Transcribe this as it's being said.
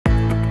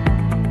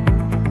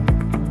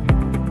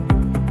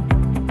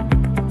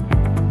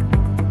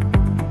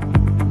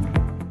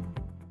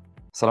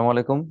সালামু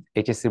আলাইকুম।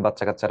 এইচএসসির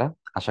বাচ্চা কাচ্চারা,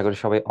 আশা করি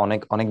সবাই অনেক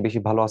অনেক বেশি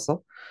ভালো আছো।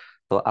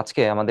 তো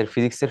আজকে আমাদের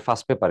ফিজিক্সের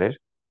ফার্স্ট পেপারের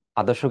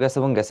আদর্শ গ্যাস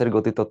এবং গ্যাসের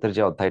গতিতত্ত্বের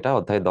যে অধ্যায়টা,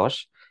 অধ্যায় 10,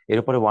 এর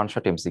উপরে ওয়ান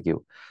শট এমসিকিউ।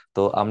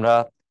 তো আমরা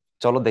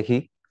চলো দেখি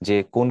যে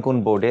কোন কোন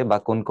বোর্ডে বা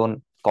কোন কোন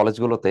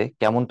কলেজগুলোতে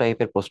কেমন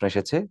টাইপের প্রশ্ন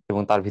এসেছে,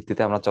 এবং তার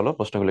ভিত্তিতে আমরা চলো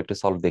প্রশ্নগুলো একটু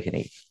সলভ দেখে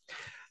নিই।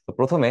 তো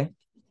প্রথমে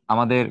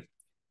আমাদের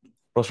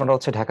প্রশ্নটা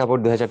হচ্ছে ঢাকা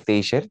বোর্ড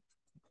 2023-এর।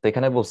 তো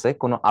এখানে বলছে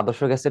কোন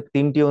আদর্শ গ্যাসের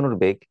তিনটি অণুর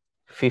বেগ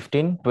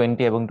 15,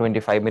 20 এবং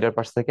 25 মিটার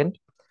পার সেকেন্ড।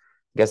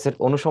 গ্যাসের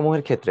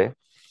অণুসমূহের ক্ষেত্রে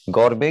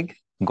গড় বেগ,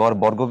 গড়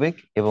বর্গবেগ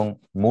এবং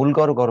মূল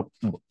গড় গড়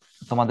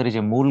তোমাদের এই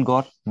যে মূল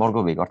গড়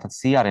বর্গবেগ অর্থাৎ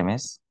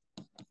সিআরএমএস,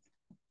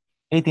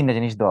 এই তিনটা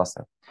জিনিস দেওয়া আছে।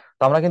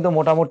 তো আমরা কিন্তু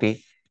মোটামুটি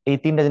এই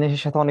তিনটা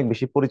জিনিসের সাথে অনেক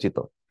বেশি পরিচিত।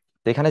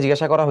 তো এখানে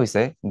জিজ্ঞাসা করা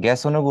হয়েছে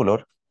গ্যাস অণুগুলোর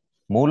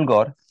মূল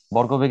গড়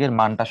বর্গবেগের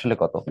মানটা আসলে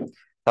কত।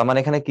 তার মানে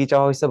এখানে কি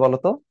চাওয়া হয়েছে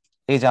বলতো?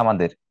 এই যে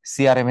আমাদের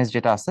সিআরএমএস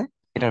যেটা আছে,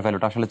 এটার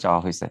ভ্যালুটা আসলে চাওয়া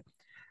হয়েছে।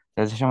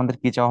 এর শেষে আমাদের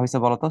কি চাওয়া হয়েছে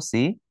বলতো?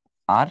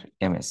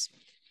 সিআরএমএস।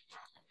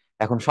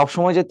 এখন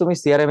সবসময় যে তুমি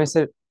সিআরএমএস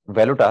এর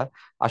ভ্যালুটা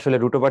আসলে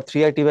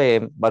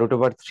 √3r/t/m বা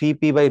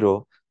 √3p/ρ,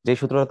 যে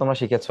সূত্রটা তোমরা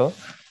শিখেছো,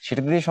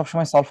 সেটা দিয়ে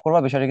সবসময় সলভ করবা,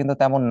 বিষয়টা কিন্তু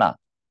তেমন না।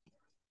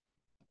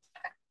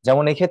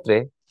 যেমন এই ক্ষেত্রে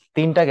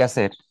তিনটা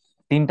গ্যাসের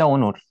তিনটা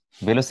অণুর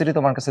ভেলোসিটি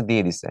তোমার কাছে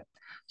দিয়ে দিছে।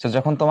 তো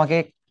যখন তোমাকে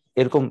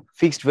এরকম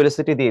ফিক্সড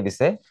ভেলোসিটি দিয়ে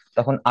দিছে,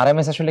 তখন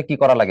আরএমএস আসলে কি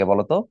করা লাগে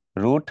বলতো?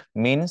 Root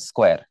mean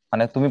square.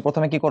 মানে তুমি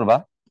প্রথমে কি করবা?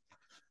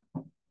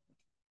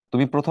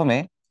 তুমি প্রথমে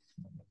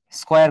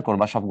স্কোয়ার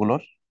করবা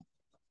সবগুলোর,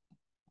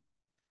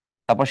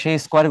 তারপর সেই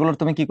স্কোয়ার গুলোর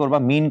তুমি কি করবা?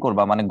 মিন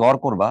করবা, মানে গড়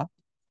করবা।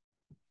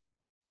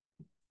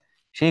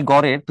 সেই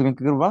গড়ের তুমি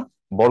কি করবা?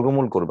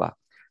 বর্গমূল করবা।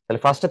 তাহলে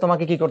ফার্স্টে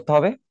তোমাকে কি করতে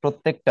হবে?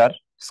 প্রত্যেকটার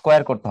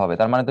স্কোয়ার করতে হবে।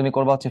 তার মানে তুমি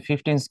করবা হচ্ছে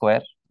 15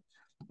 square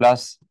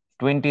plus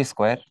 20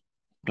 square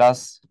plus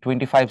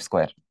 25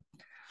 square.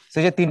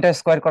 সেই যে তিনটা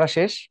স্কোয়ার করা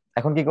শেষ,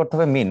 এখন কি করতে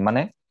হবে? মিন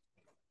মানে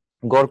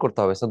গড় করতে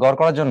হবে। তো গড়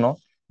করার জন্য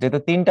যেহেতু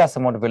তিনটা আছে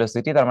মোট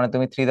ভেলোসিটি, তার মানে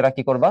তুমি 3 দ্বারা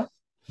কি করবা?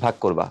 ভাগ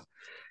করবা।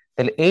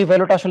 তাহলে এই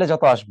ভ্যালুটা আসলে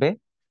যত আসবে,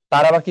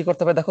 তার আবার কি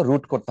করতে হবে? দেখো,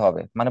 রুট করতে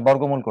হবে, মানে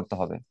বর্গমূল করতে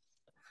হবে।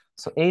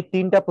 সো এই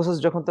তিনটা প্রসেস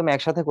যখন তুমি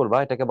একসাথে করবা,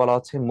 এটাকে বলা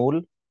হচ্ছে মূল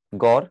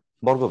গড়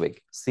বর্গবেগ,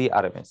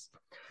 সিআরএমএস।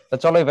 তো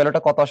চলো এই ভ্যালুটা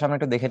কত আসে আমরা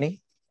একটু দেখে নিই।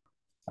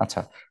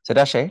 আচ্ছা,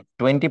 সেটা আসে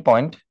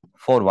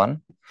 20.41।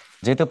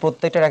 যেহেতু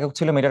প্রত্যেকটার একক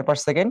ছিল মিটার পার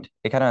সেকেন্ড,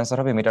 এখানে অ্যান্সার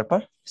হবে মিটার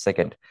পার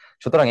সেকেন্ড।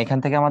 সুতরাং এখান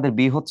থেকে আমাদের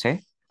বি হচ্ছে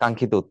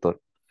কাঙ্ক্ষিত উত্তর।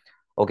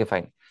 ওকে,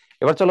 ফাইন।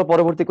 এবার চলো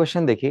পরবর্তী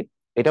কোয়েশ্চেন দেখি।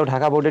 এটাও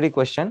ঢাকা বোর্ডেরই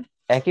কোয়েশ্চেন,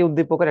 একই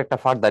উদ্দীপকের একটা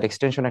ফার্দার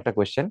এক্সটেনশন একটা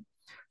কোয়েশ্চেন।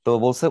 তো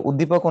বলছে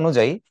উদ্দীপক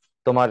অনুযায়ী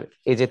তোমার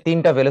এই যে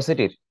তিনটা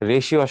ভেলোসিটির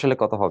রেশিও আসলে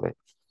কত হবে।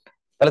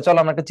 তাহলে চলো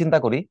আমরা একটা চিন্তা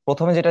করি।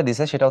 প্রথমে যেটা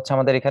দিছে সেটা হচ্ছে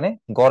আমাদের এখানে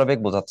গড়বেগ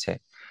বোঝাচ্ছে।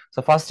 তো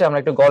ফার্স্টে আমরা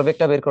একটু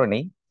গড়বেগটা বের করে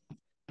নিই।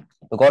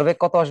 তো গড়বেগ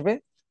কত আসবে?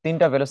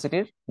 তিনটা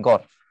ভেলোসিটির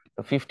গড়। তো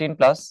 15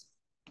 প্লাস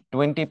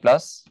 20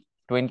 প্লাস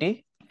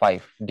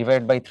 25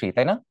 ডিভাইড বাই 3,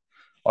 তাই না?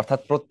 অর্থাৎ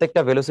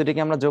প্রত্যেকটা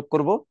ভেলোসিটিকে আমরা যোগ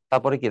করব,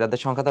 তারপরে কি তাদের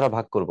সংখ্যা দ্বারা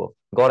ভাগ করব,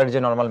 গড়ের যে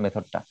নর্মাল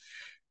মেথডটা।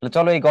 তাহলে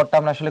চলো এই গড়টা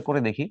আমরা আসলে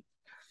করে দেখি।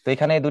 তো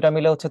এখানে এই দুটা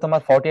মিলে হচ্ছে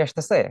তোমার 40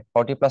 আসতেছে,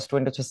 40 প্লাস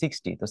 20 হচ্ছে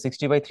 60, তো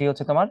 60/3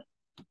 হচ্ছে তোমার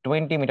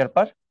 20 মিটার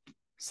পার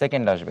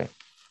সেকেন্ড আসবে।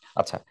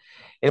 আচ্ছা,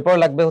 এরপর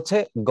লাগবে হচ্ছে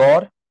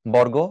গড়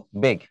বর্গ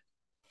বেগ।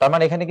 তার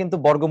মানে এখানে কিন্তু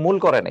বর্গমূল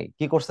করে নাই,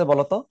 কি করছে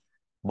বলতো?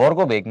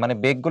 বর্গবেগ মানে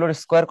বেগগুলোর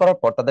স্কোয়ার করার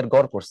পর তাদের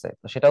গড় করছে।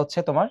 তো সেটা হচ্ছে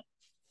তোমার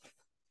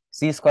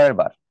সি স্কোয়ার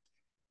বার।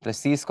 তো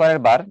সি স্কোয়ার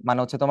বার মানে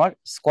হচ্ছে তোমার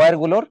স্কোয়ার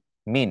গুলোর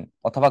মিন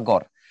অথবা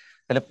গড়।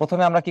 তাহলে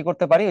প্রথমে আমরা কি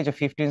করতে পারি? ওই যে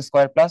 15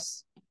 square plus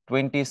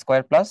 20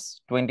 square plus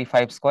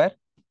 25 square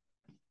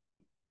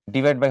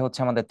divide by হচ্ছে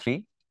আমাদের 3।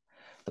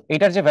 তো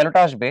এটার যে ভ্যালুটা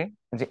আসবে,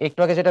 যে একটু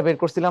আগে যেটা বের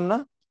করছিলাম না,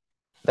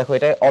 দেখো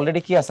এটা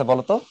অলরেডি কি আছে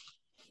বলতো?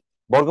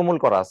 বর্গমূল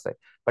করা আছে।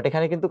 বাট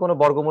এখানে কিন্তু কোনো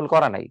বর্গমূল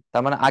করা নাই,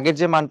 তার মানে আগের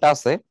যে মানটা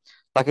আছে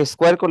তাকে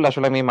স্কোয়ার করলে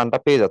আসলে আমি এই মানটা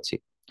পেয়ে যাচ্ছি।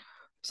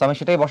 তো আমি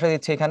সেটাই বসাই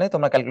দিচ্ছি এখানে,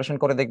 তোমরা ক্যালকুলেশন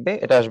করে দেখবে।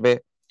 এটা আসবে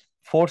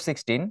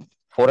 416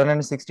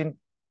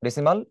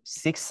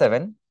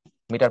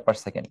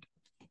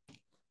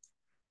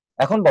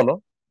 এখন বলো,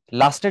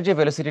 লাস্টের যে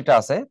ভেলোসিটিটা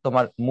আছে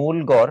তোমার মূল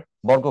গড়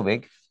বর্গবেগ,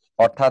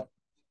 অর্থাৎ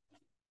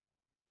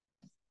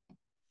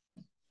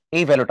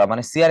এই ভ্যালুটা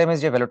মানে সিআরএমএস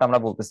যে ভ্যালুটা আমরা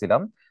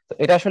বলতেছিলাম, তো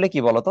এটা আসলে কি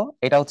বলতো?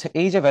 এটা হচ্ছে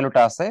এই যে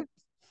ভ্যালুটা আছে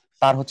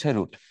তার হচ্ছে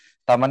রুট।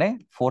 তার মানে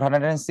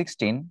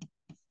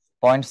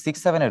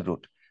 416.67 এর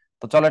রুট।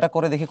 তো চলো এটা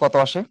করে দেখি কত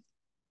আসে।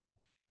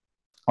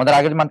 আমাদের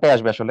আগের মানটাই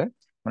আসবে আসলে,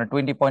 মানে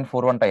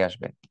 20.41টাই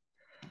আসবে।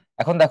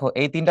 এখন দেখো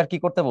এই তিনটার কি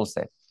করতে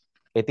বলছে?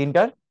 এই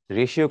তিনটার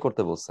রেশিও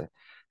করতে বলছে।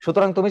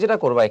 সুতরাং তুমি যেটা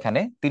করবা,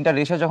 এখানে তিনটার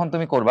রেশিও যখন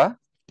তুমি করবা,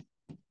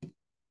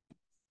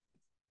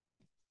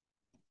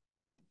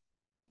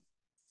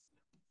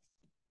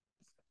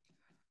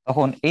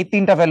 তখন এই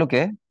তিনটা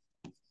ভ্যালুকে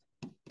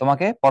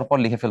তোমাকে পরপর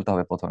লিখে ফেলতে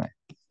হবে প্রথমে।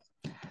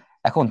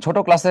 এখন ছোট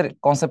ক্লাসের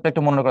কনসেপ্টটা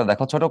একটু মনে করে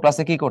দেখো, ছোট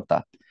ক্লাসে কি করতা?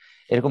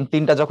 এরকম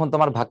তিনটা যখন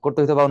তোমার ভাগ করতে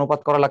হইতো বা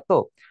অনুপাত করা লাগতো,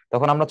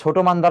 তখন আমরা ছোট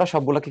মান দ্বারা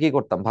সবগুলোকে কি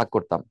করতাম? ভাগ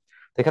করতাম।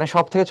 তো এখানে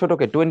সব থেকে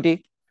ছোটকে 20,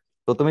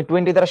 তো তুমি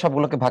 20 দ্বারা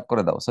সবগুলোকে ভাগ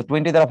করে দাও। সো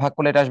 20 দ্বারা ভাগ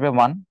করলে এটা আসবে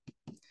 1,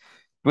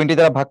 20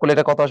 দ্বারা ভাগ করলে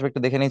এটা কত আসবে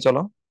একটু দেখে নিই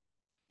চলো।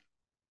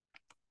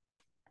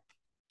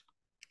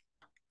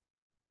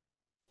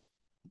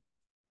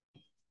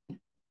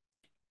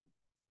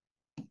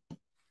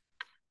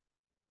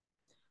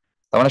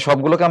 তার মানে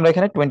সবগুলোকে আমরা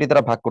এখানে 20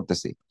 দ্বারা ভাগ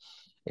করতেছি,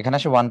 এখানে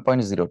আসে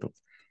 1.02।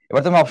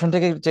 এবার তুমি অপশন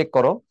থেকে চেক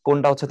করো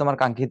কোনটা হচ্ছে তোমার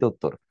কাঙ্ক্ষিত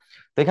উত্তর।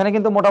 তো এখানে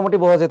কিন্তু মোটামুটি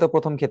বোঝা যেত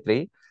প্রথম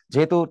ক্ষেত্রেই,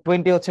 যেহেতু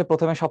 20 হচ্ছে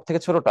প্রথমে সব থেকে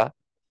ছোটটা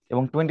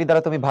এবং 20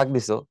 দ্বারা তুমি ভাগ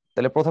দিছো,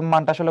 তাহলে প্রথম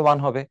মানটা আসলে 1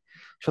 হবে।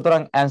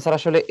 সুতরাং অ্যান্সার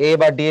আসলে এ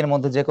বা ডি এর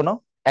মধ্যে যে কোনো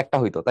একটা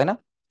হইতো, তাই না?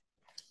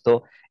 তো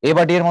এ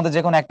বা ডি এর মধ্যে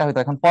যে কোনো একটা হইতো।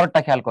 এখন পরেরটা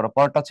খেয়াল করো,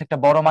 পরেরটা হচ্ছে একটা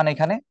বড় মান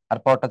এখানে, আর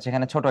পরেরটা হচ্ছে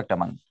এখানে ছোট একটা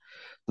মান।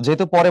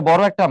 যেহেতু পরে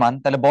বড় একটা মান,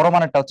 তাহলে বড়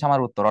মানেরটা হচ্ছে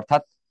আমার উত্তর,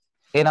 অর্থাৎ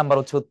এ নাম্বার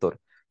হচ্ছে উত্তর।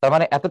 তার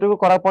মানে এতটুকু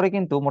করার পরে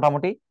কিন্তু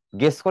মোটামুটি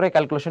গেস করে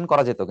ক্যালকুলেশন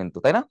করা যেত কিন্তু,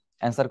 তাই না?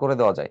 অ্যান্সার করে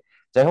দেওয়া যায়।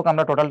 যাই হোক,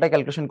 আমরা টোটালটা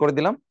ক্যালকুলেশন করে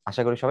দিলাম,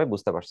 আশা করি সবাই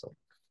বুঝতে পারছো।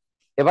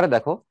 এবারে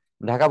দেখো,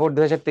 ঢাকা বোর্ড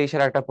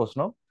 2023-এর একটা প্রশ্ন,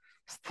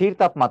 স্থির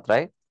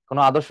তাপমাত্রায়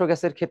কোনো আদর্শ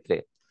গ্যাসের ক্ষেত্রে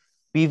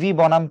পিভি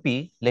বনাম পি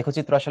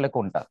লেখচিত্র আসলে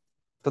কোনটা?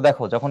 তো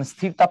দেখো, যখন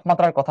স্থির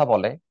তাপমাত্রার কথা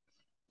বলে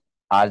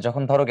আর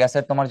যখন ধরো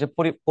গ্যাসের তোমার যে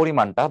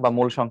পরিমাণটা বা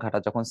মোল সংখ্যাটা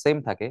যখন সেম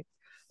থাকে,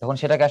 তখন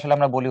সেটাকে আসলে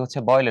আমরা বলি হচ্ছে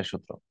বয়েলের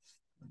সূত্র।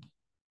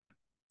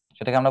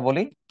 সেটাকে আমরা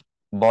বলি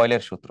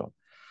বয়েলের সূত্র।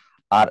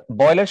 আর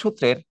বয়েলের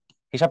সূত্রের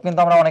হিসাব কিন্তু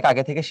আমরা অনেক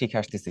আগে থেকে শিখে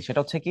আসতেছি। সেটা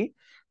হচ্ছে কি,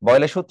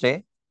 বয়েলের সূত্রে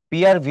পি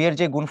আর ভি এর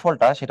যে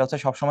গুণফলটা সেটা হচ্ছে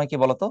সবসময় কি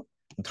বলতো,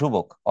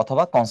 ধ্রুবক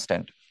অথবা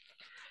কনস্ট্যান্ট।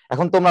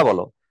 এখন তোমরা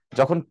বলো,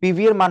 যখন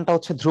পিভি এর মানটা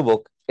হচ্ছে ধ্রুবক,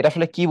 এটা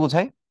আসলে কি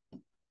বোঝায়?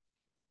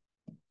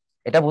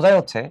 এটা বোঝায়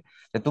হচ্ছে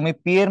যে তুমি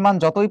পি এর মান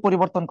যতই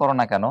পরিবর্তন করো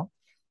না কেন,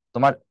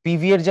 তোমার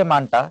পিভি এর যে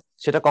মানটা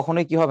সেটা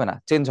কখনোই কি হবে না,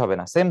 চেঞ্জ হবে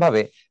না। সেম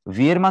ভাবে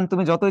ভি এর মান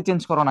তুমি যতই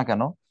চেঞ্জ করো না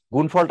কেন,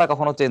 গুণফলটা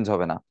কখনো চেঞ্জ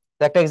হবে না।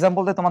 তো একটা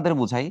এক্সাম্পল দিয়ে তোমাদের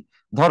বুঝাই।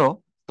 ধরো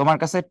তোমার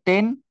কাছে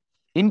 10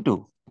 ×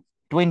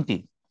 20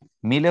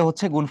 মিলে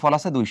হচ্ছে গুণফল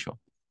আছে 200।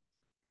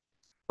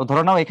 তো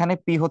ধরো নাও এখানে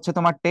পি হচ্ছে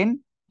তোমার 10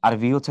 আর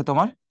ভি হচ্ছে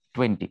তোমার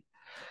 20।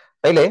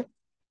 তাইলে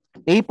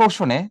এই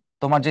পোর্শনে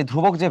তোমার যে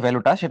ধ্রুবক যে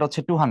ভ্যালুটা সেটা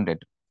হচ্ছে 200।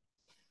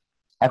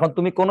 এখন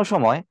তুমি কোনো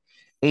সময়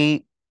এই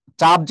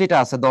চাপ যেটা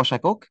আছে 10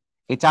 একক,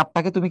 এই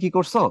চাপটাকে তুমি কি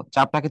করছো,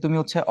 চাপটাকে তুমি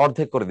হচ্ছে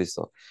অর্ধেক করে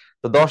দিচ্ছো।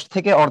 তো 10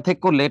 থেকে অর্ধেক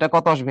করলে এটা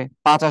কত আসবে,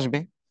 5 আসবে।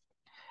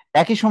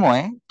 একই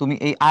সময়ে তুমি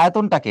এই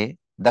আয়তনটাকে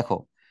দেখো,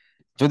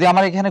 যদি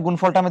আমার এখানে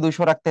গুণফলটা আমি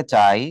 200 রাখতে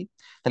চাই,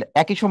 তাহলে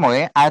একই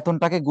সময়ে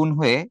আয়তনটাকে গুণ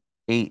হয়ে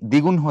এই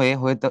দ্বিগুণ হয়ে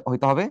হইতে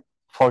হইতে হবে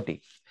 40।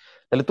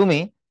 তাহলে তুমি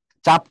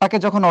চাপটাকে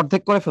যখন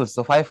অর্ধেক করে ফেলছো,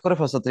 5 করে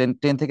ফেলছো,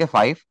 10 থেকে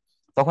 5,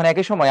 তখন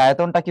একই সময়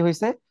আয়তনটা কি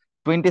হয়েছে,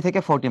 20 থেকে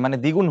 40 মানে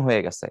দ্বিগুণ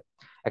হয়ে গেছে।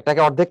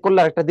 একটাকে অর্ধেক করলে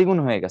আরেকটা দ্বিগুণ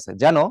হয়ে গেছে,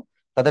 যেন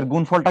তাদের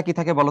গুণফলটা কি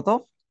থাকে বলতো,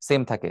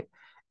 সেম থাকে।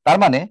 তার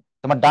মানে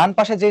তোমার ডান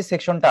পাশে যে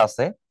সেকশনটা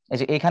আছে, এই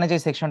যে এখানে যে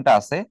সেকশনটা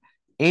আছে,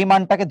 এই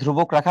মানটাকে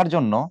ধ্রুবক রাখার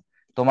জন্য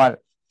তোমার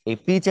এই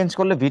পি চেঞ্জ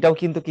করলে ভিটাও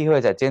কিন্তু কি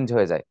হয়ে যায়, চেঞ্জ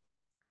হয়ে যায়।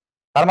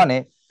 তার মানে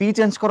পি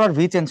চেঞ্জ করো আর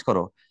ভি চেঞ্জ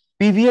করো,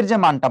 পিভি এর যে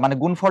মানটা মানে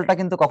গুণফলটা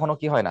কিন্তু কখনো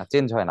কি হয় না,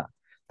 চেঞ্জ হয় না।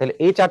 তাহলে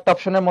এই চারটা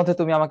অপশনের মধ্যে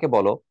তুমি আমাকে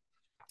বলো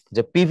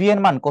যে পিভি এর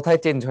মান কোথায়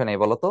চেঞ্জ হয় নাই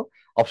বলো তো।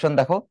 অপশন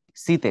দেখো,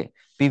 সি তে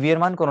পিভি এর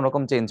মান কোনো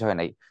রকম চেঞ্জ হয়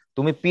নাই।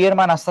 তুমি পি এর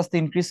মান আস্তে আস্তে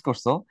ইনক্রিজ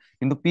করছো,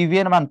 কিন্তু পিভি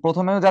এর মান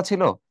প্রথমেও যা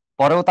ছিল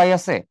পরেও তাই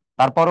আছে,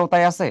 তারপরেও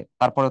তাই আছে,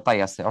 তারপরেও তাই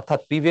আছে, অর্থাৎ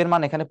পিভি এর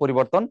মান এখানে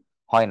পরিবর্তন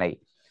হয় নাই।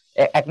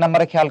 এক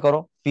নম্বরে খেয়াল করো,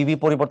 পিভি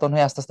পরিবর্তন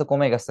হয়ে আস্তে আস্তে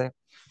কমে গেছে,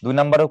 2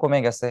 নম্বরেও কমে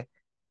গেছে,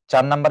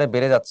 4 নম্বরে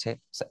বেড়ে যাচ্ছে।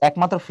 So,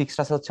 একমাত্র ফিক্সড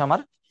আছে হচ্ছে আমার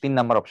 3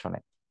 নম্বর অপশনে।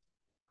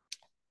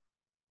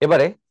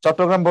 এবারে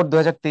চট্টগ্রাম বোর্ড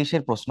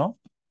 2023-এর প্রশ্ন,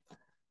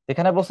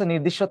 এখানে বলছে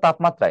নির্দিষ্ট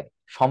তাপমাত্রায়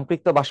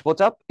সম্পৃক্ত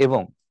বাষ্পচাপ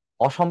এবং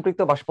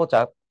অসম্পৃক্ত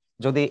বাষ্পচাপ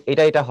যদি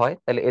এটা এটা হয়,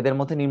 তাহলে এদের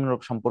মধ্যে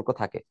নিম্নরূপ সম্পর্ক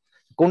থাকে।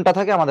 কোনটা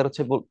থাকে আমাদের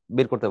হচ্ছে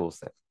বের করতে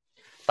বলছে।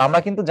 তা আমরা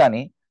কিন্তু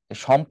জানি যে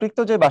সম্পৃক্ত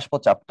যে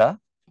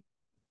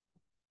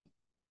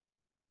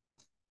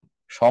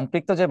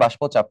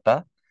বাষ্পচাপটা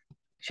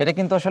সেটা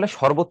কিন্তু আসলে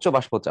সর্বোচ্চ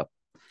বাষ্পচাপ।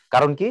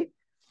 কারণ কি,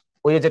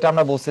 ওই যেটা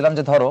আমরা বলছিলাম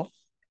যে ধরো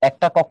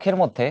একটা কক্ষের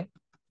মধ্যে,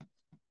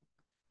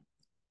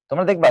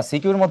 তোমরা দেখবা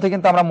সিকিউর মধ্যে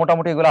কিন্তু আমরা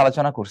মোটামুটি এগুলো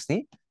আলোচনা করছি।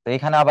 তো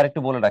এখানে আবার একটু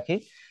বলে রাখি,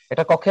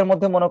 এটা কক্ষের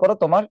মধ্যে মনে করো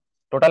তোমার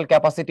টোটাল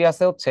ক্যাপাসিটি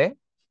আছে হচ্ছে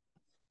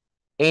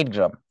 8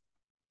 গ্রাম।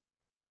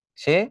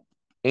 সে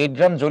 8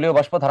 গ্রাম জলীয়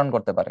বাষ্প ধারণ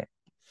করতে পারে।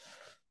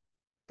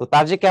 তো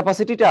তার যে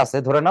ক্যাপাসিটিটা আছে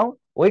ধরে নাও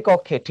ওই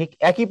কক্ষে ঠিক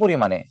একই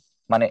পরিমাণে,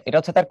 মানে এটা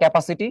হচ্ছে তার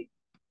ক্যাপাসিটি।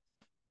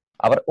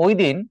 আবার ওই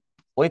দিন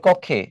ওই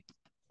কক্ষে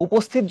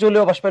উপস্থিত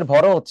জলীয় বাষ্পের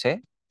ভরও হচ্ছে,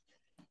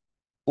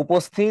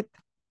 উপস্থিত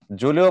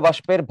জলীয়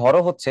বাষ্পের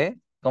ভরও হচ্ছে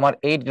তোমার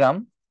 8 গ্রাম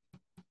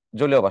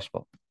জলীয় বাষ্প।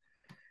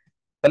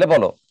 তাহলে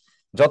বলো,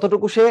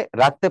 যতটুকু সে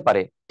রাখতে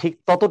পারে ঠিক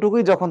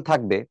ততটুকুই যখন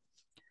থাকবে,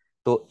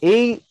 তো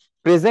এই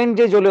প্রেজেন্ট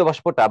যে জলীয়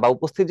বাষ্পটা বা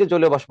উপস্থিত যে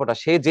জলীয় বাষ্পটা,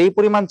 সে যেই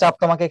পরিমাণ চাপ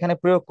তোমাকে এখানে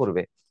প্রয়োগ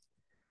করবে,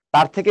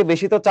 তার থেকে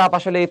বেশি তো চাপ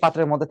আসলে এই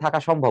পাত্রের মধ্যে থাকা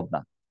সম্ভব না।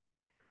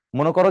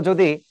 মনে করো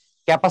যদি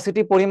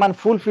ক্যাপাসিটি পরিমাণ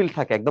ফুলফিল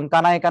থাকে, একদম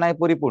কানায় কানায়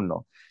পরিপূর্ণ,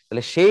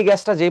 তাহলে সেই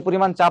গ্যাসটা যে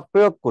পরিমাণ চাপ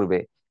প্রয়োগ করবে,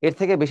 এর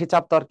থেকে বেশি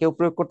চাপ তো আর কেউ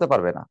প্রয়োগ করতে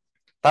পারবে না।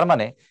 তার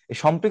মানে এই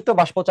সম্পৃক্ত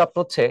বাষ্পচাপ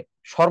হচ্ছে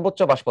সর্বোচ্চ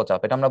বাষ্পচাপ,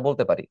 এটা আমরা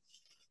বলতে পারি।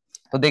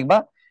 তো দেখবা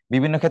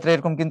বিভিন্ন ক্ষেত্রে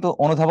এরকম কিন্তু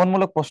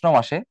অনুধাবনমূলক প্রশ্নও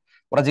আসে।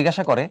 ওরা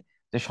জিজ্ঞাসা করে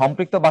যে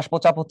সম্পৃক্ত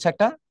বাষ্পচাপ হচ্ছে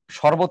একটা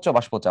সর্বোচ্চ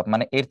বাষ্পচাপ,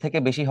 মানে এর থেকে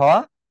বেশি হওয়া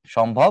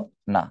সম্ভব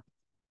না।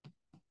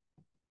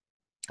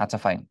 আচ্ছা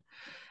ফাইন,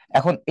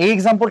 এখন এই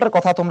এক্সাম্পলটার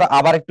কথা তোমরা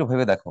আবার একটু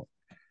ভেবে দেখো।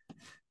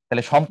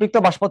 তাহলে সম্পৃক্ত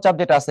বাষ্পচাপ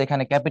যেটা আছে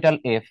এখানে ক্যাপিটাল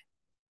এফ,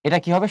 এটা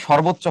কি হবে,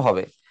 সর্বোচ্চ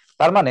হবে।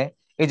 তার মানে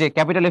এই যে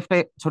ক্যাপিটাল এফটা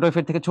ছোট এফ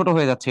এর থেকে ছোট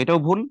হয়ে যাচ্ছে, এটাও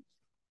ভুল।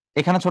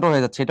 এখানে ছোট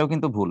হয়ে যাচ্ছে, এটাও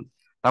কিন্তু ভুল।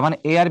 তার মানে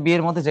এ আর বি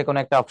এর মধ্যে যে কোনো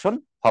একটা অপশন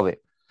হবে।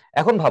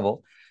 এখন ভাবো,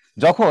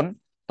 যখন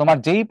তোমার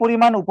যেই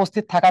পরিমাণ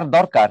উপস্থিত থাকার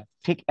দরকার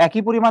ঠিক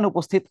একই পরিমাণ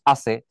উপস্থিত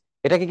আছে,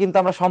 এটাকে কিন্তু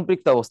আমরা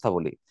সম্পৃক্ত অবস্থা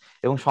বলি।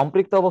 এবং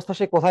সম্পৃক্ত অবস্থা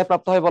সে কোথায়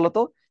প্রাপ্ত হয় বলতো?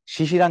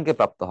 শিশিরাঙ্কে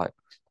প্রাপ্ত হয়।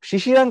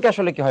 শিশিরাঙ্কে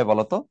আসলে কি হয়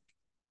বলতো?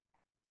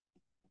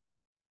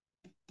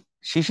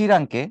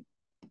 শিশিরাঙ্কে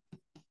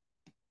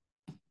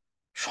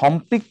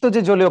সম্পৃক্ত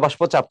যে জলীয়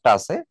বাষ্প চাপটা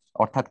আছে,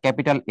 অর্থাৎ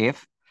ক্যাপিটাল এফ,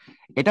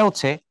 এটা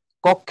হচ্ছে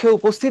কক্ষে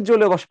উপস্থিত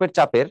জলীয় বাষ্পের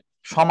চাপের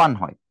সমান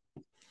হয়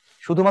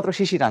শুধুমাত্র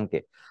শিশিরাঙ্কে।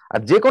 আর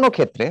যে কোনো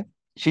ক্ষেত্রে,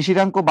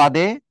 শিশিরাঙ্ক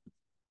বাদে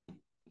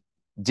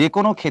যে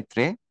কোনো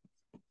ক্ষেত্রে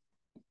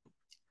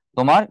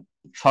তোমার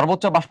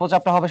সর্বোচ্চ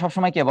বাষ্পচাপটা হবে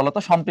সবসময় কি বলতো?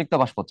 সম্পৃক্ত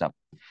বাষ্পচাপ।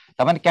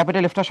 তার মানে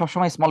ক্যাপিটাল এফটা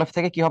সবসময় স্মল এফ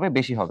থেকে কি হবে?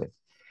 বেশি হবে।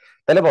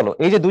 তাহলে বলো,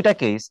 এই যে দুইটা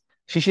কেস,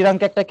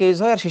 শিশিরাঙ্কে একটা কেস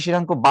হয় আর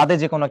শিশিরাঙ্ক বাদে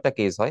যে কোনো একটা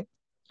কেস হয়,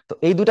 তো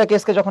এই দুটা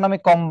কেসকে যখন আমি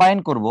কম্বাইন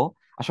করব,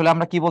 আসলে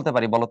আমরা কি বলতে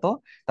পারি বলতো?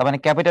 তার মানে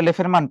ক্যাপিটাল এফ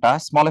এর মানটা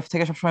স্মল এফ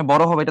থেকে সবসময়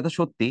বড় হবে, এটা তো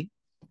সত্যি।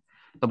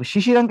 তবে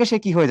শিশিরাঙ্কে সে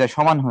কি হয়ে যায়?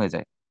 সমান হয়ে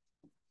যায়।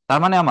 তার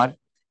মানে আমার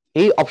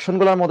এই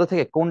অপশনগুলোর মধ্যে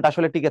থেকে কোনটা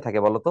আসলে টিকে থাকে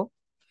বলতো?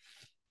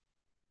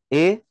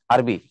 এ আর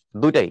বি,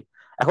 দুইটাই।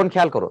 এখন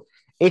খেয়াল করো,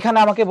 এখানে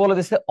আমাকে বলে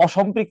দিচ্ছে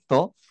অসম্পৃক্ত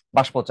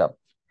বাষ্পচাপ।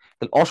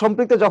 তাহলে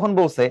অসম্পৃক্ত যখন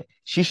বলছে,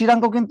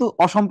 শিশিরাঙ্ক কিন্তু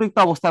অসম্পৃক্ত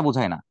অবস্থা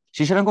বোঝায় না।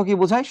 শিশিরাঙ্ক কি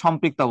বোঝায়?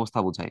 সম্পৃক্ত অবস্থা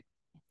বোঝায়।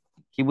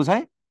 কি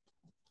বোঝায়?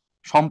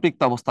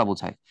 সম্পৃক্ত অবস্থা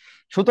বোঝায়।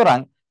 সুতরাং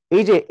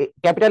এই যে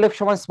ক্যাপিটাল এফ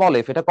সমান স্মল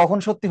এফ, এটা কখন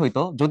সত্যি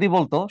হইতো? যদি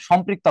বলতো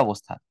সম্পৃক্ত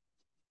অবস্থা,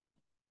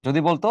 যদি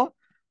বলতো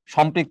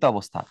সম্পৃক্ত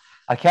অবস্থা।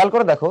 আর খেয়াল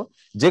করে দেখো,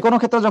 যে কোনো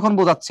ক্ষেত্র যখন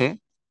বোঝাচ্ছে,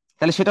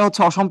 তাহলে সেটা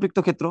হচ্ছে অসম্পৃক্ত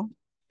ক্ষেত্র।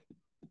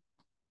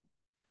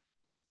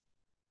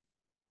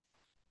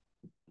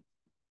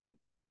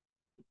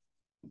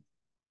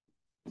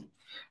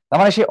 তার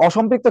মানে সেই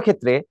অসম্পৃক্ত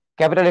ক্ষেত্রে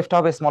ক্যাপিটাল এফটা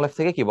হবে স্মল এফ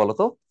থেকে কি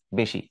বলতো?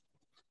 বেশি।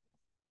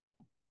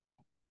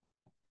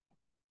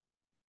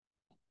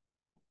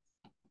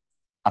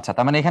 আচ্ছা,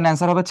 তার মানে এখানে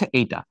অ্যান্সার হবে হচ্ছে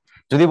এইটা।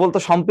 যদি বলতো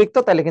সম্পৃক্ত,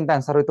 তাহলে কিন্তু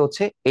অ্যান্সার হইতো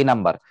হচ্ছে এই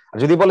নাম্বার। আর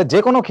যদি বলে যে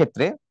কোনো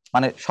ক্ষেত্রে,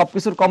 মানে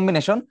সবকিছুর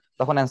কম্বিনেশন,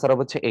 তখন অ্যান্সার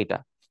হবে হচ্ছে এইটা।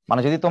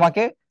 মানে যদি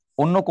তোমাকে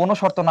অন্য কোনো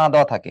শর্ত না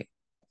দেওয়া থাকে,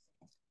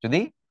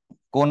 যদি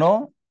কোনো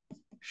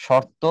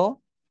শর্ত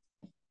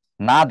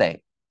না দেয়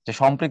যে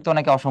সম্পৃক্ত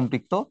নাকি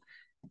অসম্পৃক্ত,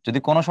 যদি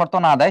কোনো শর্ত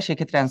না দেয়,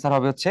 সেক্ষেত্রে অ্যান্সার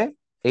হবে হচ্ছে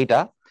এইটা।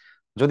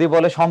 যদি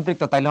বলে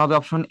সম্পৃক্ত, তাহলে হবে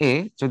অপশন এ।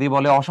 যদি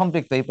বলে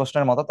অসম্পৃক্ত এই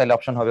প্রশ্নের মতো, তাহলে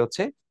অপশন হবে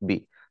হচ্ছে বি।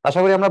 আশা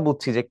করি আমরা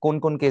বুঝছি যে কোন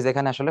কোন কেস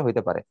এখানে আসলে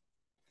হইতে পারে।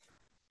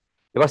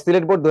 এবার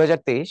সিলেট বোর্ড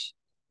 2023,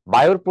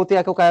 বায়ুর প্রতি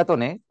একক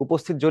আয়তনে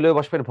উপস্থিত জলীয়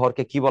বাষ্পের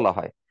ভরকে কি বলা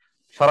হয়?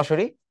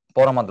 সরাসরি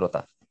পরম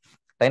আর্দ্রতা,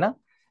 তাই না?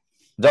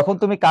 যখন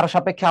তুমি কারো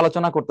সাপেক্ষে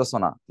আলোচনা করতেছো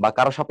না বা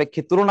কারো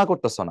সাপেক্ষে তুলনা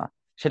করতেছো না,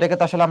 সেটাকে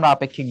তো আসলে আমরা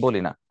আপেক্ষিক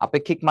বলি না।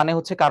 আপেক্ষিক মানে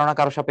হচ্ছে কারো না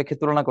কারো সাপেক্ষে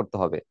তুলনা করতে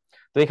হবে।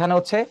 তো এখানে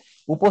হচ্ছে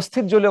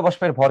উপস্থিত জলীয়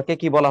বাষ্পের ভরকে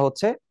কি বলা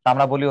হচ্ছে? তা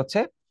আমরা বলি হচ্ছে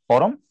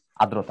পরম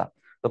আর্দ্রতা।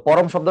 তো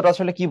পরম শব্দটা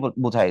আসলে কি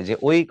বোঝায়? যে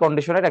ওই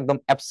কন্ডিশনের একদম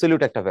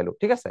অ্যাবসলিউট একটা ভ্যালু,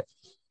 ঠিক আছে?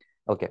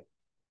 ওকে।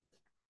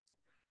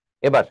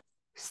 এবার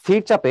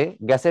স্থির চাপে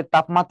গ্যাসের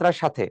তাপমাত্রার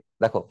সাথে,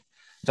 দেখো,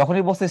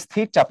 যখনই বলছে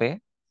স্থির চাপে,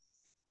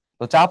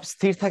 তো চাপ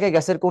স্থির থাকে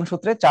গ্যাসের কোন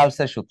সূত্রে?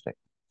 চার্লসের সূত্রে।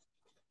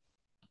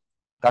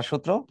 কার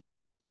সূত্র?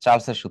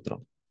 চার্লসের সূত্র।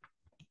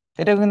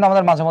 এটা কিন্তু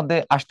আমাদের মাঝে মধ্যে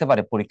আসতে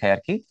পারে পরীক্ষায়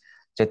আর কি,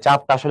 যে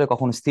চাপটা আসলে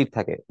কখন স্থির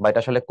থাকে, বা এটা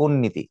আসলে কোন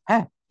নীতি।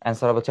 হ্যাঁ,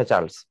 অ্যান্সার হবে হচ্ছে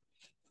চার্লস।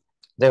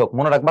 যাই হোক,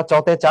 মনে রাখবা,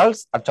 চতে চার্লস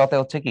আর চতে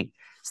হচ্ছে কি?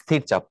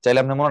 স্থির চাপ। চাইলে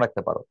আপনি মনে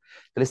রাখতে পারো।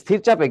 তাহলে স্থির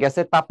চাপে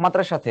গ্যাসের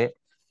তাপমাত্রার সাথে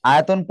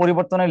আয়তন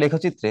পরিবর্তনের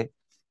লেখচিত্রে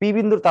পি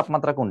বিন্দুর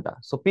তাপমাত্রা কোনটা?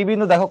 সো পি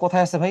বিন্দু দেখো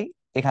কোথায় আছে ভাই?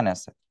 এখানে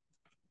আছে।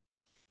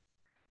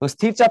 তো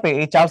স্থির চাপে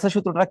এই চার্লসের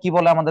সূত্রটা কি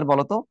বলে আমাদের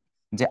বলতো?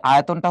 যে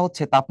আয়তনটা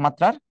হচ্ছে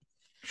তাপমাত্রার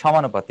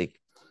সমানুপাতিক।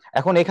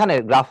 এখন এখানে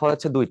গ্রাফ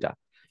হচ্ছে দুইটা।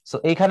 সো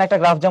এইখানে একটা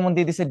গ্রাফ যেমন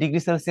দিয়ে দিছে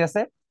ডিগ্রি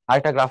সেলসিয়াসে, আর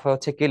একটা গ্রাফ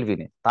হচ্ছে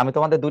কেলভিনে। তো আমি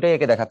তোমাদের দুইটাই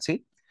এঁকে দেখাচ্ছি।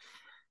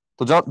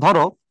 তো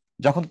ধরো,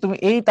 যখন তুমি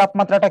এই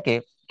তাপমাত্রাটাকে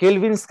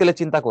কেলভিন স্কেলে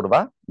চিন্তা করবা,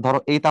 ধরো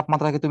এই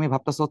তাপমাত্রাকে তুমি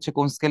ভাবতেছো হচ্ছে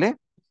কোন স্কেলে?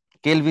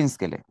 কেলভিন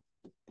স্কেলে।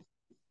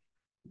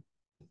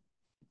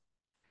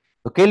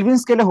 তো কেলভিন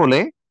স্কেলে হলে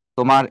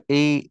তোমার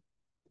এই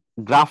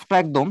গ্রাফটা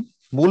একদম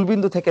মূল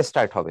বিন্দু থেকে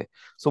স্টার্ট হবে।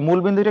 সো মূল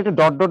বিন্দুটা একটু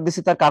ডট ডট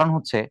দিছি, তার কারণ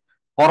হচ্ছে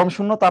পরম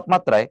শূন্য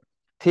তাপমাত্রায়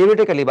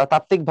থিওরিটিক্যালি বা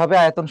তাত্ত্বিকভাবে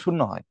আয়তন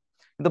শূন্য হয়,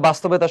 কিন্তু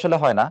বাস্তবে তো আসলে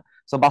হয় না।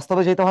 সো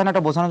বাস্তবে যেতে হয় না,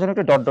 এটা বোঝানোর জন্য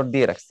একটু ডট ডট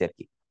দিয়ে রাখছি আর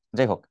কি।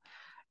 যাই হোক,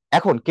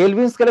 এখন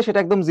কেলভিন স্কেলে সেটা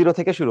একদম জিরো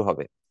থেকে শুরু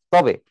হবে।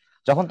 তবে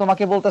যখন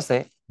তোমাকে বলতেছে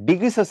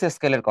ডিগ্রি সেলসিয়াস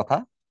স্কেলের কথা,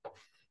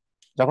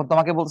 যখন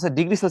তোমাকে বলতেছে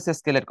ডিগ্রি সেলসিয়াস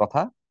স্কেলের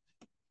কথা,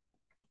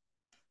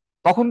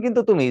 তখন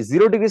কিন্তু তুমি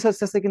 0 ডিগ্রি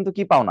সেলসিয়াসে কিন্তু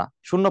কি পাও না?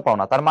 শূন্য পাও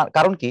না।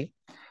 কারণ কি?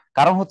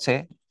 কারণ হচ্ছে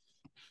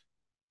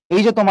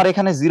এই যে তোমার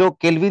এখানে 0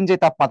 কেলভিন যে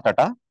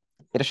তাপমাত্রাটা,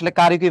 এটা আসলে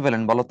কার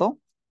ইকুইভ্যালেন্ট বলতো?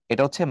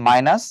 এটা হচ্ছে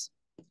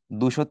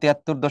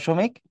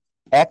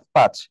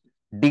 -273.15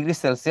 ডিগ্রি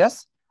সেলসিয়াস,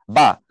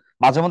 বা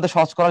মাঝে মধ্যে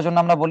সহজ করার জন্য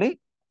আমরা বলি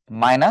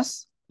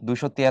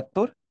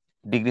 -273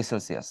 ডিগ্রি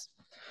সেলসিয়াস।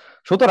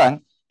 সুতরাং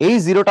এই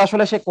জিরোটা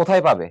আসলে সে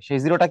কোথায় পাবে? সেই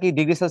জিরোটা কি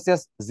ডিগ্রি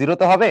সেলসিয়াস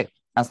জিরোতে হবে?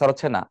 আনসার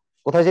হচ্ছে না।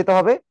 কোথায় যেতে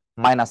হবে?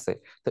 মাইনাসে।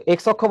 তো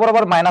এক্স অক্ষ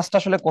বরাবর মাইনাসটা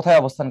আসলে কোথায়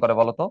অবস্থান করে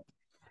বলতো?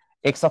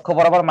 এক্স অক্ষ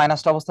বরাবর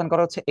মাইনাসটা অবস্থান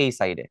করে হচ্ছে এই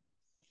সাইডে।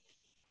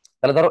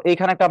 তাহলে ধরো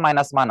এইখানে একটা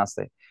মাইনাস মান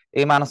আছে,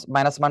 এই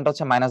মাইনাস মানটা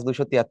হচ্ছে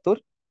 -273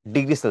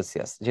 ডিগ্রি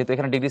সেলসিয়াস, যেহেতু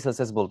এখানে ডিগ্রি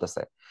সেলসিয়াস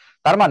বলতেছে।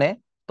 তার মানে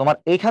তোমার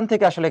এইখান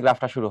থেকে আসলে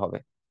গ্রাফটা শুরু হবে,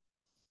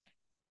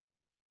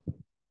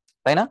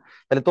 তাই না?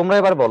 তাহলে তোমরা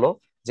এবার বলো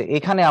যে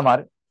এখানে আমার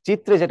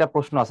চিত্রে যেটা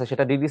প্রশ্ন আছে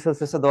সেটা ডিগ্রি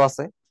সেলসিয়াসে দেওয়া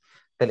আছে,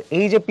 তাহলে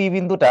এই যে পি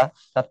বিন্দুটা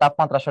তার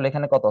তাপমাত্রা আসলে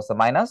এখানে কত আছে,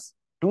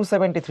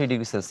 -273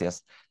 ডিগ্রি সেলসিয়াস।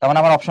 তার মানে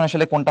আমার অপশন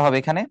আসলে কোনটা হবে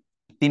এখানে,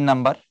 3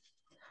 নাম্বার।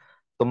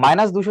 তো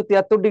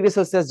 -273 ডিগ্রি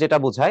সেলসিয়াস যেটা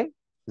বোঝায়,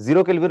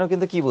 0 কেলভিনও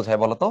কিন্তু কি বোঝায়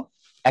বলতো,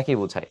 একই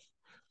বোঝায়।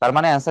 তার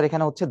মানে অ্যান্সার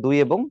এখানে হচ্ছে 2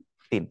 এবং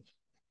 3।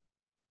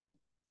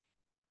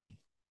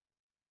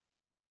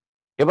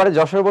 এবারে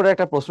যশোর বোর্ডের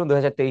একটা প্রশ্ন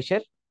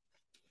 2023-এর,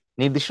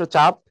 নির্দিষ্ট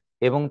চাপ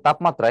এবং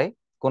তাপমাত্রায়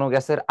কোনো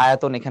গ্যাসের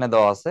আয়তন এখানে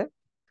দেওয়া আছে।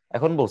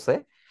 এখন বলছে,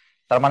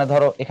 তার মানে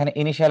ধরো এখানে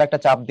ইনিশিয়াল একটা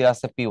চাপ দেওয়া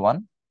আছে P1,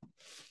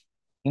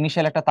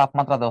 ইনিশিয়াল একটা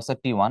তাপমাত্রা দেওয়া আছে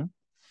T1।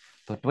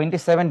 তো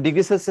 27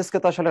 ডিগ্রি সেলসিয়াসকে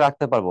তো আসলে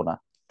রাখতে পারবো না,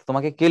 তো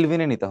তোমাকে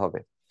কেলভিনে নিতে হবে।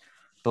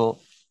 তো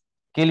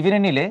কেলভিনে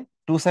নিলে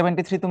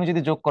 273 তুমি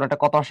যদি যোগ করো এটা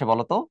কত আসে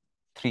বলো তো,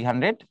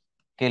 300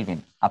 কেলভিন।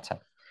 আচ্ছা,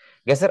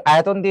 গ্যাসের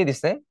আয়তন দিয়ে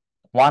দিছে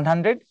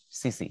 100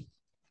 সিসি।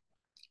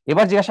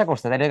 এবার জিজ্ঞাসা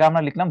করছে, তাই এটাকে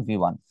আমরা লিখলাম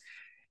V1।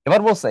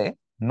 এবার বলছে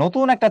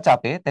নতুন একটা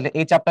চাপে, তাহলে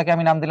এই চাপটাকে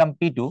আমি নাম দিলাম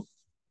P2,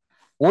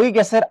 ওই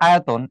গ্যাসের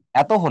আয়তন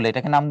এত হলে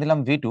এটাকে নাম দিলাম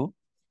V2,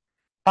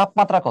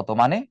 তাপমাত্রা কত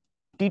মানে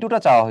T2টা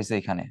চাওয়া হয়েছে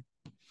এখানে।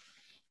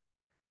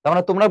 তার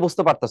মানে তোমরা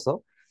বুঝতে পারতেছো,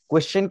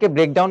 কোয়েশ্চেনকে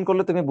ব্রেকডাউন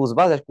করলে তুমি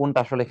বুঝবা যে কোনটা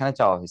আসলে এখানে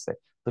চাওয়া হয়েছে।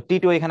 তো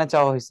T2 এখানে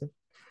চাওয়া হয়েছে।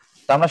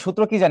 তো আমরা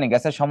সূত্র কি জানি,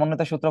 গ্যাসের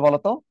সমন্বিত সূত্র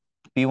বলতো,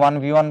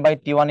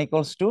 P1V1/T1 =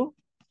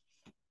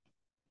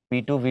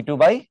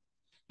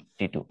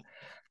 P2V2/T2।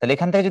 তাহলে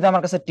এখান থেকে যদি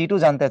আমার কাছে T2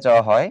 জানতে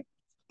চাওয়া হয়,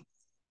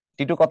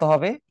 T2 কত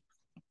হবে,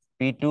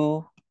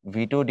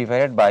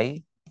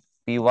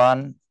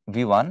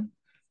 P2V2/P1V1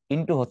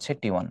 ইন্টু হচ্ছে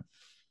T1।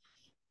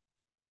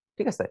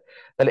 ঠিক আছে,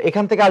 তাহলে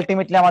এখান থেকে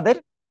আলটিমেটলি আমাদের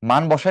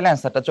মান বসাইলে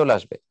অ্যান্সারটা চলে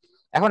আসবে।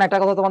 এখন একটা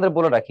কথা তোমাদের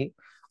বলে রাখি,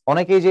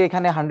 অনেকেই যে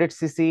এখানে 100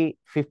 সিসি,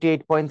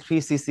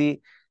 58.3 সিসি,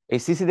 এই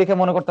সিসি দেখে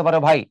মনে করতে পারো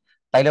ভাই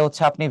তাইলে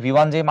হচ্ছে আপনি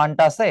V1 যে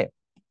মানটা আছে,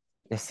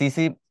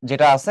 সিসি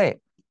যেটা আছে,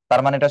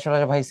 তার মানে এটা আসলে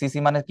ভাই সিসি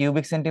মানে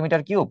কিউবিক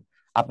সেন্টিমিটার কিউব,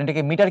 আপনি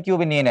এটাকে মিটার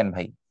কিউবে নিয়ে নেন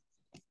ভাই।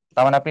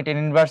 তার মানে আপনি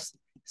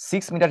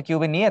 10⁻⁶ মিটার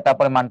কিউবে নিয়ে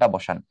তারপরে মানটা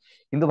বসান।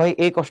 কিন্তু ভাই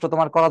এই কষ্ট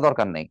তোমার করা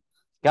দরকার নাই।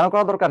 কেন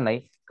করা দরকার নাই?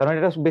 কারণ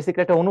এটা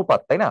বেসিক্যালি একটা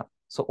অনুপাত, তাই না?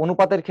 সো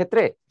অনুপাতের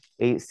ক্ষেত্রে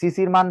এই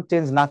সিসির মান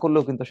চেঞ্জ না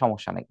করলেও কিন্তু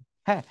সমস্যা নেই।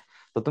 হ্যাঁ,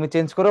 তো তুমি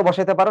চেঞ্জ করেও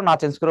বসাইতে পারো, না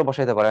চেঞ্জ করেও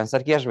বসাইতে পারো,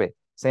 অ্যান্সার কি আসবে,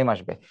 সেম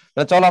আসবে।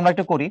 তাহলে চলো আমরা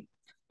একটু করি,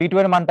 P2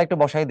 এর মানটা একটু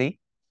বসাই দিই।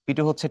 P2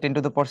 হচ্ছে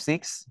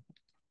 10⁶,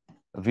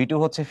 V2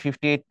 হচ্ছে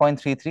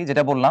 58.33,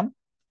 যেটা বললাম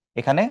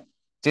এখানে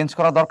চেঞ্জ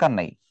করা দরকার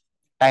নাই,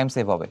 টাইম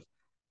সেভ হবে।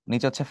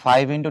 নিচে হচ্ছে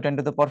 5 ×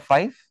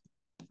 10⁵,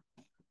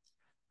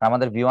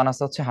 আমাদের V1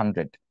 আছে হচ্ছে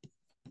 100,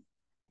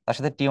 তার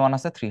সাথে T1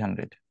 আছে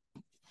 300।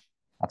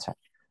 আচ্ছা,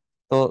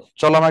 তো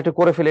চলো আমরা একটু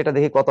করে ফেলি, এটা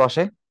দেখি কত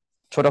আসে।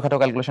 ছোটখাটো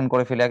ক্যালকুলেশন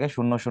করে ফেলি আগে,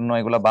 শূন্য শূন্য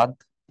এগুলা বাদ।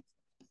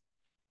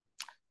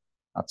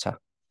 আচ্ছা,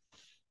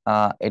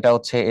 এটা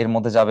হচ্ছে এর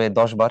মধ্যে যাবে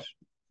 10 বার,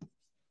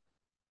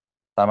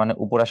 তার মানে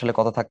উপর আসলে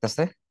কত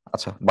থাকতেছে।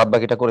 আচ্ছা, বাদ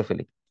বাকিটা করে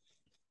ফেলি।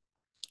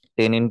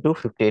 10 ×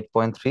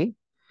 58.3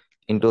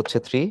 ইন্টু হচ্ছে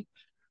 3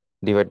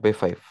 /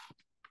 5,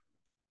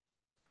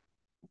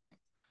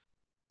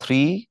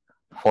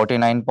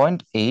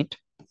 349.8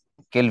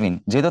 কেলভিন।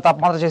 যেহেতু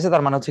তাপমাত্রা চেয়েছে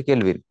তার মানে হচ্ছে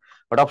কেলভিন,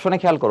 বাট অপশনে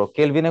খেয়াল করো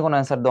কেলভিনে কোনো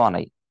অ্যান্সার দেওয়া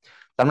নাই।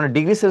 তার মানে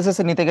ডিগ্রি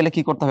সেলসিয়াসে নিতে গেলে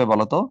কি করতে হবে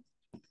বলতো,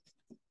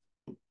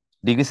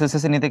 ডিগ্রি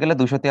সেলসিয়াসে নিতে গেলে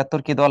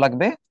 273 কি দেওয়া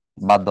লাগবে,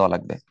 বাদ দেওয়া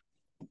লাগবে।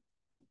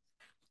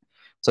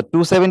 সো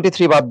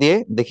 273 বাদ দিয়ে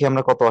দেখি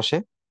আমরা কত আসে,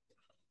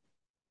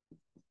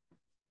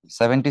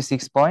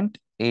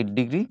 76.8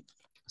 ডিগ্রি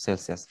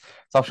সেলসিয়াস।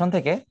 অপশন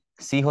থেকে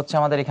সি হচ্ছে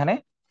আমাদের এখানে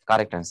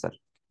কারেক্ট অ্যান্সার।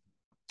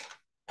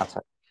 আচ্ছা,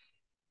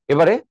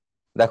 এবারে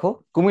দেখো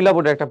কুমিল্লা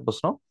বোর্ডের একটা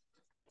প্রশ্ন,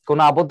 কোন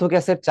আবদ্ধ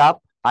গ্যাসের চাপ,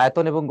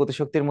 আয়তন এবং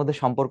গতিশক্তির মধ্যে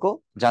সম্পর্ক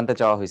জানতে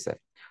চাওয়া হয়েছে।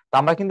 তো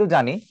আমরা কিন্তু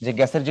জানি যে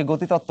গ্যাসের যে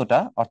গতিতত্ত্বটা,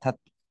 অর্থাৎ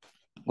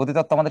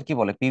গতিতত্ত্ব আমাদের কি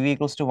বলে, PV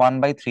 =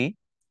 1/3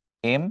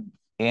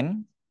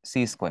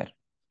 mNc²।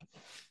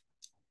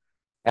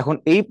 এখন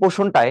এই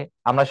পোর্শনটায়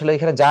আমরা আসলে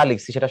এখানে যা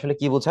লিখছি সেটা আসলে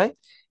কি বোঝায়,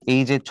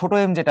 এই যে ছোট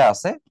এম যেটা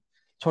আছে,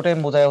 ছোট এম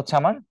বোঝায় হচ্ছে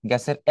আমার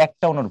গ্যাসের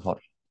একটা অণুর ভর,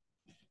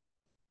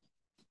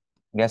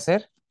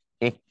 গ্যাসের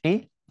একটি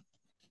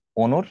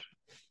অণুর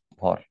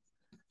ভর।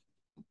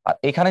 আর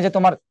এখানে যে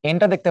তোমার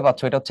এনটা দেখতে পাচ্ছ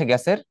এটা হচ্ছে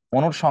গ্যাসের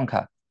অণুর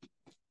সংখ্যা,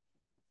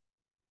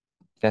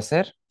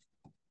 গ্যাসের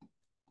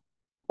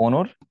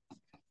অণুর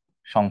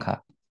সংখ্যা।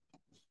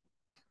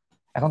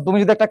 এখন তুমি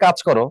যদি একটা কাজ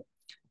করো,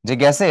 যে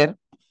গ্যাসের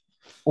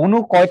অণু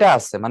কয়টা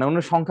আছে মানে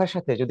অণুর সংখ্যার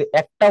সাথে যদি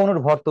একটা অণুর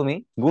ভর তুমি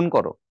গুণ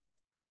করো,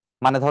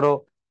 মানে ধরো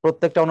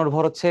প্রত্যেকটা অণুর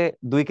ভর হচ্ছে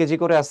 2 কেজি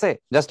করে আছে,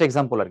 জাস্ট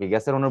এক্সাম্পল আর কি,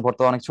 গ্যাসের অণুর ভর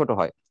তো অনেক ছোট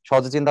হয়,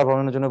 সহজে চিন্তা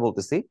ভাবনার জন্য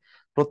বলতেছি।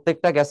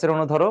 প্রত্যেকটা গ্যাসের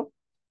অণু ধরো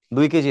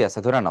 2 কেজি আছে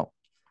ধরে নাও,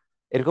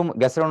 এরকম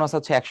গ্যাসের অণু আছে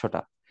হচ্ছে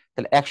 100টা,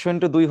 তাহলে 100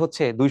 × 2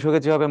 হচ্ছে 200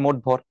 কেজি হবে মোট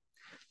ভর।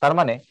 তার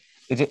মানে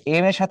এই যে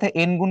এম এর সাথে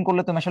এন গুণ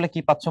করলে তুমি আসলে কি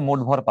পাচ্ছ, মোট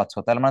ভর পাচ্ছ।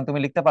 তার মানে তুমি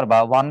লিখতে পারবা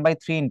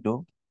 1/3 ×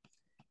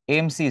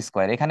 mc²।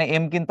 এখানে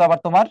এম কিন্তু আবার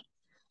তোমার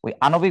ওই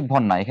আণবিক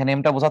ভর না, এখানে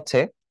এমটা বোঝাচ্ছে,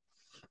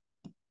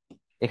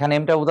 এখানে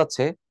এমটা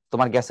বোঝাচ্ছে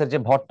তোমার গ্যাসের যে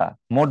ভরটা,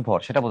 মোট ভর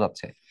সেটা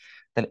বোঝাচ্ছে।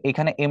 তাহলে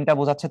এখানে এমটা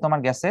বোঝাচ্ছে তোমার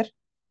গ্যাসের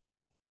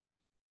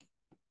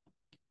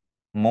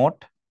মোট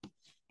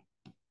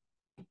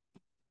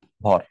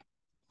ভর।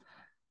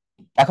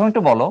 এখন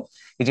একটু বলো,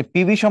 এই যে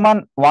পিভি সমান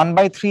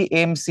 1/3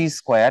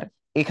 mc²,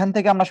 এখান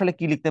থেকে আমরা আসলে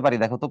কি লিখতে পারি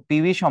দেখো তো।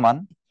 পিভি সমান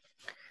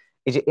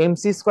এই যে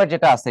mc²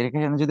 যেটা আছে,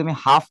 এখানে যদি আমি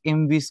হাফ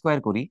mv²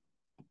 করি,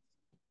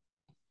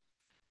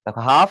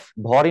 দেখো হাফ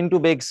ভর ইন্টু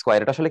বেগ স্কোয়ার,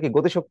 এটা আসলে কি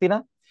গতিশক্তি না?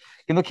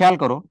 কিন্তু খেয়াল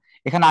করো,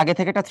 এখানে আগে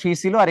থেকে একটা 3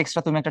 ছিল আর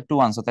এক্সট্রা তুমি একটা 2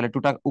 আনছো, তাহলে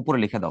 2টা উপরে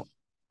লিখে দাও।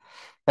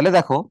 তাহলে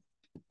দেখো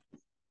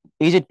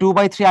এই যে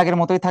 2/3 আগের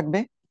মতোই থাকবে,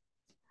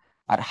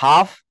 আর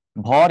হাফ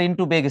ভর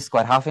ইন্টু বেগ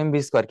স্কোয়ার, হাফ mv²,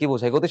 কি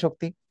বোঝায়?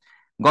 গতিশক্তি,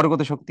 গড়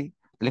গতিশক্তি।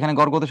 তাহলে এখানে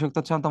গড় গতিশক্তি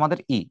হচ্ছে তোমাদের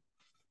ই।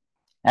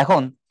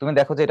 এখন তুমি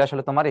দেখো যে এটা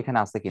আসলে তোমার এখানে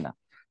আছে কিনা।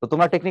 তো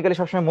তোমরা টেকনিক্যালি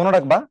সবসময় মনে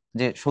রাখবা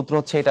যে সূত্র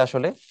হচ্ছে এটা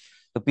আসলে,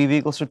 তো পিভি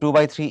ইকুয়ালস টু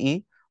 2/3 ই,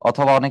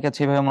 অথবা অনেকে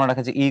হচ্ছে এভাবে মনে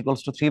রাখে যে ই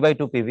ইকুয়ালস টু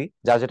 3/2 পিভি,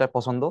 যার যেটা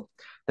পছন্দ।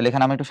 তাহলে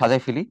এখানে আমি একটু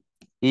সাজাই ফেলি,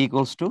 ই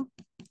ইকুয়ালস টু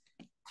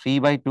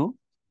 3/2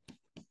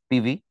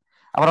 পিভি।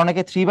 আবার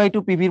অনেকে 3/2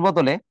 পিভির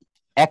বদলে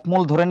 1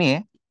 মোল ধরে নিয়ে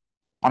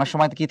অনেক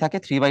সময় কি থাকে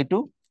 3/2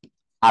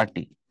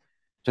 আরটি।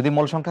 যদি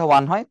মোল সংখ্যা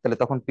 1 হয় তাহলে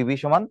তখন পিভি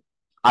সমান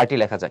আরটি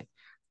লেখা যায়।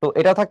 তো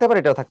এটাও থাকতে পারে,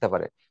 এটাও থাকতে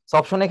পারে। সো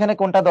অপশন এখানে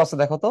কোনটা দেওয়া আছে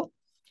দেখো তো,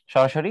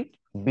 সরাসরি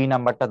বি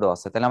নাম্বারটা দেওয়া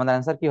আছে। তাহলে আমাদের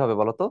অ্যান্সার কি হবে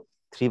বলো তো?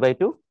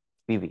 3/2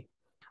 পিভি।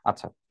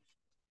 আচ্ছা,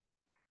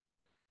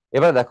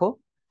 এবার দেখো,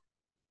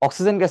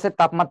 অক্সিজেন গ্যাসের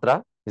তাপমাত্রা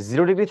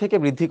 0 ডিগ্রি থেকে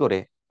বৃদ্ধি করে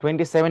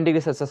 27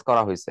 ডিগ্রি সেলসিয়াস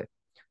করা হয়েছে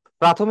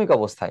প্রাথমিক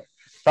অবস্থায়।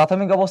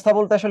 প্রাথমিক অবস্থা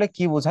বলতে আসলে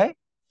কি বোঝায়?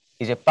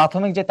 এই যে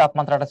প্রাথমিক যে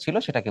তাপমাত্রাটা ছিল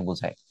সেটাকে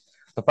বোঝায়।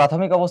 তো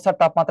প্রাথমিক অবস্থার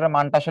তাপমাত্রার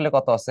মানটা আসলে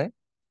কত আছে?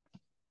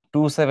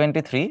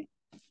 273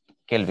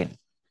 কেলভিন।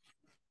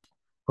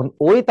 এখন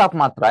ওই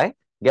তাপমাত্রায়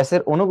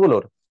গ্যাসের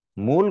অণুগুলোর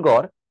মূল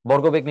গড়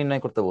বর্গবেগ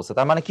নির্ণয় করতে বলছে।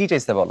 তার মানে কি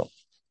চাইছে বলো?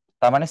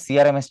 তার মানে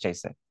সিআরএমএস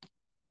চাইছে।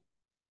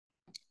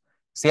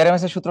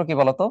 সিআরএমএস এর সূত্র কি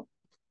বলতো?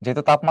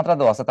 যেহেতু তাপমাত্রা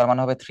দেওয়া আছে, তার মানে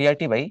হবে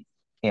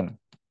 3RT/m।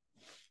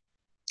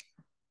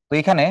 তো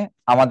এখানে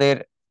আমাদের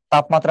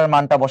তাপমাত্রার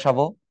মানটা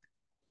বসাবো,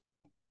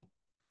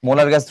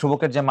 মোলার গ্যাস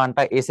ধ্রুবকের যে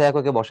মানটা এসআই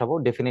এককে বসাবো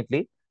ডেফিনেটলি,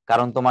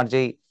 কারণ তোমার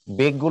যেই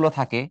বেগগুলো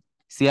থাকে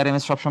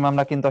সিআরএমএস সবসময়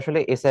আমরা কিন্তু আসলে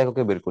এসআই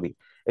এককে বের করি।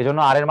 এজন্য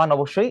আর এর মান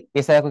অবশ্যই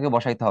এসআই এককে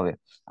বসাইতে হবে।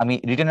 আমি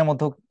রিটেনের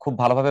মধ্যে খুব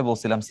ভালোভাবে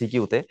বলছিলাম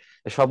সিকিউতে,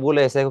 সবগুলো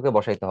এসআই এককে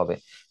বসাইতে হবে।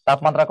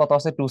 তাপমাত্রা কত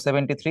আছে?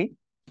 273।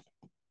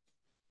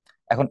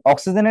 এখন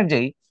অক্সিজেনের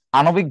যেই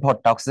আণবিক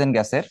ভরটা অক্সিজেন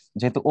গ্যাসের,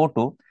 যেহেতু O2,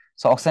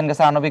 সো অক্সিজেন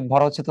গ্যাসের আণবিক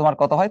ভর হচ্ছে তোমার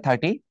কত হয়?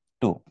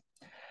 32।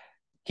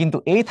 কিন্তু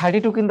এই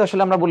 32 কিন্তু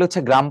আসলে আমরা বলি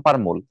হচ্ছে গ্রাম পার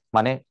মোল,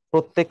 মানে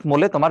প্রত্যেক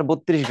মোলে তোমার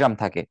 32 গ্রাম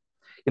থাকে।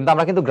 কিন্তু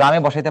আমরা কিন্তু গ্রামে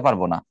বসাইতে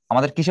পারবো না,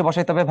 আমাদের কিসে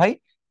বসাইতে হবে ভাই?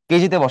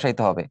 কেজিতে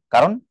বসাইতে হবে।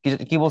 কারণ কি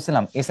কি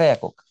বলছিলাম? এসআই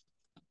একক।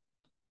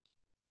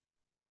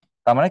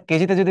 তার মানে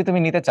কেজিতে যদি তুমি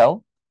নিতে চাও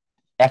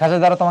 1000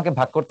 দ্বারা তোমাকে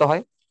ভাগ করতে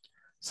হয়,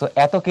 সো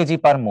এত কেজি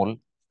পার মোল,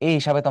 এই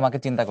হিসাবে তোমাকে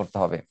চিন্তা করতে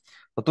হবে।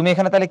 তো তুমি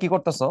এখানে তাহলে কি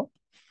করতেছো?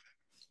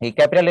 এই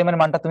ক্যাপিটাল এম এর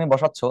মানটা তুমি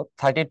বসাচ্ছ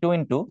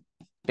 32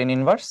 ×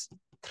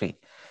 10⁻³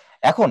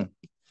 এখন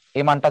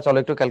এই মানটা চলো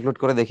একটু ক্যালকুলেট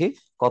করে দেখি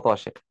কত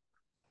আসে।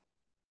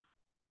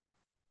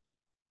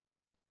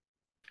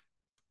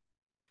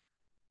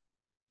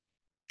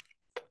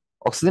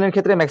 অক্সিজেনের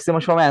ক্ষেত্রে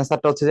ম্যাক্সিমাম সময়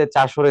অ্যান্সারটা হচ্ছে যে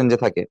 400 রেঞ্জে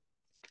থাকে।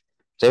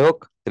 যাই হোক,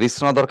 রিস্ক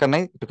নেওয়ার দরকার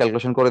নেই, একটু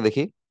ক্যালকুলেশন করে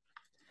দেখি।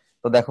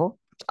 তো দেখো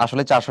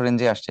আসলে 400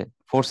 রেঞ্জে আসছে,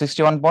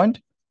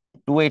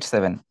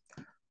 461.287।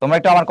 তোমরা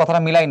একটু আমার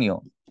কথাটা মিলাই নিও।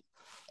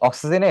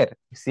 অক্সিজেনের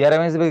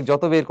সিআরএমএস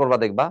যত বের করবা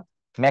দেখবা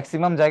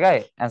ম্যাক্সিমাম জায়গায়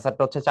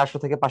অ্যান্সারটা হচ্ছে 400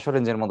 থেকে 500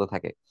 রেঞ্জের মধ্যে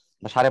থাকে,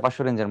 বা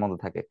 550 রেঞ্জের মধ্যে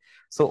থাকে।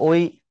 সো ওই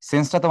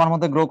সেন্সটা তোমার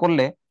মধ্যে গ্রো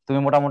করলে তুমি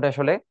মোটামুটি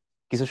আসলে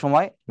কিছু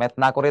সময় ম্যাথ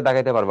না করে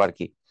দাগাইতে পারবে আর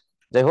কি।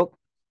 যাই হোক,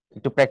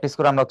 একটু প্র্যাকটিস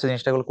করে আমরা হচ্ছে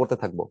জিনিসটাগুলো করতে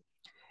থাকবো।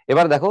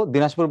 এবার দেখো,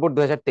 দিনাজপুর বোর্ড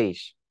 2023,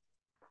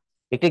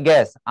 একটি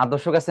গ্যাস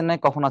আদর্শ গ্যাসের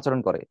ন্যায় কখন আচরণ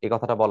করে এই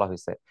কথাটা বলা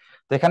হয়েছে।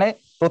 তো এখানে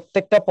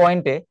প্রত্যেকটা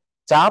পয়েন্টে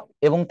চাপ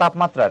এবং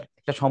তাপমাত্রার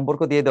একটা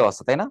সম্পর্ক দিয়ে দেওয়া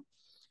আছে, তাই না?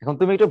 এখন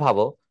তুমি একটু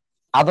ভাবো,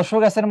 আদর্শ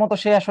গ্যাসের মতো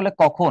সে আসলে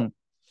কখন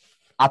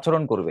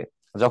আচরণ করবে?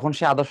 যখন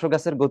সে আদর্শ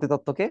গ্যাসের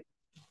গতিতত্ত্বকে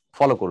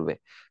ফলো করবে।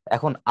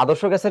 এখন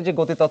আদর্শ গ্যাসের যে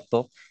গতিতত্ত্ব,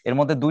 এর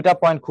মধ্যে দুইটা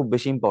পয়েন্ট খুব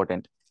বেশি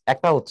ইম্পর্টেন্ট।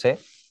 একটা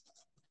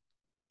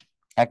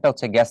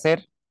হচ্ছে গ্যাসের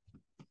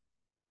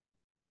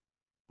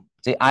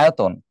যে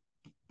আয়তন,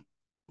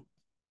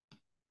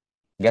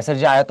 গ্যাসের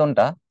যে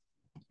আয়তনটা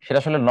সেটা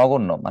আসলে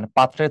নগণ্য, মানে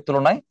পাত্রের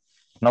তুলনায়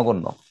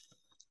নগণ্য।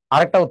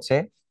 আরেকটা হচ্ছে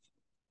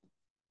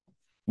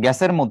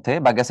গ্যাসের মধ্যে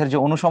বা গ্যাসের যে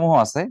অণুসমূহ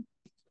আছে,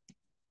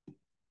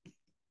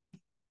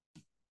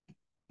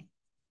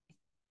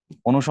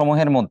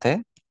 অণুসমূহের মধ্যে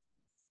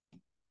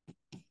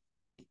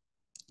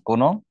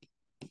কোনো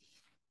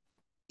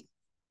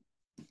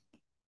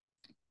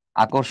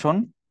আকর্ষণ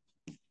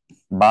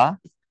বা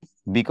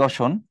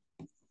বিকর্ষণ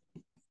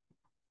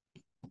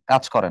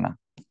কাজ করে না।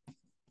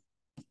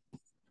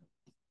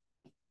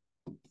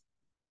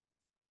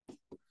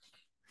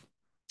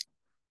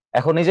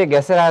 এখন এই যে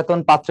গ্যাসের আয়তন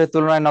পাত্রের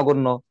তুলনায়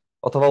নগণ্য,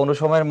 অথবা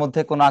অণুসমূহের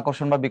মধ্যে কোনো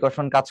আকর্ষণ বা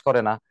বিকর্ষণ কাজ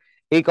করে না,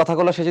 এই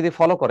কথাগুলো সে যদি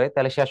ফলো করে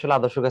তাহলে সে আসলে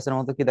আদর্শ গ্যাসের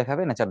মধ্যে কি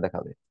দেখাবে? নেচার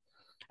দেখাবে।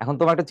 এখন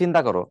তোমরা একটু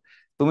চিন্তা করো,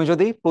 তুমি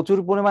যদি প্রচুর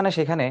পরিমাণে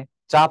সেখানে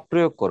চাপ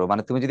প্রয়োগ করো,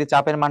 মানে তুমি যদি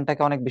চাপের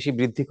মানটাকে অনেক বেশি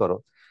বৃদ্ধি করো,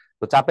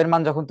 তো চাপের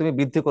মান যখন তুমি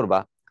বৃদ্ধি করবা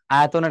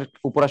আয়তনের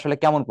উপর আসলে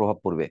কেমন প্রভাব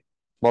পড়বে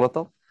বলো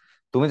তো?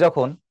 তুমি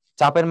যখন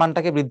চাপের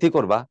মানটাকে বৃদ্ধি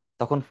করবা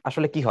তখন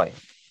আসলে কি হয়?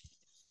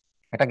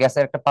 একটা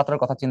গ্যাসের একটা পাত্রের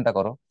কথা চিন্তা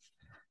করো।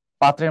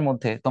 পাত্রের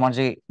মধ্যে তোমার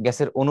যে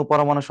গ্যাসের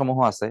অনুপরমাণু সমূহ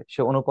আছে,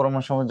 সে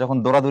অনুপরমাণু সমূহ যখন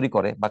দৌড়াদৌড়ি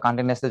করে বা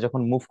কন্টিনিউয়াসলি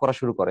যখন মুভ করা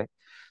শুরু করে,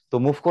 তো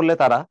মুভ করলে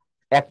তারা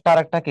একটা আর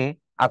একটাকে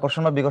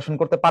আকর্ষণ বা বিকর্ষণ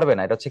করতে পারবে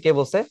না। এটা হচ্ছে কে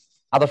বলছে?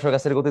 আদর্শ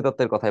গ্যাসের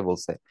গতিতত্ত্বের কথাই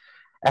বলছে।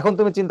 এখন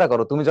তুমি চিন্তা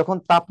করো, তুমি যখন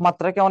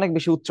তাপমাত্রাকে অনেক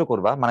বেশি উচ্চ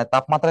করবা, মানে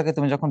তাপমাত্রাকে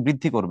তুমি যখন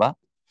বৃদ্ধি করবা,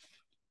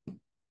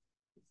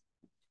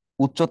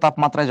 উচ্চ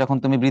তাপমাত্রায় যখন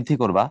তুমি বৃদ্ধি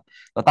করবা,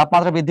 তো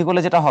তাপমাত্রা বৃদ্ধি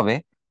করলে যেটা হবে,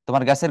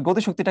 তোমার গ্যাসের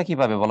গতিশক্তিটা কি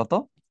পাবে বলতো?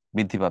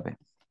 বৃদ্ধি পাবে।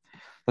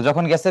 তো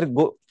যখন গ্যাসের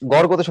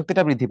গড়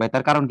গতিশক্তিটা বৃদ্ধি পায়,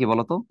 তার কারণ কি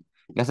বলতো?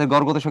 গ্যাসের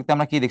গড় গতিশক্তি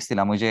আমরা কি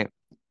দেখছিলাম, ওই যে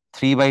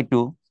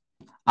 3/2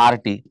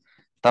 RT।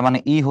 তার মানে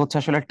ই হচ্ছে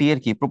আসলে টি এর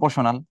কি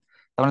প্রপোর্শনাল।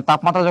 তার মানে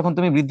তাপমাত্রা যখন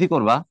তুমি বৃদ্ধি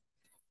করবা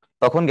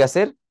তখন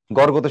গ্যাসের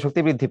গড় গতিশক্তি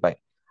বৃদ্ধি পায়।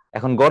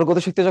 এখন গড়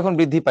গতিশক্তি যখন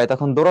বৃদ্ধি পায়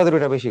তখন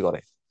দৌড়াদৌড়িটা বেশি করে।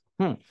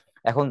 হুম।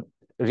 এখন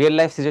রিয়েল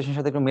লাইফ সিচুয়েশনের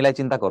সাথে একটু মিলাই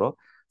চিন্তা করো।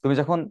 তুমি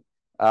যখন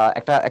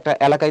একটা একটা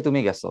এলাকায় তুমি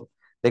গেছো,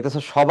 দেখতেছো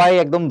সবাই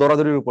একদম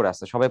দৌড়াদৌড়ির উপরে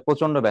আছে, সবাই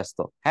প্রচন্ড ব্যস্ত।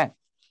 হ্যাঁ,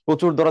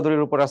 প্রচুর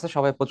দৌড়াদৌড়ির উপরে আছে,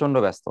 সবাই প্রচন্ড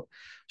ব্যস্ত।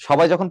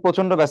 সবাই যখন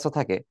প্রচন্ড ব্যস্ত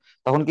থাকে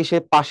তখন কি সে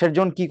পাশের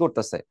জন কি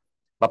করতেছে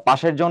বা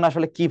পাশের জন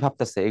আসলে কি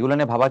ভাবতেছে এগুলো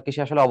নিয়ে ভাবার কি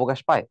সে আসলে অবকাশ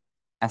পায়?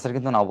 অ্যান্সার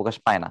কিন্তু না, অবকাশ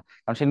পায় না,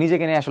 কারণ সে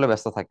নিজেকে নিয়ে আসলে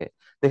ব্যস্ত থাকে।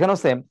 তো এখানেও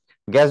সেম,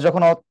 গ্যাস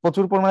যখন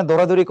প্রচুর পরিমাণে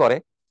দৌড়াদৌড়ি করে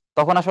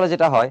তখন আসলে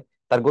যেটা হয়,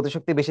 তার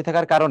গতিশক্তি বেশি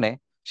থাকার কারণে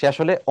সে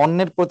আসলে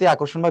অন্যের প্রতি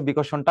আকর্ষণ বা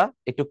বিকর্ষণটা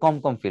একটু কম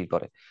কম ফিল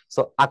করে।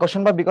 সো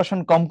আকর্ষণ বা বিকর্ষণ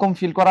কম কম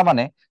ফিল করা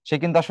মানে সে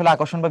কিন্তু আসলে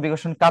আকর্ষণ বা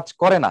বিকর্ষণ কাজ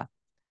করে না,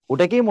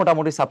 ওটাকেই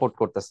মোটামুটি সাপোর্ট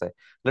করতেছে।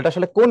 এটা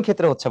আসলে কোন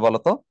ক্ষেত্রে হচ্ছে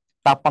বলতো?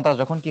 তাপমাত্রা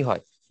যখন কি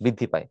হয়,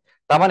 বৃদ্ধি পায়।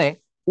 তার মানে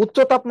উচ্চ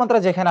তাপমাত্রা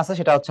যেখানে আছে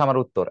সেটা হচ্ছে আমার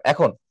উত্তর।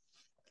 এখন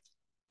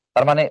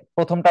তার মানে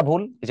প্রথমটা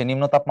ভুল, এই যে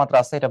নিম্ন তাপমাত্রা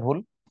আছে এটা ভুল,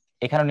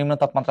 এখানে নিম্ন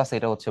তাপমাত্রা আছে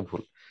এটা হচ্ছে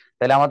ভুল।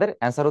 তাহলে আমাদের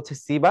অ্যান্সার হচ্ছে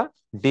সি বা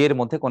ডি এর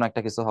মধ্যে কোনো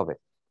একটা কিছু হবে।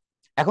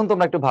 এখন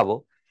তোমরা একটু ভাবো,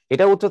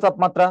 এটা উচ্চ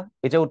তাপমাত্রা,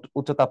 এটা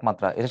উচ্চ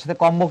তাপমাত্রা, এটার সাথে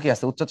কম্বো কি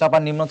আছে? উচ্চ চাপ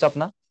আর নিম্ন চাপ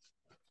না?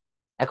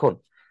 এখন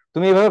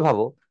তুমি এভাবে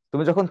ভাবো,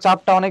 তুমি যখন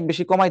চাপটা অনেক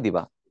বেশি কমাই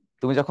দিবা,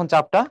 তুমি যখন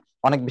চাপটা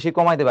অনেক বেশি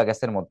কমাই দিবা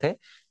গ্যাসের মধ্যে,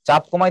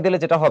 চাপ কমাই দিলে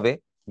যেটা হবে,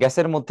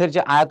 গ্যাসের মধ্যে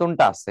যে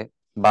আয়তনটা আছে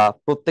বা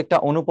প্রত্যেকটা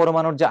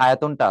অনুপরমাণুর যে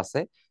আয়তনটা আছে,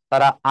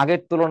 তারা আগের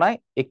তুলনায়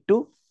একটু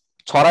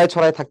ছড়ায়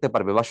ছড়ায় থাকতে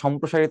পারবে বা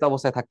সম্প্রসারিত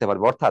অবস্থায় থাকতে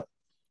পারবে। অর্থাৎ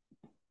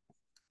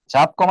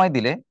চাপ কমাই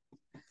দিলে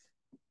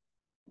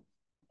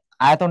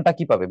আয়তনটা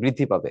কি পাবে?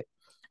 বৃদ্ধি পাবে।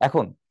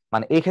 এখন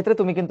মানে এই ক্ষেত্রে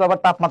তুমি কিন্তু আবার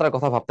তাপমাত্রার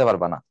কথা ভাবতে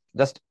পারবা না,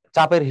 জাস্ট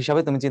চাপের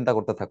হিসাবে তুমি চিন্তা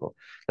করতে থাকো।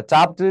 তা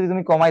চাপ যদি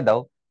তুমি কমাই দাও,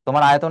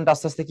 তোমার আয়তনটা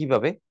আস্তে আস্তে কি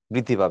পাবে?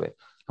 বৃদ্ধি পাবে।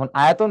 এখন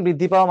আয়তন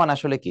বৃদ্ধি পাওয়া মানে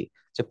আসলে কি,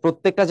 যে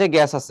প্রত্যেকটা যে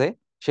গ্যাস আছে,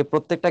 সে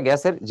প্রত্যেকটা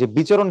গ্যাসের যে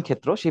বিচরণ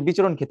ক্ষেত্র, সেই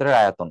বিচরণ ক্ষেত্রের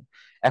আয়তন।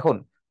 এখন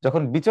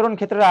যখন বিচরণ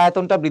ক্ষেত্রের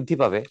আয়তনটা বৃদ্ধি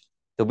পাবে,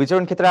 তো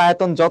বিচরণ ক্ষেত্রের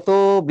আয়তন যত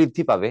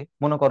বৃদ্ধি পাবে,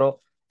 মনে করো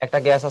একটা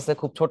গ্যাস আছে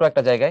খুব ছোট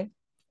একটা জায়গায়,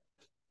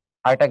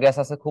 আর একটা গ্যাস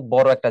আছে খুব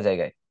বড় একটা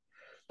জায়গায়।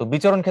 তো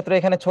বিচরণ ক্ষেত্র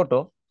এখানে ছোট,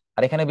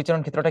 আর এখানে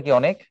বিচরণ ক্ষেত্রটা কি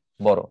অনেক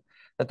বড়।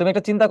 তা তুমি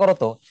একটা চিন্তা করো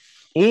তো,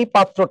 এই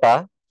পাত্রটা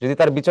যদি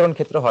তার বিচরণ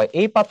ক্ষেত্র হয়,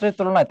 এই পাত্রের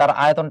তুলনায় তার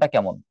আয়তনটা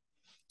কেমন?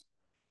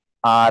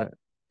 আর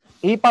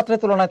এই পাত্রের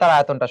তুলনায় তার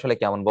আয়তনটা আসলে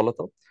কেমন বলো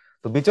তো?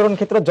 তো বিচরণ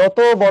ক্ষেত্র যত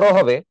বড়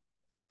হবে,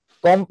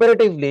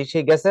 কম্পারেটিভলি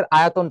সেই গ্যাসের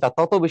আয়তনটা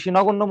তত বেশি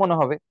নগণ্য মনে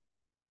হবে।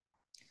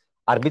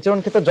 আর বিচরণ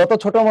ক্ষেত্র যত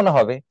ছোট মনে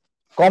হবে,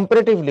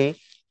 কম্পারেটিভলি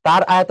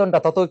তার আয়তনটা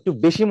তত একটু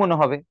বেশি মনে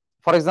হবে।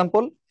 ফর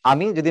এক্সাম্পল,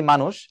 আমি যদি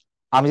মানুষ,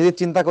 আমি যদি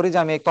চিন্তা করি যে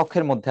আমি এই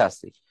কক্ষের মধ্যে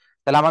আছি,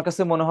 তাহলে আমার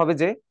কাছে মনে হবে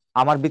যে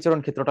আমার বিচরণ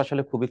ক্ষেত্রটা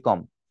আসলে খুবই কম।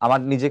 আমার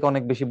নিজেকে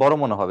অনেক বেশি বড়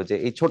মনে হবে যে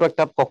এই ছোট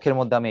একটা কক্ষের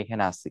মধ্যে আমি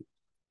এখানে আছি।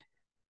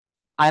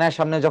 আয়নার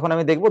সামনে যখন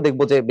আমি দেখবো,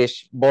 দেখবো যে বেশ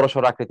বড়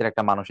সড় আকৃতির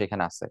একটা মানুষ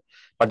এখানে আছে।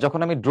 বাট যখন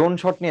আমি ড্রোন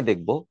শট নিয়ে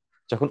দেখবো,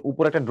 যখন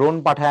উপরে একটা ড্রোন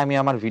পাঠায় আমি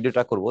আমার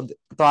ভিডিওটা করব,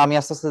 তো আমি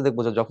আস্তে আস্তে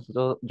দেখবো যে যখন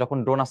যখন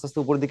ড্রোন আস্তে আস্তে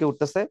উপরের দিকে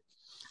উঠতেছে,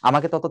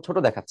 আমাকে তত ছোট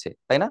দেখাচ্ছে,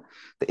 তাই না?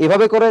 তো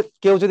এভাবে করে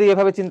কেউ যদি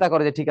এভাবে চিন্তা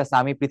করে যে ঠিক আছে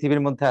আমি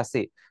পৃথিবীর মধ্যে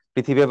আছি,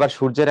 পৃথিবী এবার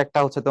সূর্যের একটা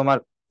হচ্ছে তোমার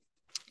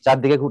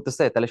চারদিকে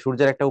ঘুরতেছে, তাহলে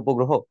সূর্যের একটা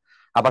উপগ্রহ,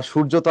 আবার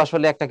সূর্য তো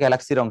আসলে একটা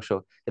গ্যালাক্সির অংশ,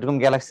 এরকম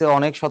গ্যালাক্সি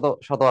অনেক শত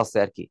শত আছে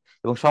আর কি,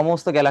 এবং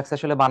সমস্ত গ্যালাক্সি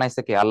আসলে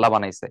বানাইছে কে? আল্লাহ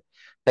বানাইছে।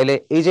 তাইলে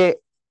এই যে,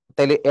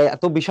 তাইলে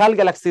এত বিশাল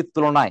গ্যালাক্সির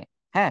তুলনায়,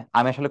 হ্যাঁ,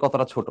 আমি আসলে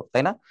কতটা ছোট,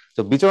 তাই না?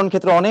 তো বিচরণ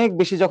ক্ষেত্র অনেক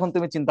বেশি যখন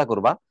তুমি চিন্তা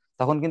করবা,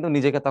 তখন কিন্তু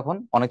নিজেকে তখন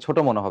অনেক ছোট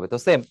মনে হবে। তো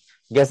সেম,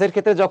 গ্যাসের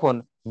ক্ষেত্রে যখন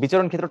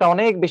বিচরণ ক্ষেত্রটা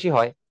অনেক বেশি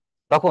হয়,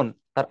 তখন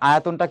তার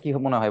আয়তনটা কি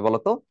মনে হয়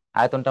বলতো?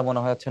 আয়তনটা মনে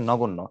হয় হচ্ছে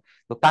নগণ্য।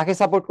 তো কাকে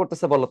সাপোর্ট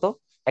করতেছে বলতো?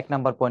 1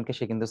 নাম্বার পয়েন্টকে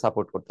সে কিন্তু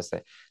সাপোর্ট করতেছে।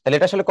 তাহলে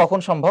এটা আসলে কখন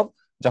সম্ভব?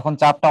 যখন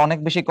চাপটা অনেক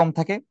বেশি কম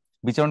থাকে,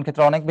 বিচরণ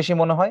ক্ষেত্র অনেক বেশি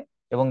মনে হয়,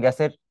 এবং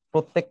গ্যাসের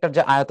প্রত্যেকটার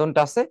যে আয়তনটা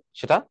আছে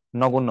সেটা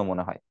নগণ্য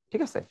মনে হয়।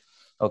 ঠিক আছে,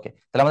 ওকে।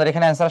 তাহলে আমাদের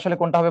এখানে অ্যান্সার আসলে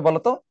কোনটা হবে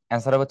বলতো?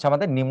 অ্যান্সার হচ্ছে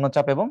আমাদের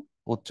নিম্নচাপ এবং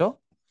উচ্চ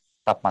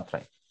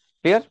তাপমাত্রায়।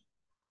 ক্লিয়ার?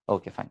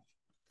 ওকে, ফাইন।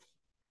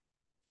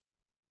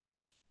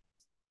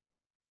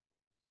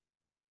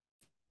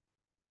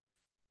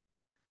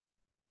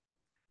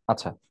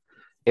 আচ্ছা,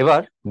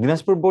 এবার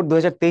দিনাজপুর বোর্ড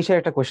 2023-এর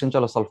একটা কোয়েশ্চেন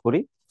চলো সলভ করি।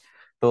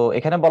 তো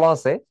এখানে বলা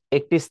আছে,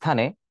 একটি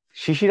স্থানে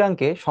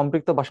শিশিরাঙ্কে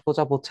সম্পৃক্ত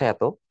বাষ্পচাপ হচ্ছে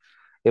এত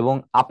এবং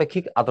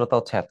আপেক্ষিক আর্দ্রতা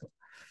হচ্ছে এত।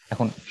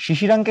 এখন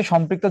শিশিরাঙ্কে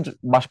সম্পৃক্ত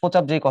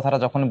বাষ্পচাপ যে কথাটা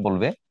যখন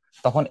বলবে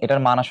তখন এটার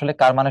মান আসলে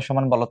কার মানের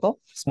সমান বলতো?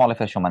 স্মল এফ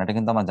এর সমান, এটা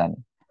কিন্তু আমরা জানি।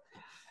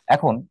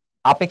 এখন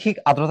আপেক্ষিক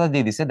আর্দ্রতা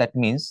দিয়ে দিছে, দ্যাট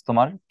মিনস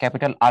তোমার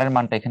ক্যাপিটাল আর এর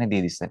মানটা এখানে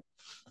দিয়ে দিছে।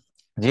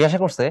 জিজ্ঞাসা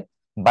করছে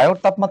বায়ুর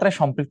তাপমাত্রায়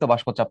সম্পৃক্ত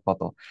বাষ্পচাপ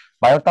কত।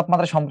 বায়ুর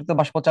তাপমাত্রায় সম্পৃক্ত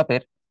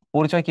বাষ্পচাপের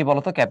পরিচয় কি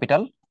বলতো?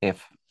 Capital F.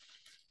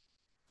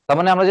 তার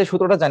মানে আমরা যে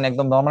সূত্রটা জানি,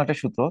 একদম নর্মাল একটা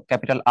সূত্র,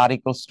 capital R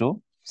equals to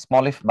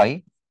small F by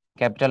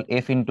capital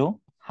F into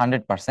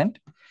 100%।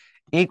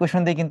 এই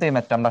কোয়েশন দিয়ে কিন্তু এই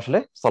ম্যাথটা আমরা আসলে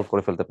সলভ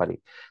করে ফেলতে পারি।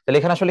 তাহলে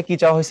এখানে আসলে কি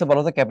চাওয়া হয়েছে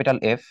বলতো? Capital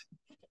F.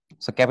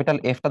 সো ক্যাপিটাল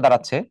এফটা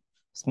দাঁড়াচ্ছে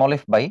small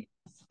F by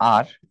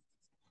R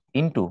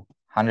into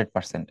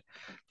 100%।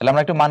 তাহলে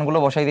আমরা একটু মানগুলো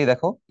বসাই দিই,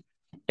 দেখো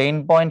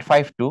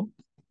 10.52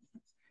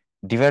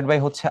 ডিভাইড বাই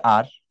হচ্ছে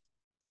আর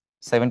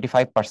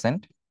 75%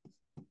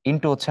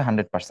 ইন্টু হচ্ছে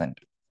 100%।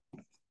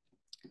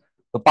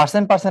 তো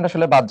পার্সেন্ট পার্সেন্ট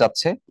আসলে বাদ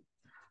যাচ্ছে,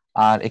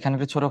 আর এখানে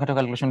একটু ছোটখাটো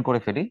ক্যালকুলেশন করে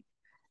ফেলি।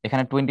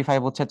 এখানে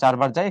 25 হচ্ছে 4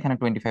 বার যায়, এখানে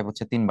 25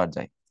 হচ্ছে 3 বার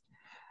যায়।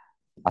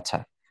 আচ্ছা,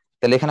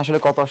 তাহলে এখানে আসলে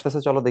কত আসতেছে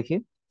চলো দেখি।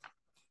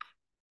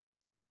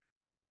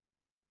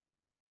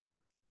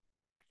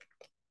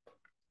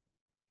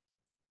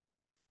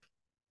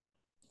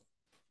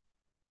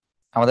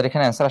 আমাদের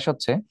এখানে অ্যান্সার আসে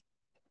হচ্ছে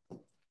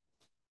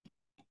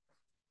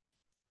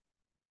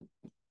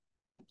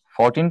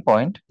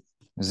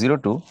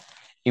 14.02।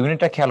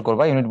 ইউনিটটা খেয়াল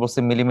করবা, ইউনিট বলছে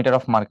মিলিমিটার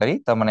অফ মার্কারি,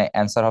 তার মানে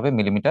অ্যান্সার হবে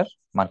মিলিমিটার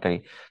মার্কারি।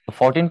 তো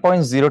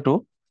 14.02,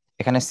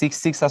 এখানে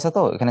 6 আছে,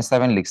 তো এখানে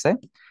 7 লিখছে,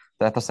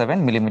 তো এত 7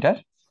 মিলিমিটার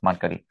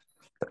মার্কারি।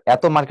 তো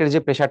এত মার্কারি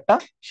যে প্রেশারটা,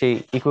 সেই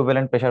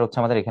ইকুইভ্যালেন্ট প্রেশার হচ্ছে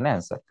আমাদের এখানে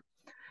অ্যান্সার।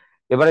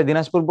 এবারে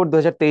দিনাজপুর বোর্ড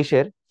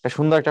 2023-এর একটা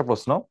সুন্দর একটা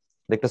প্রশ্ন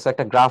দেখতেছো,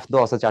 একটা গ্রাফ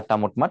দেওয়া আছে 4টা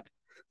মোটমাট।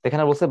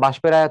 এখানে বলছে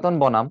বাষ্পের আয়তন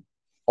বনাম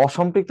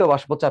অসম্পৃক্ত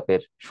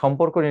বাষ্পচাপের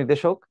সম্পর্ক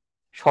নির্দেশক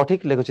সঠিক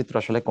লেখচিত্র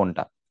আসলে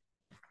কোনটা।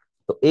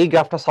 তো এই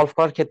গ্রাফটা সলভ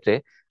করার ক্ষেত্রে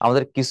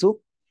আমাদের কিছু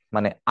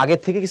মানে আগের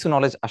থেকে কিছু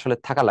নলেজ আসলে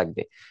থাকা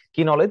লাগবে।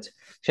 কি নলেজ?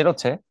 সেটা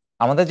হচ্ছে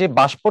আমাদের যে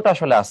বাষ্পটা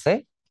আসলে আছে,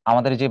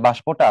 আমাদের যে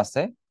বাষ্পটা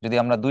আছে, যদি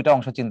আমরা দুইটা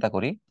অংশ চিন্তা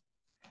করি,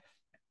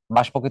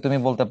 বাষ্পকে তুমি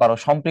বলতে পারো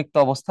সম্পৃক্ত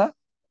অবস্থা,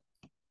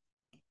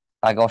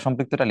 আগে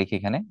অসম্পৃক্তটা লিখি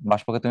এখানে,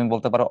 বাষ্পকে তুমি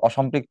বলতে পারো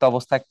অসম্পৃক্ত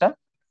অবস্থা একটা,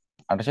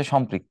 আর হচ্ছে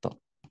সম্পৃক্ত।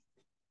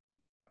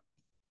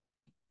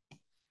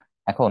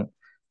 এখন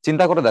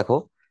চিন্তা করে দেখো,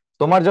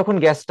 তোমার যখন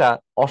গ্যাসটা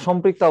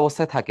অসম্পৃক্ত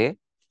অবস্থায় থাকে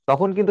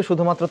তখন কিন্তু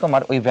শুধুমাত্র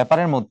তোমার ওই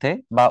ব্যাপারের মধ্যে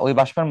বা ওই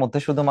বাষ্পের মধ্যে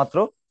শুধুমাত্র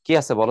কি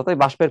আছে বলো তো? ওই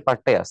বাষ্পের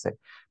পার্টটাই আছে।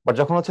 বাট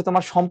যখন হচ্ছে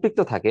তোমার সম্পৃক্ত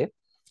থাকে,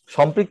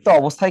 সম্পৃক্ত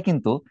অবস্থায়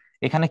কিন্তু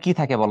এখানে কি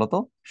থাকে বলো তো?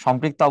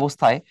 সম্পৃক্ত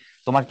অবস্থায়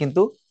তোমার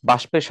কিন্তু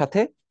বাষ্পের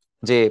সাথে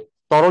যে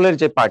তরলের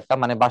যে পার্টটা,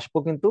 মানে বাষ্প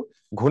কিন্তু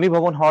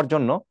ঘনীভবন হওয়ার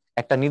জন্য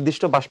একটা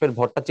নির্দিষ্ট বাষ্পের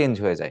ভরটা চেঞ্জ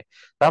হয়ে যায়।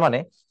 তার মানে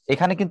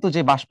এখানে কিন্তু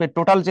যে বাষ্পের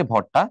টোটাল যে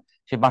ভরটা,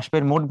 সে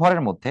বাষ্পের মোট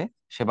ভরের মধ্যে,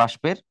 সে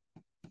বাষ্পের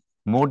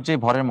মোট যে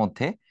ভরের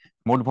মধ্যে,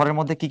 মোট ভরের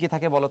মধ্যে কি কি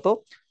থাকে বলতো?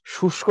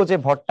 শুষ্ক যে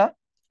ভরটা,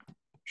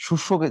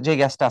 শুষ্ক যে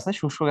গ্যাসটা আছে,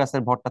 শুষ্ক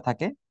গ্যাসের ভরটা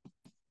থাকে,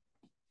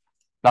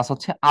 প্লাস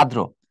হচ্ছে আর্দ্র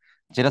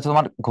যেটা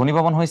তোমার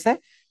ঘনীভবন হয়েছে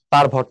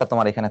তার ভরটা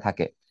তোমার এখানে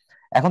থাকে।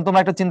 এখন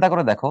তোমরা একটু চিন্তা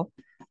করে দেখো,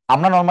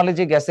 আমরা নর্মালি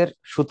যে গ্যাসের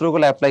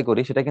সূত্রগুলো অ্যাপ্লাই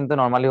করি সেটা কিন্তু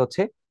নর্মালি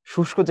হচ্ছে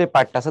শুষ্ক যে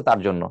পার্টটা আছে তার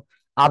জন্য,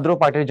 আর্দ্র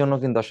পার্টের জন্য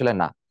কিন্তু আসলে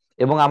না।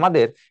 এবং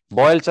আমাদের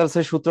বয়েল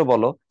চার্লসের সূত্র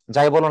বলো,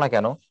 যাই বলো না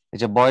কেন, এই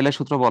যে বয়েলের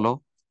সূত্র বলো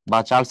বা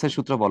চার্লসের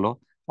সূত্র বলো,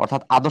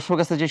 অর্থাৎ আদর্শ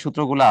গ্যাসের যে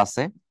সূত্রগুলো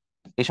আছে,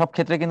 এসব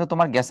ক্ষেত্রে কিন্তু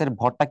তোমার গ্যাসের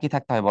ভরটা কি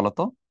থাকতে হয়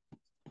বলতো?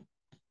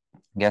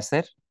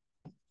 গ্যাসের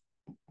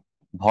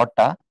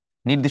ভরটা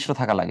নির্দিষ্ট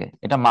থাকা লাগে,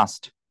 এটা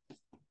মাস্ট।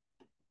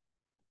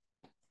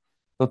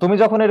 তো তুমি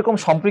যখন এরকম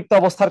সম্পৃক্ত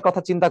অবস্থার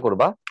কথা চিন্তা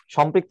করবা,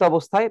 সম্পৃক্ত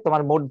অবস্থায়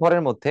তোমার মোট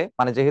ভরের মধ্যে,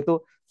 মানে যেহেতু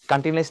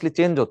কন্টিনিউয়াসলি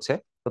চেঞ্জ হচ্ছে,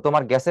 তো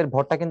তোমার গ্যাসের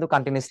ভরটা কিন্তু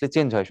কন্টিনিউয়াসলি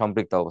চেঞ্জ হয়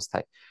সম্পৃক্ত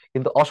অবস্থায়।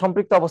 কিন্তু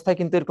অসম্পৃক্ত অবস্থায়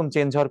কিন্তু এরকম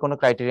চেঞ্জ হওয়ার কোনো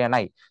ক্রাইটেরিয়া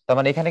নাই। তার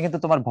মানে এখানে কিন্তু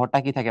তোমার ভরটা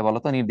কি থাকে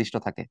বলতো? নির্দিষ্ট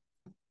থাকে।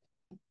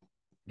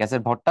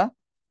 গ্যাসের ভরটা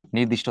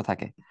নির্দিষ্ট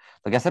থাকে।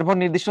 তো গ্যাসের ভর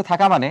নির্দিষ্ট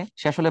থাকা মানে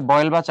সে আসলে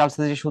বয়েল বা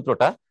চার্লসের যে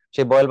সূত্রটা,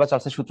 সে বয়েল বা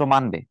চার্লসের সূত্র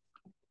মানবে।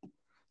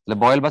 তাহলে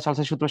বয়েল বা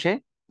চার্লসের সূত্র সে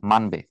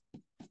মানবে।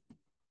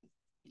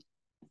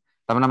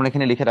 তার মানে আমরা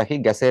এখানে লিখে রাখি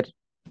গ্যাসের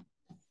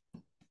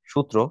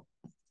সূত্র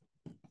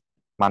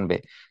মানবে।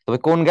 তবে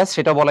কোন গ্যাস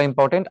সেটা বলা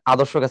ইম্পর্টেন্ট,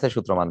 আদর্শ গ্যাসের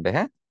সূত্র মানবে,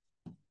 হ্যাঁ।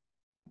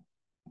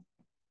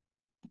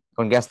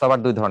 কারণ গ্যাস তো আবার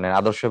দুই ধরনের,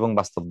 আদর্শ এবং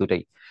বাস্তব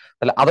দুটাই।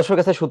 তাহলে আদর্শ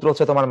গ্যাসের সূত্র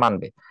হচ্ছে তোমার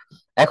মানবে।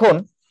 এখন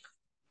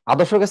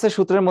আদর্শ গ্যাসের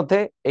সূত্রের মধ্যে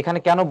এখানে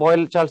কেন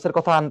বয়েল চার্লস এর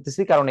কথা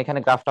আনতেছি, কারণ এখানে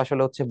গ্রাফটা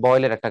আসলে হচ্ছে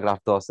বয়েলের একটা গ্রাফ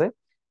তো আছে,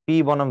 পি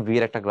বনাম ভি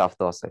এর একটা গ্রাফ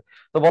তো আছে।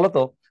 তো বলো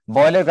তো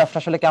বয়েলের গ্রাফটা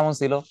আসলে কেমন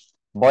ছিল?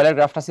 বয়েলের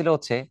গ্রাফটা ছিল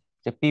হচ্ছে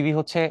যে পিভি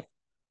হচ্ছে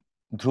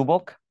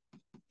ধ্রুবক,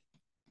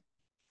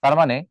 তার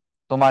মানে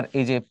তোমার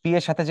এই যে পি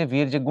এর সাথে যে ভি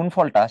এর যে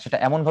গুণফলটা, সেটা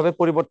এমন ভাবে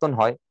পরিবর্তন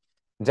হয়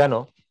যেন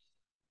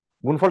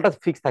গুণফলটা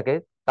ফিক্স থাকে।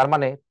 তার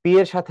মানে পি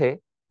এর সাথে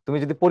তুমি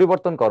যদি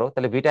পরিবর্তন করো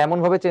তাহলে ভিটা এমন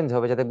ভাবে চেঞ্জ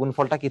হবে যাতে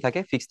গুণফলটা কি থাকে?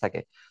 ফিক্স থাকে।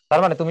 তার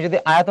মানে তুমি যদি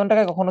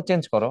আয়তনটাকে কখনো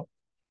চেঞ্জ করো,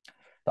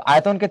 তো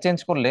আয়তনকে চেঞ্জ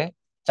করলে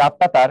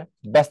চাপটা তার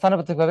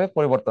ব্যস্তানুপাতিক ভাবে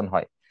পরিবর্তন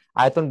হয়।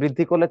 আয়তন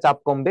বৃদ্ধি করলে চাপ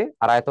কমবে,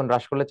 আর আয়তন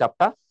হ্রাস করলে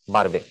চাপটা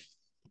বাড়বে।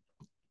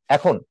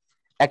 এখন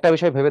একটা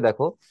বিষয় ভেবে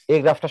দেখো, এই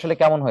গ্রাফটা আসলে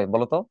কেমন হয়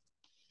বলতো?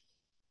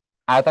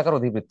 আয়তাকার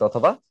অধিবৃত্ত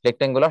অথবা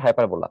রেক্টেঙ্গুলার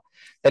হাইপারবোলা।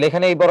 তাহলে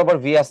এখানে এই বরাবর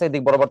ভি আছে,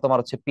 এদিক বরাবর তোমার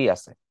হচ্ছে পি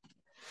আছে।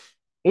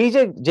 এই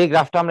যে যে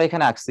গ্রাফটা আমরা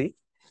এখানে আঁকছি,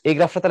 এই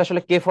গ্রাফটা তাহলে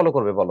আসলে কে ফলো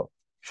করবে বলো,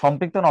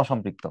 সম্পৃক্ত না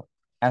অসম্পৃক্ত?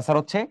 অ্যান্সার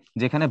হচ্ছে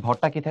যেখানে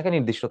ভরটা কি থাকে,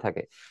 নির্দিষ্ট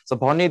থাকে। তো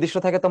ভর নির্দিষ্ট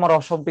থাকে তোমার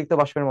অসম্পৃক্ত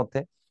বাষ্পের মধ্যে,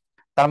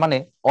 তার মানে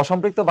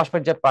অসম্পৃক্ত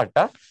বাষ্পের যে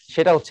পার্টটা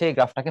সেটা হচ্ছে এই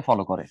গ্রাফটাকে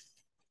ফলো করে।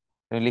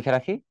 আমি লিখে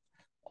রাখি,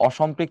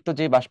 অসম্পৃক্ত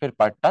যে বাষ্পের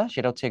পার্টটা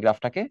সেটা হচ্ছে এই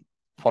গ্রাফটাকে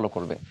ফলো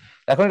করবে।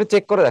 এখন একটু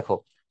চেক করে দেখো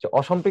যে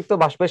অসম্পৃক্ত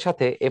বাষ্পের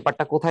সাথে এই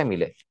পার্টটা কোথায়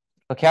মিলে।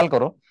 তো খেয়াল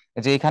করো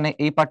যে এখানে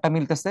এই পার্টটা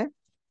মিলতেছে,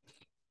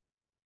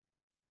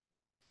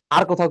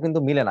 আর কোথাও কিন্তু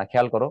মিলে না।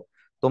 খেয়াল করো,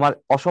 তোমার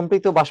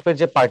অসম্পৃক্ত বাষ্পের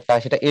যে পার্টটা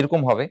সেটা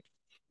এরকম হবে,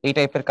 এই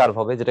টাইপের কার্ভ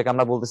হবে, যেটাকে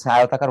আমরা বলতেছি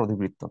আয়তাকার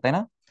অধিবৃত্ত, তাই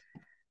না?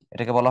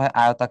 এটাকে বলা হয়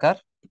আয়তাকার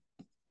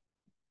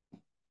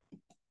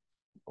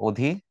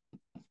অধিবৃত্ত।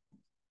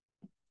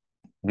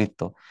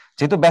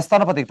 যেহেতু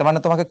ব্যস্তানুপাতিক, তার মানে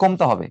তোমাকে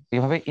কমতে হবে,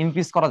 এইভাবে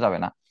ইনক্রিজ করা যাবে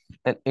না।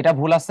 তাই এটা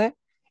ভুল আছে,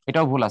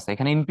 এটাও ভুল আছে,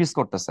 এখানে ইনক্রিজ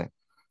করতেছে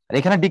আর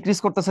এখানে ডিক্রিজ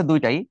করতেছে,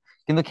 দুইটাই।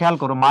 কিন্তু খেয়াল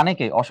করো মানে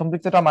কি,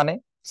 অসম্পৃক্তটা মানে,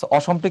 so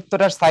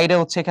অসম্পৃক্তটার সাইডে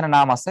হচ্ছে এখানে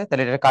নাম আছে,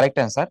 তাহলে এটা কারেক্ট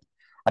অ্যান্সার।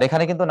 আর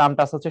এখানে কিন্তু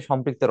নামটা আছে হচ্ছে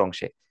সম্পৃক্তের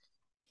অংশে।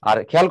 আর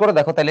খেয়াল করে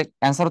দেখো, তাহলে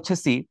অ্যান্সার হচ্ছে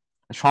সি।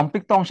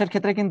 সম্পৃক্ত অংশের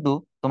ক্ষেত্রে কিন্তু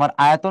তোমার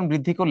আয়তন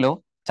বৃদ্ধি করলেও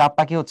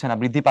চাপটা কি হচ্ছে না,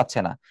 বৃদ্ধি পাচ্ছে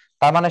না।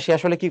 তার মানে সে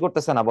আসলে কি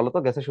করতেছে না বলতো,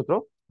 গ্যাসের সূত্র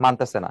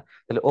মানতেছে না।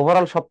 তাহলে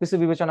ওভারঅল সবকিছু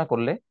বিবেচনা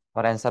করলে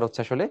আমার অ্যান্সার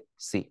হচ্ছে আসলে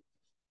সি।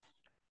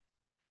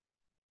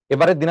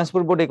 এবারে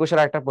দিনাজপুর বোর্ড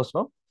 21-এর একটা প্রশ্ন,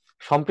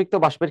 সম্পৃক্ত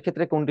বাষ্পের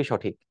ক্ষেত্রে কোনটি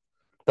সঠিক?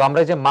 তো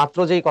আমরা যে মাত্র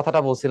যেই কথাটা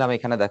বলছিলাম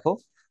এখানে দেখো,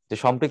 যে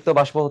সম্পৃক্ত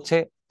বাষ্প হচ্ছে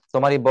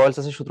তোমার এই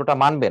বয়েলসের সূত্রটা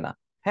মানবে না।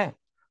 হ্যাঁ,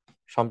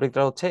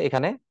 সম্পৃক্তটা হচ্ছে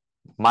এখানে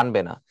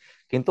মানবে না,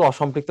 কিন্তু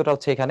অসম্পৃক্তটা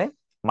হচ্ছে এখানে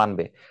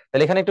মানবে।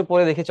 তাহলে এখানে একটু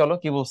পরে দেখি, চলো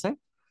কি বলছে,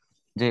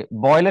 যে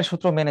বয়েলের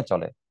সূত্র মেনে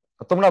চলে।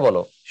 তোমরা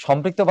বলো,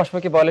 সম্পৃক্ত বাষ্প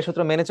কি বয়েলের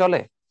সূত্র মেনে চলে?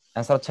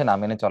 অ্যান্সার হচ্ছে না,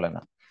 মেনে চলে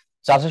না।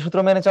 চার্লসের সূত্র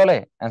মেনে চলে?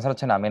 অ্যান্সার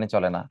হচ্ছে না, মেনে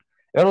চলে না।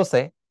 এবার বলছে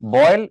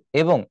বয়েল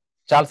এবং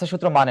চার্লসের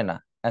সূত্র মানে না,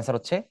 অ্যান্সার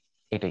হচ্ছে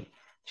এটাই,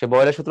 সে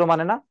বয়েলের সূত্র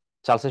মানে না,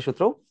 চার্লসের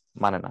সূত্র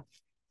মানে না।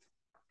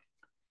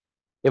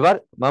 এবার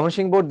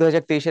ময়মনসিংহ বোর্ড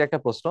 2023-এর একটা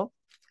প্রশ্ন,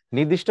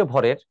 নির্দিষ্ট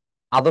ভরের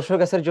আদর্শ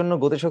গ্যাসের জন্য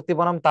গতিশক্তি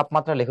বনাম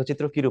তাপমাত্রা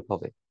লেখচিত্র কিরূপ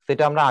হবে? তো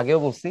এটা আমরা আগেও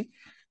বলছি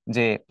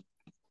যে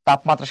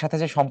তাপমাত্রার সাথে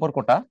যে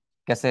সম্পর্কটা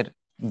গ্যাসের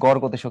গড়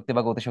গতিশক্তি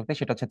বা গতিশক্তি,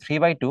 সেটা হচ্ছে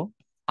 3/2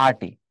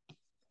 RT।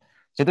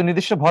 যেহেতু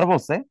নির্দিষ্ট ভর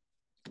বলছে,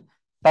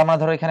 তার মানে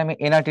ধরো এখানে আমি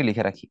এনআরটি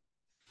লিখে রাখি,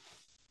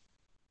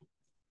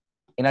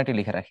 এনআরটি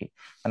লিখে রাখি।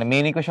 মানে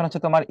মেইন ইকুয়েশন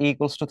হচ্ছে তোমার E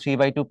 =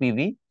 3/2 PV।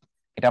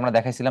 এটা আমরা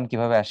দেখাইছিলাম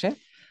কিভাবে আসে।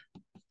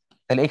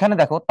 তাহলে এখানে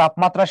দেখো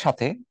তাপমাত্রার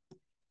সাথে,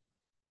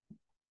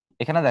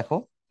 এখানে দেখো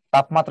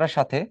তাপমাত্রার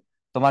সাথে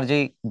তোমার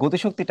যেই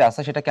গতিশক্তিটা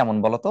আছে সেটা কেমন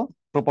বলতো,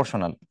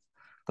 প্রপোর্শনাল।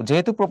 তো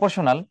যেহেতু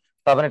প্রপোর্শনাল,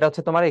 তার মানে এটা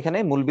হচ্ছে তোমার এখানে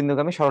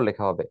মূলবিন্দুগামী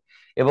সরলরেখা হবে।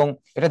 এবং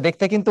এটা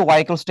দেখতে কিন্তু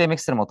y =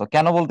 mx এর মতো।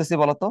 কেন বলতেছি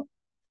বলতো,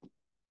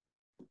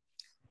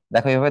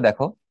 দেখো এইভাবে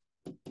দেখো,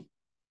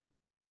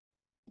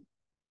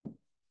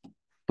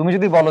 তুমি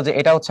যদি বলো যে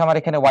এটা হচ্ছে আমার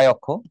এখানে y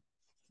অক্ষ,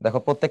 দেখো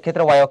প্রত্যেক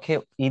ক্ষেত্রে y অক্ষে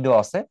ই দেওয়া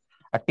আছে,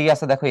 আর টি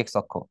আছে দেখো x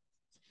অক্ষ।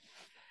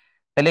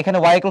 তাহলে এখানে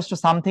y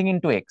 = সামথিং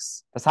ইনটু এক্স।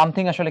 তো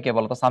সামথিং আসলে কে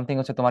বলতো, সামথিং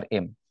হচ্ছে তোমার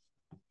m,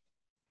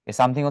 এই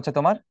সামথিং হচ্ছে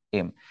তোমার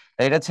m।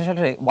 তাই এটা হচ্ছে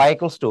আসলে y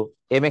 =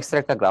 mx এর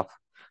একটা গ্রাফ।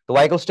 তো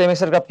y = mx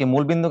এর গ্রাফ কি,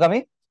 মূলবিন্দুগামী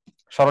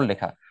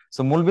সরলরেখা।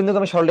 সো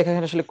মূলবিন্দুগামী সরলরেখা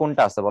এখানে আসলে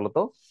কোনটা আছে বলতো,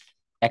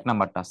 1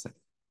 নাম্বারটা আছে।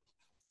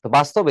 তো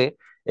বাস্তবে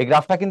এই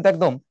গ্রাফটা কিন্তু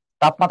একদম,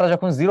 তাপমাত্রা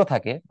যখন জিরো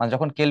থাকে, মানে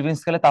যখন কেলভিন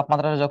স্কেলে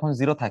তাপমাত্রাটা যখন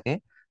জিরো থাকে,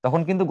 তখন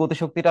কিন্তু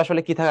গতিশক্তিটা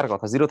আসলে কি থাকার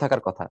কথা, জিরো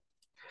থাকার কথা।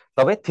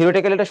 তবে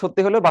থিওরিটিক্যালি এটা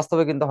সত্যি হলেও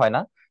বাস্তবে কিন্তু হয়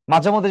না।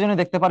 মাঝে মধ্যে যেন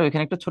দেখতে পারো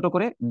এখানে একটু ছোট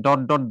করে ডট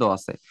ডট দেওয়া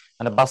আছে,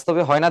 মানে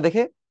বাস্তবে হয় না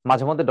দেখে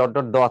মাঝে মধ্যে ডট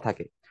ডট দেওয়া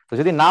থাকে। তো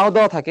যদি নাও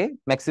দেওয়া থাকে,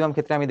 ম্যাক্সিমাম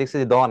ক্ষেত্রে আমি দেখছি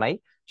যে দেওয়া নাই,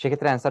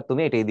 সেক্ষেত্রে অ্যান্সার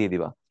তুমি এটাই দিয়ে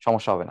দিবা,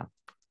 সমস্যা হবে না।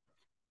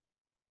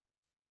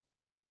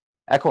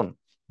 এখন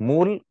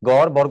মূল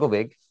গড়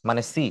বর্গবেগ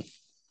মানে সি।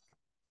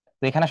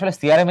 তো এখানে আসলে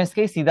সিআরএমএস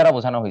কে সি দ্বারা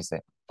বোঝানো হয়েছে,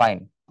 ফাইন,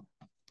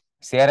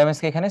 সিআরএমএস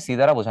কে এখানে সি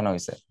দ্বারা বোঝানো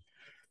হয়েছে।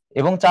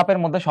 এবং চাপের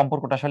মধ্যে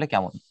সম্পর্কটা আসলে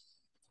কেমন?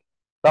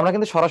 তো আমরা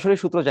কিন্তু সরাসরি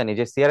সূত্র জানি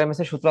যে সিআরএমএস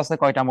এর সূত্র আছে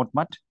কয়টা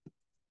মোটমাট,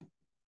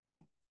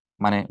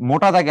 মানে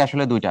মোটা দাগে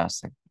আসলে দুইটা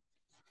আছে,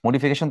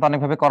 মডিফিকেশন তো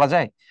অনেকভাবে করা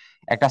যায়।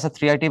 একটা আছে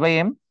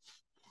 3RT/m,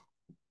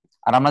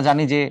 আর আমরা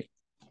জানি যে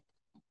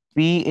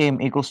PM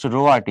 =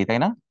 ρRT, তাই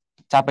না?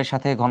 চাপের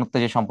সাথে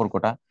ঘনত্বের যে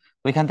সম্পর্কটা,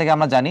 তো এখান থেকে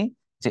আমরা জানি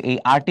যে এই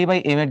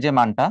RT/m এর যে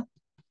মানটা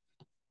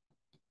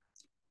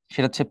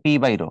সেটা হচ্ছে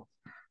P/ρ।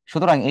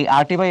 সুতরাং এই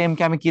RT/m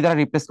কে আমি কি দ্বারা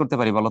রিপ্লেস করতে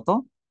পারি বলতো,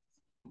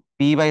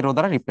 P/ρ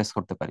দ্বারা রিপ্লেস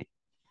করতে পারি।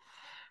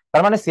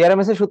 তার মানে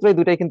সিআরএমএস এর সূত্র এই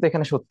দুইটাই কিন্তু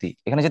এখানে সত্যি।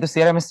 এখানে যেহেতু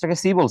সিআরএমএস টাকে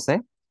সি বলছে,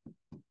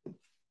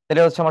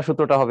 তাহলে হচ্ছে আমার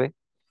সূত্রটা হবে।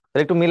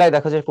 তাহলে একটু মিলাই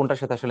দেখো যে কোনটার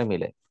সাথে আসলে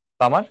মিলে।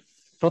 তো আমার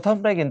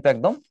প্রথমটাই কিন্তু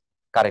একদম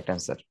কারেক্ট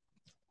অ্যান্সার।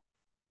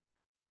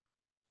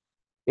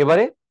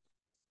 এবারে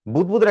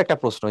বুদবুদের একটা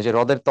প্রশ্ন, যে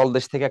হ্রদের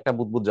তলদেশ থেকে একটা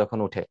বুদবুদ যখন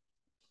উঠে,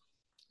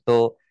 তো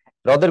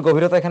হ্রদের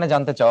গভীরতা এখানে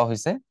জানতে চাওয়া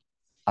হয়েছে।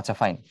 আচ্ছা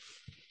ফাইন,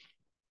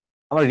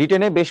 আমরা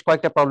রিটেনে বেশ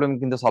কয়েকটা প্রবলেম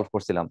কিন্তু সলভ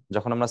করছিলাম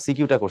যখন আমরা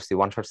সিকিউটা করছি,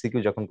 ওয়ান শট সিকিউ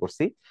যখন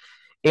করছি।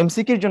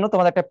 এমসিকিউর জন্য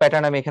তোমাদের একটা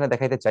প্যাটার্ন আমি এখানে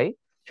দেখাইতে চাই,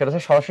 সেটা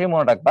হচ্ছে সরাসরি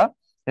মনে রাখবা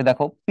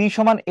দেখো পি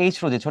সমান এইচ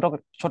রোজি, ছোট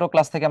ছোট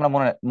ক্লাস থেকে আমরা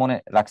মনে মনে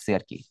রাখছি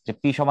আর কি, যে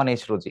পি সমান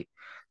এইচ রোজি,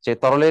 যে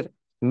তরলের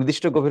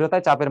নির্দিষ্ট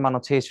গভীরতায় চাপের মান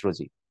হচ্ছে এইচ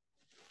রোজি।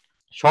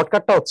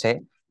 শর্টকাটটা হচ্ছে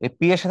এই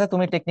পি এর সাথে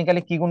তুমি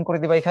টেকনিক্যালি কি গুণ করে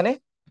দিবা, এখানে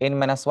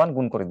n-1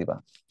 গুণ করে দিবা।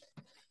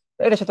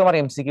 এটা হচ্ছে তোমার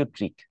এমসিকিউ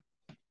ট্রিক।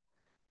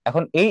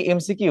 এখন এই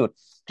এমসিকিউ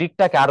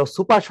ট্রিকটাকে আরো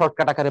সুপার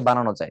শর্টকাট আকারে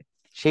বানানো যায়,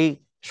 সেই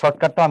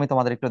শর্টকাটটা আমি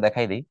তোমাদের একটু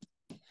দেখাই দিই।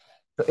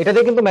 তো এটা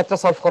দিয়ে কিন্তু ম্যাথটা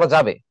সলভ করা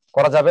যাবে,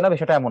 করা যাবে না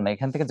বিষয়টা এমন না,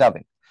 এখান থেকে যাবে।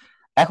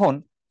 এখন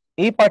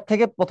এই পার্ট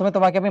থেকে প্রথমে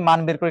তোমাকে আমি মান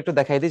বের করে একটু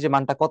দেখাই দিই যে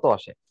মানটা কত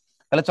আসে।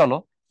 তাহলে চলো,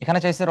 এখানে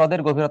চাইছে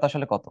হ্রদের গভীরতা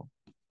আসলে কত,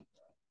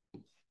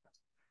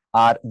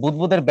 আর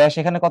বুদবুদের ব্যাস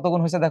এখানে কত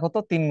গুণ হয়েছে দেখো তো,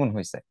 3 গুণ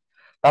হয়েছে।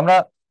 তো আমরা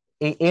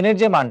এই এন এর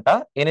যে মানটা,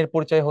 এন এর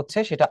পরিচয় হচ্ছে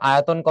সেটা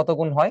আয়তন কত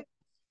গুণ হয়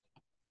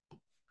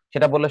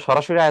সেটা বললে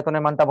সরাসরি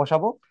আয়তনের মানটা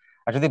বসাবো।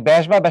 আর যদি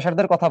ব্যাস বা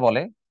ব্যাসার্ধের কথা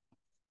বলে,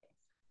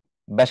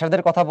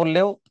 ব্যাসার্ধের কথা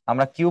বললেও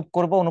আমরা কিউব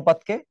করব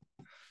অনুপাতকে,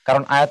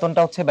 কারণ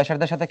আয়তনটা হচ্ছে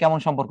ব্যাসার্ধের সাথে কেমন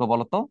সম্পর্ক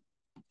বলতো,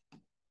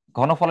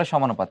 ঘনফলের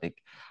সমানুপাতিক।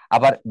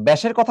 আবার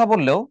ব্যাসের কথা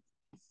বললেও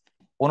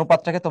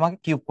অনুপাতটাকে তোমাকে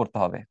কিউব করতে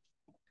হবে,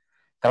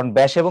 কারণ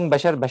ব্যাস এবং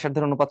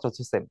ব্যাসার্ধের অনুপাত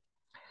হচ্ছে সেম।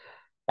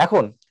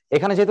 এখন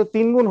এখানে যেহেতু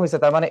 3 গুণ হয়েছে,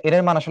 তার মানে এর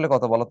মান আসলে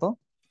কত বলতো,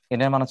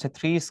 এর মান হচ্ছে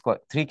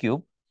 3 কিউব,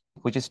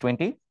 হুইচ ইজ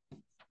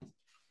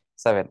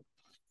 27।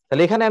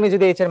 তাহলে এখানে আমি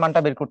যদি এইচ এর মানটা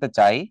বের করতে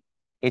চাই,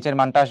 এইচ এর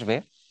মানটা আসবে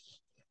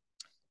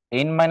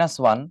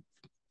n-1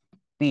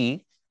 p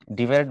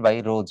divided by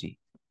rho জি।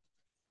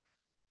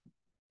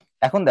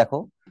 এখন দেখো,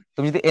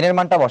 তুমি যদি এন এর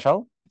মানটা বসাও,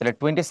 তাহলে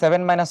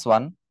 27 -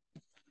 1,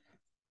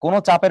 কোনো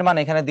চাপের মান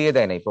এখানে দিয়ে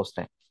দেয় নাই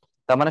প্রশ্নে,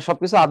 তার মানে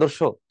সবকিছু আদর্শ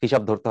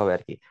হিসাব ধরতে হবে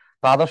আর কি।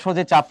 তো আদর্শ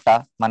যে চাপটা,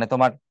 মানে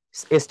তোমার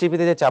এসটিপি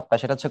তে যে চাপটা,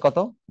 সেটা হচ্ছে কত,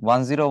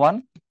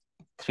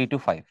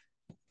 101,325।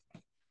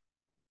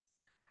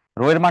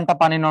 রো এর মানটা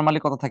পানি নরমালি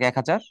কত থাকে,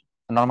 1000,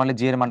 নরমালি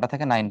জি এর মানটা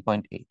থাকে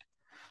 9.8।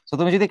 তো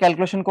তুমি যদি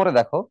ক্যালকুলেশন করে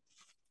দেখো,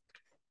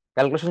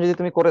 ক্যালকুলেশন যদি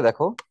তুমি করে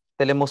দেখো,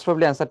 তাহলে মোস্ট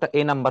প্রবাবলি অ্যান্সারটা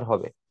এ নাম্বার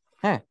হবে।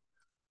 হ্যাঁ,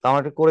 তো আমরা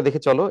একটু করে দেখে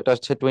চলো, এটা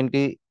হচ্ছে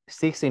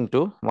 26 ×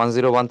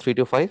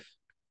 101,325,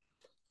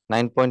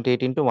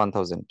 9.8 ×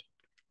 1000,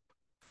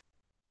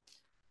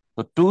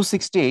 তো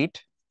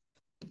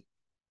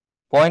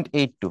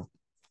 268.82।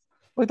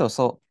 ওই তো,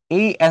 সো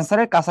এই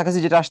অ্যান্সারের কাছাকাছি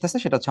যেটা আসতেছে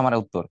সেটা হচ্ছে আমার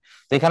উত্তর।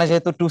 তো এখানে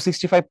যেহেতু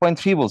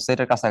 265.3 বলছে,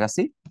 এটার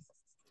কাছাকাছি,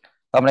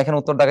 তো আমরা এখানে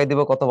উত্তর দাগাই দিব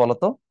কত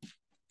বলতো,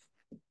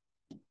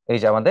 এই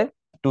যে আমাদের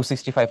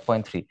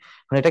 265.3।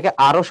 এখন এটাকে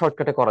আরো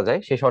শর্টকাটে করা যায়,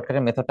 সেই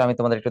শর্টকাটের মেথডটা আমি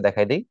তোমাদের একটু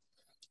দেখাই দিই।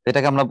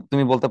 এটাকে আমরা,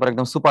 তুমি বলতে পারো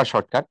একদম সুপার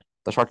শর্টকাট।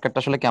 তো শর্টকাটটা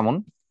আসলে কেমন,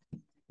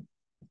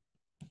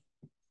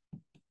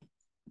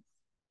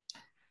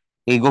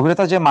 এই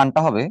গভীরতা যে মানটা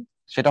হবে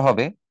সেটা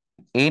হবে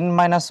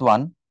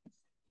n-1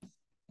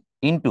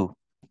 ইন্টু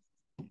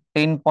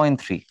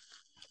 10.3।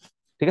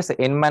 ঠিক আছে,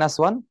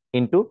 n-1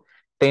 ইন্টু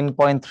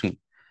 10.3।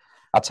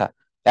 আচ্ছা,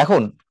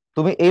 এখন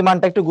তুমি এই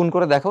মানটা একটু গুণ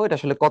করে দেখো এটা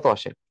আসলে কত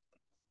আসে।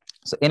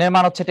 সো এন এর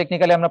মান হচ্ছে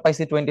টেকনিক্যালি আমরা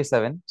পাইছি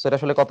 27, সো এটা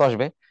আসলে কত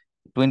আসবে,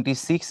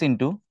 26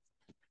 ইন্টু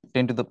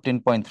 10 to the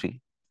 10.3।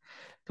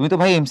 তুমি তো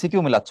ভাই এমসিকিউ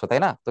মিলাচ্ছ তাই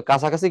না, তো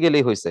কাছাকাছি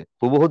গেলেই হয়েছে,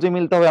 হুবহু যে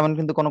মিলতে হবে এমন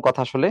কিন্তু কোনো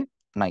কথা আসলে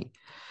নাই।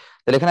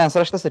 তাহলে এখানে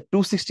অ্যান্সার আসতেছে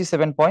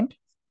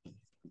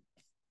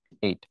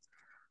 267.8।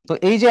 তো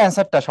এই যে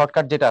অ্যান্সারটা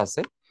শর্টকাট যেটা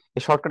আছে,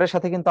 এই শর্টকাটের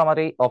সাথে কিন্তু আমার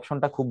এই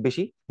অপশনটা খুব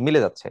বেশি মিলে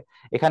যাচ্ছে।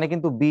 এখানে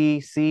কিন্তু বি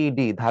সি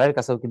ডি ধারের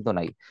কাছেও কিন্তু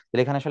নাই।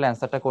 তাহলে এখানে আসলে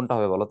অ্যান্সারটা কোনটা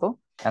হবে বলতো,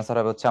 অ্যান্সার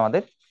হবে হচ্ছে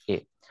আমাদের এ।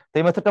 তো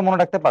এই মেথডটা মনে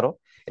রাখতে পারো,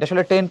 এটা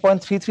আসলে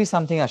 10.33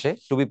 সামথিং আসে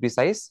টু বি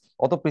প্রিসাইজ।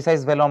 অত প্রিসাইজ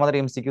ভ্যালু আমাদের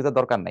এমসিকিউ তে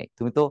দরকার নাই,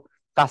 তুমি তো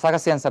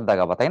কাছাকাছি অ্যান্সার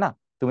দাগাবা তাই না,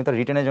 তুমি তো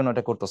রিটেনের জন্য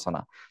এটা করতেছো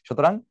না।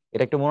 সুতরাং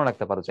এটা একটু মনে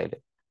রাখতে পারো চাইলে।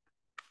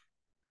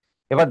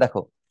 এবার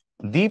দেখো,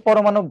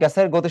 দ্বিপরমাণু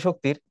গ্যাসের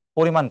গতিশক্তির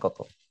পরিমাণ কত।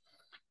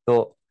 তো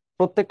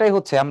প্রত্যেকটাই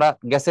হচ্ছে, আমরা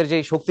গ্যাসের যে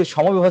শক্তির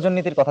সমবিভাজন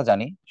নীতির কথা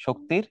জানি,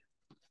 শক্তির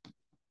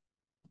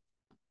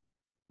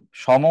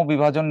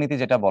সমবিভাজন নীতি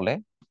যেটা বলে,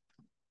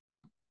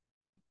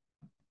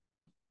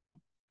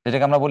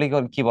 যেটাকে আমরা বলি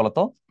কি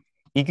বলতো,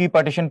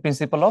 ইকুইপার্টিশন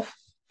প্রিন্সিপাল অফ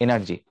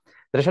এনার্জি।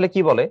 আসলে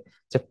কি বলে,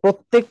 যে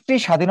প্রত্যেকটি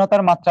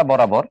স্বাধীনতার মাত্রা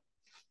বরাবর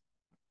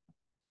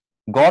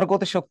গড়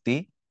গতিশক্তি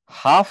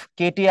হাফ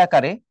কেটি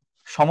আকারে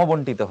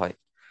সমবন্টিত হয়।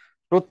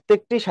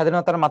 প্রত্যেকটি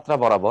স্বাধীনতার মাত্রা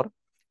বরাবর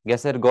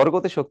গ্যাসের গড়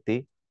গতিশক্তি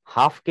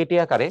হাফ কেটি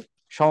আকারে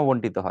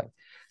সমবন্টিত হয়।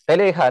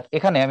 তাইলে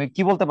এখানে আমি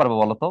কি বলতে পারবো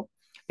বলতো,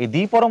 এই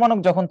দ্বিপরমাণুক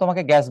যখন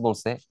তোমাকে গ্যাস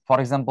বলছে, for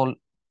example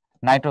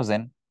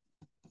nitrogen,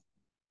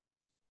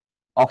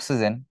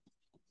 oxygen,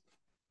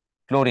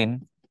 chlorine,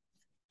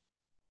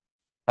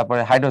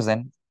 তারপরে হাইড্রোজেন,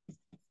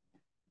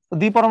 তো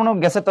দ্বিপরমাণু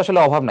গ্যাসের তো আসলে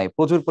অভাব নাই,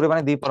 প্রচুর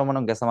পরিমাণে দ্বিপরমাণু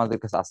গ্যাস আমাদের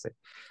কাছে আছে।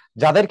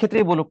 যাদের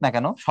ক্ষেত্রেই বলুক না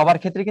কেন, সবার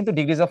ক্ষেত্রে কিন্তু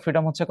ডিগ্রিজ অফ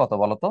ফ্রিডম হচ্ছে কত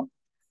বলতো,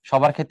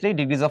 সবার ক্ষেত্রেই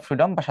ডিগ্রিজ অফ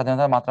ফ্রিডম বা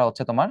স্বাধীনতার মাত্রা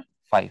হচ্ছে তোমার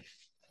 5।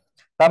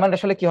 তার মানে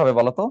আসলে কি হবে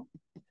বলতো,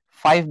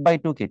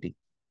 5/2 কেটি,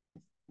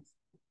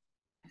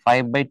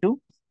 5/2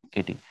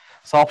 কেটি।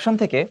 সো অপশন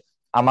থেকে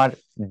আমার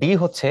ডি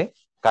হচ্ছে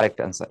কারেক্ট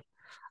অ্যান্সার।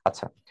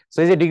 আচ্ছা, সো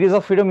এই যে ডিগ্রিজ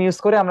অফ ফ্রিডম ইউজ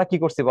করে আমরা কি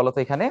করছি বলতো,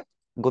 এখানে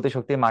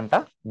গতিশক্তির মানটা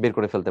বের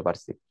করে ফেলতে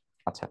পারছি।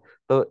 আচ্ছা,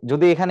 তো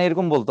যদি এখানে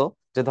এরকম বলতো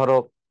যে ধরো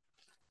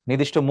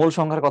নির্দিষ্ট মূল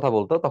সংখ্যার কথা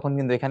বলতো, তখন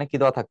কিন্তু এখানে কি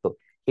দেওয়া থাকতো,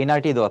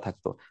 এনআরটি দেওয়া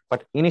থাকতো, বাট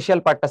ইনিশিয়াল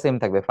পার্টটা সেম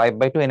থাকবে,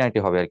 5/2 এনআরটি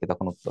হবে আর কি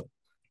তখন উত্তর।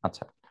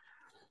 আচ্ছা,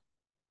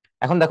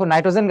 এখন দেখো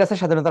নাইট্রোজেন গ্যাসের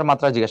স্বাধীনতার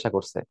মাত্রা জিজ্ঞাসা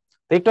করছে।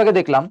 তো একটু আগে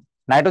দেখলাম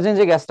নাইট্রোজেন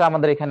যে গ্যাসটা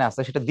আমাদের এখানে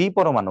আছে সেটা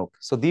দ্বিপরমাণুক,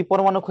 সো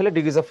দ্বিপরমাণুক হলে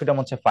ডিগ্রিজ অফ ফ্রিডম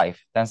হচ্ছে 5,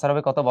 অ্যান্সার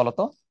হবে কত বলো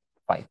তো?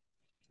 5।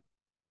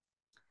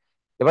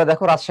 এবার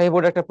দেখো রাজশাহী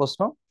বোর্ডের একটা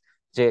প্রশ্ন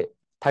যে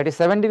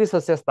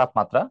 37°C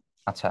তাপমাত্রা,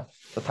 আচ্ছা,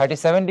 তো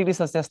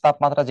 37°C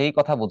তাপমাত্রা যেই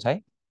কথা বোঝায়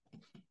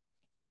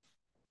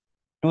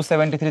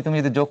 273 তুমি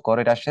যদি যোগ করো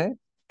এটা আসে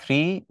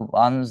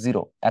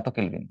 310 এত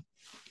কেলভিন।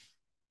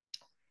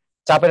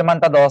 চাপের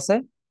মানটা দেওয়া আছে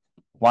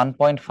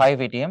 1.5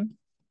 atm।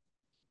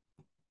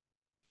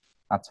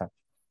 আচ্ছা,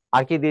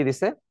 আর কি দিয়ে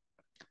দিছে?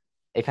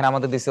 এখানে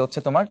আমাদের দিছে হচ্ছে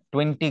তোমার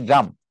 20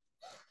 গ্রাম।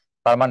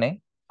 তার মানে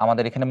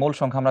আমাদের এখানে মোল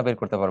সংখ্যা আমরা বের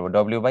করতে পারবো,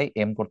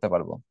 W/M করতে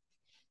পারবো।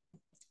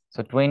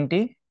 সো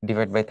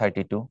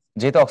 20/32,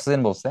 যেহেতু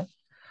অক্সিজেন বলছে।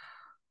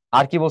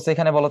 আর কি বলছে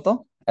এখানে বলো তো?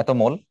 এত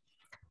মোল।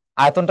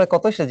 আয়তনটা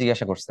কত সে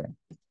জিজ্ঞাসা করছে।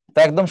 তো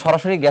একদম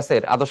সরাসরি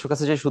গ্যাসের আদর্শ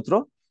গ্যাসের যে সূত্র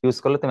ইউজ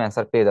করলে তুমি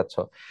অ্যান্সার পেয়ে যাচ্ছ।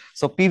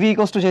 সো পিভি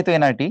ইকুয়ালস টু, যেহেতু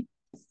nRT,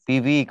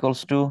 PV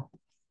equals to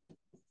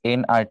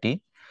nRT,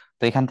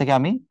 তো এখান থেকে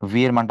আমি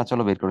ভি এর মানটা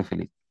চলো বের করে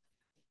ফেলি।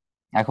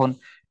 এখন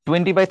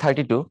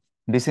 20/32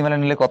 ডিসিমেলে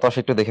নিলে কত আসে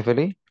একটু দেখে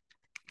ফেলি।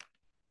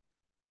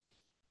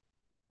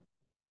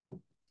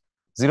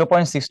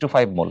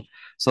 0.625 মোল।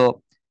 সো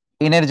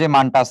এন এর যে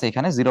মানটা আছে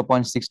এখানে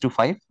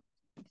 0.625,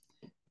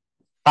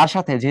 তার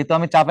সাথে যেহেতু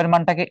আমি চাপের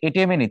মানটাকে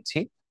এটিএম এ নিচ্ছি,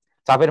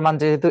 চাপের মান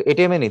যেহেতু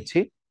এটিএম এ নিচ্ছি,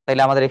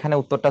 তাইলে আমাদের এখানে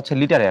উত্তরটা হচ্ছে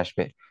লিটারে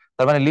আসবে।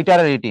 তার মানে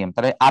লিটারের এটিএম,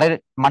 তাহলে আর এর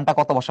মানটা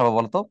কত বসাবো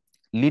বলতো?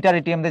 লিটার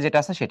এটিএম দিয়ে যেটা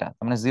আছে সেটা,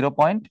 তার মানে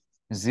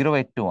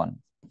 0.0821।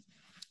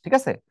 ঠিক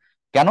আছে?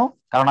 কেন?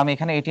 কারণ আমি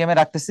এখানে এটিএম এ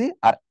রাখতেছি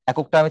আর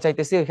এককটা আমি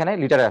চাইতেছি এখানে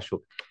লিটারে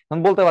আসুক।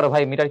 তুমি বলতে পারো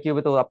ভাই মিটার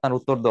কিউবে তো আপনার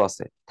উত্তর দেওয়া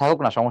আছে, থাকুক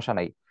না, সমস্যা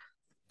নাই।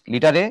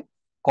 লিটারে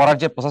করার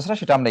যে প্রসেসটা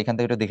সেটা আমরা এখান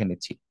থেকে একটু দেখে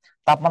নিচ্ছি।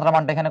 তাপমাত্রা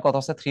মানটা এখানে কত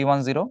আছে?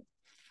 310,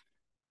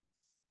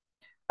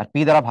 আর পি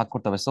দ্বারা ভাগ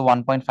করতে হবে, সো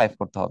 1.5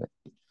 করতে হবে।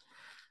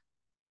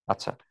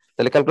 আচ্ছা,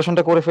 তাহলে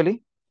ক্যালকুলেশনটা করে ফেলি।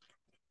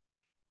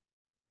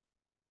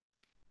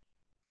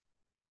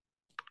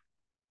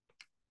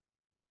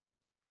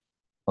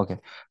 ওকে,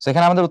 সো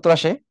এখানে আমাদের উত্তর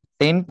আসে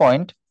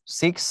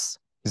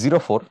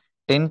 10.604,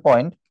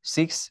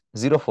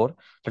 10.604।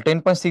 তো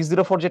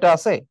 10.604 যেটা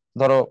আছে,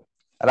 ধরো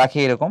রাখি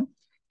এরকম,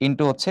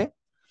 ইন্টু হচ্ছে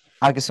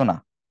আর কিছু না,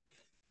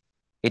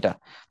 এটা।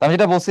 তো আমি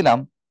যেটা বলছিলাম,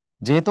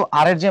 যেহেতু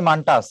আর এর যে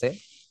মানটা আছে,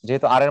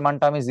 যেহেতু আর এর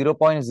মানটা আমি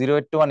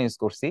 0.0821 ইউজ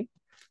করছি,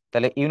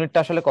 তাহলে ইউনিটটা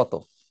আসলে কত?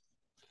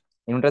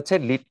 ইউনিট হচ্ছে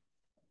লিট,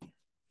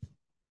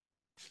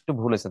 একটু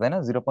ভুল হয়েছে তাই না,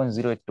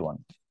 0.0821।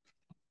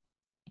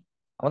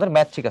 আমাদের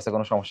ম্যাথ ঠিক আছে,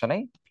 কোনো সমস্যা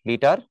নেই।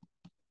 লিটার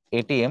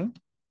এটিএম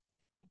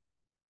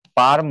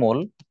পার মোল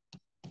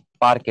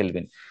পার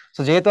কেলভিন।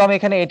 তো যেহেতু আমি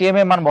এখানে এটিএম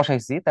এর মান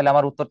বসাইছি, তাহলে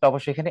আমার উত্তরটা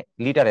অবশ্যই এখানে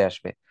লিটারে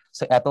আসবে।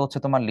 সো এত হচ্ছে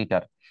তোমার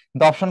লিটার,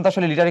 কিন্তু অপশন তো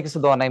আসলে লিটারে কিছু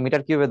দেওয়া নাই,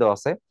 মিটার কিউবে দেওয়া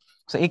আছে।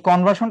 সো এই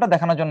কনভার্সনটা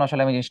দেখানোর জন্য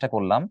আসলে আমি জিনিসটা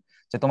করলাম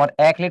যে তোমার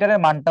 1 লিটারের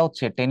মানটা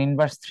হচ্ছে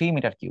 10⁻³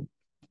 মিটার কিউব।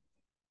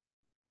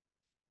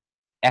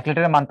 1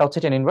 লিটারের মানটা হচ্ছে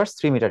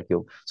 10⁻³ মিটার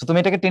কিউব। সো তুমি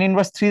এটাকে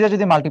 10⁻³ দিয়ে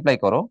যদি মাল্টিপ্লাই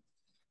করো,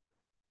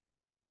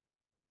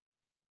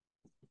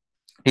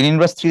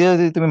 10⁻³ দিয়ে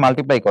যদি তুমি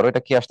মাল্টিপ্লাই করো,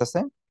 এটা কি আসতেছে?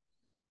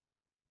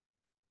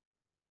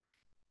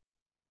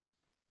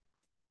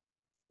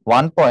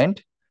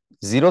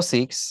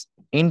 1.06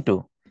 ইন্টু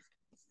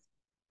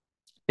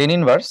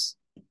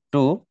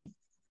 10⁻²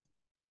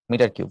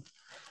 মিটার কিউব।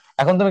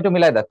 এখন তুমি একটু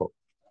মিলাই দেখো,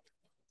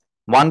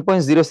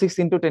 1.06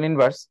 ইন্টু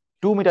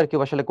 10⁻² মিটার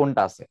কিউব আসলে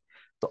কোনটা আছে।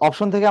 তো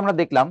অপশন থেকে আমরা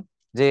দেখলাম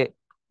যে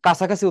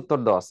কাছাকাছি উত্তর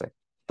দেওয়া আছে।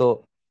 তো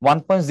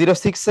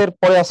 1.06 এর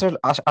পরে আছে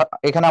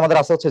এখানে আমাদের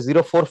আছে হচ্ছে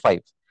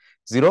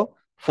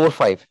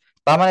 0.45,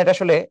 তার মানে এটা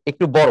আসলে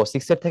একটু বড়,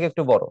 6 এর থেকে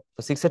একটু বড়। তো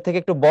 6 এর থেকে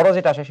একটু বড়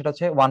যেটা আসে সেটা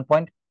হচ্ছে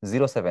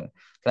 1.07।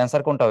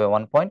 অ্যান্সার কোনটা হবে?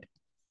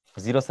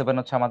 1.07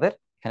 হচ্ছে আমাদের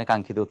এখানে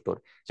কাঙ্ক্ষিত উত্তর।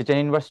 যে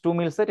 10⁻²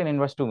 মিলছে,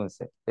 10⁻²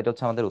 মিলছে, এটা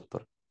হচ্ছে আমাদের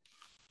উত্তর।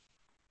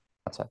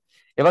 আচ্ছা,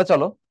 এবার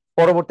চলো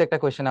পরবর্তী একটা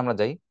কোয়েশ্চেনে আমরা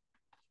যাই।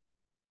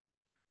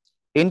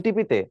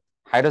 এনটিপিতে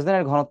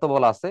হাইড্রোজেনের ঘনত্ব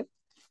বলা আছে,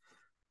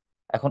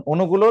 এখন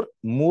অণুগুলোর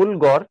মূল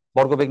গড়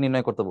বর্গবেগ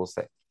নির্ণয় করতে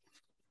বলছে।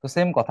 তো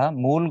সেম কথা,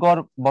 মূল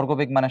গড়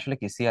বর্গবেগ মানে আসলে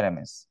কি?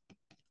 সিআরএমএস।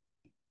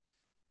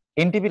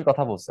 এনটিপির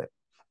কথা বলছে।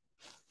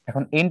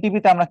 এখন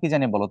এনটিপিতে আমরা কি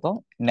জানি বলতো?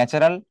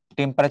 ন্যাচারাল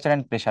টেম্পারেচার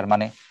এন্ড প্রেসার,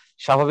 মানে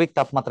স্বাভাবিক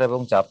তাপমাত্রা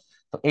এবং চাপ।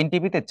 তো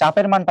এনটিপিতে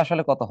চাপের মানটা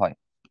আসলে কত হয়?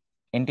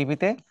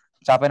 এনটিপিতে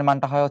চাপের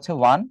মানটা হয় হচ্ছে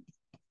 1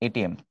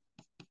 atm,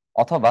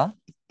 অথবা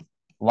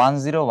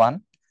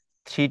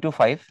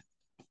 101,325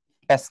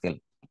 প্যাসকেল।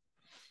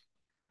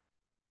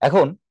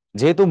 এখন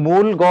যেহেতু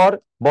মূল গড়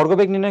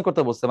বর্গবেগ নির্ণয়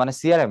করতে বলছে মানে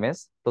সিআরএমএস,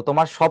 তো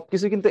তোমার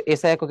সবকিছু কিন্তু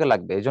এসআই এককে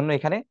লাগবে, এই জন্য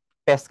এখানে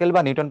প্যাসকেল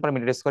বা নিউটন পার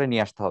মিটার স্কয়ারে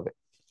নিয়ে আসতে হবে।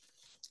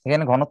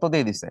 এখানে ঘনত্ব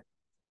দিয়ে দিছে,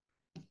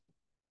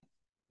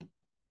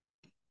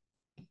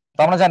 তো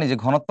আমরা জানি যে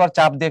ঘনত্ব আর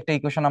চাপ দিয়ে একটা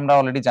ইকুয়েশন আমরা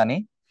অলরেডি জানি।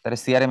 তাহলে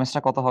সিআরএমএস টা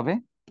কত হবে?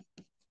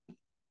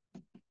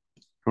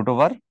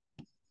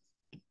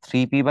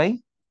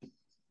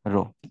 √3p/ρ।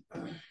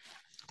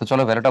 তো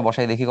চলো ভ্যালুটা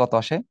বসাই দেখি কত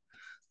আসে।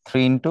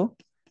 3 ×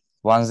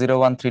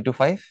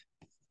 101,325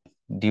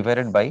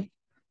 ডিভাইডেড বাই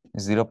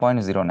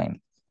 0.09,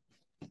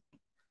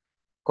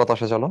 কত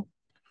আসে চলো।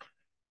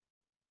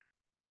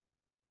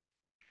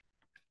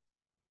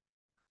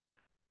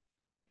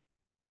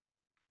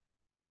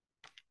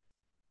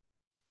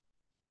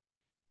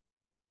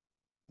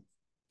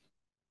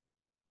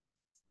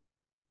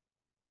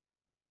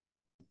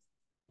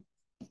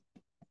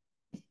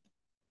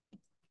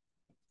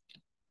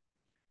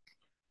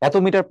 এত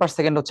মিটার পার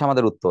সেকেন্ড হচ্ছে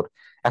আমাদের উত্তর।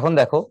 এখন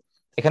দেখো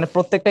এখানে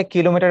প্রত্যেকটা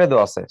কিলোমিটারে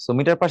দেওয়া আছে, সো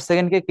মিটার পার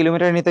সেকেন্ডকে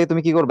কিলোমিটারে নিতে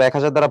তুমি কি করবে,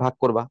 1000 দ্বারা ভাগ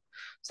করবা।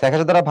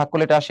 1000 দ্বারা ভাগ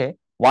করলে এটা আসে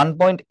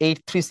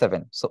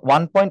 1.837। সো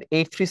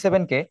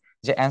 1.837 কে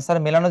যে অ্যান্সার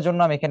মেলানোর জন্য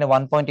আমি এখানে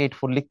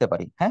 1.84 লিখতে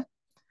পারি। হ্যাঁ,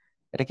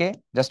 এটাকে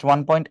জাস্ট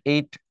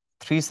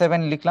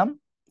 1.837 লিখলাম,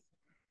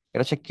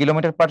 এটা হচ্ছে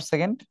কিলোমিটার পার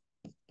সেকেন্ড।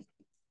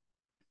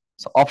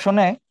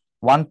 অপশনে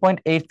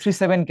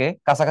 1.837 কে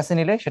কাছাকাছি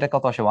নিলে সেটা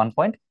কত আসে,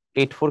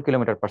 1.84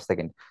 কিলোমিটার পার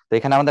সেকেন্ড। তো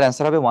এখানে আমাদের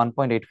অ্যান্সার হবে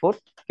 1.84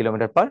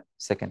 কিলোমিটার পার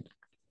সেকেন্ড।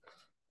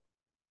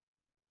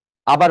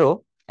 আবারও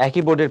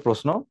একই বোর্ডের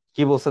প্রশ্ন,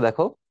 কি বলছে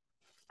দেখো,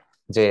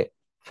 যে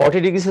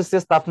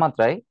 40°C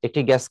তাপমাত্রায়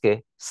একটি গ্যাসকে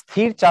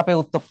স্থির চাপে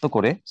উত্তপ্ত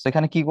করে,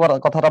 সেখানে কি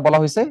কথাটা বলা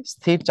হয়েছে,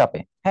 স্থির চাপে।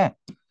 হ্যাঁ,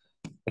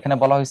 এখানে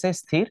বলা হয়েছে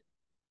স্থির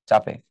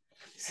চাপে,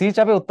 স্থির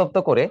চাপে উত্তপ্ত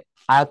করে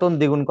আয়তন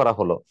দ্বিগুণ করা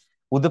হলো।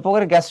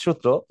 উদ্দীপকের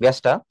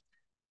গ্যাসটা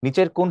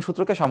নিচের কোন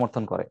সূত্রকে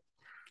সমর্থন করে?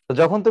 তো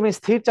যখন তুমি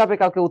স্থির চাপে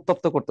কাউকে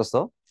উত্তপ্ত করতেছো,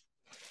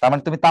 তার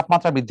মানে তুমি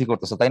তাপমাত্রা বৃদ্ধি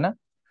করতেছো, তাই না?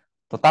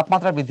 তো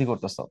তাপমাত্রা বৃদ্ধি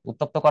করতেছো,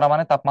 উত্তপ্ত করা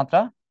মানে তাপমাত্রা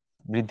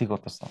বৃদ্ধি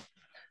করতেছো,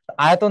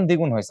 আয়তন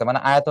দ্বিগুণ হয়েছে মানে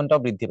আয়তনটাও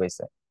বৃদ্ধি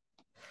পাইছে।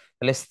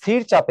 তাহলে স্থির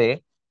চাপে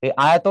এই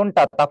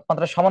আয়তনটা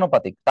তাপমাত্রার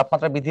সমানুপাতিক,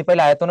 তাপমাত্রা বৃদ্ধি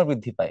পাইলে আয়তনও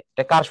বৃদ্ধি পায়।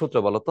 এটা কার সূত্র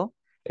বলো তো?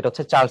 এটা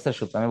হচ্ছে চার্লসের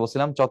সূত্র। আমি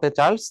বলছিলাম চতে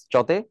চার্লস,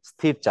 চতে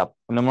স্থির চাপ,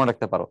 মনে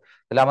রাখতে পারো।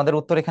 তাহলে আমাদের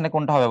উত্তর এখানে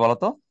কোনটা হবে বলো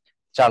তো?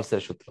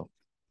 চার্লসের সূত্র।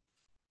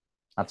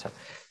 আচ্ছা,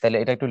 তাহলে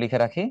এটা একটু লিখে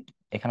রাখি।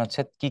 এখানে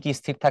হচ্ছে কি কি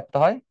স্থির থাকতে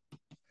হয়,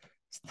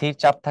 স্থির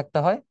চাপ থাকতে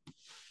হয়,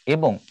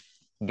 এবং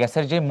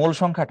গ্যাসের যে মূল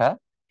সংখ্যাটা,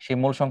 সেই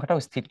মূল সংখ্যাটাও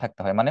স্থির থাকতে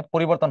হয়, মানে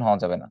পরিবর্তন হওয়া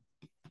যাবে না।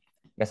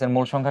 গ্যাসের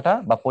মূল সংখ্যাটা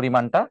বা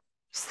পরিমাণটা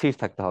স্থির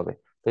থাকতে হবে।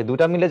 তো এই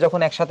দুটা মিলে যখন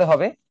একসাথে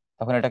হবে,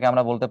 তখন এটাকে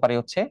আমরা বলতে পারি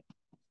হচ্ছে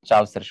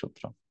চার্লসের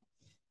সূত্র।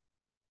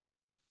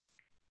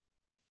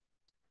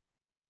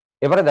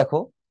 এবারে দেখো,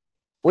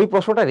 ওই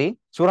প্রশ্নটারই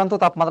চূড়ান্ত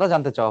তাপমাত্রা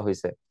জানতে চাওয়া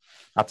হয়েছে।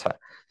 আচ্ছা,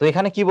 তো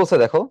এখানে কি বলছে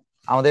দেখো,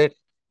 আমাদের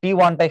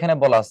T1টা এখানে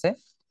বলা আছে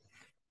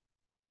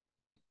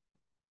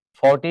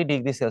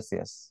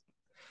 40°C।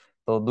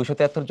 তো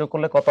 273 যোগ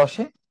করলে কত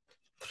আসে,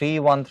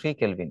 313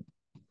 কেলভিন।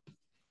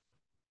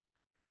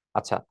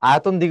 আচ্ছা,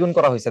 আয়তন দ্বিগুণ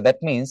করা হয়েছে, দ্যাট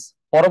মিনস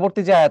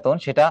পরবর্তী যে আয়তন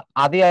সেটা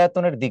আদি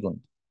আয়তনের দ্বিগুণ,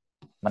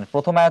 মানে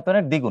প্রথম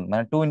আয়তনের দ্বিগুণ,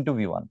 মানে 2 ×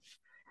 V1।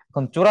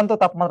 এখন চূড়ান্ত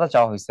তাপমাত্রা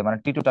চাওয়া হয়েছে, মানে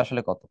T2টা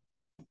আসলে কত?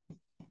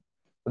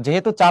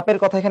 যেহেতু চাপের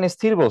কথা এখানে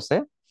স্থির বলছে,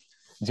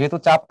 যেহেতু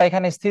চাপটা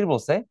এখানে স্থির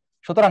বলছে,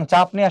 সুতরাং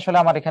চাপ নিয়ে আসলে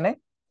আমার এখানে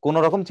কোন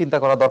রকম চিন্তা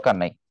করার দরকার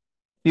নাই।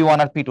 P1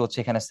 আর P2 হচ্ছে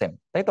এখানে সেম,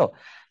 তাই তো?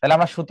 তাহলে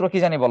আমরা সূত্র কি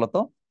জানি বলতো?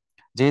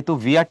 যেহেতু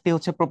VRT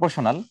হচ্ছে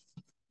প্রপোর্শনাল,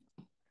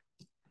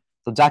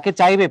 তো যাকে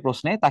চাইবে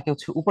প্রশ্নে তাকে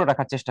হচ্ছে উপরে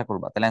রাখার চেষ্টা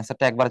করবা, তাহলে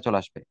অ্যান্সারটা একবারে চলে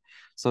আসবে।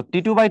 সো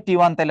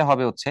T2/T1 তাহলে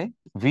হবে হচ্ছে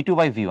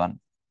V2/V1,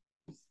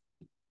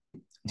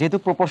 যেহেতু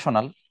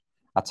প্রপোর্শনাল।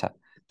 আচ্ছা,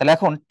 তাহলে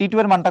এখন T2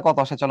 এর মানটা কত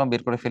আসে, চলো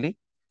বের করে ফেলি।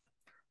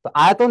 তো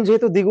আয়তন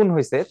যেহেতু দ্বিগুণ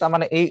হয়েছে, তার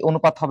মানে এই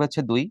অনুপাত হবে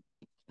হচ্ছে 2।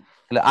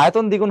 তাহলে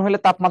আয়তন দ্বিগুণ হলে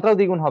তাপমাত্রাও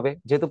দ্বিগুণ হবে,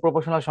 যেহেতু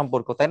প্রপোর্শনাল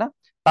সম্পর্ক, তাই না?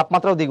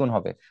 তাপমাত্রাও দ্বিগুণ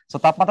হবে। তো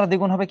তাপমাত্রা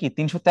দ্বিগুণ হবে কি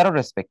 313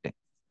 রেসপেক্টে।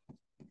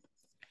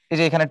 এই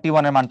যে এখানে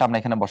T1 এর মানটা আমরা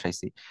এখানে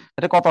বসাইছি,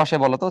 এটা কত আসে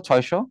বলতো,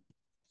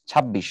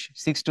 626,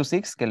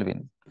 626 কেলভিন।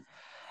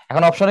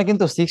 এখন অপশনে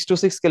কিন্তু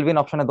 626 কেলভিন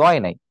অপশনে দেওয়াই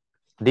নাই,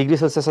 ডিগ্রি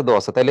সেলসিয়াসে দেওয়া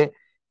আছে। তাহলে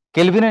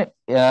কেলভিনে,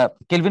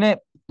 কেলভিনে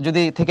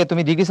যদি থেকে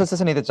তুমি ডিগ্রি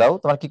সেলসিয়াসে নিতে চাও,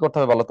 তোমার কি করতে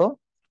হবে বলতো,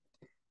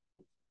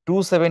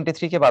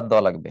 273 কে বাদ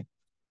দেওয়া লাগবে।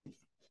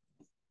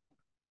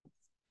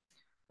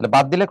 তাহলে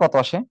বাদ দিলে কত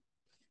আসে,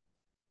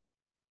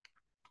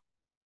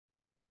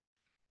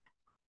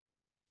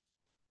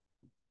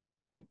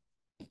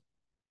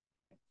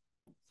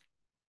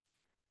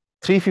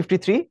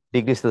 353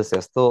 ডিগ্রি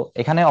সেলসিয়াস। তো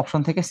এখানে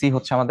অপশন থেকে সি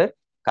হচ্ছে আমাদের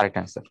কারেক্ট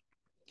অ্যান্সার।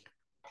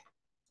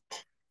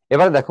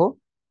 এবারে দেখো,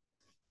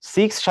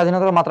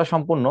 স্বাধীনতার মাত্রা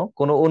সম্পূর্ণ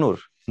কোন অণুর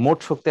মোট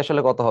শক্তি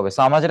আসলে কত হবে? সো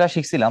আমরা যেটা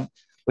শিখছিলাম,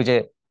 ওই যে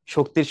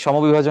শক্তির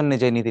সমবিভাজন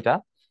যে নীতিটা,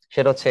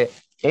 সেটা হচ্ছে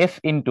F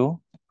 ×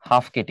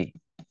 ½ kT।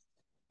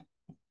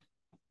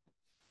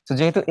 তো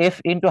যেহেতু F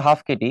 ×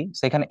 ½ kT,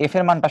 সেখানে এফ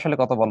এর মানটা আসলে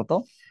কত বলতো?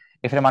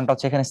 এফ এর মানটা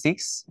হচ্ছে এখানে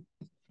 6।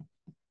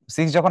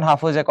 6 যখন হাফ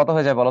হয়ে যায় কত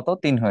হয়ে যায় বলতো,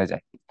 3 হয়ে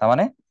যায়। তার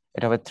মানে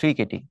এটা হবে 3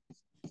 kT।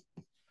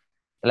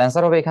 তাহলে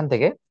অ্যান্সার হবে এখান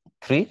থেকে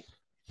 3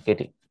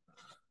 kT।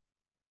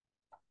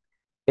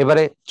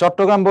 এবারে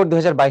চট্টগ্রাম বোর্ড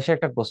 2022-এর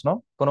একটা প্রশ্ন,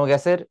 কোন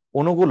গ্যাসের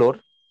অণুগুলোর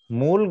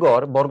মূল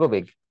গড়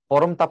বর্গবেগ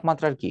পরম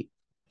তাপমাত্রার কি?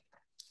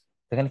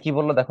 এখানে কি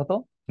বললো দেখো তো,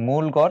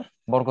 মূল গড়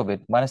বর্গবেগ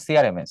মানে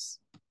CRMS।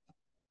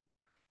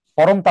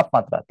 পরম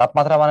তাপমাত্রা,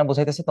 তাপমাত্রা মানে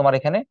বোঝাইতেছে তোমার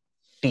এখানে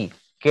টি,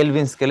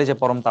 কেলভিন স্কেলে যে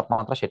পরম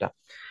তাপমাত্রা সেটা।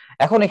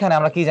 এখন এখানে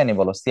আমরা কি জানি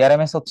বলো,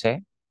 CRMS হচ্ছে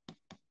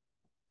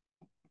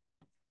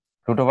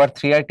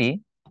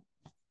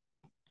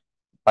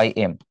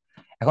 √3RT/m।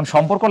 এখন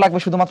সম্পর্ক লাগবে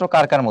শুধুমাত্র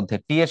কার কার মধ্যে,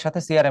 টি এর সাথে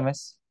CRMS,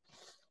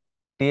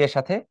 টি এর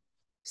সাথে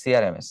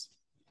CRMS।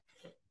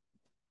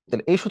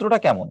 তাহলে এই সূত্রটা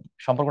কেমন,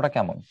 সম্পর্কটা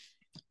কেমন?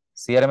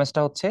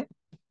 CRMS-টা হচ্ছে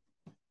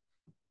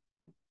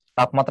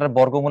তাপমাত্রার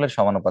বর্গমূলের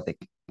সমানুপাতিক।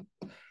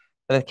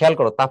 তাহলে খেয়াল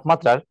করো,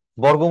 তাপমাত্রার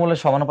বর্গমূলের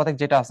সমানুপাতিক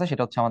যেটা আছে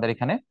সেটা হচ্ছে আমাদের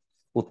এখানে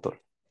উত্তর।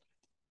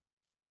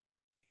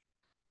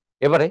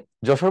 এবারে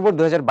যশোর বোর্ড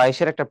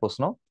 2022-এর একটা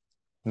প্রশ্ন,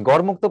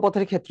 গড় মুক্ত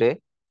পথের ক্ষেত্রে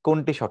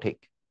কোনটি সঠিক?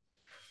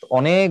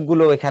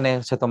 অনেকগুলো এখানে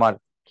হচ্ছে তোমার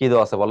কি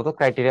দেওয়া আছে বলো তো,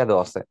 ক্রাইটেরিয়া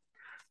দেওয়া আছে।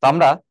 তো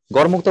আমরা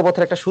গড়মুক্ত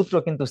পথের একটা সূত্র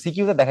কিন্তু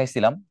সিকিউতে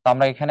দেখাইছিলাম, তো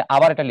আমরা এখানে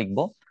আবার এটা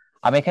লিখবো।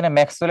 আমি এখানে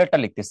ম্যাক্সওয়েলেরটা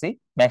লিখতেছি,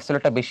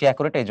 ম্যাক্সওয়েলেরটা বেশি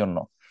অ্যাকুরেট এই জন্য।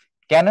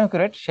 কেন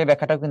অ্যাকুরেট সেই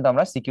ব্যাখ্যাটাও কিন্তু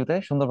আমরা সিকিউতে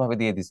সুন্দরভাবে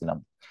দিয়ে দিয়েছিলাম।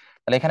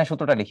 তাহলে এখানে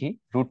সূত্রটা লিখি,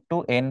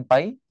 √2n π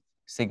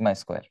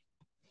σ²।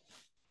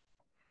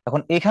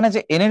 এখন এখানে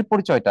যে এন এর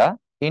পরিচয়টা,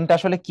 এনটা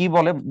আসলে কি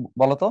বলে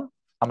বলতো?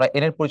 আমরা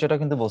এন এর পরিচয়টা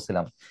কিন্তু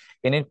বলছিলাম,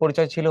 এন এর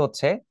পরিচয় ছিল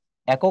হচ্ছে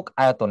একক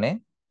আয়তনে,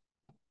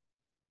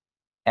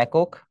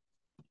 একক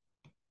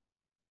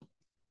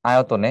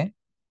আয়তনে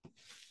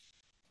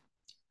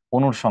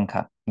অণুর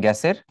সংখ্যা,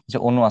 গ্যাসের যে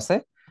অণু আছে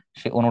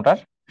সেই অণুটার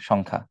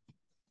সংখ্যা।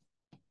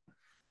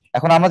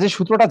 এখন আমরা যে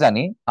সূত্রটা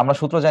জানি, আমরা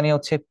সূত্র জানি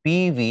হচ্ছে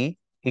PV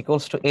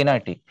equals to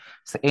nRT.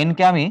 N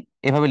K আমি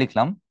এভাবে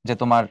লিখলাম যে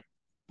তোমার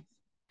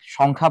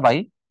সংখ্যা বাই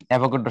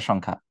অ্যাভোগাড্রো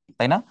সংখ্যা,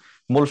 তাই না?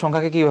 মূল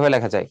সংখ্যাকে কিভাবে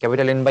লেখা যায়?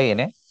 Capital N by N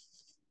A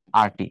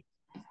আর টি।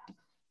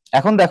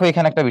 এখন দেখো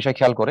এখানে একটা বিষয়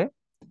খেয়াল করে,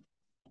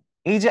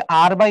 এই যে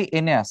আর বাই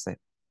এন এ আছে,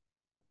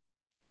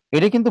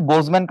 এটা কিন্তু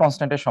বোলজম্যান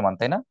কনস্ট্যান্টের সমান,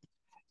 তাই না?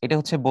 এটা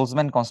হচ্ছে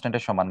বোলজম্যান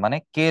কনস্ট্যান্টের সমান, মানে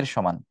কে এর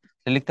সমান।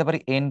 লিখতে পারি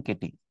এন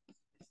কেটি।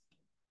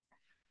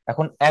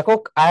 এখন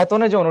একক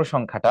আয়তনে যে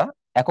অনুসংখ্যাটা,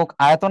 একক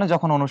আয়তনে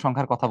যখন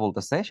অনুসংখ্যার কথা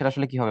বলতেছে সেটা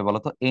আসলে কি হবে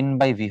বলতো? এন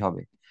বাই ভি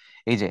হবে।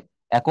 এই যে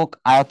একক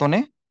আয়তনে,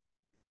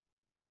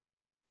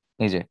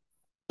 এই যে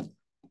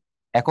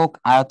একক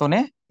আয়তনে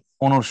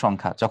অণুর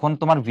সংখ্যা, যখন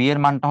তোমার ভি এর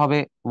মানটা হবে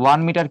 1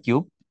 মিটার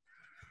কিউব,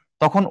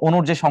 তখন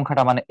অণুর যে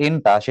সংখ্যাটা মানে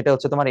এনটা, সেটা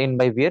হচ্ছে তোমার এন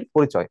বাই ভি এর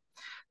পরিচয়।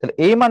 তাহলে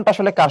এই মানটা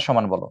আসলে কার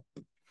সমান বলো?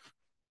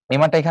 এই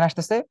মানটা এখানে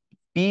আসতেছে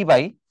পি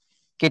বাই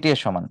কেটি এর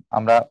সমান।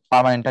 আমরা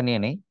পার্মানেন্টটা নিয়ে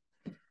নেই,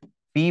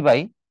 পি বাই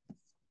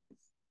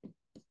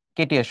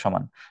কেটি এর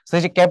সমান। তো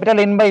এই যে ক্যাপিটাল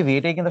এন বাই ভি,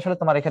 এটাই কিন্তু আসলে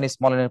তোমার এখানে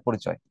স্মল এন এর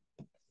পরিচয়।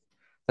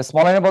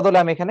 স্মল এন এর বদলে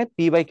আমি এখানে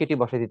পি বাই কেটি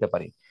বসাই দিতে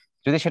পারি।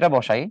 যদি সেটা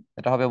বসাই,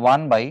 এটা হবে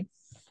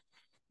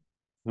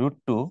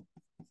 1/√2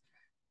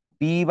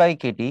 P by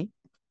Katie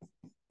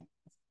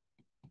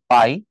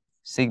pi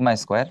σ²।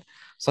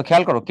 So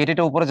খেয়াল করো,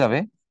 কেটিটা উপরে যাবে,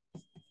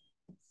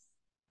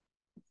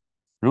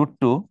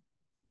 √2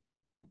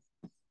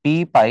 পি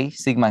পাই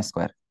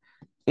σ²।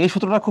 এই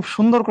সূত্রটা খুব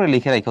সুন্দর করে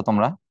লিখে রাখো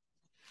তোমরা,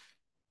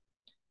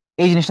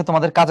 এই জিনিসটা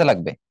তোমাদের কাজে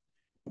লাগবে,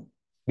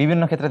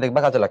 বিভিন্ন ক্ষেত্রে দেখবা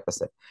কাজে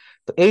লাগতেছে।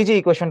 তো এই যে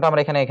ইকুয়েশনটা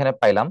আমরা এখানে এখানে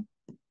পাইলাম,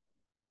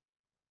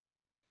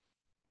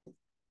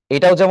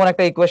 এটাও যেমন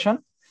একটা ইকুয়েশন,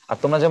 আর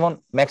তোমরা যেমন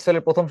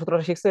ম্যাক্সওয়েলের প্রথম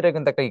সূত্রটা শিখছো, এটা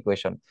কিন্তু একটা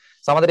ইকুয়েশন।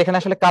 তো আমাদের এখানে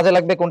আসলে কাজে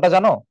লাগবে কোনটা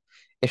জানো?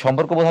 এই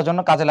সম্পর্ক বোঝার জন্য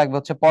কাজে লাগবে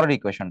হচ্ছে পরের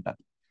ইকুয়েশনটা,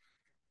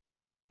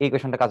 এই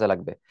ইকুয়েশনটা কাজে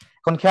লাগবে।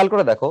 এখন খেয়াল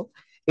করে দেখো,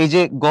 এই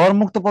যে গড়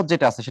মুক্ত পথ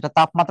যেটা আছে সেটা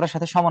তাপমাত্রার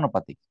সাথে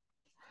সমানুপাতিক,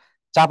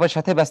 চাপের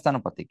সাথে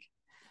ব্যস্তানুপাতিক।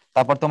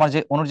 তারপর তোমার যে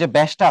অণুর যে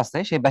ব্যাসটা আছে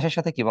সেই ব্যাসের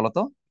সাথে কি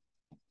বলতো?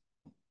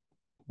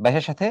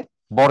 ব্যাসের সাথে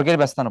বর্গের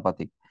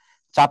ব্যস্তানুপাতিক,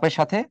 চাপের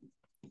সাথে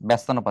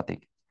ব্যস্তানুপাতিক,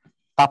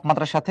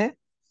 তাপমাত্রার সাথে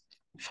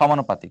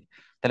সমানুপাতিক।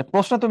 তাহলে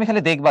প্রশ্ন তুমি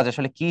খালি দেখবা যে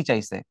আসলে কি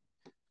চাইছে,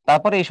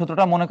 তারপরে এই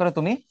সূত্রটা মনে করে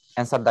তুমি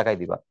অ্যান্সার দেখাই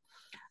দিবা।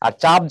 আর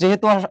চাপ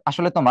যেহেতু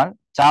আসলে তোমার,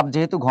 চাপ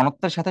যেহেতু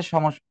ঘনত্বের সাথে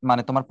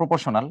মানে তোমার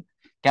প্রপোর্শনাল।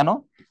 কেন?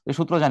 এই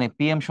সূত্র জানি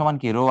পিএম সমান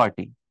কি রো আর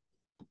টি,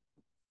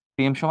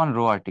 পিএম সমান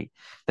রো আর টি।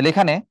 তাহলে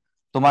এখানে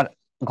তোমার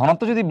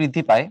ঘনত্ব যদি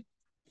বৃদ্ধি পায়,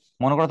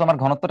 মনে করো তোমার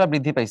ঘনত্বটা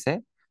বৃদ্ধি পাইছে,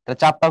 তাহলে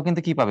চাপটাও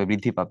কিন্তু কি পাবে?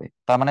 বৃদ্ধি পাবে।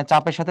 তার মানে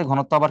চাপের সাথে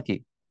ঘনত্ব আবার কি?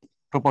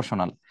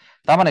 প্রপোর্শনাল।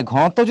 তার মানে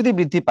ঘনত্ব যদি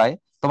বৃদ্ধি পায়,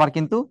 তোমার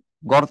কিন্তু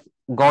গড়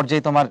গড় যে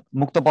তোমার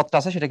মুক্ত পথটা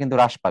আছে সেটা কিন্তু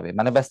হ্রাস পাবে,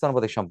 মানে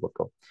ব্যস্তানুপাতিক সম্পর্ক।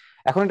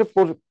 এখন একটু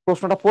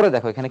প্রশ্নটা পড়ে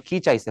দেখো এখানে কি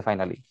চাইছে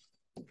ফাইনালি।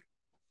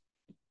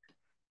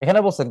 এখানে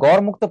বলছে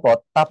গড় মুক্ত পথ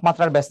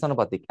তাপমাত্রার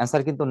ব্যস্তানুপাতিক,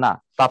 অ্যান্সার কিন্তু না,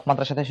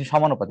 তাপমাত্রার সাথে সে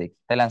সমানুপাতিক,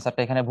 তাহলে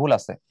অ্যান্সারটা এখানে ভুল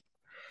আছে।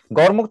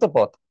 গড়মুক্ত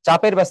পথ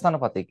চাপের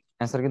ব্যস্তানুপাতিক,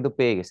 অ্যান্সার কিন্তু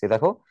পেয়ে গেছি,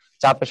 দেখো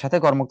চাপের সাথে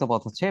গড়মুক্ত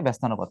পথ হচ্ছে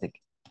ব্যস্তানুপাতিক।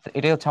 তো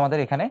এটাই হচ্ছে আমাদের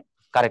এখানে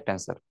কারেক্ট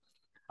অ্যান্সার।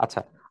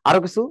 আচ্ছা, আরো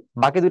কিছু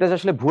বাকি দুইটা যে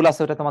আসলে ভুল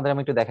আছে ওটা তোমাদের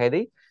আমি একটু দেখাই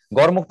দিই।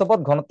 গড়মুক্ত পথ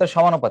ঘনত্বের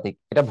সমানুপাতিক,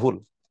 এটা ভুল।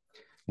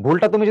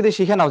 ভুলটা তুমি যদি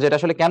শিখে নাও যে এটা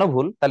আসলে কেন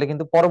ভুল, তাহলে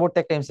কিন্তু পরবর্তী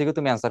একটা এমসিকিউ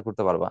তুমি অ্যান্সার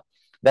করতে পারবা।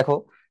 দেখো,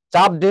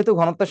 চাপ যেহেতু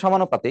ঘনত্বের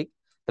সমানুপাতিক,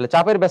 তাহলে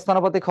চাপের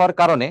ব্যস্তানুপাতিক হওয়ার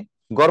কারণে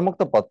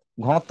গড়মুক্ত পথ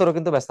ঘনত্বেরও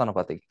কিন্তু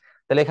ব্যস্তানুপাতিক।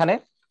 তাহলে এখানে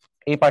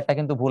এই পার্টটা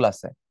কিন্তু ভুল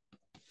আছে,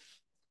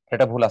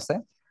 এটা ভুল আছে।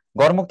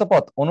 গড়মুক্ত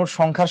পথ অণুর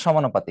সংখ্যার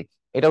সমানুপাতিক,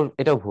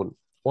 এটাও ভুল।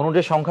 অণুর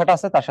যে সংখ্যাটা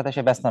আছে তার সাথে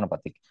সে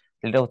ব্যস্তানুপাতিক,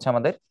 এটা হচ্ছে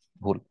আমাদের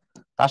ভুল।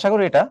 তো আশা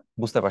করি এটা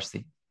বুঝতে পারছি।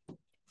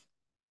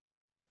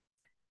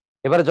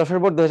 এবারে যশোর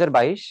বোর্ড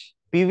 2022,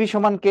 পিভি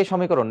সমান কে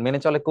সমীকরণ মেনে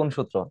চলে কোন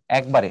সূত্র?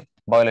 একবারে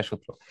বয়েলের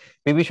সূত্র।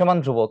 পিভি সমান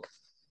ধ্রুবক,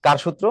 কার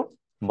সূত্র?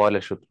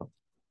 বয়েলের সূত্র।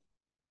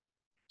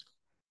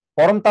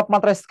 পরম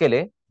তাপমাত্রা স্কেলে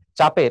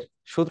চাপের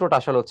সূত্রটা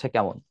আসলে হচ্ছে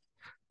কেমন?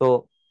 তো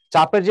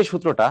চাপের যে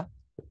সূত্রটা,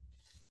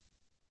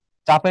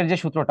 চাপের যে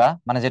সূত্রটা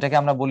মানে যেটাকে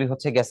আমরা বলি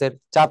হচ্ছে গ্যাসের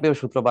চাপীয়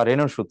সূত্র বা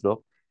রেনর সূত্র,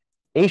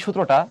 এই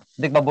সূত্রটা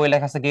দেখবা বই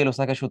লেখা আছে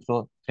গেল-ওসাকের সূত্র,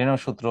 রেনর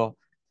সূত্র,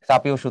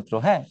 চাপীয় সূত্র,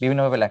 হ্যাঁ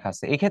বিভিন্ন ভাবে লেখা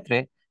আছে। এই ক্ষেত্রে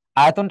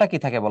আয়তনটা কি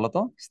থাকে বলতো?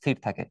 স্থির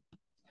থাকে।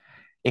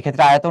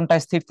 এক্ষেত্রে আয়তনটা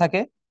স্থির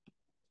থাকে,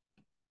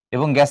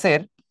 এবং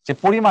গ্যাসের যে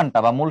পরিমাণটা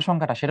বা মূল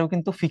সংখ্যাটা সেটাও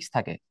কিন্তু ফিক্স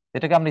থাকে,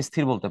 এটাকে আমরা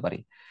স্থির বলতে পারি।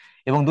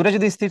 এবং দূরে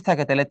যদি স্থির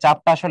থাকে তাহলে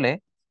চাপটা আসলে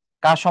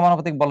কার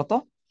সমানুপাতিক বলতো?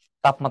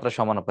 তাপমাত্রা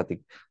সমানুপাতিক।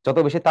 যত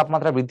বেশি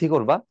তাপমাত্রা বৃদ্ধি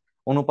করবা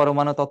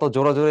অনুপরমাণু তত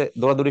জোরে জোরে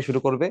দৌড়াদৌড়ি শুরু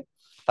করবে,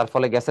 তার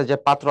ফলে গ্যাসের যে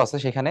পাত্র আছে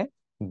সেখানে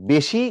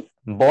বেশি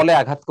বলে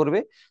আঘাত করবে।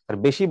 আর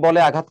বেশি বলে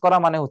আঘাত করা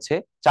মানে হচ্ছে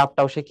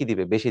চাপটাও সে কি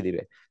দিবে, বেশি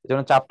দিবে। এই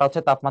জন্য চাপটা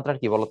হচ্ছে তাপমাত্রার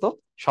কি বলতো,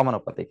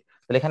 সমানুপাতিক।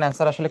 তাহলে এখানে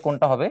অ্যান্সার আসলে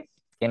কোনটা হবে,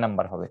 এ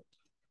নাম্বার হবে।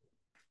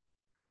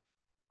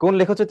 কোন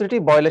লেখচিত্রটি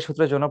বয়লের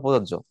সূত্রের জন্য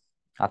প্রযোজ্য?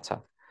 আচ্ছা,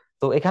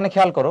 তো এখানে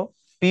খেয়াল করো,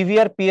 পিভি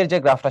আর পি এর যে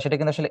গ্রাফটা সেটা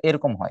কিন্তু আসলে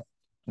এরকম হয়।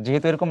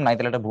 যেহেতু এরকম নাই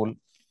তাহলে এটা ভুল।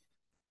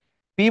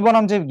 পি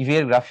বনাম যে ভি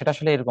এর গ্রাফ সেটা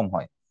আসলে এরকম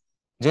হয়,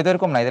 যেহেতু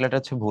এরকম নাই তাহলে এটা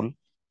হচ্ছে ভুল,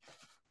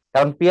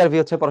 কারণ পি আর ভি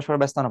হচ্ছে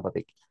পরস্পর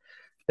ব্যস্তানুপাতিক।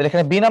 তাহলে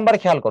এখানে বি নাম্বার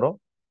খেয়াল করো,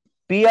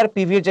 পি আর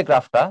পিভি এর যে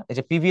গ্রাফটা, এই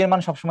যে পিভি এর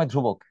মান সবসময়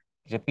ধ্রুবক,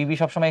 যে পিভি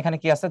সবসময় এখানে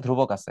কি আছে,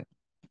 ধ্রুবক আছে।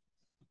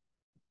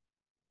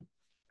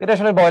 এটা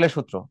আসলে বয়লের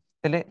সূত্র।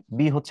 তাহলে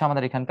বি হচ্ছে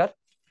আমাদের এখানকার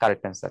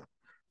কারেক্ট অ্যান্সার।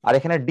 আর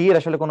এখানে ডি এর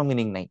আসলে কোনো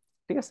মিনিং নাই।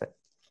 ঠিক আছে,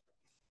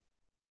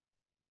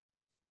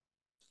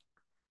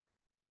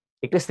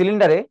 একটি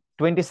সিলিন্ডারে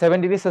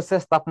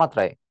 27°C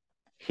তাপমাত্রায়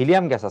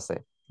হিলিয়াম গ্যাস আছে,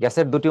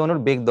 গ্যাসের দুটি অণুর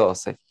বেগ দেওয়া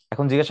আছে।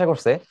 এখন জিজ্ঞাসা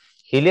করছে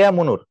হিলিয়াম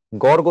অণুর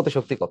গড়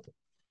গতিশক্তি কত।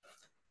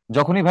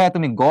 যখনই ভাইয়া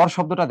তুমি গড়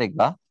শব্দটা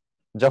দেখবা,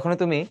 যখনই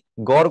তুমি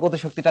গড়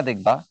গতিশক্তিটা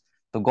দেখবা,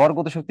 তো গড়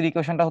গতিশক্তির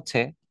ইকুয়েশনটা হচ্ছে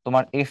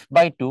তোমার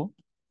F/2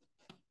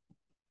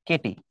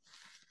 কেটি।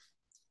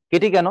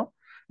 কেটি কেন,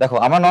 দেখো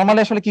আমরা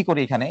নর্মালি আসলে কি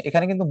করি, এখানে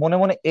এখানে কিন্তু মনে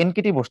মনে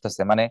এনকেটি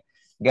বসতেছে, মানে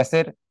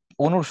গ্যাসের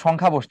অণুর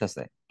সংখ্যা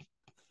বসতেছে।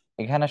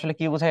 এখানে আসলে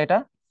কি বোঝায়, এটা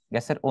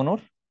গ্যাসের অণুর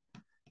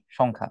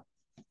সংখ্যা।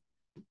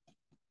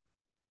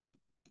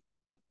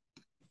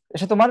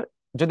 এসে তোমার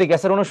যদি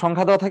গ্যাসের অণুর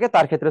সংখ্যা দেওয়া থাকে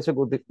তার ক্ষেত্রে হচ্ছে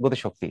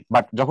গতিশক্তি,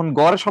 বাট যখন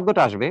গড়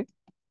শব্দটা আসবে,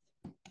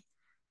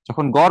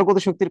 যখন গড়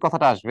গতিশক্তির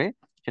কথাটা আসবে,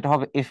 সেটা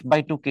হবে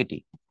F/2 কেটি।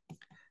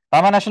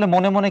 তার মানে আসলে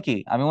মনে মনে কি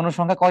আমি অণুর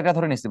সংখ্যা কয়টা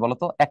ধরে নিচ্ছি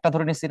বলতো, একটা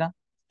ধরে নিচ্ছি না?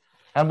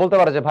 এখন বলতে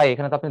পারো যে ভাই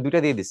এখানে তো আপনি দুইটা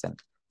দিয়ে দিচ্ছেন,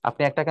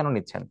 আপনি একটা কেন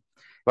নিচ্ছেন?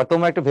 এবার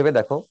তোমরা একটু ভেবে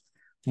দেখো,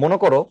 মনে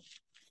করো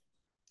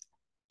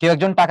কেউ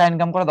একজন টাকা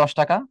ইনকাম করে 10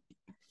 টাকা,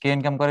 কেউ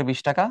ইনকাম করে 20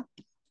 টাকা,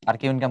 আর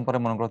কেউ ইনকাম করে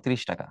মনে করো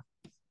 30 টাকা।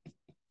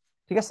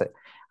 ঠিক আছে,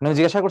 আমি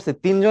জিজ্ঞাসা করছি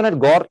তিনজনের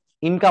গড়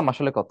ইনকাম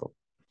আসলে কত।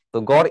 তো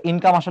গড়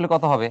ইনকাম আসলে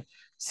কত হবে,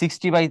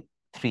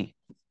 60/3।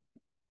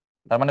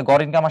 তার মানে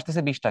গড় ইনকাম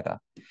আসতেছে 20 টাকা।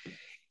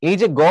 এই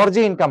যে গড়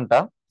যে ইনকামটা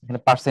এখানে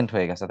পার্সেন্ট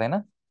হয়ে গেছে, তাই না?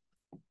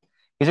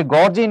 এই যে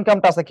গড় যে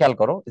ইনকামটা আছে, খেয়াল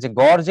করো, এই যে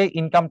গড় যে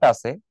ইনকামটা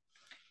আছে,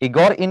 এই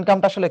গড়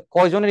ইনকামটা আসলে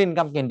কয়জনের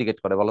ইনকামকে ইন্ডিকেট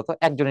করে বলতো,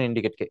 একজনের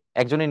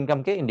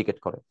ইনকামকে ইন্ডিকেট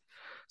করে।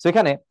 তো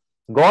এখানে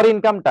গড়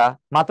ইনকামটা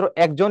মাত্র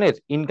একজনের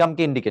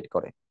ইনকামকে ইন্ডিকেট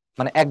করে,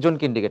 মানে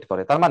একজনকে ইন্ডিকেট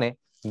করে। তার মানে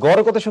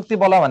গড় গতিশক্তি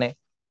বলা মানে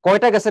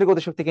কয়টা গ্যাসের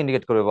গতিশক্তিকে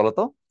ইন্ডিকেট করবে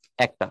বলতো,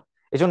 একটা।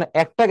 এই জন্য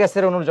একটা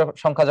গ্যাসের অণুর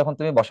সংখ্যা যখন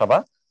তুমি বসাবা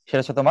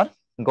সেটা হচ্ছে তোমার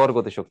গড়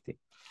গতিশক্তি।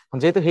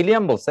 যেহেতু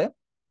হিলিয়াম বলছে,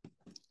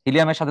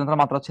 হিলিয়ামের স্বাধীনতার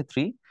মাত্রা হচ্ছে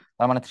 3,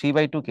 তার মানে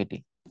 3/2 কেটি।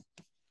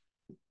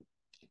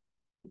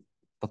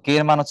 তো কে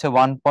এর মান হচ্ছে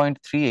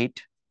 1.38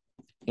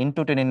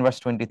 ইন্টু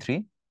 10⁻23,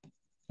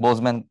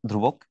 বোলজম্যান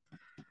ধ্রুবক।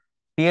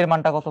 টি এর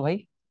মানটা কত ভাই,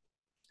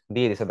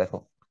 দিয়ে দিছে দেখো,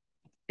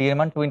 টি এর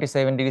মান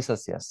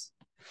 27°C।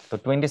 তো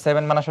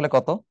 27 মানে আসলে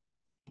কত,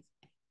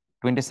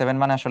 27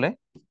 মানে আসলে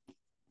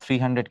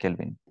 300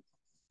 কেলভিন,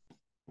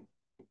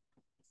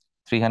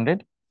 300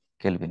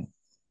 কেলভিন।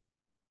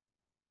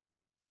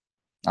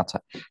 আচ্ছা,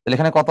 তাহলে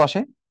এখানে কত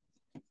আসে,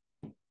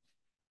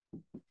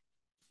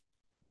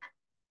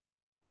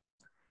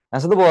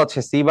 আচ্ছা তো বলা হচ্ছে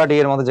সি বা ডি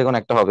এর মধ্যে যে কোনো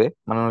একটা হবে,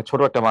 মানে অনেক ছোট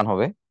একটা মান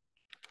হবে।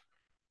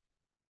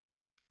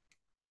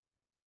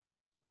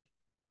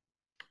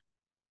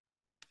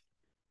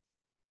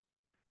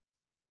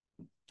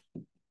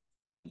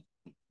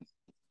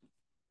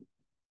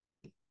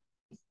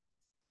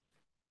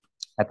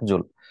 এত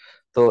জুল।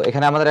 তো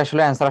এখানে আমাদের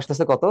আসলে অ্যান্সার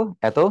আসতেছে কত,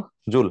 এত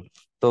জুল।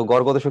 তো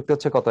গড় গতি শক্তি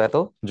হচ্ছে কত, এত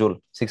জুল,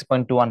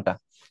 6.21টা।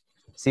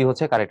 সি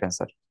হচ্ছে কারেক্ট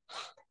অ্যান্সার।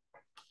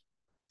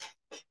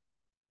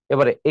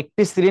 এবারে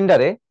একটি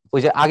সিলিন্ডারে, ওই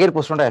যে আগের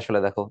প্রশ্নটা আসলে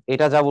দেখো,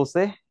 এটা যা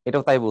বলছে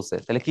এটাও তাই বলছে,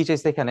 তাহলে কি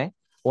চাইছে এখানে,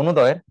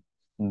 অনুদয়ের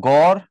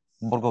গড়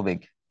বর্গবেগ,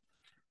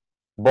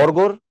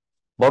 বর্গর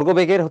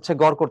বর্গবেগের হচ্ছে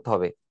গড় করতে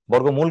হবে,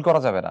 বর্গমূল করা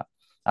যাবে না।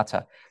 আচ্ছা,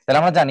 তাহলে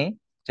আমরা জানি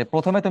যে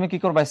প্রথমে তুমি কি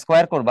করবা,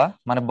 স্কোয়ার করবা,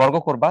 মানে বর্গ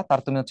করবা, তার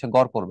তুমি হচ্ছে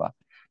গড় করবা।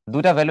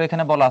 দুইটা ভ্যালু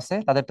এখানে বলা আছে,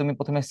 তাদের তুমি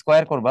প্রথমে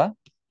স্কোয়ার করবা,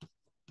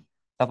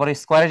 তারপরে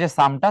স্কোয়ারের যে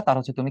সামটা তার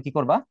হচ্ছে তুমি কি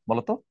করবা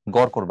বলতো,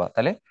 গড় করবা।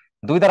 তাহলে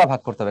 2 দ্বারা ভাগ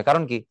করতে হবে,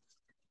 কারণ কি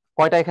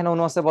কয়টা এখানে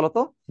অনু আছে বলতো,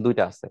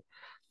 দুইটা আছে।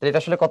 তাহলে এটা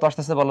আসলে কত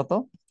আসতেছে বলতো,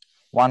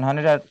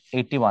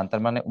 181,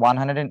 তার মানে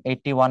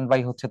 181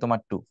 বাই হচ্ছে তোমার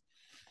 2।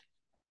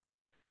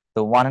 তো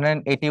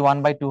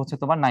 181/2 হচ্ছে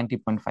তোমার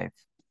 90.5।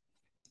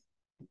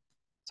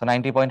 সো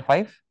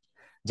 90.5,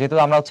 যেহেতু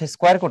আমরা হচ্ছে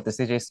স্কোয়ার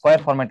করতেছি, যে স্কোয়ার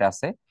ফরম্যাটে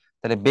আছে,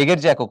 তাহলে বেগের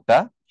যে এককটা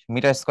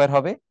মিটার স্কোয়ার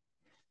হবে,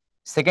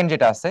 সেকেন্ড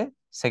যেটা আছে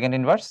সেকেন্ড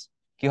ইনভার্স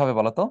কি হবে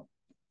বলতো,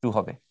 2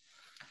 হবে।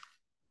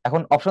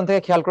 এখন অপশন থেকে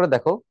খেয়াল করে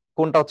দেখো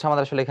কোনটা হচ্ছে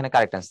আমাদের আসলে এখানে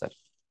কারেক্ট অ্যান্সার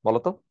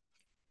বলতো।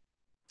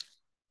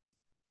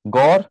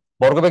 গড়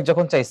বর্গবেগ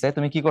যখন চাইছে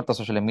তুমি কি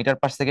করতেছো, আসলে মিটার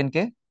পার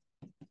সেকেন্ডকে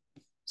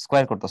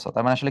স্কোয়ার করতেছো,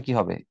 তার মানে আসলে কি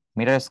হবে,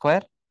 metre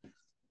square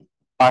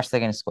per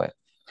second square.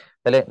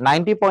 তাহলে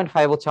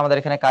 90.5 হচ্ছে আমাদের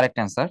এখানে কারেক্ট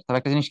অ্যান্সার। তবে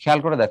একটা জিনিস খেয়াল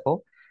করে দেখো,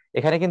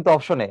 এখানে কিন্তু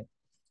অপশনে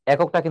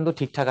এককটা কিন্তু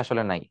ঠিকঠাক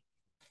আসলে নাই।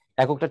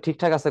 এককটা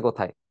ঠিকঠাক আছে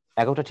কোথায়?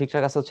 এককটা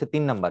ঠিকঠাক আছে হচ্ছে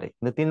 3 নম্বরে,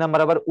 কিন্তু 3 নম্বর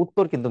আবার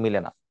উত্তর কিন্তু মিলে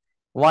না।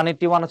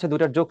 181 হচ্ছে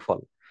দুইটার যোগফল,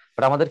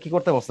 বাট আমাদের কি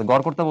করতে বলছে?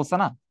 গড় করতে বলছে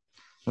না।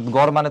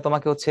 গড় মানে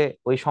তোমাকে হচ্ছে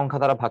ওই সংখ্যা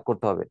দ্বারা ভাগ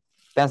করতে হবে।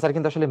 অ্যান্সার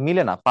কিন্তু আসলে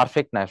মিলে না,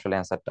 পারফেক্ট না আসলে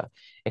অ্যান্সারটা।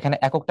 এখানে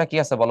এককটা কি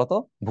আছে বলতো?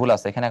 ভুল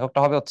আছে। এখানে এককটা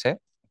হবে হচ্ছে,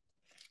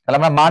 তাহলে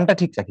আমরা মানটা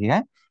ঠিক রাখি,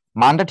 হ্যাঁ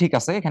মানটা ঠিক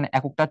আছে, এখানে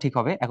এককটা ঠিক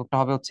হবে। এককটা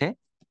হবে হচ্ছে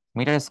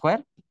মিটার স্কোয়ার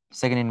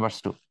সেকেন্ড ইনভার্স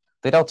 2।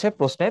 তো এটা হচ্ছে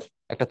প্রশ্নের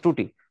একটা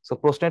ত্রুটি। সো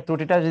প্রশ্নের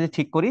ত্রুটিটা যদি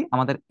ঠিক করি,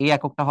 আমাদের এই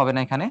এককটা হবে না,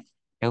 এখানে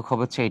একক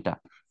হবে হচ্ছে এইটা।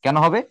 কেন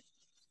হবে?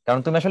 কারণ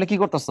তুমি আসলে কি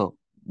করতেছো?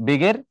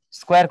 বেগের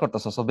স্কোয়ার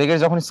করতেছো। সো বেগের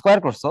যখন স্কোয়ার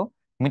করছো,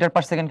 মিটার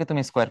পার সেকেন্ডকে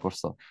তুমি স্কোয়ার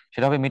করছো,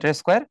 সেটা হবে মিটার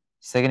স্কোয়ার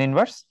সেকেন্ড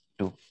ইনভার্স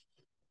 2।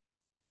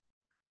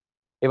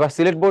 এবার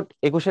সিলেট বোর্ড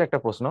 21-এর একটা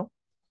প্রশ্ন।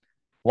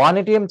 1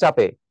 atm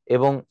চাপে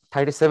এবং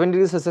 37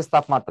 ডিগ্রি সেলসিয়াস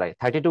তাপমাত্রায়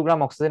 32 গ্রাম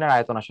অক্সিজেনের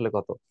আয়তন আসলে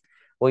কত?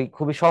 ওই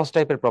খুবই সহজ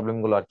টাইপের প্রবলেম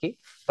গুলো আর কি।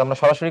 তো আমরা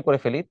সরাসরি করে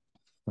ফেলি।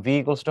 ভি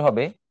ইকুয়ালস টু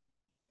হবে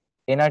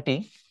এনআরটি,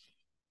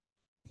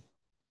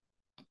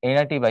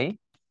 এনআরটি বাই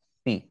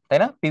পি, তাই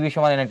না? পিবি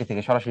সমান এনআরটি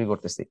থেকে সরাসরি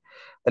করতেছি।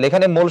 তাহলে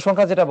এখানে মোল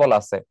সংখ্যা যেটা বলা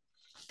আছে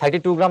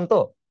 32 গ্রাম, তো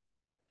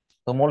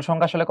তো মোল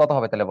সংখ্যা আসলে কত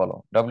হবে তাহলে বলো?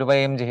 ডব্লিউ বাই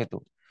এম যেহেতু,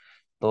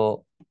 তো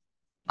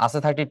আছে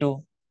 32,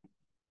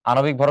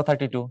 আণবিক ভর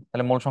 32,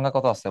 তাহলে মোল সংখ্যা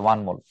কত আছে? 1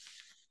 মোল।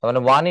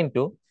 তাহলে 1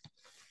 ইন্টু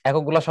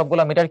এককগুলা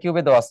সবগুলা মিটার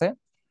কিউবে দেওয়া আছে।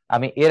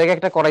 আমি এর আগে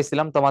একটা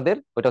করাইছিলাম তোমাদের,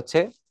 ওইটা হচ্ছে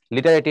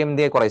লিটার এটিএম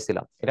দিয়ে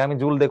করাইছিলাম, এটা আমি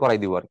জুল দিয়ে করাই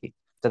দিব আর কি,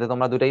 যাতে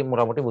তোমরা দুটাই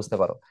মোটামুটি বুঝতে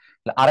পারো।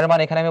 আর এর মান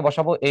এখানে আমি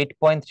বসাবো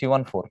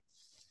 8.314।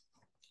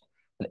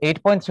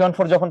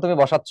 8.314 যখন তুমি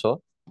বসাচ্ছ,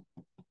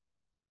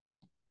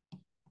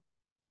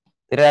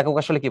 এটা একক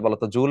আসলে কি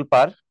বলতো? জুল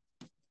পার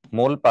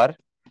মোল পার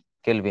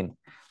কেলভিন।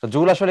 তো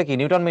জুল আসলে কি?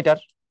 Newton metre.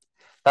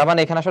 তার মানে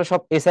এখানে আসলে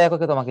সব এসআই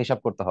এককে তোমাকে হিসাব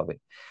করতে হবে।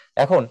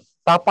 এখন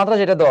তাপমাত্রা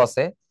যেটা দেওয়া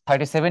আছে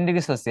 37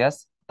 ডিগ্রি সেলসিয়াস,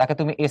 তাকে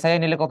তুমি এসআই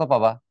নিলে কত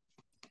পাবা?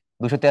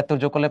 273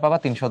 যোগ করলে পাবা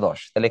 310,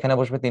 তাহলে এখানে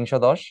বসবে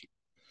 310।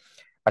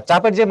 আর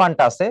চাপের যে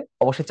মানটা আছে,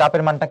 অবশ্যই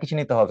চাপের মানটা কিছু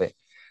নিতে হবে।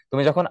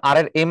 তুমি যখন আর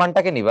এর এই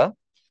মানটাকে নিবা,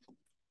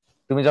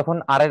 তুমি যখন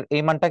আর এর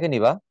এই মানটাকে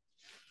নিবা,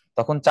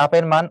 তখন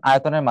চাপের মান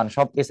আয়তনের মান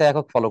সব এসআই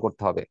একক ফলো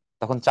করতে হবে।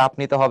 তখন চাপ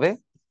নিতে হবে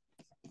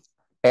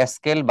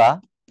প্যাসকেল বা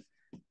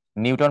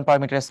নিউটন পার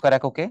মিটার স্কয়ার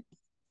এককে,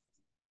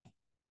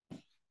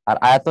 আর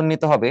আয়তন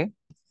নিতে হবে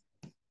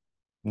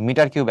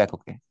মিটার কিউব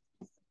এককে।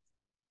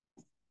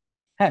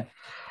 হ্যাঁ,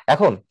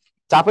 এখন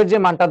চাপের যে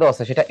মানটা দেওয়া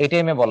আছে সেটা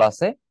এটিএম এ বলা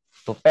আছে,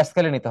 তো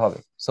প্যাসকেলে নিতে হবে।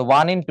 সো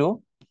 1 ইন্টু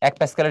 1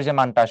 প্যাসকেলের যে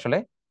মানটা আসলে,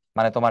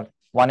 মানে তোমার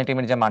 1 এটিএম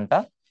এর যে মানটা,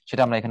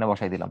 সেটা আমরা এখানে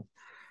বসাই দিলাম।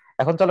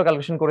 এখন চলো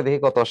ক্যালকুলেশন করে দেখি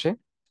কত আসে।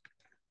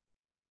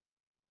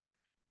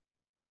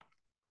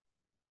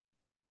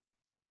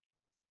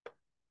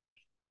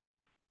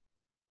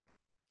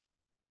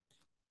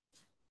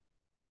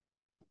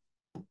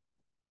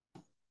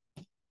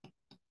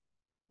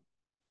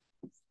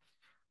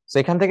 তো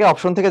এখান থেকে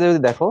অপশন থেকে যদি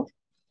দেখো,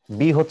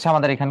 বি হচ্ছে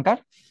আমাদের এখানকার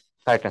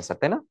কারেক্ট অ্যান্সার,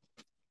 তাই না?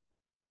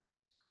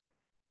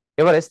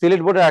 এবারে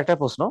সিলেট বোর্ডের আরেকটা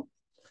প্রশ্ন,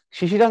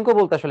 শিশিরাঙ্ক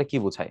বলতে আসলে কি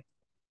বোঝায়?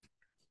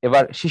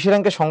 এবার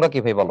শিশিরাঙ্কের সংজ্ঞা কি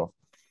ভাই বলো?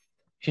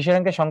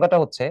 শিশিরাঙ্কের সংজ্ঞাটা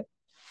হচ্ছে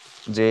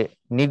যে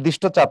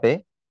নির্দিষ্ট চাপে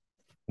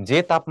যে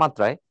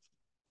তাপমাত্রায়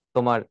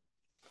তোমার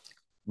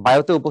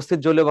বায়ুতে উপস্থিত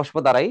জলীয় বাষ্প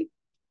দ্বারাই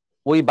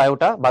ওই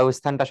বায়ু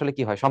স্থানটা আসলে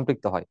কি হয়?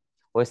 সম্পৃক্ত হয়,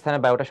 ওই স্থানে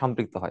বায়ুটা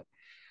সম্পৃক্ত হয়।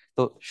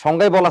 তো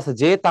সংজ্ঞায় বলা আছে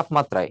যে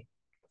তাপমাত্রায়,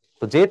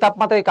 তো যে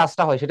তাপমাত্রায়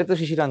কাজটা হয় সেটা তো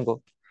শিশিরাঙ্ক।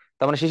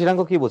 তার মানে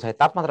শিশিরাঙ্ক কি বোঝায়?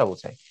 তাপমাত্রা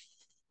বোঝায়।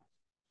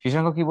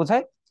 শিশিরাঙ্ক কি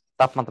বোঝায়?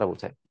 তাপমাত্রা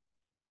বোঝায়।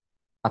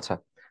 আচ্ছা,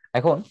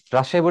 এখন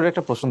রাজশাহী বোর্ডের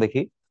একটা প্রশ্ন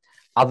দেখি।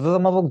 আর্দ্রতা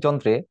মাপক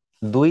যন্ত্রে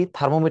দুই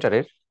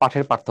থার্মোমিটারের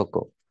পাঠের পার্থক্য।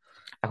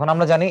 এখন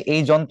আমরা জানি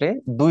এই যন্ত্রে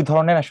দুই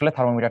ধরনের আসলে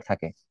থার্মোমিটার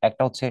থাকে।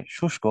 একটা হচ্ছে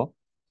শুষ্ক,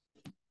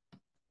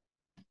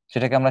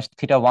 সেটাকে আমরা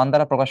θ1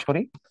 দ্বারা প্রকাশ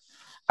করি।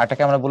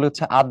 আরটাকে আমরা বলি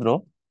হচ্ছে আর্দ্র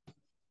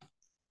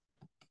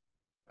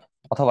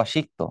অথবা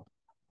সিক্ত,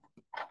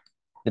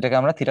 যেটাকে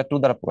আমরা θ2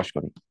 দ্বারা প্রকাশ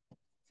করি।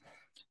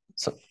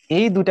 So,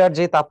 এই দুটার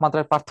যে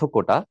তাপমাত্রার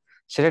পার্থক্যটা,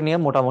 সেটা নিয়ে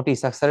মোটামুটি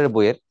ইসাক স্যারের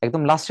বইয়ের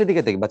একদম লাস্টের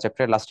দিকে দেখবা,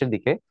 চ্যাপ্টারের লাস্টের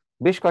দিকে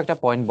বেশ কয়েকটা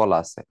পয়েন্ট বলা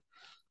আছে।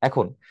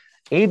 এখন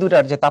এই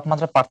দুটার যে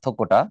তাপমাত্রার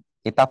পার্থক্যটা,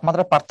 এই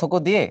তাপমাত্রার পার্থক্য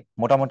দিয়ে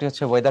মোটামুটি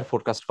হচ্ছে ওয়েদার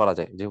ফোরকাস্ট করা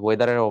যায়, যে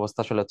ওয়েদারের অবস্থা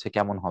আসলে হচ্ছে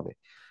কেমন হবে।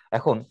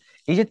 এখন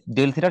এই যে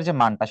ডেল থিটার যে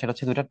মানটা, সেটা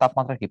হচ্ছে দুটার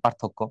তাপমাত্রার কি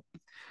পার্থক্য।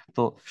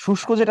 তো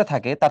শুষ্ক যেটা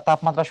থাকে তার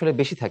তাপমাত্রা আসলে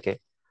বেশি থাকে,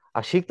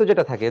 আর সিক্ত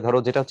যেটা থাকে, ধরো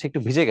যেটা হচ্ছে একটু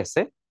ভিজে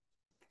গেছে,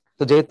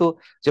 তো যেহেতু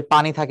যে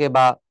পানি থাকে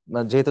বা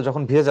যেহেতু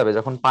যখন ভিজে যাবে,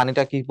 যখন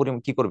পানিটা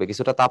কি করবে,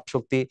 কিছুটা তাপ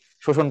শক্তি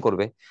শোষণ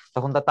করবে,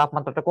 তখন তার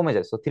তাপমাত্রাটা কমে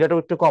যায়, তো θ2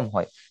 একটু কম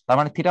হয়। তার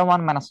মানে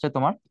θ1 মাইনাস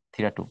তোমার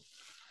θ2।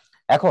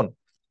 এখন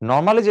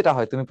নর্মালি যেটা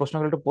হয়, তুমি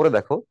প্রশ্নগুলো একটু পড়ে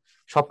দেখো,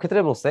 সব ক্ষেত্রে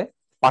বলছে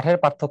পাঠের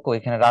পার্থক্য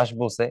এখানে হ্রাস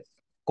বলছে,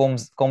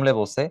 কমলে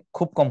বলছে,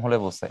 খুব কম হলে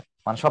বলছে,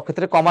 মানে সব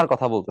ক্ষেত্রে কমার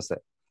কথা বলতেছে।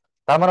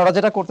 তার মানে ওরা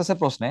যেটা করতেছে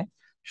প্রশ্নে,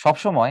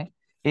 সবসময়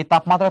এই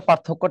তাপমাত্রার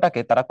পার্থক্যটাকে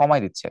তারা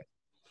কমাই দিচ্ছে।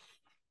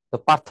 তো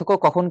পার্থক্য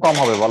কখন কম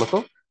হবে বলতো?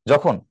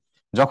 যখন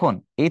যখন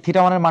এই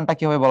θ1 এর মানটা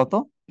কি হবে বলতো?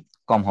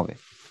 কম হবে।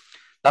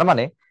 তার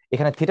মানে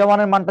এখানে θ1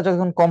 এর মানটা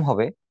যখন কম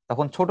হবে,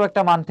 তখন ছোট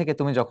একটা মান থেকে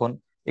তুমি যখন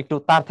একটু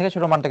তার থেকে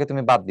ছোট মানটাকে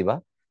তুমি বাদ দিবা,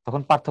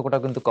 তখন পার্থক্যটা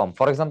কিন্তু কম।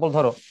 ফর এক্সাম্পল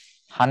ধরো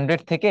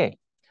 100 থেকে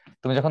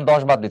তুমি যখন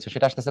 10 বাদ দিচ্ছ,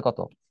 সেটা আসতেছে কত?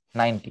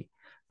 90।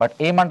 বাট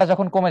এই মানটা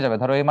যখন কমে যাবে,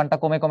 ধরো এই মানটা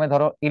কমে কমে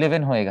ধরো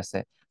 11 হয়ে গেছে,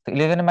 তো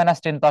 11 -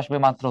 10 তো আসবে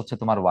মাত্র হচ্ছে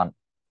তোমার 1।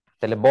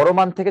 তাহলে বড়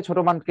মান থেকে ছোট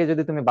মানকে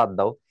যদি তুমি বাদ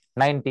দাও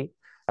 90,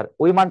 আর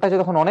ওই মানটা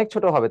যখন অনেক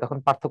ছোট হবে তখন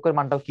পার্থক্যের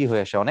মানটাও কি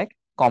হয়ে আসে, অনেক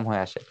কম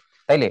হয়ে আসে।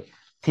 তাইলে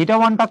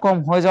θ1টা কম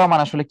হয়ে যাওয়া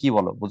মানে আসলে কি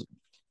বলো,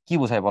 কি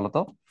বোঝায় বলো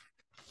তো?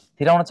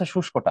 θ1 হচ্ছে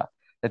শুষ্কতা।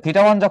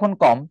 θ1 যখন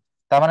কম,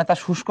 তার মানে তার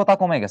শুষ্কতা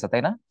কমে গেছে,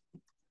 তাই না?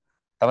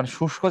 তার মানে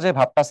শুষ্ক যে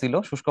ভাবটা ছিল,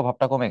 শুষ্ক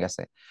ভাবটা কমে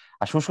গেছে।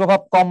 আর শুষ্ক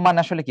ভাব কম মানে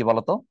আসলে কি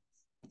বলতো?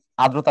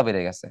 আর্দ্রতা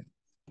বেড়ে গেছে।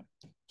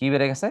 কি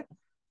বেড়ে গেছে?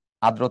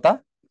 আর্দ্রতা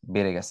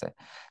বেড়ে গেছে।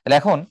 তাহলে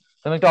এখন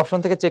তুমি একটা অপশন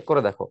থেকে চেক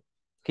করে দেখো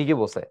কি কি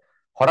বলছে।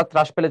 হঠাৎ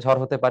হ্রাস পেলে ঝড়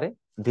হতে পারে,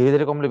 ধীরে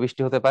ধীরে কমলে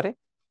বৃষ্টি হতে পারে,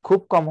 খুব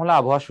কম হলে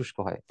আবহাওয়া শুষ্ক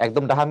হয়।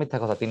 একদম ডাহা মিথ্যা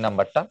কথা 3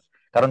 নাম্বারটা।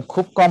 কারণ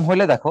খুব কম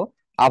হলে দেখো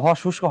আবহাওয়া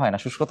শুষ্ক হয় না,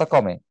 শুষ্কতা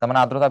কমে, তার মানে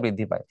আর্দ্রতা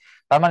বৃদ্ধি পায়।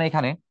 তার মানে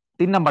এখানে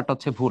 3 নাম্বারটা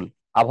হচ্ছে ভুল।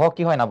 আবহাওয়া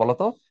কি হয় না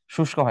বলতো?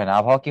 শুষ্ক হয় না,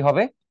 আবহাওয়া কি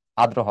হবে?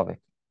 আর্দ্র হবে।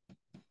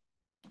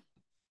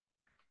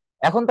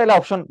 এখন তাহলে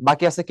অপশন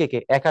বাকি আছে কে কে,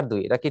 1 আর 2,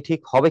 এটা কি ঠিক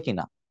হবে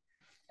কিনা?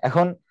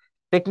 এখন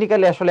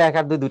টেকনিক্যালি আসলে 1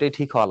 আর 2 দুইটাই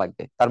ঠিক হওয়া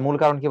লাগবে। তার মূল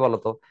কারণ কি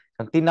বলতো?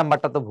 কারণ 3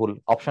 নাম্বারটা তো ভুল,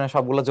 অপশনে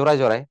সবগুলো জোড়ায়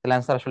জোড়ায়, তাহলে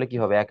অ্যান্সার আসলে কি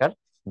হবে? 1 আর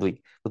 2।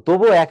 তো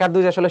তবুও 1 আর 2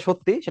 যে আসলে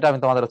সত্যি সেটা আমি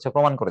তোমাদের হচ্ছে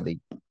প্রমাণ করে দিই।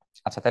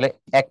 আচ্ছা তাহলে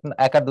এক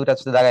 1 আর 2টা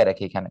হচ্ছে দাগায়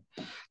রাখি এখানে।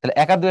 তাহলে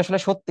 1 আর 2 আসলে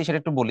সত্যি সেটা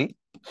একটু বলি।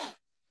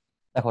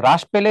 দেখো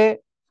হ্রাস পেলে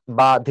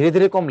বা ধীরে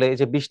ধীরে কমলে, এই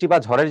যে বৃষ্টি বা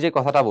ঝড়ের যে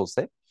কথাটা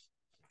বলছে,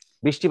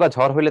 বৃষ্টি বা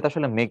ঝড় হইলে তো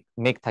আসলে মেঘ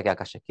মেঘ থাকে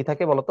আকাশে। কি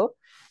থাকে বলতো?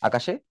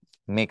 আকাশে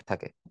মেঘ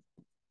থাকে।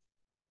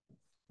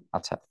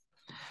 আচ্ছা,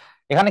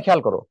 এখানে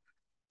খেয়াল করো,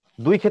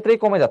 দুই ক্ষেত্রেই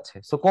কমে যাচ্ছে।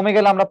 সো কমে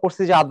গেলে আমরা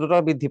পড়ছি যে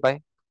আর্দ্রতা বৃদ্ধি পায়।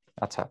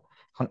 আচ্ছা,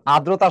 এখন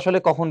আর্দ্রতা আসলে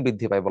কখন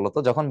বৃদ্ধি পায় বলতো?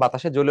 যখন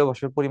বাতাসে জলীয়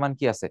বাষ্পের পরিমাণ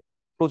কি আছে?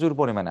 প্রচুর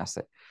পরিমাণে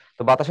আছে।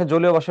 তো বাতাসে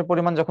জলীয় বাষ্পের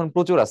পরিমাণ যখন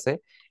প্রচুর আছে,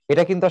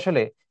 এটা কিন্তু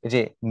আসলে এই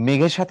যে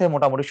মেঘের সাথে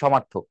মোটামুটি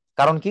সমার্থক।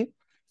 কারণ কি?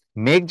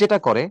 মেঘ যেটা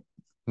করে,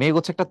 মেঘ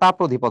হচ্ছে একটা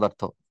তাপরোধী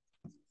পদার্থ।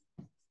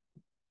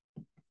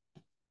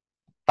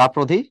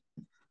 তাপরোধী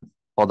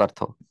পদার্থ।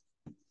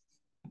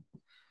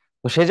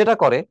 তো সে যেটা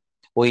করে,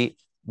 ওই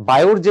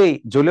বায়ুর যেই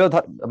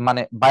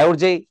মানে বায়ুর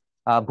যেই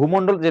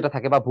ভূমণ্ডল যেটা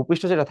থাকে বা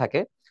ভূপৃষ্ঠ যেটা থাকে,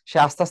 সে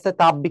আস্তে আস্তে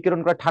তাপ বিকিরণ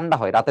করে ঠান্ডা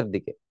হয় রাতের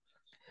দিকে।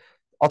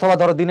 অথবা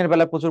ধরো দিনের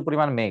বেলায় প্রচুর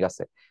পরিমাণ মেঘ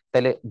আছে,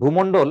 তাহলে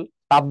ভূমণ্ডল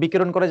তাপ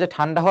বিকিরণ করে যে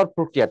ঠান্ডা হওয়ার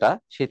প্রক্রিয়াটা,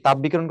 সেই তাপ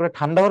বিকিরণ করে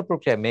ঠান্ডা হওয়ার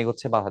প্রক্রিয়ায় মেঘ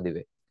হচ্ছে বাধা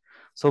দিবে।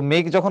 সো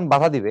মেঘ যখন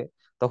বাধা দিবে,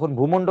 তখন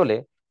ভূমণ্ডলে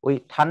ওই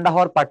ঠান্ডা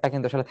হওয়ার পার্টটা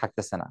কিন্তু আসলে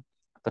থাকতেছে না।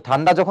 তো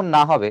ঠান্ডা যখন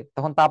না হবে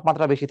তখন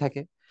তাপমাত্রা বেশি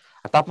থাকে।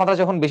 আর তাপমাত্রা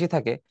যখন বেশি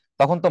থাকে,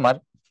 তখন তোমার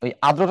ওই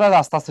আর্দ্রতা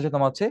আস্তে আস্তে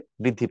তোমার হচ্ছে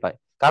বৃদ্ধি পায়।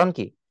 কারণ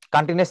কি?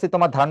 কন্টিনিউয়াসলি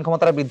তোমার ধারণ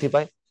ক্ষমতাটা বৃদ্ধি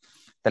পায়।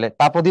 তাহলে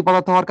তাপরোধী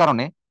পদার্থ হওয়ার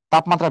কারণে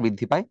তাপমাত্রা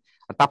বৃদ্ধি পায়।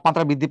 আর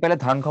তাপমাত্রা বৃদ্ধি পেলে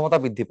ধারণ ক্ষমতা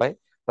বৃদ্ধি পায়।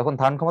 তখন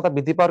ধারণ ক্ষমতা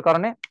বৃদ্ধি পাওয়ার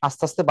কারণে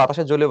আস্তে আস্তে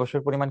বাতাসে জলীয়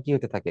বাষ্পের পরিমাণ কি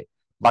হতে থাকে?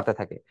 বাড়তে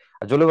থাকে।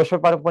 আর জলীয় বাষ্পের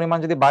পরিমাণ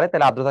যদি বাড়ে,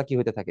 তাহলে আর্দ্রতা কি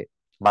হতে থাকে?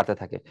 বাড়তে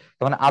থাকে।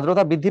 তার মানে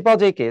আর্দ্রতা বৃদ্ধি পাওয়া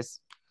যে কেস,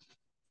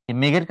 এই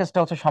মেঘের কাজটা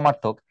হচ্ছে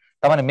সমার্থক।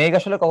 তার মানে মেঘ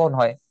আসলে কখন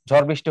হয়?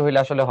 ঝড় বৃষ্টি হইলে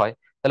আসলে হয়।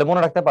 তাহলে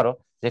মনে রাখতে পারো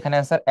যে এখানে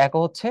অ্যান্সার 1ও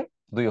হচ্ছে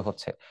 2ও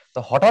হচ্ছে। তো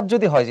হঠাৎ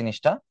যদি হয়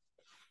জিনিসটা,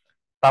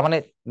 তার মানে,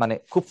 মানে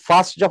খুব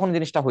ফাস্ট যখন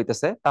জিনিসটা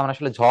হইতেছে, তার মানে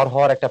আসলে ঝড়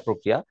হওয়ার একটা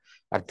প্রক্রিয়া।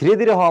 আর ধীরে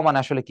ধীরে হওয়া মানে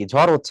আসলে কি?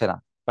 ঝড় হচ্ছে না,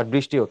 বাট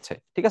বৃষ্টি হচ্ছে।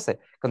 ঠিক আছে?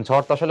 কারণ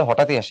ঝড় তো আসলে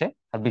হঠাৎই আসে,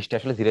 আর বৃষ্টি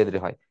আসলে ধীরে ধীরে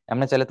হয়।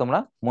 এমনি চাইলে তোমরা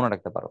মনে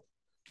রাখতে পারো।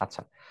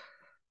 আচ্ছা,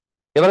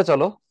 এবারে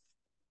চলো,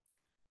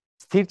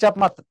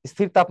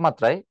 স্থির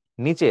তাপমাত্রায়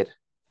নিচের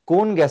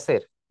কোন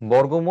গ্যাসের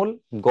বর্গমূল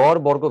গড়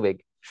বর্গবেগ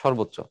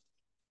সর্বোচ্চ?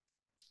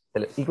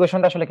 তাহলে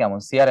ইকুয়েশনটা আসলে কেমন?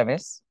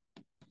 CRMS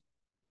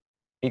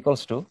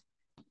equals to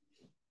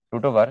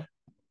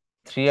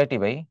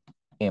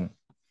 √3RT/m।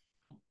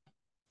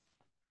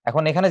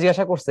 এখন এখানে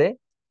জিজ্ঞাসা করছে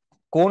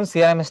কোন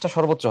সিআরএমএস টা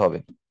সর্বোচ্চ হবে।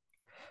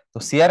 তো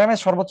সিআরএমএস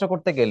সর্বোচ্চ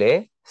করতে গেলে,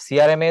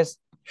 সিআরএমএস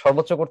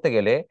সর্বোচ্চ করতে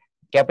গেলে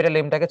ক্যাপিটাল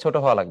এমটাকে ছোট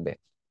হওয়া লাগবে।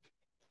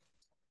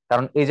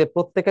 কারণ এই যে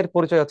প্রত্যেকের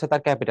পরিচয় হচ্ছে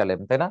তার ক্যাপিটাল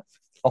এম, তাই না?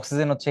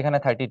 অক্সিজেন হচ্ছে এখানে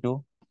 32,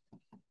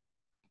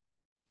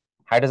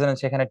 হাইড্রোজেন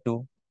হচ্ছে এখানে 2,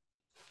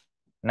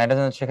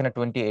 নাইট্রোজেন হচ্ছে এখানে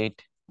 28,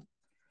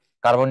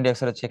 কার্বন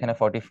ডাইঅক্সাইড হচ্ছে এখানে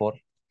 44।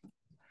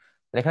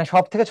 এখানে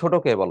সব থেকে ছোট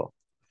কে বলো?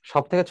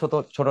 সব থেকে ছোট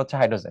ছোট হচ্ছে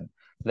হাইড্রোজেন।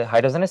 তাহলে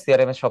হাইড্রোজেনের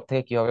সিআরএমএস সব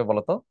থেকে কি হবে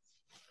বলতো?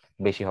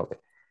 বেশি হবে।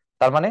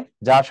 তার মানে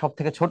যার সব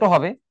থেকে ছোট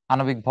হবে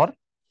আণবিক ভর,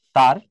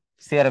 তার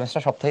সিআরএমএস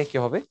টা সব থেকে কি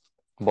হবে?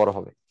 বড়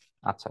হবে।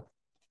 আচ্ছা,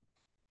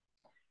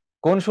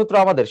 কোন সূত্র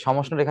আমাদের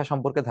সমষ্ণ রেখা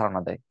সম্পর্কে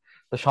ধারণা দেয়?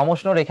 তো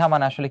সমষ্ণ রেখা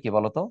মানে আসলে কি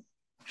বলতো?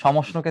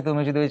 সমষ্ণকে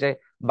তুমি যদি ওই যে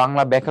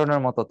বাংলা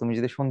ব্যাকরণের মতো তুমি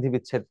যদি সন্ধি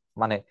বিচ্ছেদ,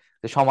 মানে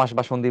যে সমাস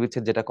বা সন্ধি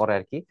বিচ্ছেদ যেটা করে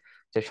আর কি,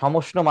 যে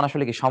সমষ্ণ মানে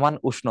আসলে কি? সমান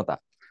উষ্ণতা।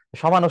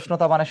 সমান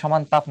উষ্ণতা মানে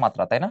সমান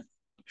তাপমাত্রা, তাই না?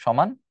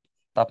 সমান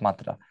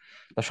তাপমাত্রা।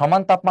 তো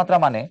সমান তাপমাত্রা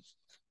মানে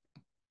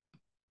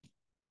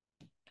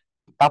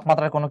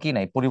তাপমাত্রার কোনো কি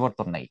নাই,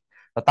 পরিবর্তন নাই।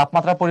 তো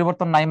তাপমাত্রার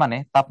পরিবর্তন নাই মানে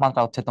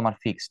তাপমাত্রা হচ্ছে তোমার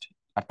ফিক্সড।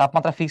 আর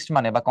তাপমাত্রা ফিক্সড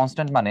মানে বা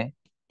কনস্ট্যান্ট মানে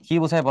কি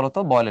বোঝায় বলতো?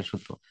 বয়েলের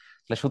সূত্র।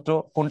 তাহলে সূত্র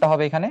কোনটা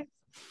হবে এখানে?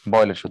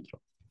 বয়েলের সূত্র।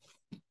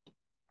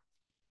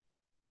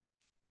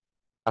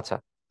 আচ্ছা,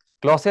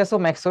 ক্লসিয়াস ও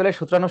ম্যাক্সওয়েলের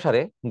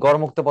সূত্রানুসারে গড়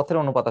মুক্ত পথের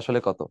অনুপাত আসলে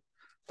কত?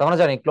 তো আমরা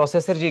জানি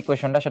ক্লসিয়াসের যে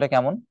ইকুয়েশনটা সেটা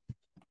কেমন?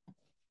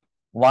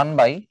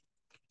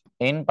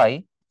 1/n পাই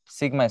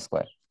সিগমা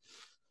স্কোয়ার।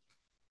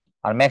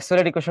 আর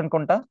ম্যাক্সওয়েলের ইকুয়েশন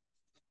কোনটা?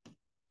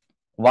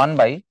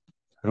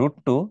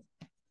 1/√2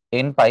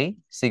 n π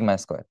σ²।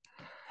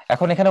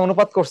 এখন এখানে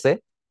অনুপাত করছে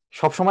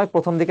সবসময়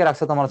প্রথম দিকে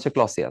রাখছে তোমার হচ্ছে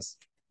ক্লসিয়াস।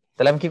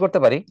 তাহলে আমি কি করতে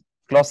পারি,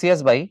 ক্লসিয়াস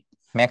বাই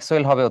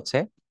ম্যাক্সওয়েল হবে হচ্ছে,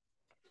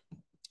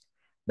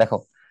 দেখো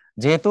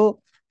যেহেতু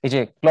এই যে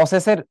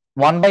ক্লসেসের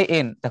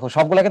 1/n, দেখো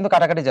সবগুলা কিন্তু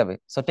কাটাকাটি যাবে,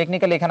 সো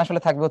টেকনিক্যালি এখানে আসলে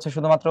থাকবে হচ্ছে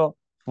শুধুমাত্র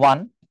 1,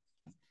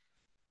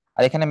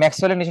 আর এখানে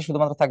ম্যাক্সওয়েলের নিচে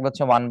শুধুমাত্র থাকবে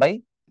হচ্ছে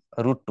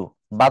 1/√2,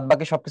 বাদ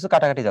বাকি সবকিছু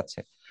কাটাকাটি যাচ্ছে।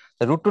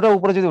 √2টা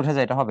উপরে যদি উঠে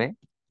যায় এটা হবে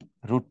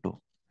 √2,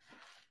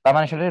 তার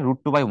মানে আসলে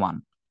 √2/1,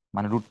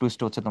 মানে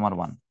 √2 হচ্ছে তোমার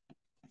 1।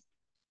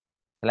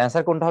 তাহলে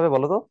অ্যান্সার কোনটা হবে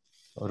বলো তো,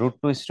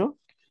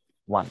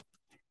 √2:1।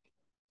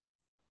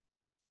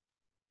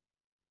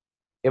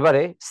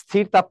 এবারে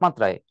স্থির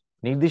তাপমাত্রায়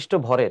নির্দিষ্ট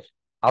ভরের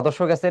আদর্শ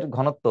গ্যাসের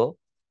ঘনত্ব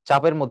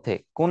চাপের মধ্যে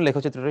কোন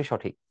লেখচিত্রটি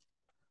সঠিক?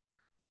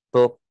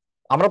 তো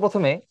আমরা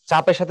প্রথমে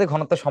চাপের সাথে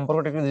ঘনত্বের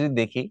সম্পর্কটা একটু যদি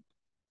দেখি,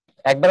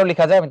 একবারও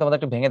লেখা যায়, আমি তোমাদের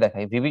একটু ভেঙে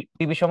দেখাই।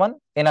 পিবি সমান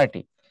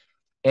এনআরটি,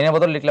 এন এর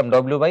বদলে লিখলাম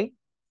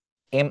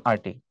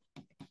W/mRT।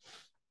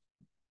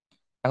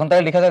 এখন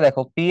তাহলে লেখা যায়,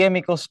 দেখো PM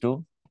 =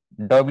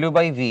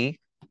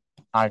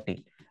 W/V/RT।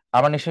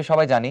 আমরা নিশ্চয়ই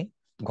সবাই জানি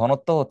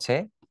ঘনত্ব হচ্ছে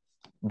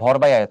ভর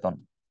বাই আয়তন।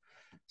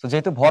 তো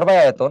যেহেতু ভর বাই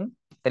আয়তন,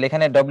 তাহলে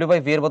এখানে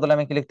W/V এর বদলে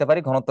আমি কি লিখতে পারি,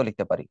 ঘনত্ব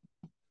লিখতে পারি।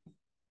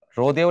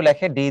 রো দিয়েও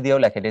লেখে, ডি দিয়েও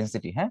লেখে,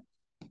 ডেনসিটি। হ্যাঁ,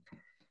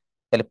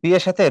 তাহলে পি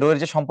এর সাথে রো এর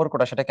যে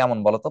সম্পর্কটা সেটা কেমন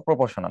বলতো,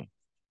 প্রপোর্শনাল।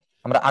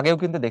 আমরা আগেও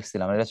কিন্তু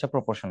দেখছিলাম এটা হচ্ছে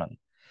প্রপোর্শনাল।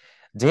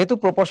 যেহেতু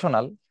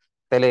প্রপোর্শনাল,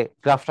 তাহলে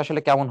গ্রাফটা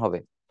আসলে কেমন হবে,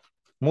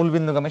 মূল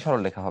বিন্দুগামী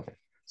সরলরেখা হবে।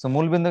 সো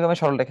মূল বিন্দুগামী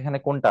সরলরেখা এখানে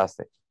কোনটা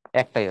আছে,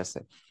 একটাই আছে।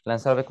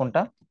 অ্যান্সার হবে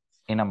কোনটা,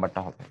 এই নাম্বারটা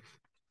হবে।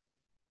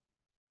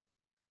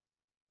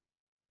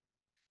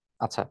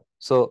 আচ্ছা,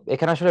 সো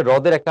এখানে আসলে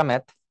হ্রদের একটা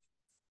ম্যাথ।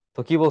 তো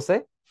কি বলছে,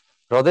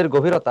 হ্রদের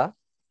গভীরতা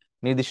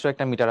নির্দিষ্ট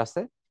একটা মিটার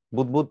আছে,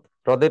 বুদবুদ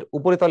হ্রদের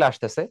উপরিতলে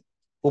আসতেছে,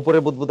 উপরে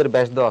বুদবুদের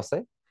ব্যাস দেওয়া আছে।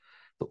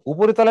 তো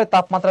উপরিতলের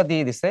তাপমাত্রা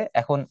দিয়ে দিছে,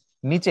 এখন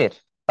নিচের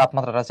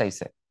তাপমাত্রাটা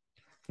চাইছে।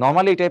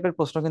 নর্মালি এই টাইপের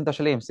প্রশ্ন কিন্তু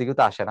আসলে এমসিকিউ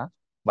তে আসে না,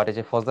 বাট এই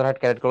যে ফজলারহাট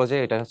ক্যাডেট কলেজে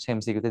এটা হচ্ছে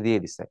এমসিকিউ তে দিয়ে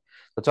দিছে।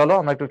 তো চলো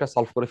আমরা একটু এটা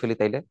সলভ করে ফেলি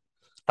তাইলে।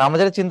 তা আমরা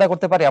যেটা চিন্তা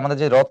করতে পারি, আমাদের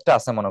যে হ্রদটা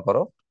আছে মনে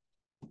করো,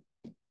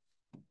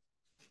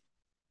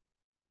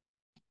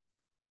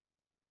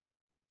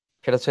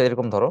 সেটা হচ্ছে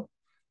এরকম ধরো।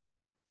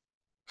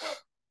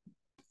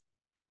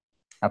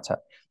 আচ্ছা,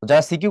 তো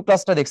যারা সিকিউ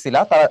ক্লাসটা দেখছিলা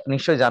তারা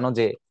নিশ্চয়ই জানো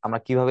যে আমরা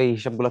কিভাবে এই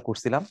হিসাবগুলো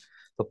করছিলাম।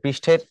 তো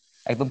পৃষ্ঠের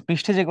একদম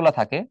পৃষ্ঠে যেগুলো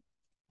থাকে,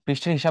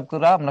 পৃষ্ঠের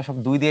হিসাবগুলো আমরা সব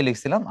 2 দিয়ে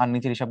লিখছিলাম, আর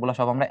নিচের হিসাবগুলো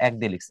সব আমরা 1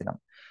 দিয়ে লিখছিলাম।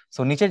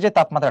 সো নিচের যে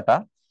তাপমাত্রাটা,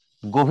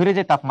 গভীরে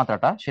যে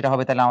তাপমাত্রাটা, সেটা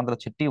হবে তাহলে আমাদের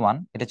হচ্ছে T1,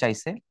 এটা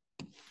চাইছে।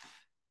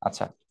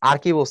 আচ্ছা, আর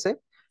কি বলছে,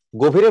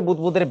 গভীরে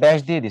বুদবুদের ব্যাস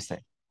দিয়ে দিছে।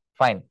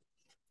 ফাইন,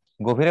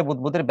 গভীরে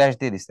বুদবুদের ব্যাস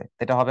দিয়ে দিছে,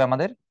 এটা হবে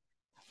আমাদের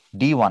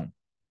D1।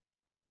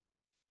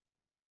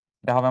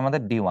 এটা হবে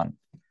আমাদের D1।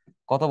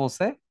 কত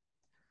বলছে,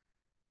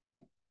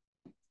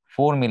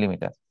 4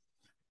 মিলিমিটার।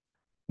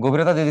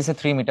 গভীরতা দিয়ে দিছে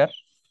 3 মিটার।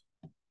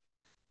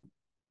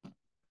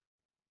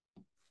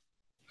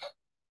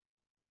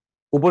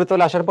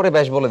 উপরিতলে আসার পরে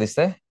ব্যাস বলে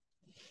দিছে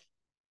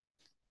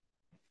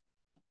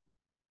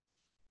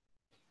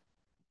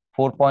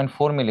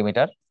 4.4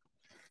 মিলিমিটার।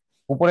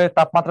 উপরের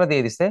তাপমাত্রা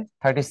দিয়ে দিছে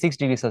 36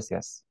 ডিগ্রি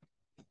সেলসিয়াস।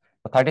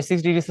 36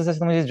 ডিগ্রি সেলসিয়াস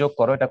তুমি যদি যোগ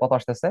করো, এটা কত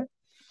আসতেছে,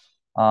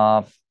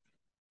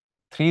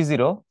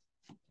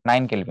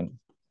 309 কেলভিন।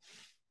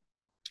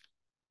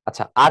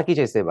 আচ্ছা, আর কি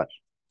চাইছে এবার,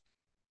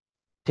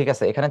 ঠিক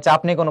আছে, এখানে চাপ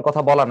নিয়ে কোনো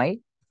কথা বলা নাই,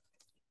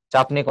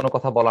 চাপ নিয়ে কোনো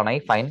কথা বলা নাই।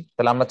 ফাইন,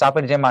 তাহলে আমরা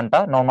চাপের যে মানটা,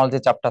 নর্মাল যে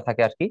চাপটা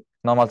থাকে আর কি,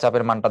 নর্মাল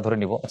চাপের মানটা ধরে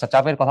নিব। আচ্ছা,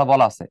 চাপের কথা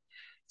বলা আছে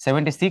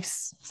 76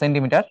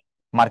 সেন্টিমিটার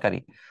মার্কারি।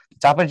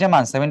 চাপের যে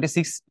মান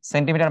 76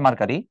 সেন্টিমিটার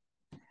মার্কারি,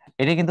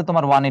 এটি কিন্তু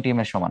তোমার 1 ATM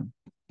এর সমান।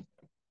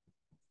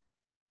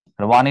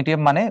 1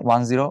 ATM মানে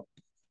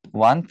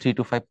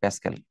 101,325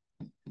 প্যাসকেল।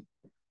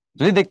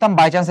 যদি দেখতাম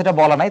বাই চান্স এটা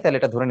বলা নাই, তাহলে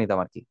এটা ধরে নিতাম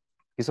আর কি।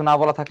 কিছু না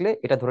বলা থাকলে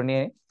এটা ধরে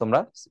নিয়ে তোমরা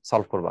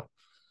সলভ করবা।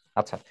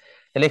 আচ্ছা,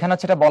 তাহলে এখানে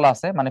হচ্ছে এটা বলা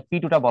আছে, মানে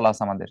P2টা বলা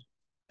আছে আমাদের।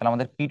 তাহলে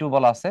আমাদের P2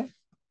 বলা আছে,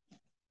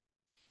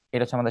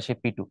 এটা হচ্ছে আমাদের সেই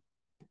P2।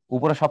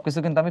 উপরে সবকিছু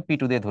কিন্তু আমি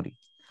P2 দিয়ে ধরি।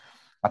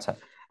 আচ্ছা,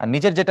 আর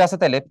নিচের যেটা আছে,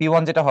 তাহলে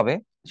P1 যেটা হবে,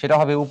 সেটা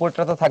হবে,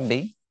 উপরটা তো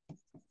থাকবেই,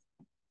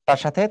 তার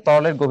সাথে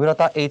তরলের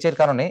গভীরতা H এর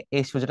কারণে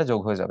এই সোজাটা যোগ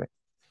হয়ে যাবে।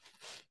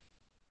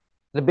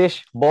 বেশ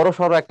বড়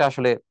সড়ো একটা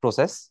আসলে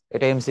প্রসেস,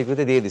 এটা এমসিকিউ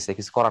তে দিয়ে দিছে,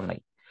 কিছু করার নাই।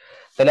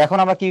 তাহলে এখন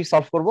আমরা কি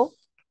সলভ করব,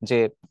 যে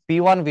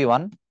P1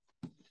 V1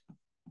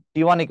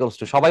 T1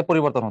 = সবাই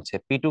পরিবর্তন হচ্ছে,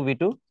 P2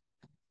 V2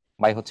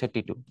 বাই হচ্ছে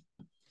T2।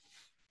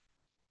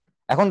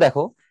 এখন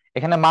দেখো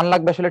এখানে মান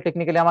লাগবে আসলে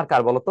টেকনিক্যালি আমার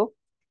কার বলতো,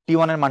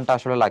 T1 এর মানটা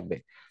আসলে লাগবে।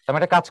 তো আমি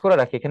একটা কাজ করে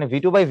রাখি, এখানে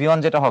V2/V1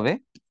 যেটা হবে,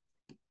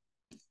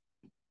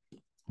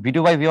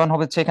 V2/V1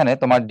 হচ্ছে এখানে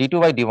তোমার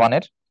D2/D1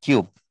 এর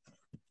কিউব।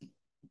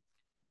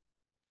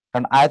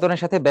 কারণ আয়তনের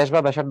সাথে ব্যাস বা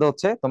ব্যাসার্ধ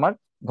হচ্ছে তোমার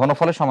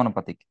ঘনফলের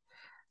সমানুপাতিক।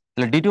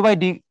 তাহলে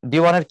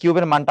D2/D1 এর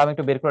কিউবের মানটা আমি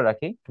একটু বের করে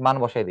রাখি, মান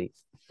বসাই দিই।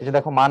 এই যে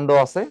দেখো মান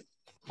দেওয়া আছে,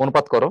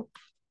 অনুপাত করো।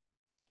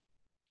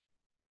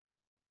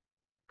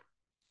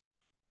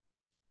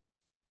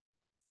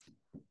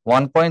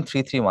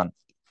 1.331।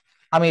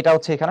 আমি এটা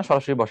হচ্ছে এখানে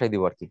সরাসরি বসাই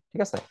দিব আর কি,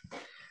 ঠিক আছে।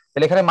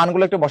 তাহলে এখানে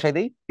মানগুলো একটু বসাই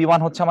দিই।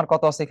 P1 হচ্ছে আমার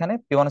কত আছে, এখানে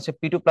P1 হচ্ছে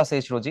P2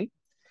 + H রোজি।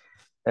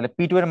 তাহলে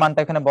P2 এর মানটা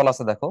এখানে বলা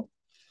আছে দেখো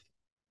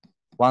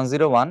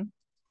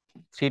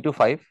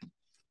 101,325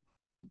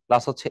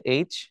 প্লাস হচ্ছে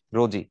এইচ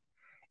রোজি।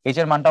 এইচ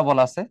এর মানটা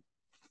বলা আছে,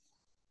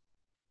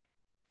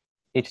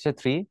 এইচ হচ্ছে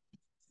 3।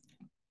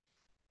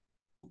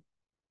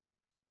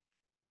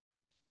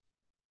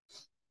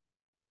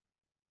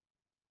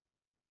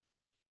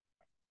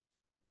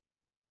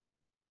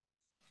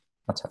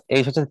 আচ্ছা,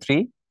 এইচ হচ্ছে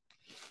 3,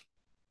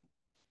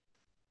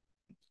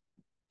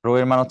 রো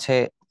এর মান হচ্ছে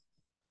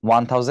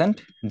 1000,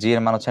 জি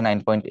এর মান হচ্ছে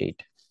 9.8।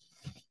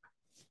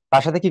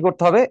 তার সাথে কি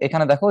করতে হবে,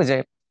 এখানে দেখো এই যে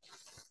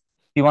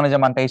P1 এর যে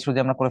মানটা এইচ রোজি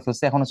আমরা করে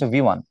ফেলছি, এখন হচ্ছে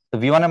V1। তো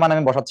V1 এর মান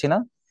আমি বসাচ্ছি না,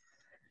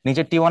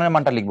 নিচে T1 এর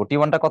মানটা লিখবো।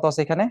 T1টা কত আছে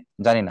এখানে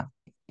জানি না।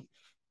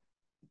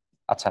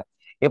 আচ্ছা,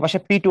 এ পাশে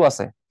P2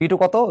 আছে, P2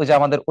 কত, ওই যে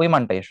আমাদের ওই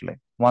মানটাই আসলে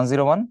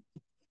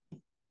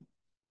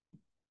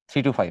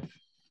 101,325।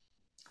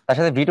 তার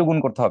সাথে V2 গুণ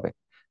করতে হবে।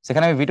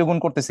 সেখানে আমি V2 গুণ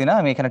করতেছি না,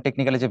 আমি এখানে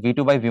টেকনিক্যালি যে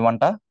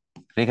V2/V1টা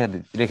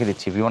রেখে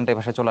দিচ্ছি। V1টা এই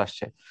পাশে চলে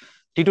আসছে।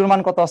 T2 এর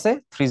মান কত আছে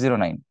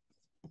 309।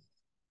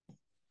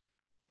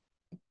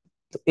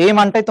 তো এই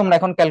মানটাই তোমরা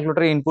এখন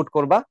ক্যালকুলেটরে ইনপুট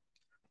করবা।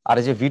 আর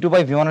এই যে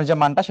V2/V1 এর যে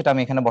মানটা, সেটা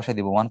আমি এখানে বসাই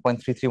দিব,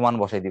 1.331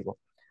 বসাই দিব।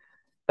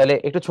 তাহলে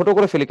একটু ছোট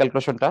করে ফেলি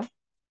ক্যালকুলেশনটা,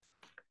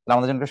 তাহলে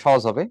আমাদের জন্য একটু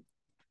সহজ হবে।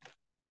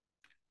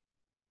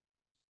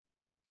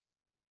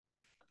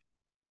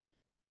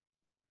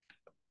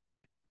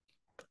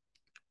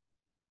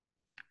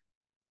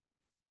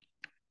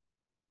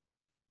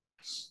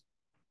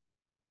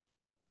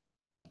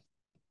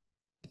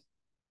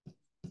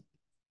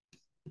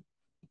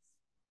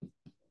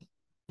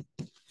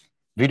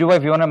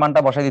 V2/V1 এর মানটা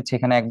বসাই দিচ্ছি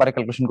এখানে, একবারে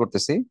ক্যালকুলেশন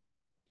করতেছি।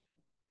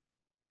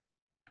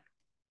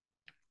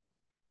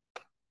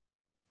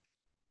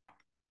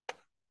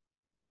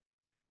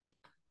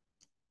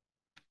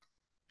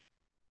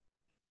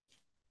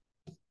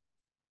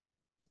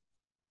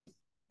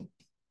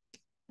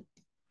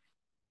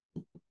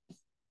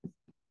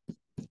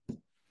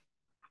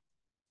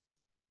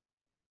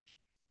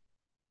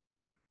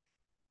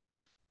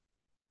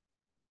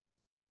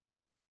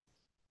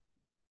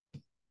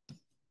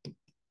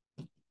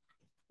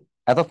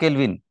 এত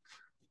কেলভিন,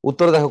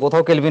 উত্তরে দেখো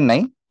কোথাও কেলভিন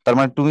নাই। তার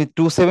মানে তুমি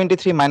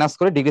 273 মাইনাস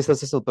করে ডিগ্রি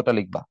সেলসিয়াস উত্তরটা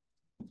লিখবা।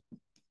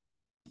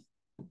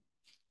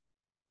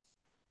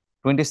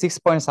 26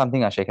 পয়েন্ট সামথিং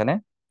আসে এখানে।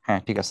 হ্যাঁ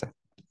ঠিক আছে,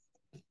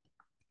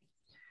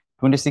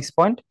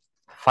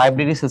 26.5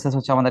 ডিগ্রি সেলসিয়াস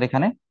হচ্ছে আমাদের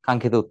এখানে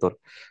কাঙ্ক্ষিত উত্তর।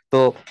 তো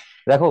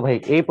দেখো ভাই,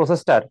 এই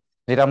প্রসেসটার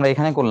যেটা আমরা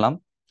এখানে করলাম,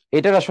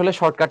 এটার আসলে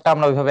শর্টকাটটা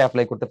আমরা ওইভাবে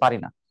অ্যাপ্লাই করতে পারি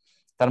না।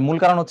 তার মূল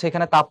কারণ হচ্ছে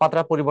এখানে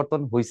তাপমাত্রা পরিবর্তন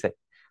হয়েছে।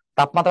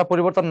 তাপমাত্রা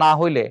পরিবর্তন না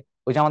হইলে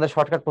ওই যে আমাদের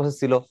শর্টকাট প্রসেস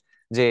ছিল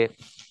যে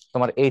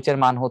তোমার এইচ এর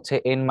মান হচ্ছে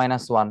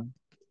n-1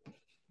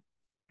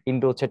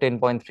 ইন্টু হচ্ছে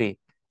 10.3,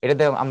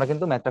 এটাতে আমরা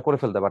কিন্তু ম্যাথটা করে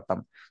ফেলতে পারতাম।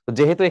 তো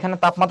যেহেতু এখানে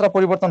তাপমাত্রা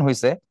পরিবর্তন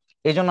হয়েছে,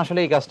 এই জন্য আসলে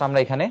এই কাজটা আমরা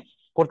এখানে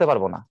করতে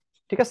পারবো না।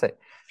 ঠিক আছে,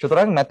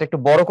 সুতরাং ম্যাথটা একটু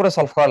বড় করে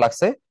সলভ করা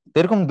লাগছে। তো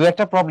এরকম দু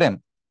একটা প্রবলেম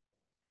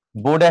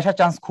বোর্ডে আসার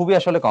চান্স খুবই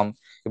আসলে কম।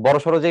 বড়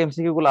সড়ো যে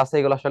এমসিকিউ গুলো আছে,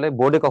 এগুলো আসলে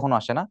বোর্ডে কখনো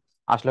আসে না,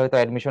 আসলে হয়তো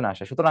অ্যাডমিশনে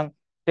আসে। সুতরাং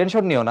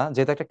টেনশন নিও না,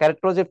 যেহেতু একটা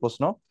ক্যারেক্টরোলজির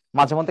প্রশ্ন,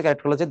 মাঝে মধ্যে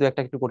ক্যারেক্টরোলজি দু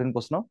একটা একটু কঠিন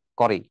প্রশ্ন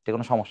করেই, এটা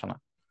কোনো সমস্যা না।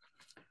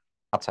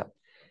 আচ্ছা,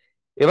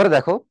 এবারে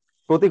দেখো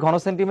প্রতি ঘন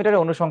সেন্টিমিটারে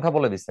অনুসংখ্যা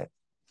বলে দিছে।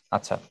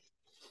 আচ্ছা,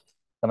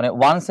 তার মানে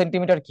 1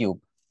 সেন্টিমিটার কিউব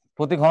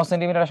প্রতি ঘন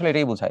সেন্টিমিটার, আসলে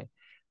এটাই বোঝায়।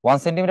 1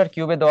 সেন্টিমিটার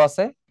কিউবে দেওয়া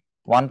আছে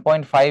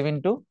 1.5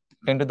 ইন্টু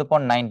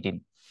 10⁻19।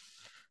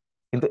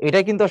 কিন্তু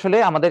এটাই কিন্তু আসলে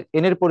আমাদের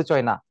এন এর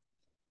পরিচয় না।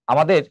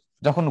 আমাদের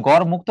যখন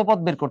গড় মুক্ত পথ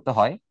বের করতে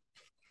হয়,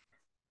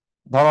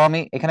 ধরো আমি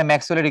এখানে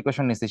ম্যাক্সওয়েলের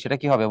ইকুয়েশন নিচ্ছি, সেটা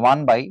কি হবে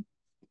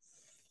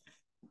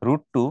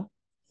 1/√2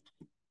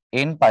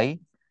 n π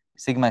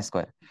σ²।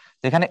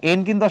 এখানে এন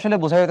কিন্তু আসলে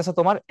বোঝা যাচ্ছে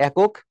তোমার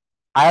একক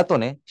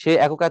আয়তনে, সেই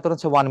একক আয়তন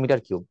হচ্ছে 1 মিটার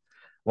কিউব।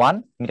 1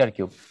 মিটার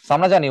কিউব,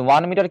 আমরা জানি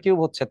 1 মিটার কিউব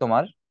হচ্ছে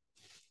তোমার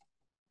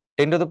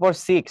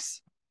 10⁶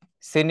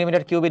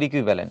 সেন্টিমিটার কিউবের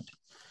ইকুইভ্যালেন্ট।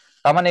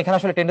 তার মানে এখানে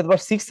আসলে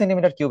 10⁶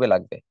 সেন্টিমিটার কিউবে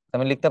লাগবে।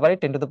 আমি লিখতে পারি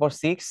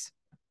 10⁶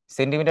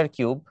 সেন্টিমিটার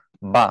কিউব,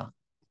 বা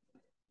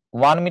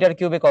 1 মিটার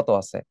কিউবে কত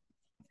আছে,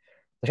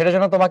 তো সেটার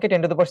জন্য তোমাকে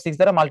 10⁶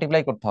 দ্বারা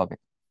মাল্টিপ্লাই করতে হবে।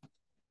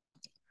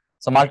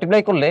 সো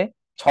মাল্টিপ্লাই করলে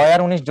 6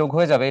 আর 19 যোগ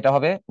হয়ে যাবে, এটা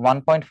হবে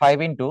 1.5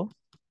 ইন্টু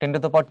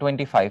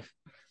 10⁻25।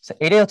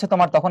 এটাই হচ্ছে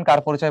তোমার তখন কার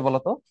পরিচয়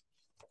বলতো,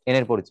 এন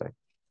এর পরিচয়।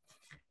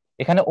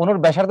 এখানে অনুর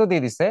ব্যাসার্ধ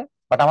দিয়ে দিছে,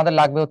 বাট আমাদের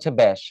লাগবে হচ্ছে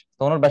ব্যাস।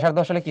 তো অনুর ব্যাসার্ধ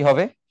আসলে কি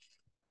হবে,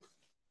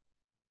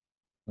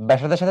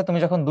 ব্যাসার্ধের সাথে তুমি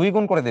যখন 2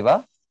 গুণ করে দিবা,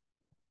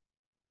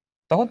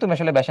 তখন তুমি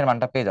আসলে ব্যাসের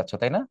মানটা পেয়ে যাচ্ছ,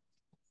 তাই না?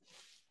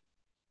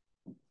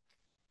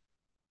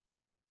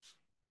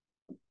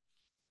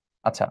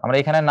 আচ্ছা, আমরা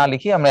এখানে না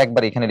লিখি, আমরা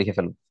একবার এখানে লিখে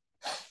ফেলবো।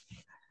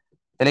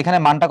 তাহলে এখানে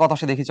মানটা কত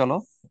আসে দেখি চলো,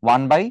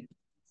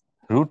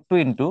 1/√2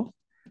 ইন্টু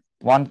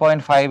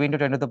 1.5 ইন্টু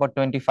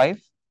 10⁻25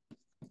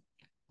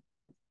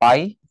 পাই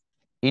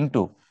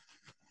ইন্টু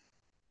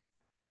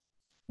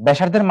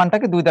ব্যাসার্ধের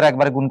মানটাকে 2 দ্বারা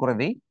একবারে গুণ করে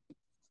দিই।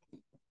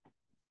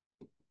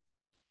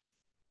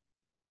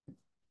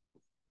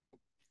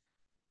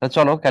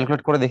 চলো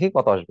ক্যালকুলেট করে দেখি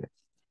কত আসবে।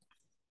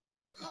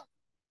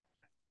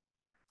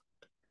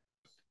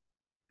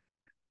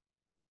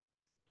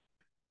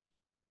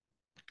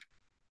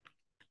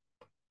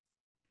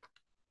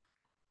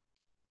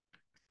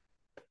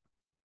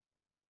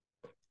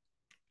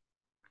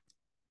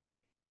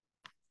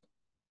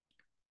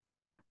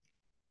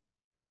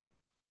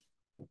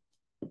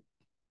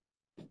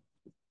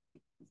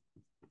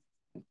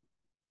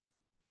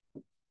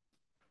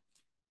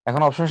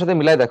 এখন অপশনের সাথে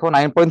মিলাই দেখো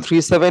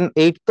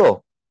 9.378 তো,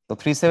 তো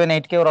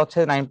 378 কে ওরা হচ্ছে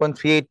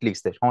 9.38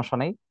 লিখছে, সমস্যা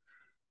নেই।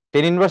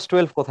 10 ইনভার্স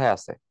 12 কোথায়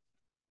আছে?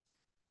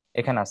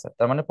 এখানে আছে,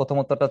 তার মানে প্রথম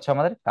উত্তরটা হচ্ছে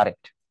আমাদের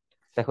কারেক্ট।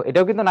 দেখো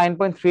এটাও কিন্তু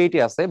 9.38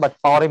 আছে, বাট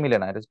পাওয়ারে মিলে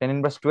না, এটা 10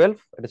 ইনভার্স 12,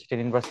 এটা হচ্ছে 10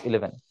 ইনভার্স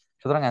 11,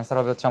 সুতরাং অ্যান্সার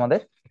হবে হচ্ছে আমাদের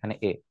এখানে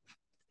এ।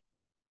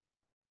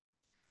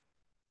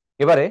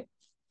 এবারে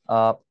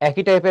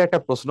একই টাইপের একটা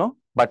প্রশ্ন,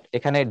 বাট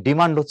এখানে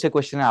ডিমান্ড হচ্ছে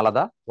কোয়েশ্চেনে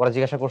আলাদা। ওরা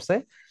জিজ্ঞাসা করছে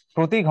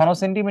প্রতি ঘন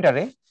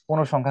সেন্টিমিটারে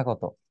পূর্ণ সংখ্যা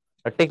কত।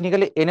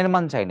 টেকনিক্যালি এন এর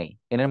মান চাই নেই,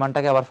 এন এর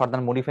মানটাকে আবার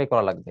ফার্দার মডিফাই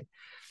করা লাগবে।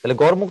 তাহলে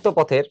গড়মুক্ত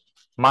পথের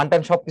মান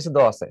টাইম সবকিছু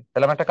দেওয়া আছে,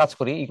 তাহলে আমরা একটা কাজ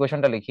করি,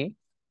 ইকুয়েশনটা লিখি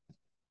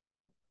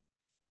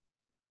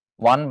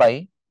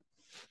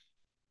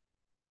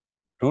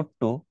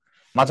 1/√2।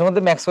 মাঝে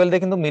মধ্যে ম্যাক্সওয়েল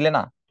দিয়ে কিন্তু মিলে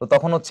না, তো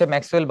তখন হচ্ছে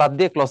ম্যাক্সওয়েল বাদ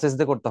দিয়ে ক্লসেস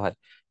দিয়ে করতে হয়,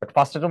 বাট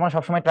ফার্স্টে তোমার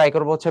সবসময় ট্রাই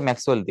করবো হচ্ছে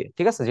ম্যাক্সওয়েল দিয়ে,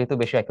 ঠিক আছে, যেহেতু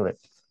বেশি অ্যাকুরেট।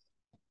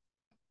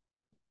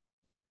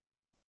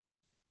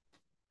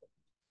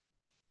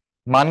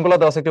 মানগুলো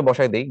দেওয়া আছে, একটু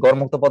বসাই দিই।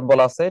 গড়মুক্ত পথ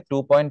বলা আছে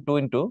 2.2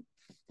 into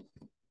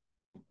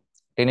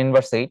 10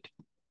 inverse 8,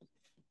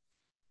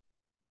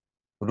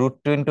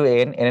 √2 into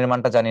N, N এর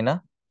মানটা জানি না,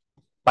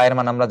 পায়ের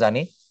মান আমরা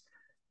জানি,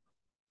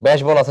 ব্যাস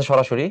বল আছে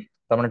সরাসরি,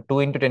 তার মানে 2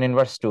 ইন্টু 10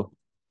 ইনভার্স 2,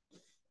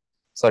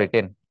 সরি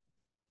 10,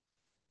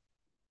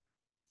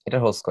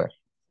 এটার হোল স্কোয়ার।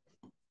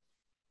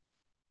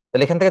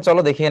 তাহলে এখান থেকে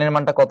চলো দেখি এন এর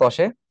মানটা কত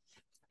আসে।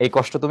 এই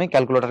কষ্ট তুমি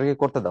ক্যালকুলেটরকে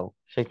করতে দাও,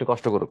 সে একটু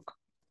কষ্ট করুক।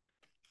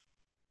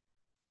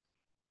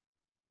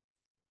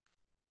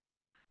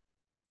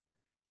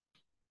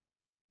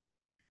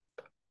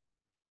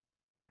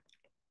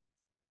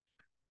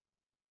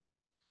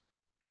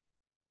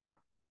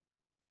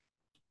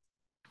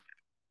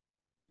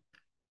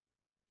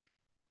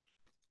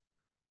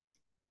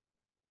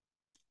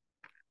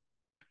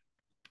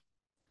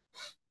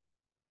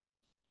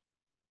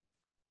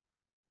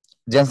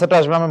 যে অ্যান্সারটা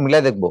আসবে আমরা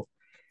মিলাই দেখবো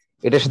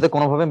এটার সাথে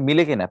কোনোভাবে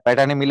মিলে কিনা,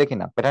 প্যাটার্নে মিলে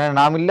কিনা। প্যাটার্নে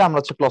না মিললে আমরা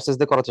হচ্ছে ক্লসেস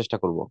দিয়ে করার চেষ্টা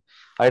করব,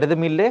 আর এটাতে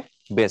মিললে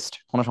বেস্ট,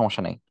 কোনো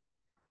সমস্যা নেই।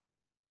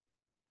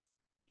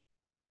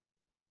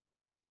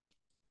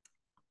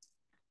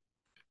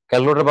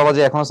 ক্যালকুলেটর বাবা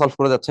যে এখনো সলভ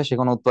করে যাচ্ছে, সে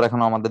কোনো উত্তর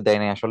এখনো আমাদের দেয়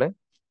নাই আসলে।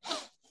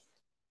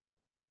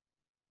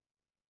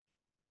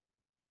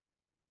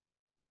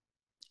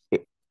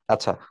 এ-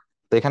 আচ্ছা,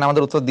 তো এখানে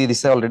আমাদের উত্তর দিয়ে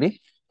দিচ্ছে অলরেডি,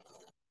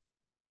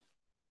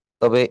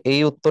 তবে এই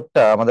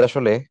উত্তরটা আমাদের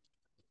আসলে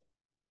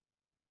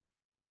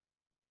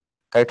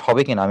কারেক্ট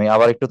হবে কিনা আমি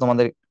আবার একটু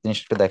তোমাদের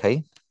জিনিসটা দেখাই।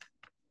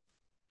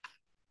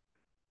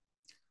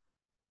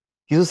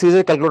 কিছু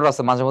সিরিজের ক্যালকুলেটর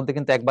আছে মাঝে মধ্যে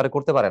কিন্তু একবারে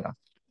করতে পারে না,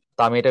 তো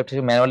আমি এটা একটু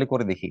ম্যানুয়ালি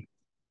করে দেখি।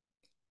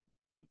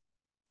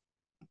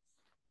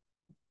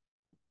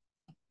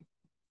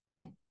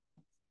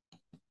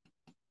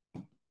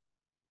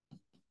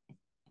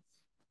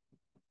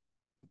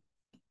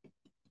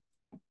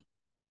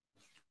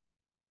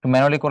 একটু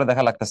ম্যানুয়ালি করে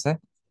দেখা লাগতেছে,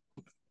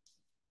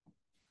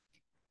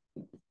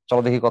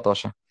 চলো দেখি কত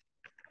আসে।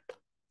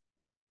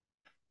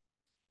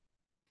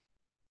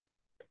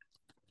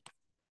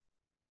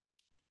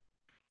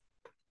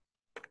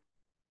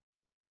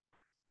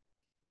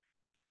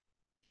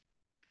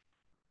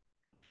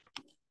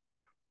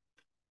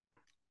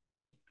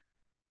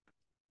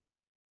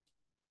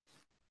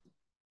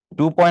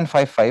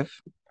 2.55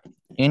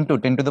 ইন্টু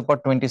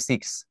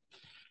 10⁻26,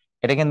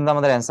 এটা কিন্তু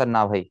আমাদের অ্যান্সার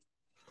না ভাই।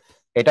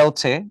 এটা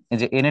হচ্ছে এই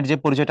যে এন এর যে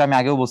পরিচয়টা আমি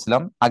আগেও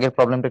বলছিলাম, আগের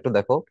প্রবলেমটা একটু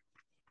দেখো।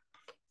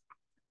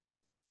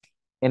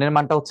 এন এর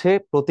মানটা হচ্ছে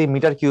প্রতি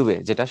মিটার কিউবে,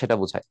 যেটা সেটা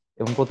বোঝায়,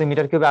 এবং প্রতি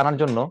মিটার কিউবে আনার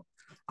জন্য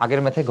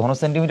আগের ম্যাথে ঘন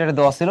সেন্টিমিটারে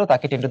দেওয়া ছিল,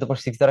 তাকে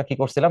 10⁶ দ্বারা কি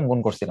করছিলাম, গুণ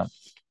করছিলাম।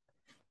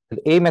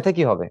 তাহলে এই ম্যাথে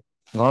কি হবে,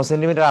 ঘন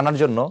সেন্টিমিটার আনার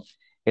জন্য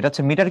এটা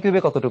হচ্ছে মিটার কিউবে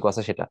কতটুকু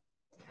আছে সেটা,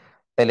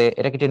 তাহলে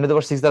এটাকে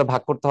 10⁶ দ্বারা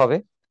ভাগ করতে হবে।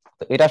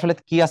 তো এটা আসলে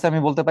কি আছে আমি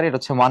বলতে পারি, এটা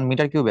হচ্ছে 1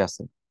 মিটার কিউবে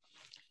আছে।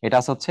 এটা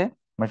আছে হচ্ছে,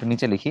 আমরা একটু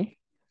নিচে লিখি,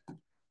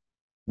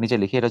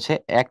 এটা হচ্ছে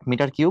 1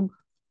 মিটার কিউব,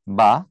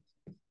 বা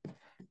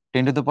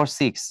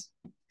 10⁶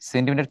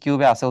 সেন্টিমিটার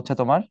কিউবে আছে হচ্ছে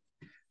তোমার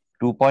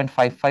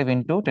 2.55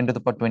 ইন্টু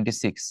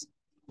 10⁻26।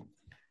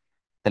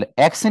 তাহলে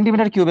 1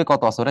 সেন্টিমিটার কিউবে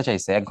কত আছে ওটা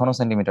চাইছে, 1 ঘন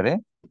সেন্টিমিটারে।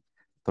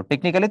 তো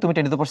টেকনিক্যালি তুমি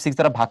 10⁶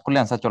 দ্বারা ভাগ করলে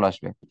অ্যান্সার চলে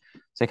আসবে।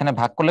 তো এখানে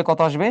ভাগ করলে কত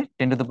আসবে,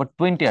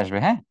 10⁻20 আসবে,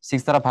 হ্যাঁ,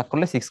 6 দ্বারা ভাগ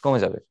করলে 6 কমে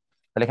যাবে।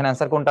 তাহলে এখানে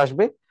অ্যান্সার কোনটা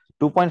আসবে,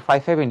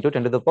 2.55 ইন্টু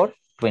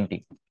 10⁻20।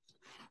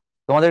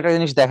 তোমাদের একটা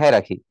জিনিস দেখায়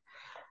রাখি,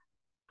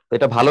 তো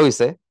এটা ভালো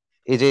হয়েছে,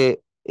 এই যে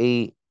এই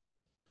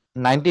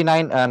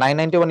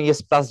 991 ES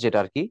প্লাস যেটা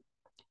আর কি,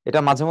 এটা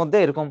মাঝে মধ্যে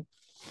এরকম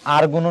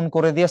আর গুণন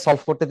করে দিয়ে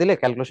সলভ করতে দিলে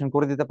ক্যালকুলেশন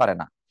করে দিতে পারে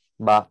না,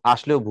 বা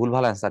আসলেও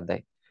ভুলভাল অ্যান্সার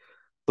দেয়।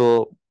 তো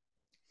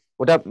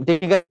ওটা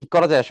টেকনিক্যালি ঠিক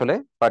করা যায় আসলে,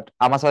 বাট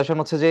আমার সাজেশন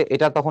হচ্ছে যে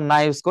এটা তখন না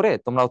ইউজ করে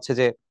তোমরা হচ্ছে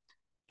যে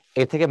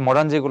এর থেকে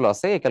মডার্ন যেগুলো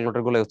আছে এই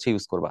ক্যালকুলেটর গুলো হচ্ছে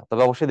ইউজ করবা।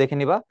 তবে অবশ্যই দেখে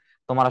নিবা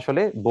তোমার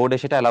আসলে বোর্ডে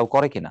সেটা অ্যালাউ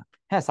করে কিনা,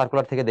 হ্যাঁ,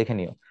 সার্কুলার থেকে দেখে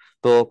নিও।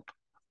 তো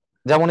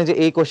যেমন এই যে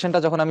এই কোশ্চেনটা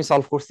যখন আমি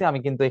সলভ করছি, আমি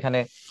কিন্তু এখানে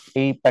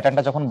এই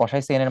প্যাটার্নটা যখন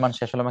বসাইছি এন এর মান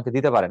সে আসলে আমাকে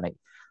দিতে পারে নাই।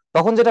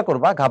 তখন যেটা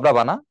করবা,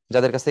 ঘাবড়াবা না,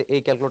 যাদের কাছে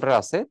এই ক্যালকুলেটর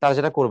আছে তারা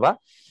যেটা করবা,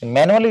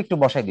 ম্যানুয়ালি একটু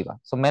বসাই দিবা।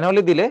 সো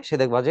ম্যানুয়ালি দিলে সে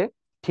দেখবা যে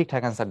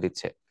ঠিকঠাক অ্যান্সার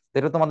দিচ্ছে। তো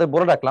এটা তোমাদের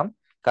বলে রাখলাম,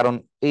 কারণ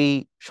এই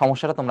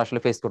সমস্যাটা তোমরা আসলে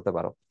ফেস করতে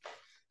পারো।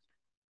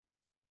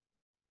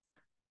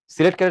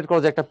 সিলেক্ট ক্যারেক্ট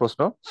করা যে একটা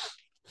প্রশ্ন,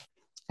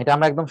 এটা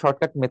আমরা একদম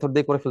শর্টকাট মেথড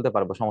দিয়ে করে ফেলতে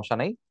পারবো, সমস্যা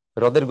নেই।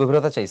 হ্রদের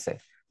গভীরতা চাইছে,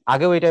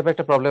 আগেও এই টাইপের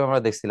একটা প্রবলেম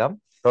আমরা দেখছিলাম।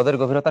 হ্রদের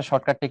গভীরতার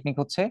শর্টকাট টেকনিক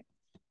হচ্ছে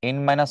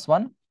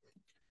n-1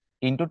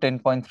 ইন্টু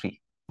 10.3।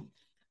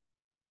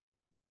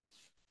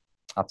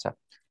 আচ্ছা,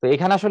 তো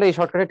এখানে আসলে এই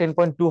শর্টকাটে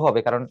 10.2 হবে,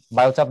 কারণ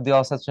বায়োচাপ দেওয়া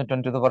আছে হচ্ছে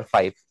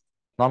 10⁵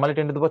 নর্মালি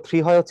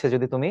 10⁵ হয় হচ্ছে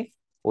যদি তুমি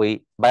ওই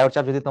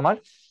বায়োচাপ যদি তোমার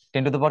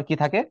 10 কি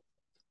থাকে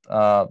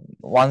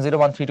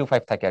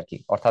 101,325 থাকে আর কি,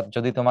 অর্থাৎ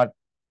যদি তোমার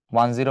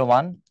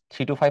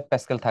 101,325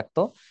 প্যাসকেল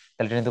থাকতো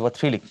তাহলে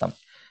 10⁵ লিখতাম।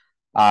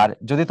 আর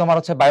যদি তোমার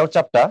হচ্ছে বায়ুর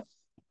চাপটা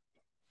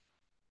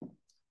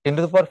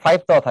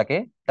 10⁵ দেওয়া থাকে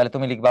তাহলে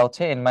তুমি লিখবা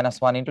হচ্ছে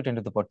n-1 ইন্টু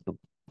 10⁵।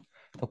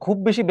 তো খুব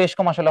বেশি বেশ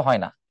কম আসলে হয়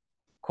না,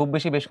 খুব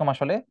বেশি বেশ কম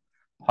আসলে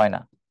হয় না।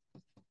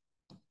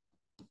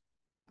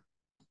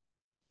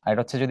 আর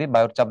এটা হচ্ছে যদি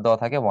বায়ুর চাপ দেওয়া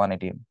থাকে 1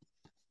 atm।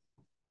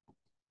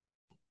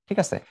 ঠিক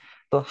আছে,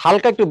 তো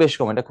হালকা একটু বেশ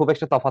কম, এটা খুব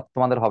একটা তফাৎ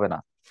তোমাদের হবে না।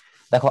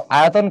 দেখো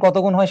আয়তন কত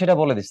গুণ হয় সেটা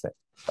বলে দিচ্ছে।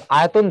 তো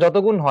আয়তন যত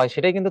গুণ হয়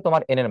সেটাই কিন্তু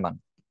তোমার এন এর মান,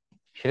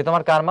 সেটা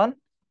তোমার কার মান,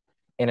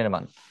 এন এর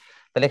মান।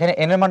 তাহলে এখানে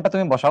এন এর মানটা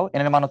তুমি বসাও,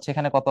 এন এর মান হচ্ছে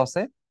এখানে কত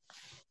আছে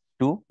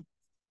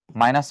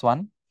 2-1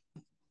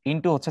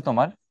 ইন্টু হচ্ছে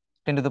তোমার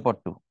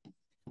 10⁵।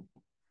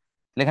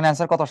 এখানে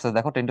অ্যান্সার কত আসছে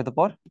দেখো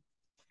 10⁵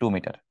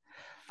 মিটার।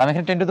 আমি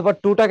এখানে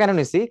 10⁵ কেন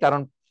নিছি,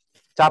 কারণ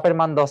চাপের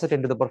মান দেওয়া আছে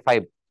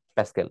 10⁵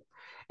 প্যাসকেল,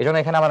 এই জন্য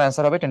এখানে আমার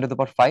অ্যান্সার হবে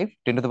 10⁵,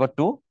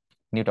 10⁵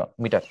 নিউটন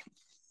মিটার।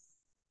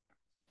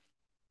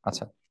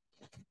 আচ্ছা,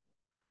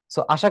 সো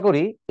আশা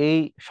করি এই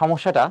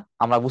সমস্যাটা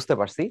আমরা বুঝতে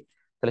পারছি।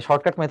 তাহলে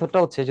শর্টকাট মেথডটা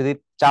হচ্ছে যদি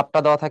চাপটা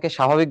দেওয়া থাকে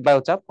স্বাভাবিক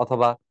বায়ুচাপ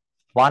অথবা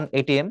 1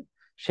 atm,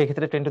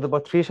 সেক্ষেত্রে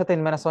 10⁵ এর সাথে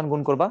n-1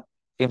 গুণ করবা,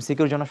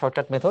 এমসিকিউর জন্য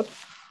শর্টকাট মেথড।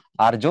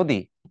 আর যদি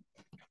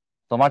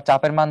তোমার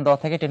চাপের মান দেওয়া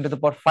থাকে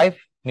 10⁵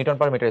 নিউটন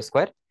পার মিটার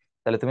স্কোয়ার,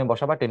 তাহলে তুমি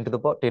বসাবা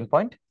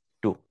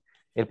 10⁻10.2।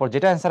 এরপর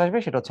যেটা অ্যান্সার আসবে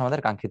সেটা হচ্ছে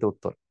আমাদের কাঙ্ক্ষিত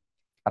উত্তর।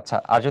 আচ্ছা,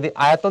 আর যদি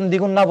আয়তন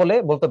দ্বিগুণ না বলে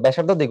বলতো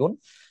ব্যাসার্ধ দ্বিগুণ,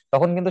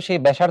 তখন কিন্তু সেই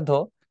ব্যাসার্ধ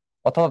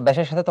অথবা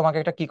ব্যাসের সাথে তোমাকে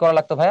একটা কি করা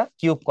লাগতো ভাইয়া,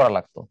 কিউব করা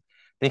লাগতো।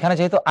 তো এখানে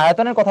যেহেতু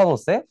আয়তনের কথা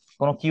বলছে,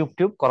 কোনো কিউব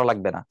টিউব করা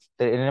লাগবে না,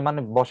 তো এর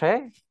মানে বসায়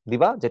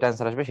দিবা, যেটা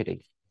অ্যান্সার আসবে সেটাই।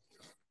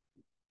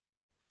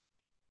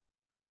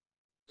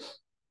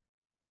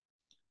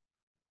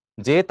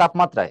 যে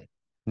তাপমাত্রায়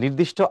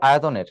নির্দিষ্ট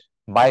আয়তনের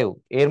বায়ু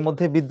এর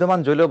মধ্যে বিদ্যমান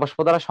জলীয় বাষ্প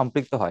দ্বারা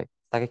সম্পৃক্ত হয়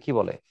তাকে কি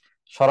বলে?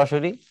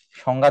 সরাসরি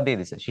সংজ্ঞা দিয়ে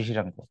দিছে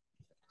শিশিরাঙ্ক।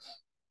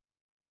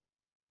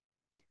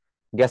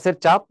 গ্যাসের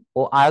চাপ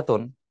ও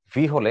আয়তন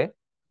ভি হলে,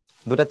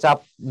 দুটা চাপ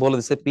বলে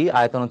দিছে পি,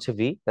 আয়তন হচ্ছে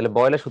ভি, তাহলে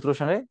বয়েলের সূত্র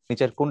অনুসারে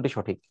নিচের কোনটি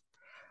সঠিক?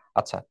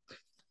 আচ্ছা,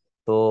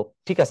 তো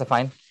ঠিক আছে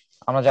ফাইন,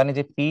 আমরা জানি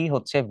যে পি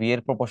হচ্ছে ভি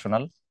এর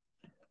প্রপোর্শনাল,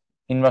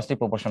 ইনভার্সলি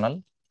প্রপোর্শনাল।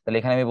 তাহলে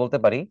এখানে আমি বলতে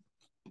পারি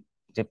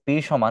যে পি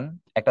সমান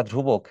একটা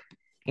ধ্রুবক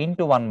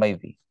ইন্টু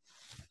 1/v।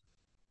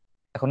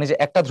 এখন এই যে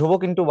একটা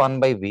ধ্রুবক ইন্টু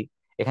 1/v,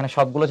 এখানে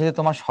সবগুলো যদি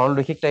তোমার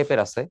সরলরৈখিক টাইপের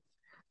আছে,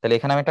 তাহলে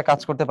এখানে আমি একটা কাজ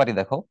করতে পারি।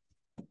 দেখো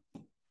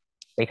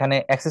এখানে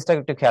অ্যাক্সিসটা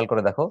একটু খেয়াল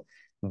করে দেখো,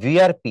 ভি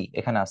আর পি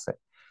এখানে আছে।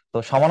 তো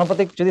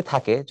সমানুপাতিক যদি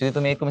থাকে, যদি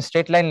তুমি এরকম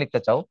স্ট্রেট লাইন লিখতে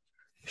চাও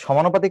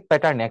সমানুপাতিক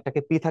প্যাটার্নে, একটাকে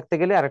পি থাকতে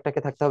গেলে আরেকটাকে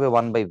থাকতে হবে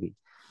 1/v।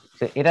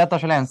 তো এটা তো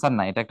আসলে অ্যান্সার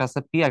না, এটা একটা আছে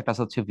পি আর একটা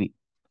হচ্ছে ভি।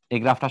 এই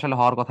গ্রাফটা আসলে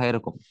হওয়ার কথা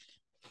এরকম,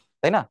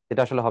 তাই না?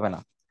 এটা আসলে হবে না।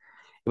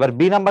 এবার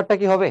বি নাম্বারটা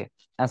কি হবে?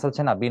 অ্যান্সার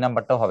হচ্ছে না, বি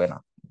নাম্বারটাও হবে না।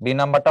 বি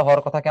নাম্বারটা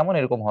হওয়ার কথা কেমন,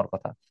 এরকম হওয়ার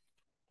কথা।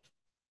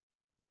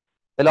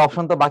 তাহলে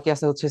অপশন তো বাকি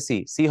আছে হচ্ছে সি।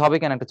 সি হবে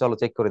কেন একটা চলো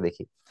চেক করে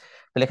দেখি।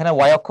 তাহলে এখানে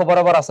ওয়াই অক্ষ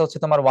বরাবর আছে হচ্ছে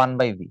তোমার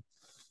 1/v।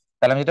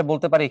 তাহলে আমি যেটা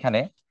বলতে পারি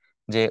এখানে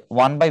যে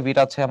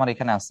 1/vটা হচ্ছে আমার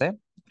এখানে আছে,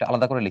 এটা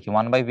আলাদা করে লিখি,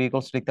 1/v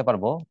ইকুয়ালস লিখতে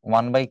পারবো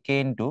 1/k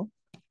ইন্টু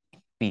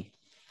পি।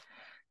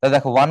 তাহলে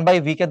দেখো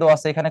 1/v কে দেওয়া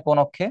আছে এখানে কোন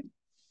অক্ষে,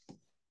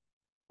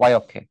 ওয়াই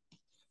অক্ষে,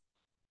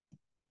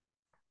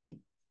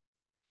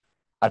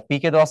 আর পি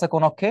কে দেওয়া আছে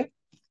কোন অক্ষে,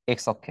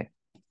 এক্স অক্ষে।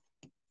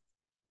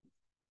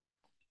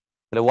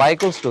 তাহলে Y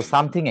equals to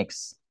something x,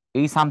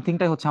 এই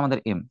সামথিংটাই হচ্ছে আমাদের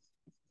M.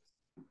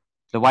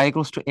 Y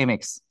equals to M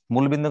x,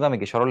 মূল বিন্দুগামী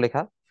কি সরল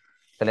রেখা,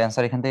 তাহলে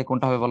অ্যান্সার এখান থেকে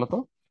কোনটা হবে বলতো,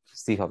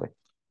 সি হবে।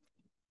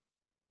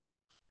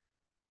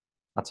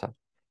 আচ্ছা,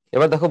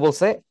 এবার দেখো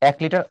বলছে 1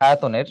 লিটার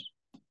আয়তনের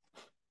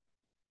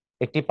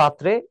একটি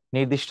পাত্রে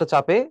নির্দিষ্ট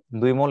চাপে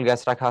 2 মোল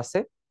গ্যাস রাখা আছে,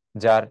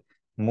 যার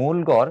মূল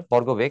গড়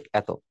বর্গবেগ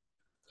এত।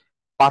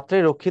 পাত্রে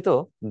রক্ষিত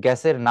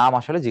গ্যাসের নাম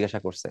আসলে জিজ্ঞাসা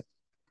করছে।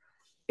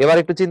 এবার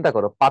একটু চিন্তা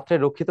করো, পাত্রে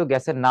রক্ষিত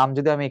গ্যাসের নাম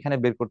যদি আমি এখানে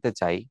বের করতে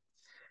চাই,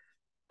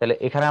 তাহলে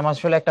এখানে আমার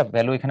আসলে একটা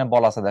ভ্যালু এখানে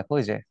বলা আছে, দেখো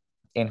এই যে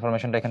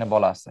ইনফরমেশনটা এখানে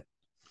বলা আছে,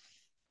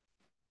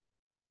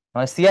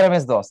 মানে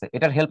সিআরএমএস দেওয়া আছে,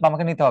 এটার হেল্প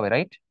আমাকে নিতে হবে,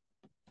 রাইট?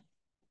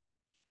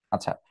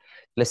 আচ্ছা,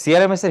 তাহলে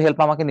সিআরএমএস এর হেল্প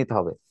আমাকে নিতে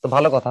হবে, তো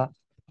ভালো কথা।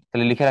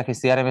 তাহলে লিখে রাখি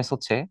সিআরএমএস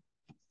হচ্ছে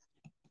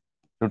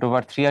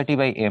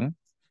 √3RT/m।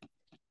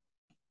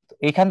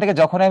 এখান থেকে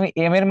যখন আমি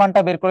এম এর মানটা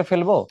বের করে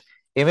ফেলবো,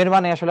 এম এর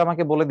মানে আসলে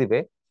আমাকে বলে দিবে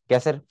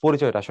গ্যাসের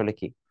পরিচয়টা আসলে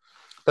কি।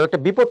 তো একটা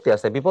বিপত্তি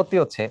আছে, বিপত্তি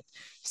হচ্ছে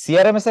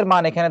সিআরএমএস এর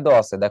মান এখানে দেওয়া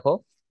আছে, দেখো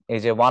এই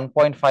যে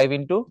 1.5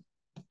 ইন্টু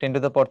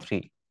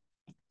 10⁻³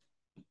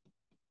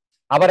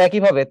 আবার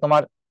একইভাবে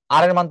তোমার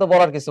আর এর মান তো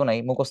বলার কিছু নাই,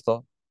 মুখস্থ।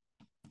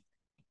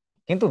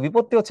 কিন্তু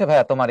বিপত্তি হচ্ছে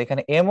ভাইয়া তোমার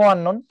এখানে এম ও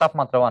আননোন,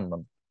 তাপমাত্রাও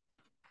আননোন।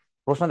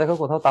 প্রশ্ন দেখো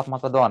কোথাও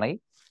তাপমাত্রা দেওয়া নাই।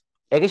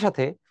 একই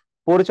সাথে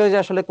পরিচয় যে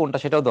আসলে কোনটা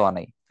সেটাও দেওয়া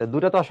নাই, তো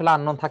দুটো তো আসলে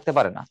আননোন থাকতে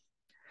পারে না।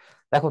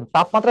 এখন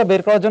তাপমাত্রা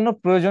বের করার জন্য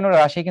প্রয়োজনীয়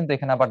রাশি কিন্তু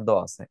এখানে আবার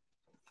দেওয়া আছে।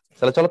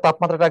 তাহলে চলো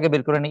তাপমাত্রাটা আগে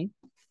বের করে নিই।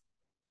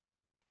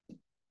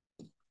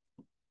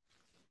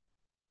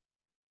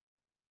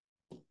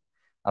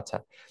 আচ্ছা,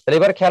 তাহলে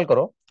এবার খেয়াল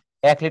করো,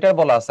 1 লিটার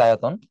বলা আছে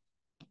আয়তন,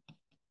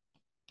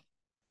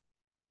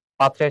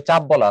 পাত্রের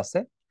চাপ বলা আছে।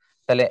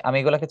 তাহলে আমি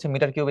এগুলা কিছু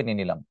মিটার কিউবে নিয়ে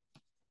নিলাম,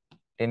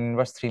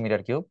 10⁻³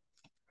 মিটার কিউব।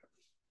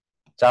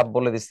 চাপ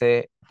বলে দিছে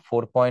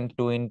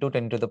 4.2 ইন্টু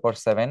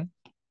 10⁻⁷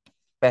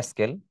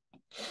 প্যাসকেল।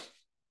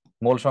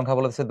 মোল সংখ্যা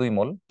বলে দিছে 2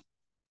 মোল।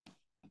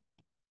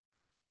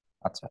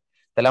 আচ্ছা,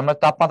 তাহলে আমরা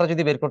তাপমাত্রা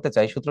যদি বের করতে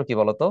চাই, সূত্র কি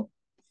বলতো?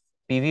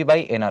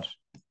 PV/NR।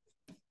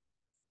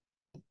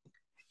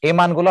 এই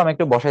মানগুলো আমি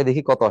একটু বসাই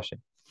দেখি কত আসে।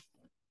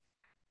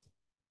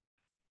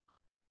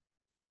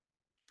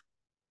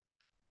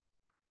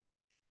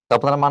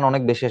 তাপমাত্রার মান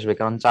অনেক বেশি আসবে,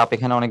 কারণ চাপ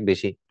এখানে অনেক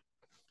বেশি।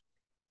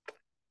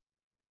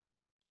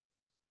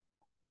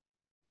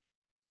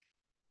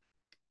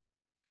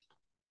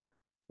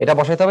 এটা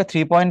বসাইতে হবে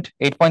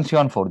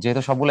 3.8.314,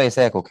 যেহেতু সবগুলো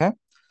এসে একক। হ্যাঁ,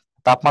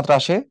 তাপমাত্রা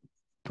আসে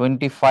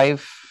 25,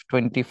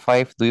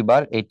 25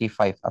 দুইবার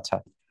 85। আচ্ছা,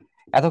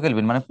 এত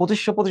কেলভিন মানে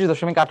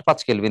 2525.85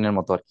 কেলভিনের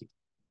মতো আর কি।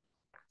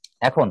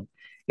 এখন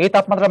এই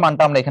তাপমাত্রার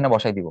মানটা আমরা এখানে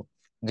বসাই দিব,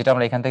 যেটা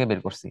আমরা এখান থেকে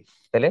বের করছি।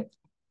 তাহলে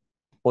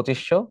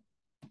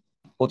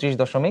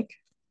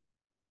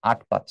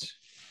 2525.85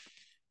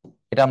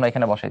 এটা আমরা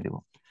এখানে বসাই দিব।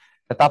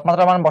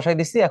 তাপমাত্রার মান বসাই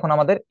দিচ্ছি, এখন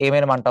আমাদের এম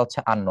এর মানটা হচ্ছে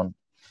আননোন।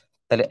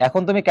 তাহলে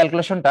এখন তুমি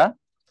ক্যালকুলেশনটা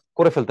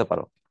করে ফেলতে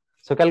পারো।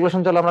 সো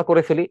ক্যালকুলেশন চলো আমরা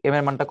করে ফেলি, এম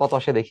এর মানটা কত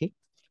আসে দেখি।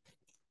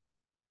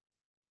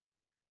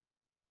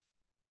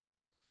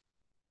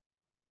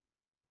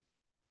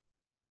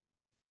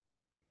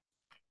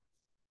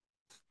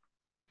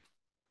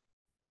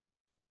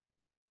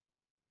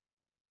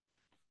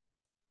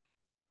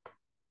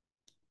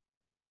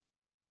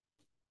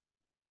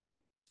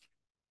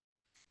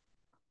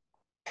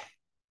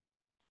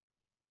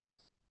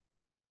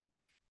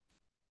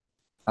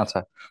 আচ্ছা,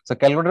 তো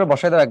ক্যালকুলেটর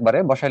বসাই দাও একবারে,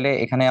 বসাইলে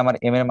এখানে আমার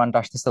এম এর মানটা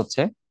আসতেছে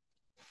হচ্ছে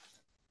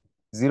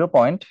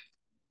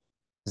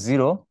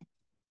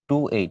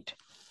 0.028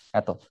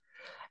 এত।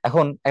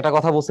 এখন একটা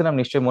কথা বলছিলাম,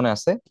 নিশ্চয়ই মনে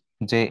আছে,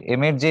 যে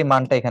এম এর যে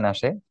মানটা এখানে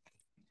আসে,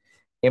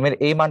 এম এর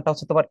এই মানটা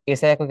হচ্ছে তোমার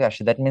এসআই এককে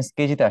আসছে, দ্যাট মিনস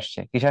কেজিতে আসছে।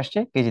 কিসে আসছে?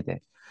 কেজিতে।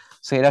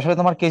 সো এটা আসলে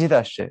তোমার কেজিতে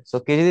আসছে। সো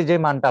কেজিতে যে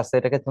মানটা আছে,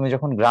 এটাকে তুমি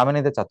যখন গ্রামে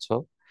নিতে চাচ্ছ,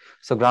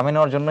 সো গ্রামে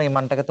নেওয়ার জন্য এই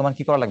মানটাকে তোমার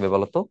কি করা লাগবে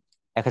বলো তো?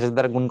 1000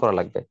 দ্বারা গুণ করা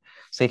লাগবে।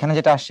 সো এখানে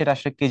যেটা আসছে এটা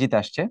আসলে কেজিতে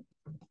আসছে,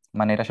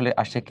 মানে এটা আসলে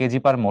আসছে কেজি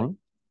পার মোল।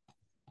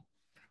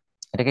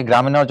 এটাকে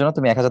গ্রামে নেওয়ার জন্য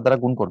তুমি 1000 দ্বারা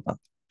গুণ করবা।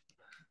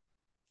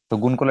 তো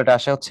গুণ করলে এটা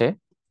আসে হচ্ছে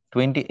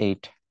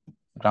 28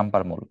 গ্রাম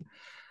পার মোল।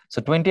 সো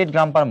 28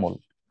 গ্রাম পার মোল,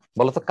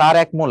 বলতো কার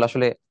 1 মোল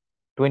আসলে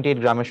 28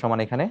 গ্রামের সমান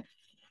এখানে?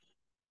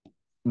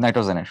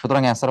 নাইট্রোজেনের।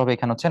 সুতরাং অ্যান্সার হবে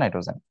এখানে হচ্ছে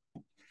নাইট্রোজেন।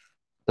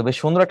 তো বেশ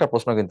সুন্দর একটা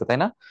প্রশ্ন কিন্তু, তাই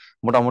না?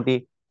 মোটামুটি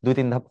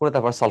 2-3 ধাপ করে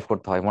তারপর সলভ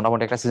করতে হয়,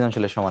 মোটামুটি একটা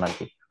সৃজনশীলের সমান আর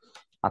কি।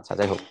 আচ্ছা,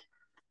 যাই হোক,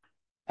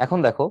 এখন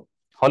দেখো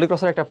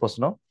হলিক্রসের একটা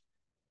প্রশ্ন।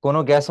 কোন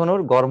গ্যাস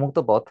অণুর গড়মুক্ত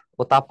পথ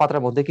ও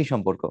তাপমাত্রার মধ্যে কি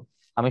সম্পর্ক?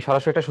 আমি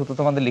সরাসরি একটা সূত্র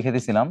তোমাদের লিখে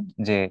দিছিলাম,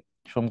 যে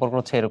সম্পর্ক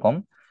হচ্ছে এরকম: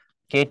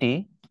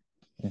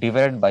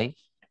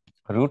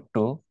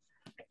 KT/√2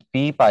 P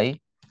π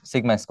σ²।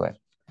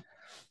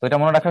 তো এটা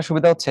মনে রাখার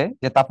সুবিধা হচ্ছে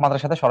যে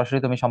তাপমাত্রার সাথে সরাসরি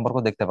তুমি সম্পর্ক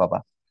দেখতে পাবা।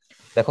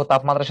 দেখো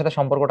তাপমাত্রার সাথে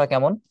সম্পর্কটা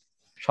কেমন?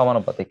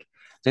 সমানুপাতিক।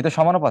 যেহেতু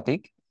সমানুপাতিক,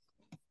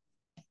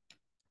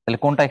 তাহলে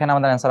কোনটা এখানে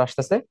আমাদের অ্যান্সার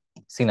আসতেছে?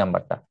 সি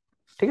নাম্বারটা।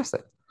 ঠিক আছে।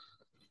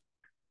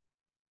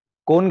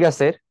 কোন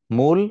গ্যাসের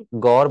মূল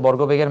গড়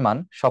বর্গবেগের মান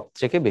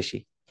সবথেকে বেশি?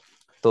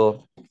 তো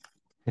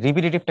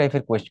রিপিটিটিভ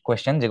টাইপের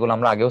কোয়েশ্চেন, যেগুলো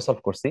আমরা আগেও সলভ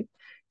করছি।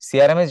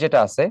 সিআরএমএস যেটা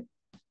আছে,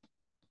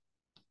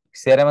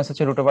 সিআরএমএস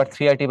হচ্ছে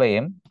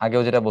 √3RT/m,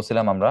 আগেও যেটা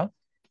বলছিলাম আমরা।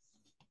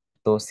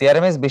 তো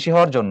সিআরএমএস বেশি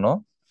হওয়ার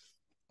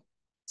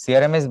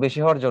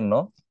জন্য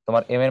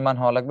তোমার এম এর মান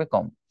হওয়া লাগবে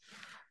কম।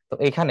 তো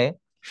এখানে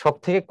সব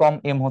থেকে কম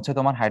এম হচ্ছে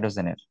তোমার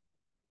হাইড্রোজেনের,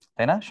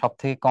 তাই না? সব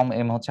থেকে কম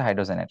এম হচ্ছে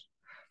হাইড্রোজেনের।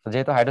 তো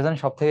যেহেতু হাইড্রোজেন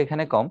সব থেকে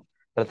এখানে কম,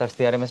 তাহলে তার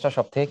সিআরএমএস টা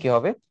সব থেকে কি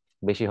হবে?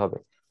 বেশি হবে।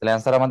 তাহলে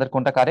অ্যান্সার আমাদের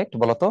কোনটা কারেক্ট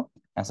বলতো?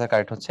 অ্যান্সার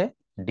কারেক্ট হচ্ছে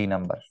ডি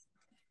নাম্বার।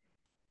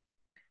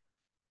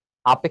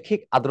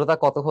 আপেক্ষিক আর্দ্রতা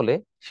কত হলে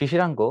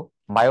শিশিরাঙ্ক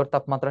বায়ুর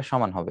তাপমাত্রার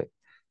সমান হবে?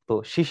 তো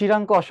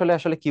শিশিরাঙ্ক আসলে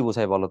আসলে কি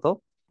বোঝায় বলতো?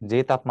 যে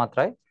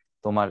তাপমাত্রায়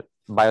তোমার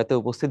বায়ুতে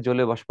উপস্থিত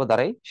জলীয় বাষ্প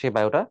দ্বারাই সেই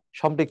বায়ুটা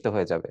সম্পৃক্ত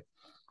হয়ে যাবে।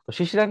 তো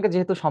শিশিরাঙ্কে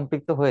যেহেতু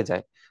সম্পৃক্ত হয়ে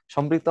যায়,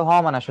 সম্পৃক্ত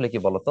হওয়া মানে আসলে কি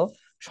বলতো?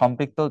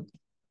 সম্পৃক্ত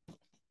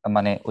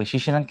মানে ওই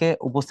শিশিরাঙ্কে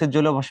উপস্থিত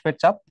জলীয় বাষ্পের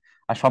চাপ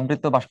আর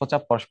সম্পৃক্ত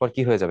বাষ্পচাপ পরস্পর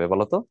কি হয়ে যাবে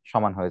বলতো?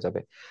 সমান হয়ে যাবে।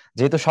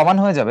 যেহেতু সমান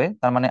হয়ে যাবে,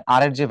 তার মানে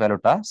আর এর যে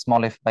ভ্যালুটা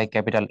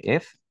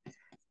f/F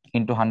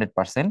ইন্টু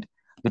 100%,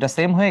 দুটা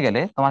সেম হয়ে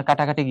গেলে তোমার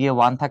কাটাকাটি গিয়ে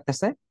 1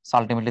 থাকতেছে।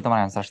 আলটিমেটলি তোমার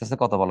অ্যান্সার আসতেছে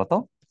কত বলতো?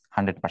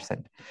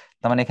 100%।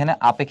 তার মানে এখানে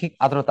আপেক্ষিক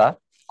আর্দ্রতা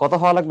কত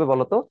হওয়া লাগবে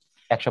বলতো?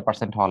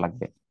 100% হওয়া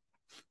লাগবে।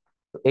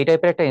 তো এই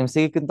টাইপের একটা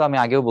এমসিকিউ কিন্তু আমি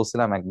আগেও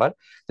বলছিলাম একবার,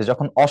 যে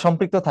যখন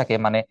অসম্পৃক্ত থাকে,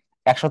 মানে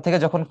 100 থেকে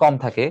যখন কম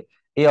থাকে,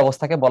 এই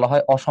অবস্থাকে বলা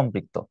হয়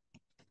অসম্পৃক্ত।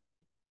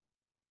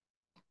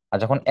 আর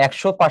যখন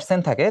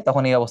 100% থাকে,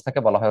 তখন এই অবস্থাকে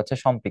বলা হয় হচ্ছে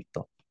সম্পৃক্ত।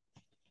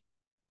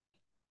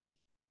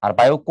 আর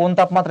বায়ু কোন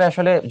তাপমাত্রায়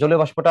আসলে জলীয়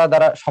বাষ্পটা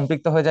দ্বারা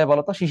সম্পৃক্ত হয়ে যায়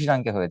বলতো?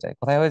 শিশিরাঙ্কে হয়ে যায়।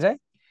 কোথায় হয়ে যায়?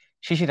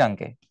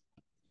 শিশিরাঙ্কে।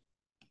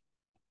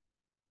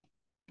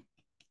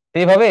 তো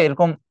এইভাবে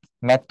এরকম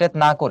ম্যাথ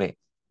না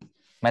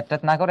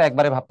করে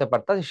একবারে ভাবতে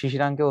পারতা যে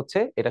শিশিরাঙ্কে হচ্ছে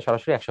এটা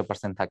সরাসরি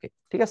 100% থাকে।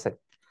 ঠিক আছে?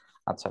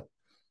 আচ্ছা,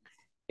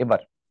 এবার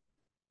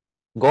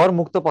গড়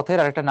মুক্ত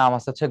পথের আরেকটা নাম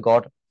আছে হচ্ছে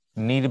গড়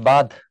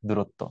নির্বাধ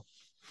দূরত্ব।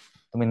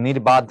 তুমি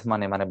নির্বাধ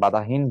মানে মানে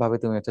বাধাহীন ভাবে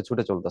তুমি হচ্ছে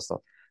ছুটে চলতেছো,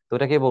 তো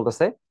এটা কি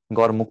বলতেছে?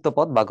 গড় মুক্ত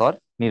পথ বা গড়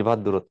নির্বাধ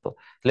দূরত্ব।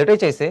 তাহলে এটাই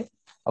চাইছে।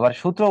 আবার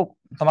সূত্র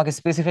তোমাকে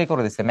স্পেসিফাই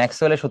করে দিচ্ছে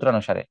ম্যাক্সওয়েলের সূত্র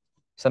অনুসারে।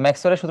 সো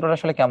ম্যাক্সওয়েলের সূত্রটা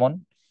আসলে কেমন?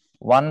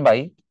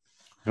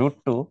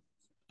 1/√2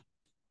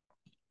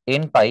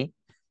 n পাই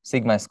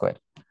সিগমা স্কোয়ার।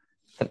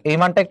 তাহলে এই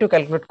মানটা একটু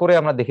ক্যালকুলেট করে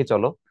আমরা দেখি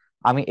চলো।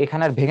 আমি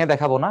এখানে আর ভেঙে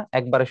দেখাবো না,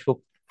 একবারে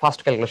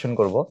ফার্স্ট ক্যালকুলেশন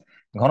করব।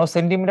 ঘন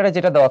সেন্টিমিটারে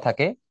যেটা দেওয়া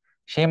থাকে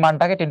সেই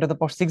মানটাকে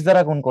 10⁶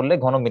 দ্বারা গুণ করলে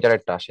ঘন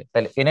মিটারেরটা আসে।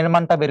 তাহলে এন এর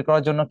মানটা বের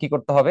করার জন্য কি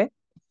করতে হবে?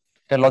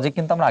 এটা লজিক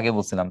কিন্তু আমরা আগে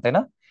বলছিলাম, তাই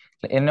না?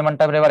 এন এর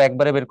মানটা আমরা এবার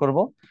একবারে বের করব।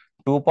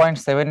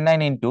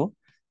 2.79 ইন্টু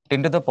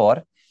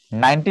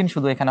 10⁻19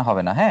 শুধু এখানে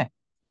হবে না, হ্যাঁ,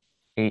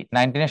 এই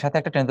 19 এর সাথে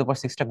একটা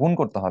 10⁶ গুণ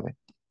করতে হবে,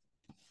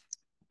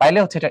 পাইলে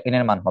হচ্ছে এটা এন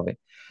এর মান হবে।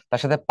 তার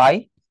সাথে পাই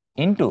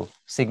ইন্টু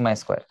সিগমা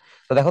স্কোয়ার।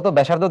 তো দেখো তো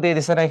ব্যাসার্ধ দিয়ে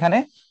দিচ্ছে না এখানে,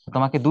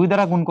 তোমাকে 2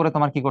 দ্বারা গুণ করে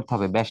তোমার কি করতে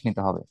হবে? ব্যাস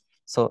নিতে হবে।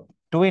 So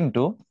 2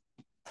 into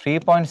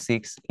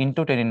 3.6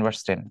 into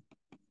 10⁻10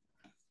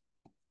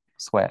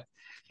 square.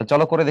 তো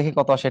চলো করে দেখি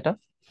কত আসে এটা।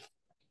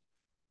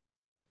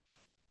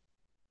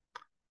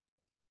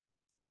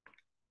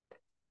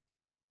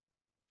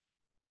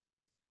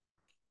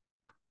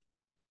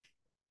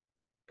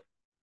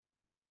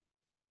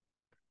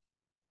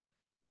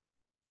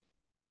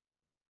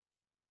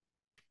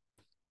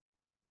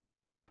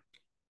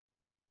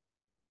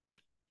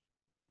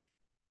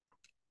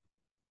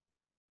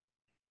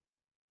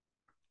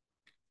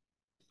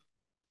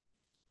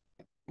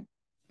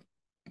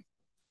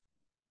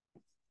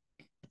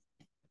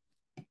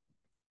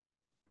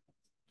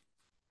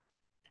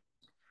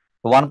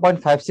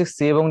 1.56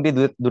 সি এবং ডি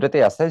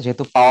দুটাতেই আছে,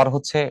 যেহেতু পাওয়ার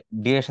হচ্ছে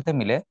ডি এর সাথে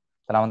মিলে,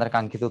 তাহলে আমাদের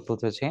কাঙ্ক্ষিত উত্তর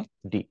হচ্ছে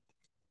ডি।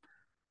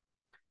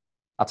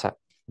 আচ্ছা,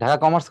 ঢাকা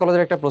কমার্স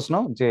কলেজের একটা প্রশ্ন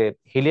যে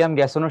হিলিয়াম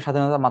গ্যাস অনুর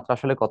স্বাধীনতার মাত্রা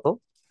আসলে কত?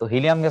 তো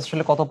হিলিয়াম গ্যাস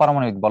আসলে কত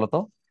পারমাণবিক বলতো?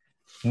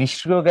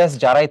 নিষ্ক্রিয় গ্যাস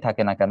যারাই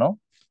থাকে না কেন,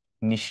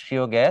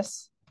 নিষ্ক্রিয় গ্যাস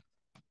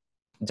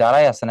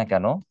যারাই আছে না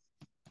কেন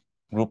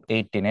গ্রুপ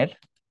 18 এর,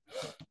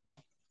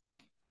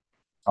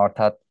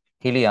 অর্থাৎ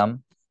হিলিয়াম,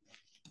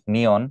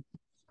 নিয়ন,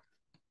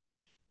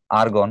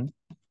 আর্গন,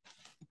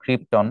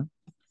 ক্রিপ্টন,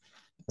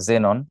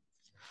 জেনন,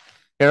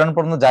 রেডন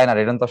পর্যন্ত যায় না,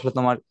 রেডন তো আসলে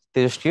তোমার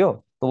তেজস্ক্রিয়,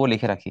 তবুও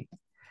লিখে রাখি।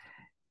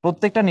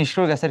 প্রত্যেকটা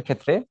নিষ্ক্রিয় গ্যাসের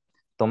ক্ষেত্রে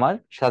তোমার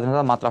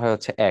স্বাধীনতার মাত্রা হয়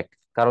হচ্ছে 1,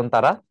 কারণ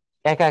তারা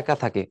একা একা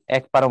থাকে,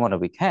 এক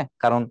পারমাণবিক, হ্যাঁ,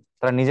 কারণ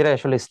তারা নিজেরাই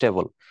আসলে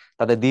স্টেবল,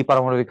 তাদের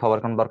দ্বিপারমাণবিক হওয়ার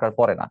কোনো দরকার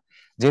পড়ে না।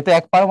 যেহেতু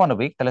এক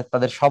পারমাণবিক, তাহলে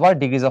তাদের সবার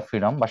ডিগ্রিজ অফ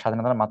ফ্রিডম বা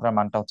স্বাধীনতার মাত্রার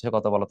মানটা হচ্ছে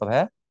কত বলতো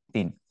ভাইয়া?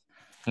 3।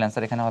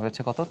 অ্যান্সার এখানে হবে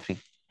হচ্ছে কত? 3।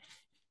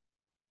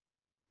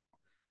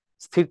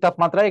 স্থির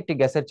তাপমাত্রায় একটি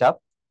গ্যাসের চাপ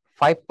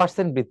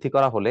 5% বৃদ্ধি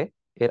করা হলে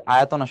এর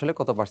আয়তন আসলে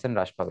কত পার্সেন্ট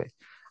হ্রাস পাবে?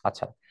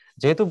 আচ্ছা,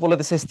 যেহেতু বলে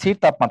দিছে স্থির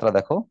তাপমাত্রা,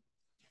 দেখো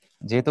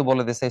যেহেতু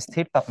বলে দিছে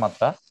স্থির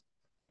তাপমাত্রা,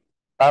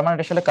 তার মানে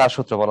এটা আসলে কার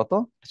সূত্র বলতো?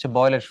 হচ্ছে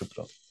বয়েলের সূত্র।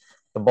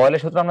 তো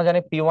বয়েলের সূত্র আমরা জানি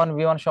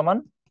P1V1 সমান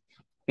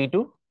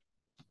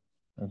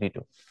P2V2।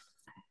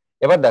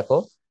 এবার দেখো,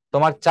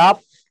 তোমার চাপ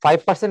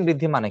 5%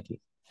 বৃদ্ধি মানে কি?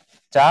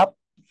 চাপ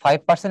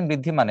 5%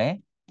 বৃদ্ধি মানে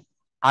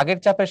আগের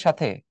চাপের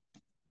সাথে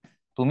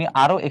তুমি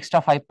আরো এক্সট্রা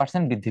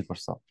 5% বৃদ্ধি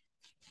করছো,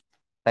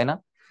 তাই না?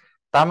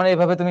 তার মানে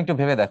এইভাবে তুমি একটু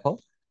ভেবে দেখো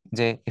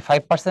যে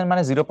 5%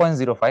 মানে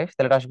 0.05,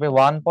 তাহলে এটা আসবে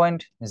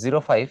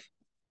 1.05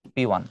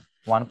 P1,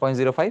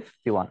 1.05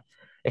 P1।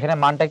 এখানে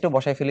মানটা একটু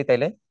বসাই ফেলি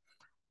তাইলে,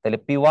 তাহলে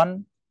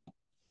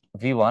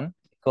P1V1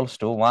 ইকুয়ালস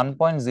টু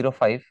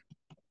 1.05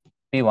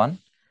 P1,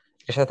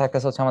 এর সাথে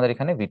থাকতেছে হচ্ছে আমাদের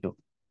এখানে V2।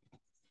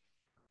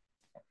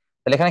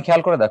 তাহলে এখানে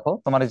খেয়াল করে দেখো,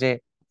 তোমার যে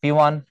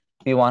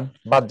P1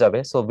 বাদ যাবে,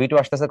 সো V2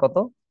 আসতেছে কত?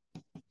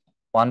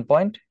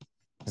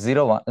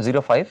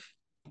 1.0105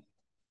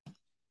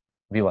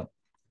 V1।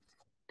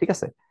 ঠিক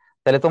আছে?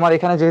 তাহলে তোমার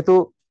এখানে যেহেতু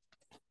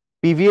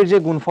পিভি এর যে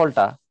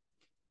গুণফলটা,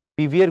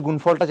 পিভি এর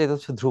গুণফলটা যেহেতু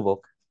হচ্ছে ধ্রুবক,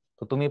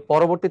 তো তুমি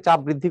পরবর্তী চাপ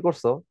বৃদ্ধি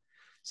করছো,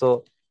 সো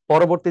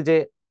পরবর্তী যে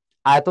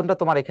আয়তনটা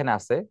তোমার এখানে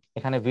আছে,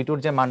 এখানে V2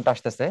 যে মানটা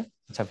আসতেছে,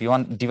 আচ্ছা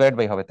V1 ডিভাইড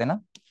বাই হবে, তাই না?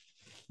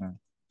 হুম।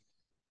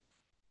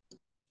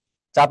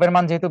 চাপের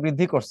মান যেহেতু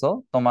বৃদ্ধি করছো,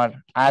 তোমার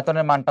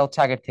আয়তনের মানটা হচ্ছে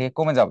আগের থেকে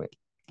কমে যাবে।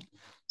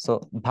 সো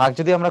ভাগ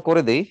যদি আমরা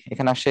করে দেই,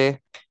 এখানে আসে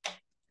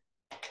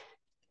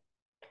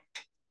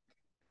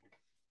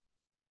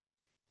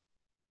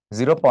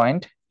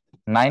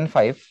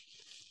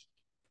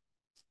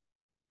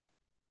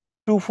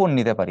 0.9524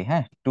 নিতে পারি,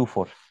 হ্যাঁ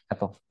 24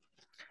 এত।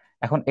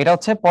 এখন এটা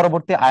হচ্ছে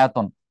পরবর্তী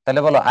আয়তন,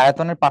 তাহলে বলো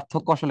আয়তনের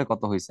পার্থক্য আসলে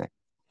কত হয়েছে?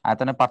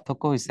 আয়তনের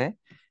পার্থক্য হয়েছে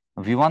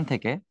V1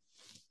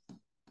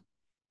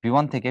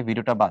 থেকে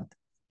V2টা বাদ।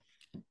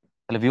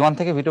 তাহলে V1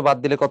 থেকে V2 বাদ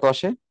দিলে কত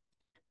আসে?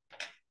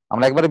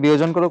 আমরা একবারে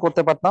বিয়োজন করে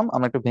করতে পারতাম,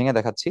 আমরা একটু ভেঙে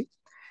দেখাচ্ছি।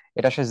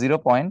 এটা আসে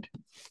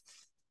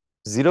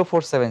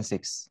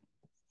 0.0476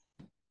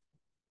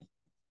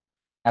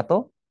 এত।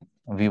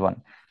 V1।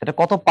 এটা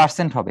কত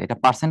পার্সেন্ট হবে? এটা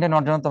পার্সেন্টে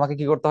নেওয়ার জন্য তোমাকে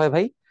কি করতে হয়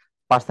ভাই?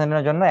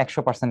 পার্সেন্টের জন্য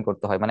 100%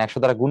 করতে হয়, মানে 100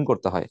 দ্বারা গুণ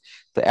করতে হয়।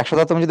 তো 100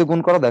 দ্বারা তুমি যদি গুণ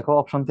করো, দেখো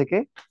অপশন থেকে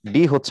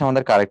ডি হচ্ছে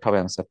আমাদের কারেক্ট হবে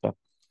অ্যান্সারটা,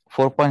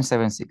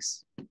 4.76।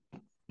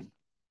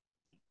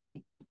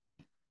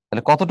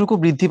 তাহলে কতটুকু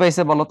বৃদ্ধি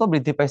পাইছে বলো তো?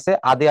 বৃদ্ধি পাইছে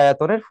আদি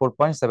আয়তনের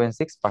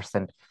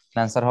 4.76%।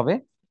 অ্যান্সার হবে,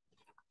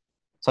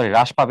 সরি,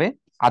 হ্রাস পাবে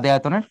আদি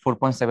আয়তনের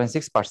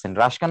 4.76%।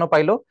 হ্রাস কেন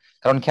পাইলো?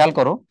 কারণ খেয়াল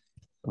করো,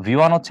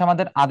 V1 হচ্ছে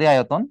আমাদের আদি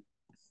আয়তন,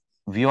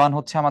 V1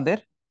 হচ্ছে আমাদের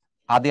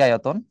আদি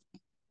আয়তন,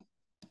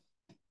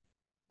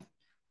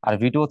 আর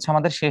V2 হচ্ছে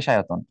আমাদের শেষ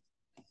আয়তন।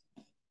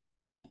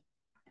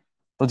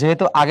 তো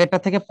যেহেতু আগেরটা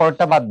থেকে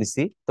পরেরটা বাদ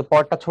দিছি, তো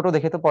পরেরটা ছোট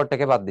দেখে তো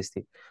পরেরটাকে বাদ দিছি।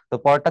 তো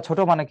পরেরটা ছোট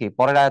মানে কি?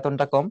 পরের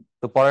আয়তনটা কম।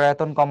 তো পরের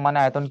আয়তন কম মানে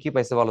আয়তন কি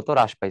পাইছে বলো তো?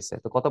 হ্রাস পাইছে।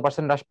 তো কত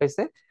পার্সেন্ট হ্রাস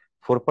পাইছে?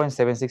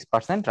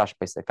 4.76% হ্রাস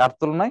পাইছে। কার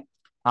তুলনায়?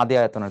 আদি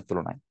আয়তনের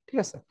তুলনায়। ঠিক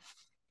আছে।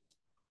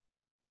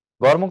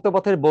 গড়মুক্ত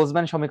পথের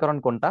বোলজম্যান সমীকরণ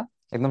কোনটা?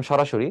 একদম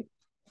সরাসরি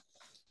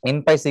এন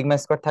পাই সিগমা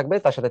স্কয়ার থাকবে,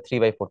 তার সাথে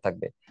 3/4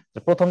 থাকবে। তো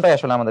প্রথমটাই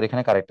আসলে আমাদের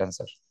এখানে কারেক্ট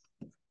অ্যান্সার।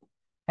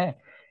 হ্যাঁ,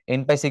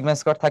 এন পাই সিগমা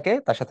স্কয়ার থাকে,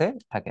 তার সাথে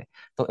থাকে।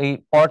 তো এই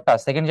পরটা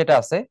সেকেন্ড যেটা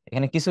আছে,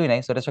 এখানে কিছুই নাই,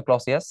 সো এটা হচ্ছে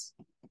ক্লসিয়াস।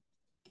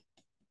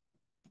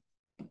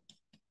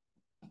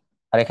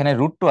 আর এখানে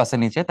 √2 আছে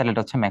নিচে, তাহলে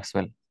এটা হচ্ছে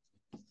ম্যাক্সওয়েল।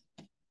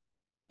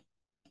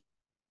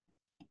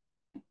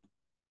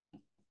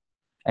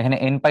 এখানে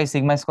এন পাই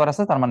সিগমা স্কয়ার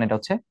আছে, তার মানে এটা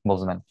হচ্ছে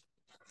বোলজম্যান।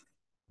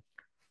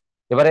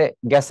 এবারে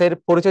গ্যাসের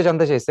পরিচয়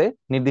জানতে চাইছে,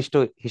 নির্দিষ্ট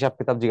হিসাব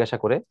কিতাব জিজ্ঞাসা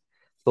করে।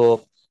 তো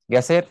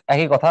গ্যাসের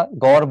একই কথা,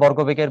 গড়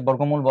বর্গবেগের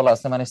বর্গমূল বলা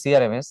আছে, মানে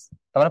সিআরএমএস।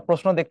 তার মানে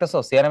প্রশ্ন দেখতেছো,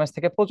 সিআরএমএস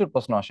থেকে প্রচুর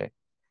প্রশ্ন আসে।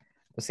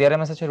 তো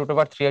সিআরএমএস হচ্ছে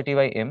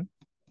 √380/m।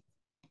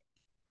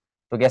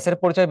 তো গ্যাসের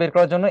পরিচয় বের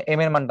করার জন্য এম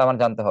এর মানটা আমার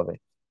জানতে হবে।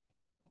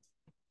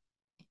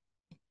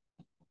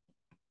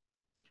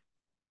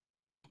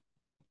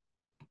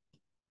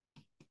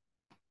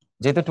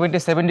 যেহেতু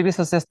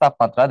 27°C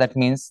তাপমাত্রা, দ্যাট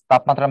মিনস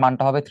তাপমাত্রার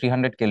মানটা হবে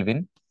 300 কেলভিন।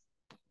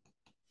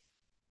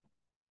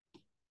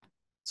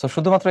 সো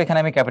শুধুমাত্র এখানে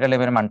আমি ক্যাপিটাল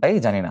এম এর মানটাই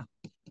জানি না।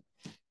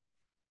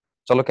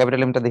 চলো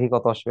ক্যাপিটাল এমটা দেখি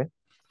কত আসবে।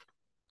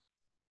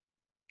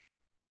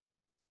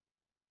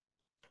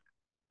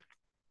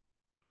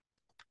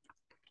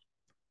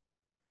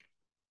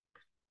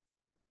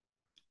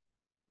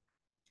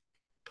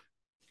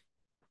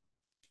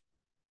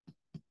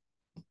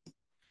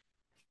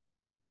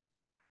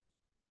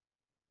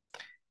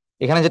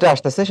 এখানে যেটা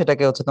আসতেছে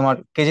সেটাকে হচ্ছে তোমার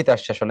কেজিতে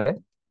আসছে আসলে।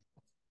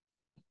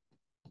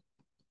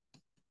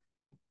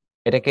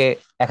 এটাকে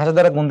 1000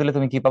 দ্বারা গুণ দিলে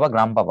তুমি কি পাবা?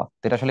 গ্রাম পাবা।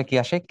 তো এটা আসলে কি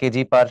আসে?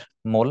 কেজি পার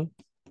মোল।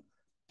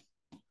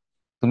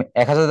 তুমি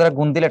 1000 দ্বারা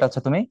গুণ দিলে এটা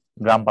হচ্ছে তুমি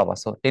গ্রাম পাবা।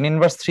 সো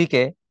 10⁻³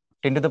 কে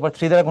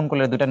 10⁻³ দ্বারা গুণ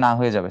করলে দুইটা না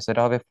হয়ে যাবে, সো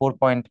এটা হবে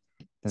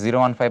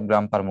 4.015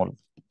 গ্রাম পার মোল।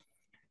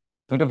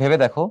 তুমি একটু ভেবে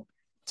দেখো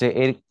যে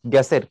এই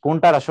গ্যাসের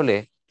কোনটার আসলে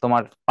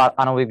তোমার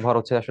আণবিক ভর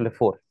হচ্ছে আসলে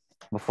 4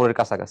 বা 4 এর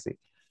কাছাকাছি।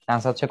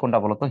 অ্যান্সার হচ্ছে কোনটা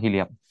বলতো?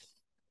 হিলিয়াম।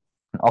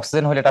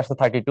 অক্সিজেন হলে এটা আসলে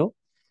 32,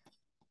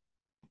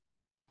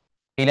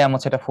 হিলিয়াম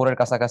হচ্ছে এটা 4 এর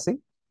কাছাকাছি,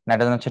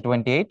 নাইট্রোজেন হচ্ছে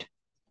 28,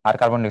 আর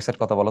কার্বন ডাই অক্সাইড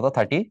কত বলতো?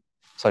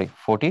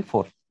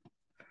 44।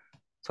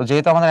 সো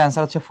যেহেতু আমাদের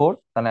অ্যান্সার হচ্ছে 4,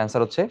 তাহলে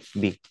অ্যান্সার হচ্ছে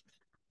বি।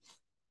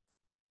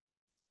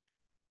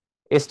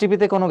 এসটিপি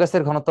তে কোনো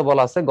গ্যাসের ঘনত্ব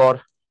বলা আছে, গড়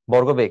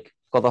বর্গবেগ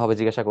কত হবে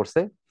জিজ্ঞাসা করছে।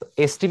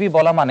 এসটিপি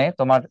বলা মানে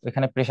তোমার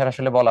এখানে প্রেসার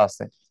আসলে বলা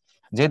আছে।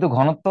 যেহেতু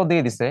ঘনত্ব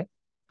দিয়ে দিছে,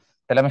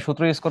 তাহলে আমি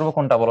সূত্র ইউজ করবো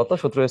কোনটা বলতো?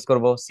 সূত্র ইউজ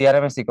করবো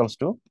সিআরএমএস ইকুয়ালস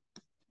টু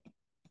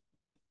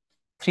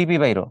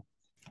 3p/ρ।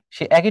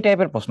 সে একই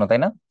টাইপের প্রশ্ন, তাই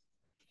না?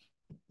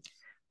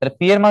 তাহলে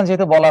পি এর মান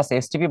যেহেতু বলা আছে,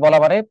 এসটিপি বলা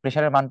মানে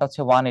প্রেসারের মানটা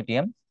হচ্ছে 1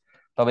 atm।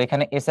 তবে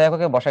এখানে এসআই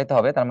এককে বসাইতে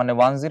হবে, তার মানে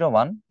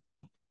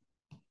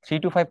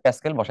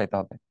 101,325 বসাইতে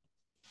হবে।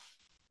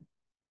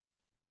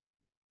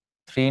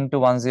 3 ×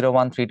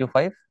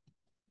 101,325,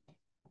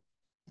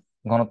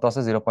 ঘনত্ব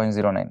আছে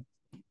 0.09।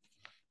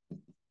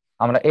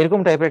 আমরা এরকম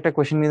টাইপের একটা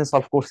কোয়েশ্চেন নিয়ে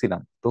সলভ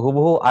করছিলাম, তো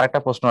হুবহু আরেকটা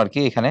প্রশ্ন আর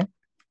কি এখানে।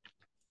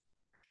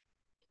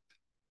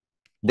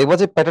 দেখবো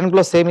যে প্যাটার্ন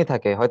গুলো সেমই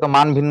থাকে, হয়তো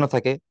মান ভিন্ন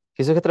থাকে,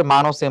 কিছু ক্ষেত্রে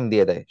মানও সেম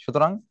দিয়ে দেয়।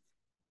 সুতরাং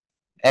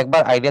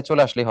একবার আইডিয়া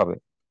চলে আসলেই হবে,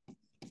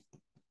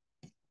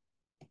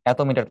 এত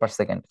মিটার পার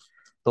সেকেন্ড।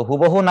 তো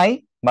হুবহু নাই,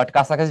 বাট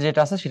কাছাকাছি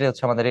যেটা আছে সেটা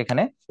হচ্ছে আমাদের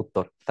এখানে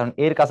উত্তর, কারণ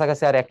এর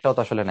কাছাকাছি আর একটাও তো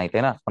আসলে নাই,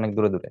 তাই না? অনেক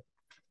দূরে দূরে।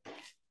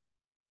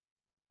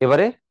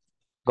 এবারে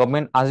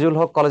গভর্নমেন্ট আজিজুল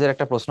হক কলেজের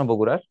একটা প্রশ্ন,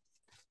 বগুড়ার।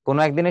 কোন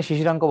একদিনে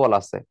শিশিরাঙ্ক বলা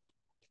আছে,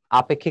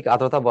 আপেক্ষিক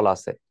আর্দ্রতা বলা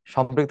আছে,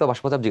 সম্পৃক্ত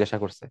বাষ্পচাপ জিজ্ঞাসা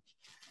করছে।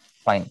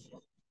 ফাইন।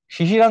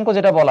 শিশিরাঙ্ক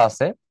যেটা বলা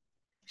আছে,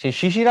 সেই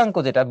শিশিরাঙ্ক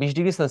যেটা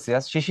 20°C,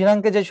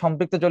 শিশিরাঙ্কে যে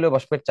সম্পৃক্ত জলীয়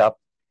বাষ্পের চাপ,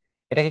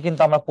 এটাকে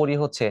কিন্তু আমরা পড়ি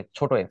হচ্ছে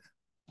ছোট এফ।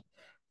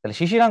 তাহলে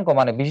শিশিরাঙ্ক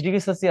মানে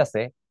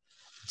 20°C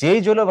যেই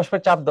জলীয়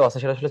বাষ্পের চাপ দেওয়া আছে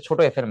সেটা আসলে ছোট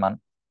এফ এর মান।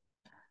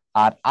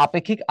 আর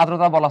আপেক্ষিক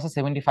আর্দ্রতা বলা আছে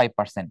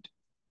 75%।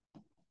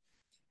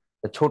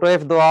 ছোট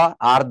এফ দেওয়া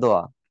আর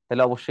দেওয়া,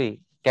 তাহলে অবশ্যই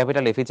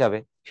ক্যাপিটাল এফই যাবে।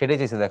 সেটাই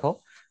চাইছে, দেখো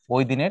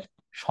ওই দিনের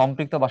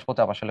সম্পৃক্ত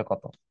বাষ্পচাপ আসলে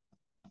কত।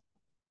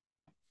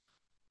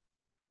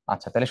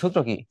 আচ্ছা, তাহলে সূত্র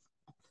কি?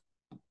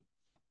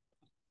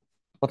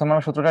 প্রথমে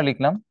আমরা সূত্রটা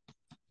লিখলাম।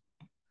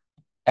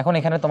 এখন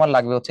এখানে তোমার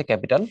লাগবে হচ্ছে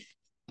ক্যাপিটাল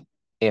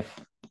এফ।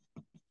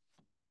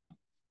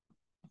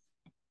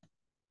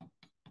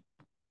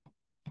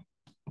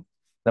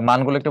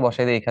 মানগুলো একটু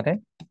বসাই দিই এখানে।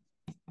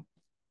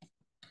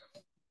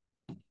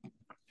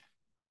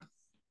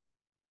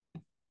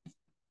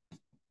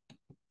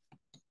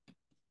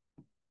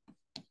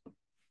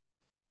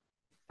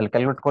 তাহলে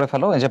ক্যালকুলেট করে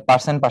ফেলো, এই যে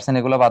পার্সেন্ট পার্সেন্ট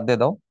এগুলো বাদ দিয়ে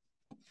দাও,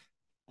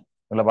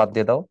 এগুলো বাদ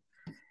দিয়ে দাও।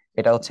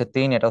 এটা হচ্ছে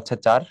 3, এটা হচ্ছে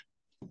 4।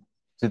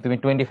 যদি তুমি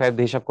 25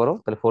 দিয়ে হিসাব করো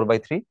তাহলে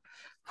 4/3,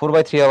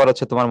 4/3 আবার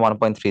হচ্ছে তোমার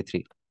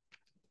 1.33,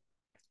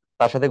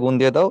 তার সাথে গুণ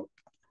দিয়ে দাও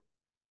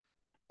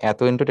এত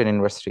ইন্টু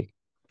 10^3।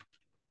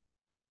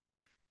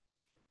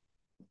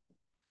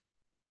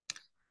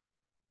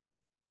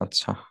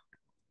 আচ্ছা,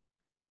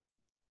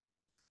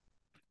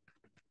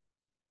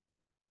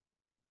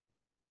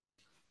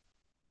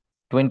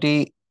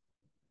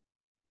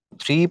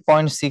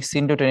 23.6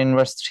 ইন্টু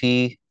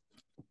 10^3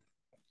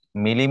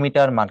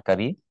 মিলিমিটার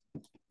মার্কারি।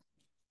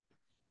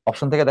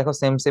 অপশন থেকে দেখো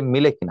সেম সেম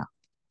মিলে কিনা।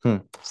 হুম,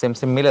 সেম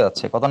সেম মিলে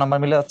যাচ্ছে। কত নাম্বার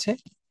মিলে যাচ্ছে?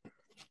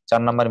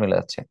 4 নাম্বার মিলে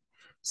যাচ্ছে।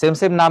 সেম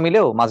সেম না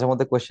মিলেও মাঝে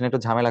মধ্যে কোয়েশ্চেন একটু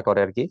ঝামেলা করে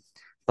আর কি।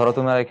 ধরো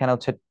তোমার এখানে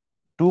হচ্ছে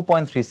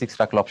 2.36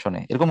 রাখলো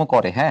অপশনে, এরকমও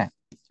করে, হ্যাঁ,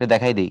 এটা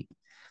দেখাই দিই।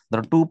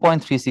 ধরো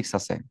 2.36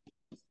 আছে,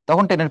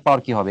 তখন 10 এর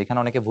পাওয়ার কি হবে? এখানে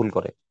অনেকে ভুল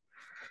করে।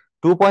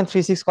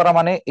 2.36 করা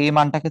মানে এই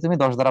মানটাকে তুমি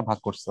 10 দ্বারা ভাগ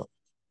করছো,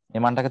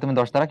 এই মানটাকে তুমি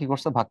 10 দ্বারা কি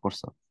করছো? ভাগ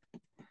করছো।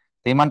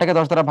 তো এই মানটাকে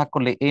 10 দ্বারা ভাগ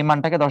করলে এই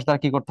মানটাকে 10 দ্বারা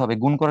কি করতে হবে?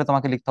 গুণ করে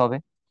তোমাকে লিখতে হবে।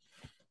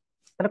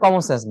 এটা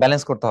কমন সেন্স,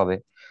 ব্যালেন্স করতে হবে।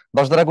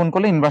 10 দ্বারা গুণ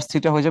করলে ইনভার্স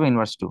 3 হয়ে যাবে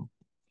ইনভার্স 2,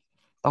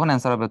 তখন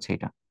অ্যান্সার হবে হচ্ছে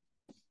এটা।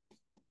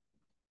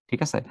 ঠিক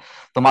আছে?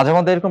 তো মাঝে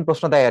মধ্যে এরকম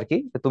প্রশ্ন দেয় আর কি,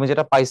 যে তুমি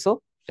যেটা পাইছো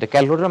এটা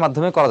ক্যালকুলেটরের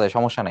মাধ্যমে করা যায়,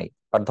 সমস্যা নাই।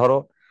 আর ধরো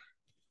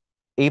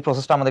এই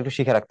প্রসেসটা আমাদের একটু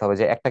শিখে রাখতে হবে,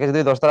 যে একটাকে যদি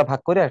 10 দ্বারা ভাগ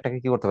করি একটাকে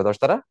কি করতে হবে? 10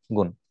 দ্বারা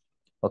গুণ।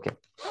 ওকে।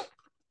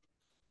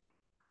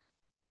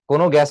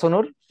 কোন গ্যাস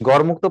অণুর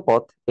গড়মুক্ত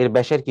পথ এর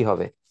ব্যাসের কি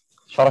হবে?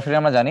 সরাসরি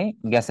আমরা জানি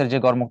গ্যাসের যে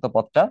গড়মুক্ত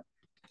পথটা,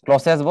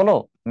 ক্লসিয়াস বলো,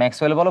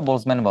 ম্যাক্সওয়েল বলো,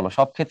 বোলজম্যান বলো,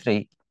 সব ক্ষেত্রেই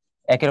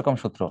একই রকম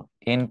সূত্র,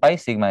 n π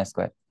σ²।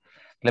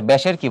 তাহলে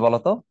ব্যাসের কি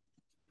বলতো?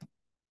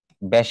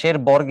 ব্যাসের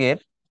বর্গের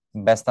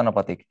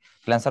ব্যস্তানুপাতিক।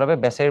 তাহলে অ্যান্সার হবে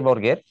ব্যাসের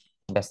বর্গের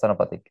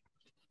ব্যস্তানুপাতিক।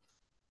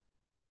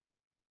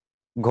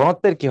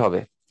 ঘনত্বের কি হবে?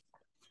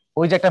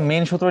 ওই যে একটা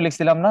মেন সূত্র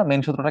লিখছিলাম না,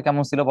 মেন সূত্রটা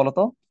কেমন ছিল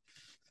বলতো?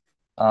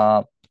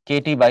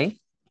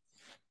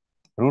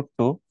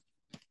 KT/√2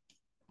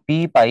 p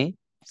π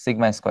σ²।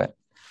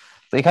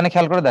 তো এখানে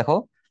খেয়াল করে দেখো,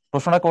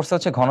 প্রশ্নটা করছে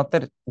হচ্ছে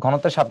ঘনত্বের,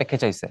 ঘনত্বের সাপেক্ষে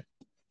চাইছে।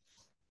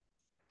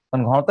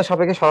 কারণ ঘনত্বের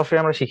সাপেক্ষে সরাসরি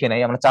আমরা শিখি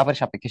নাই, আমরা চাপের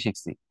সাপেক্ষে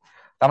শিখছি।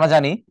 তো আমরা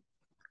জানি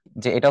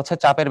যে এটা হচ্ছে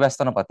চাপের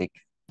ব্যস্তানুপাতিক।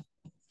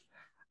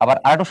 আবার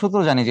আরেকটা সূত্র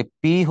জানি যে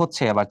পি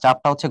হচ্ছে, আবার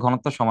চাপটা হচ্ছে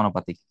ঘনত্বের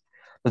সমানুপাতিক।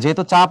 তো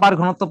যেহেতু চাপ আর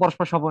ঘনত্ব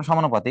পরস্পর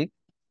সমানুপাতিক,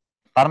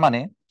 তার মানে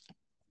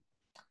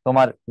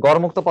তোমার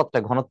গড়মুক্ত পথটা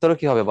ঘনত্বেরও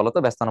কি হবে বলতো?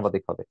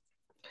 ব্যস্তানুপাতিক হবে।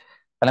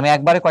 তাহলে আমি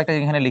একবারে কয়েকটা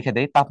এখানে লিখে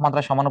দেই।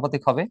 তাপমাত্রা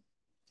সমানুপাতিক হবে,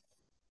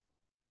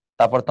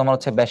 তারপর তোমার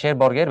হচ্ছে ব্যাসের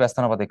বর্গের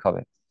ব্যস্তানুপাতিক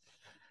হবে।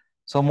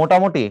 সো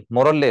মোটামুটি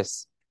মোরললেস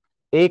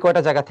এই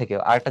কয়টা জায়গা থেকে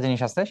আরেকটা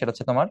জিনিস আছে, সেটা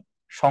হচ্ছে তোমার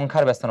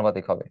সংখ্যার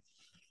ব্যস্তানুপাতিক হবে।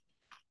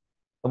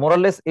 তো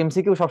মোরাললেস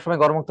এমসিকিউ সবসময়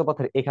গড়মুক্ত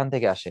পথের এখান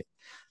থেকে আসে।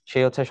 সে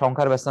হচ্ছে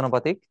সংখ্যার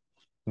ব্যস্তানুপাতিক,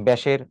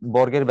 ব্যাসের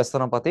বর্গের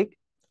ব্যস্তানুপাতিক,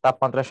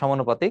 তাপমাত্রার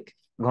সমানুপাতিক,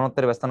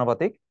 ঘনত্বের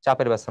ব্যস্তানুপাতিক,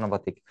 চাপের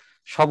ব্যস্তানুপাতিক,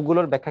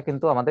 সবগুলোর ব্যাখ্যা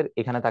কিন্তু আমাদের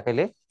এখানে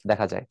তাকাইলে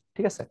দেখা যায়।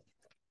 ঠিক আছে?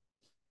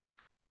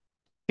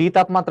 টি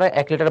তাপমাত্রায়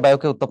 1 লিটার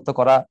বায়ুকে উত্তপ্ত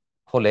করা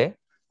হলে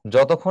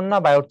যতক্ষণ না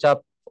বায়ুর চাপ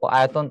ও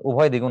আয়তন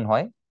উভয় দ্বিগুণ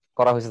হয়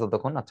করা হয়েছে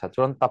ততক্ষণ। আচ্ছা,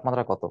 চূড়ান্ত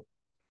তাপমাত্রা কত?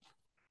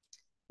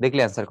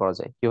 দেখলে অ্যান্সার করা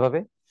যায় কিভাবে?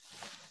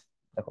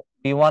 দেখো,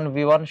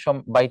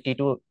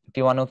 T1V1/T2,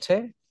 T1 হচ্ছে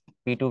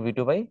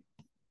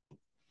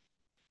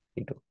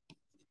P2V2/T2।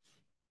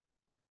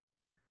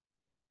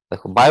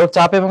 দেখো, বায়ুর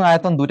চাপ এবং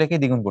আয়তন দুইটাকেই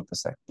দ্বিগুণ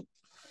করতেছে,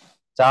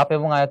 চাপ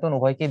এবং আয়তন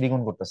উভয়কেই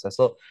দ্বিগুণ করতেছে।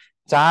 সো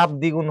চাপ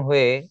দ্বিগুণ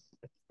হয়ে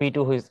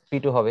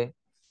P2 হবে,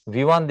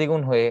 V1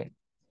 দ্বিগুণ হয়ে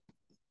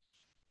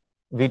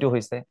V2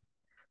 হয়েছে।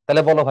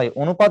 তাহলে বলো ভাই,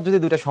 অনুপাত যদি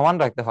দুইটা সমান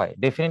রাখতে হয়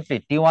ডেফিনেটলি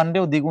T1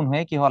 রেও দ্বিগুণ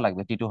হয়ে কি হওয়া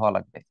লাগবে? T2 হওয়া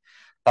লাগবে।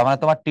 তার মানে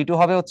তোমার T2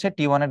 হবে হচ্ছে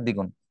T1 এর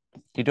দ্বিগুণ,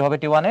 T2 হবে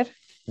T1 এর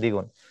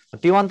দ্বিগুণ।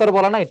 T1 তো আর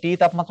বলা নাই, টি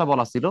তাপমাত্রা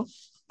বলা ছিল,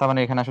 তার মানে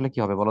এখানে আসলে কি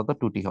হবে বলো তো?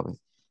 2T হবে।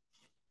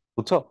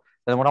 বুঝছো?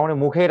 তাহলে মোটামুটি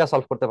মুখে এটা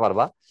সলভ করতে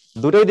পারবা।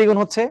 দুটোই দ্বিগুণ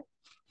হচ্ছে,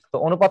 তো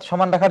অনুপাত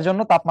সমান রাখার জন্য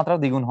তাপমাত্রাও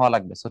দ্বিগুণ হওয়া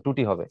লাগবে, সো 2T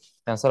হবে।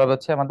 অ্যান্সার হবে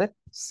হচ্ছে আমাদের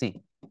সি।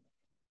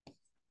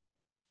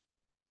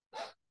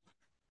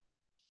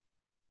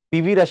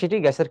 পিভি রাশিটি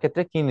গ্যাসের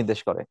ক্ষেত্রে কি নির্দেশ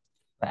করে?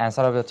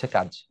 অ্যান্সার হবে হচ্ছে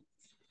কাজ।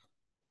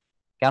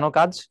 কেন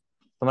কাজ?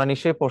 তোমরা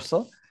নিশ্চয়ই পড়ছো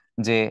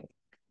যে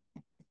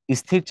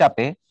স্থির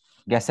চাপে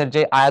গ্যাসের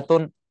যে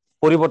আয়তন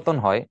পরিবর্তন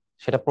হয়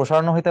সেটা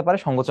প্রসারণও হতে পারে,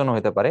 সংকোচনও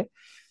হতে পারে।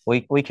 ওই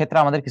ওই ক্ষেত্রে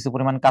আমাদের কিছু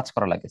পরিমাণ কাজ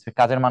করা লাগে, সেই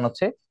কাজের মান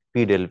হচ্ছে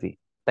P∆V,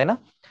 তাই না?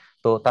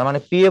 তো তার মানে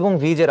পি এবং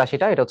ভি যে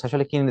রাশিটা, এটা হচ্ছে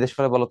আসলে কি নির্দেশ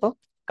করে বলতো?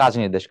 কাজ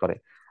নির্দেশ করে।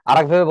 আর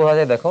একভাবে বোঝা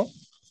যায়, দেখো,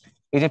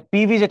 এই যে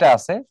পিভি যেটা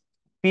আছে,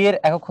 পি এর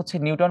একক হচ্ছে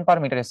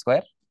নিউটন/মিটার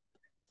স্কয়ার,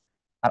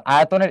 আর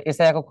আয়তনের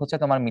এসআই একক হচ্ছে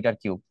তোমার মিটার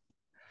কিউব।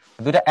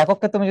 দুইটা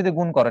একককে তুমি যদি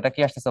গুণ করো, এটা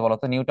কি আসতেছে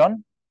বলতো? Newton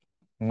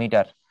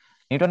metre.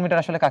 নিউটন মিটার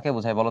আসলে কাকে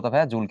বোঝায় বলতো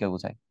ভাইয়া? জুলকে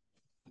বোঝায়।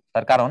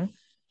 তার কারণ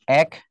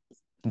 1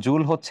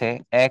 জুল হচ্ছে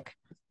 1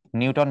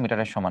 নিউটন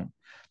মিটারের সমান।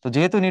 তো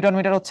যেহেতু নিউটন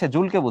মিটার হচ্ছে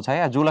জুলকে বোঝায়,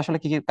 আর জুল আসলে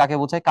কি কাকে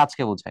বোঝায়?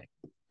 কাজকে বোঝায়।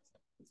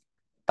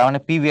 তার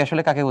মানে পিভি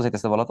আসলে কাকে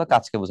বোঝাইতেছে বলতো?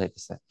 কাজকে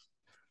বোঝাইতেছে।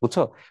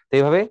 বুঝছো? তো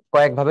এইভাবে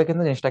কয়েকভাবে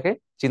কিন্তু জিনিসটাকে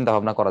চিন্তা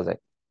ভাবনা করা যায়।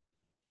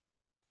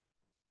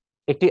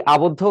 একটি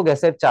আবদ্ধ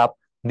গ্যাসের চাপ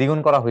দ্বিগুণ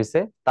করা হয়েছে,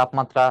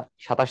 তাপমাত্রা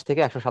 27 থেকে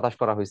 127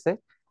 করা হয়েছে,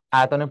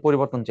 আয়তনের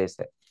পরিবর্তন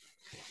চাইছে।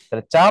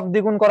 তাহলে চাপ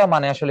দ্বিগুণ করা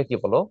মানে আসলে কি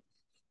বলো?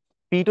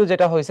 P2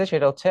 যেটা হয়েছে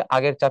সেটা হচ্ছে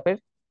আগের চাপের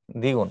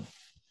দ্বিগুণ।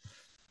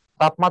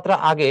 তাপমাত্রা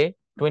আগে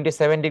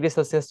 27 ডিগ্রি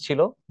সেলসিয়াস ছিল,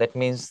 দ্যাট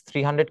মিনস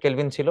 300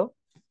 কেলভিন ছিল।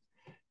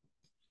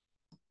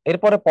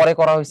 এরপরে পরে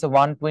করা হয়েছে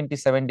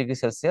 127 ডিগ্রি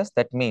সেলসিয়াস,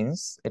 দ্যাট মিনস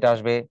এটা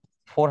আসবে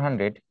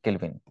 400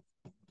 কেলভিন।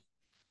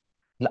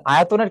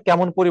 আয়তনের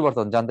কেমন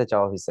পরিবর্তন জানতে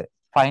চাওয়া হয়েছে।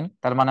 ফাইন,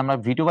 তার মানে আমরা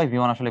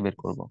V2/V1 আসলে বের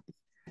করব।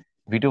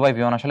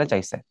 V2/V1 আসলে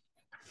চাইছে।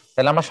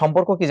 তাহলে আমরা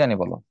সম্পর্ক কি জানি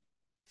বলো?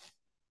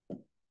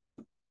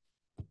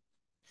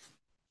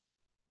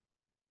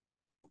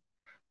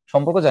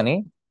 সম্পর্ক জানি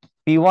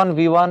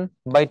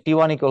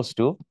P1V1/T1 =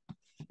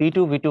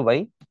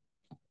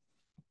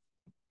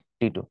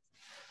 P2V2/T2।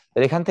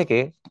 এখান থেকে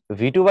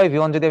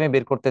V2/V1 যদি আমি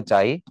বের করতে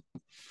চাই,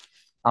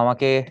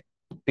 আমাকে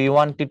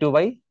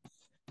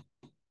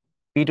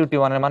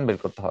P1T2/P2T1 এর মান বের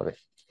করতে হবে।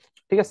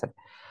 ঠিক আছে,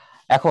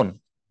 এখন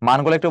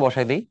মানগুলো একটু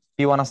বসাই দিই।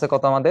 P1 আছে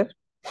কত আমাদের?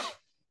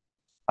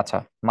 আচ্ছা,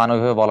 মান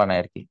ওইভাবে বলা নাই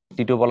আর কি।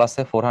 T2 বলা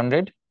আছে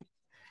 400,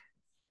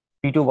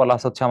 P2 বলা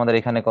আছে হচ্ছে আমাদের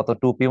এখানে কত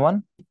 2P1,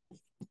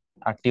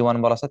 আর T1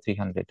 বলা আছে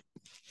 300।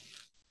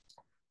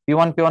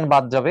 P1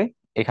 বাদ যাবে,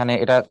 এখানে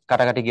এটা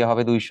কাটাকাটি গিয়ে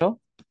হবে 200,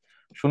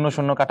 শূন্য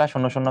শূন্য কাটা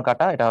শূন্য শূন্য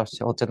কাটা, এটা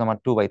হচ্ছে হচ্ছে তোমার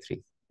 2/3।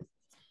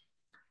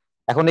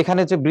 এখন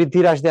এখানে যে বৃদ্ধি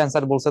হ্রাস দিয়ে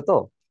অ্যান্সার বলছে, তো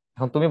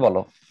এখন তুমি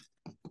বলো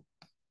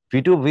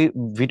V2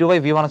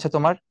 V2/V1 আছে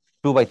তোমার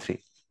 2/3।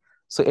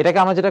 সো এটাকে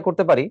আমরা যেটা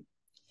করতে পারি,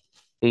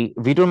 এই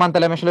V2 এর মান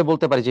তাহলে আমি আসলে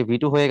বলতে পারি যে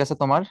V2 হয়ে গেছে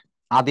তোমার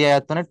আদি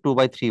আয়তনের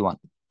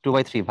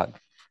 2/3 ভাগ।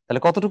 তাহলে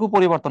কতটুকু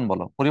পরিবর্তন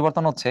বলো?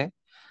 পরিবর্তন হচ্ছে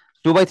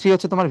 2/3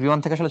 হচ্ছে তোমার V1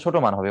 থেকে আসলে ছোট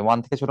মান হবে, 1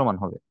 থেকে ছোট মান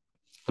হবে।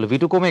 তাহলে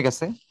V2 কমে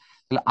গেছে,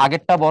 তাহলে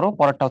আগেরটা বড়,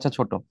 পরেরটা হচ্ছে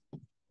ছোট।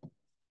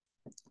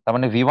 তার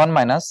মানে V1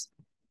 মাইনাস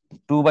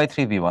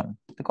 2/3 V1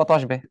 কত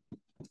আসবে?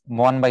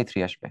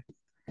 1/3 আসবে।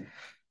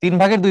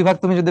 3/2 ভাগ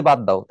তুমি যদি বাদ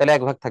দাও তাহলে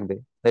 1 ভাগ থাকবে,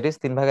 দ্যাট ইজ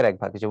 3/1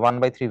 ভাগ, যে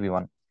 1/3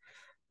 V1।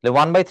 তাহলে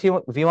 1/3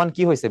 V1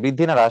 কি হয়েছে,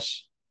 বৃদ্ধি না হ্রাস?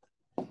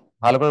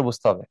 ভালো করে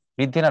বুঝতে হবে,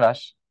 বৃদ্ধি না হ্রাস?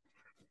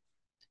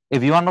 এই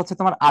V1 হচ্ছে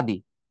তোমার আদি,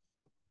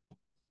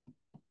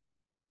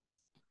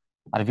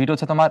 আর V2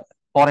 হচ্ছে তোমার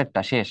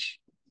পরেরটা, শেষ।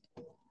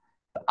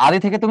 আদি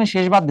থেকে তুমি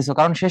শেষ বাদ দিছো,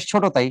 কারণ শেষ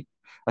ছোট তাই।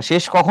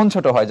 শেষ কখন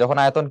ছোট হয়? যখন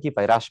আয়তন কি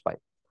পায়? হ্রাস পায়।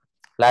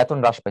 তাহলে আয়তন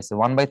হ্রাস পাইছে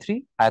 1/3,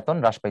 আয়তন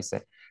হ্রাস পাইছে।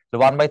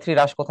 1/3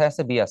 হ্রাস কোথায়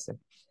আছে? বি আছে।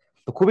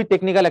 তো খুবই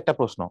টেকনিক্যাল একটা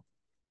প্রশ্ন।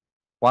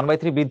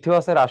 1/3 বৃদ্ধিও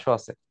আছে, হ্রাসও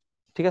আছে।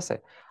 ঠিক আছে,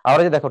 আবার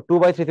যে দেখো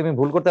 2/3 তুমি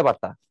ভুল করতে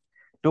পারতা,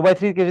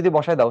 2/3 কে যদি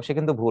বসায় দাও সে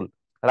কিন্তু ভুল,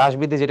 হ্রাস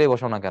বৃদ্ধি যেটাই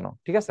বসাও না কেন।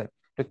 ঠিক আছে,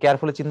 একটু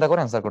কেয়ারফুলি চিন্তা করে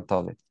অ্যান্সার করতে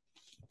হবে।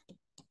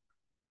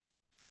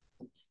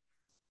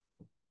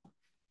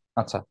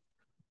 আচ্ছা,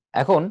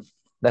 এখন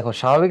দেখো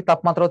স্বাভাবিক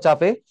তাপমাত্রা ও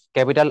চাপে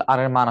ক্যাপিটাল আর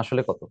এর মান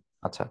আসলে কত?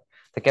 আচ্ছা,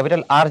 তো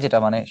ক্যাপিটাল আর যেটা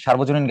মানে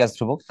সার্বজনীন গ্যাস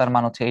ধ্রুবক, তার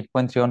মান হচ্ছে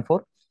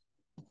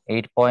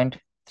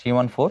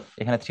 8.314।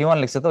 এখানে 31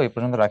 লিখছে, তো এই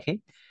পর্যন্ত রাখি।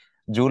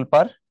 জুল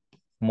পার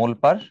মোল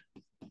পার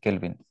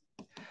কেলভিন।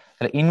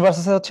 তাহলে ইনভার্স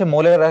আছে হচ্ছে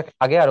মোলের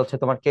আগে, আর হচ্ছে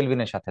তোমার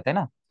কেলভিনের সাথে, তাই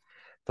না?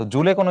 তো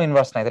জুলে কোনো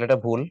ইনভার্স নাই, তাহলে এটা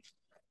ভুল।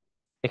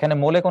 এখানে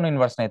মোলে কোনো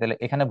ইনভার্স নাই, তাহলে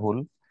এখানে ভুল।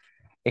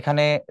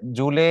 এখানে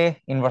জুলে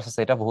ইনভার্স আছে,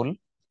 এটা ভুল।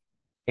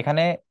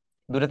 এখানে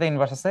দুটাতে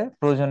ইনভার্স আছে,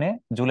 প্রয়োজনে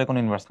জুলে কোনো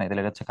ইনভার্স নাই,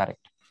 তাহলে এটা হচ্ছে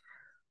কারেক্ট।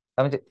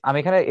 আমি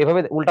এখানে এভাবে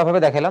উল্টা ভাবে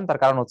দেখাইলাম, তার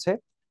কারণ হচ্ছে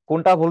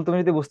কোনটা ভুল তুমি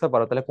যদি বুঝতে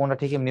পারো তাহলে কোনটা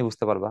ঠিক এমনি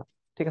বুঝতে পারবা।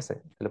 ঠিক আছে,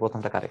 তাহলে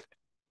প্রথমটা কারেক্ট।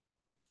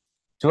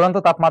 চূড়ান্ত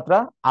তাপমাত্রা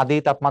আদি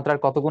তাপমাত্রার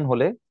কত গুণ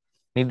হলে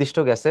নির্দিষ্ট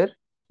গ্যাসের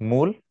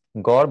মূল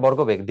গড়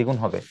বর্গবেগ দ্বিগুণ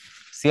হবে?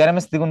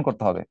 সিআরএমএস দ্বিগুণ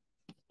করতে হবে।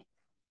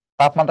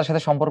 তাপমাত্রার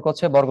সাথে সম্পর্ক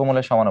হচ্ছে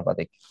বর্গমূলের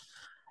সমানুপাতিক।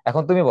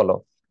 এখন তুমি বলো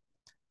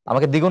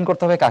আমাকে দ্বিগুণ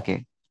করতে হবে কাকে?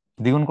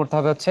 দ্বিগুণ করতে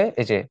হবে হচ্ছে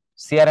এই যে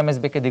সিআরএমএস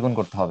বেগকে দ্বিগুণ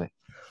করতে হবে।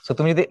 তো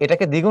তুমি যদি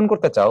এটাকে দ্বিগুণ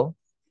করতে চাও,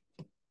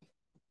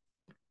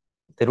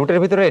 রুটের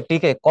ভিতরে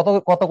টিকে কত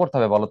কত করতে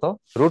হবে বলো তো?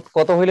 রুট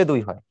কত হইলে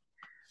 2 হয়?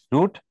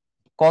 রুট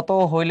কত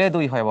হইলে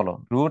 2 হয় বলো?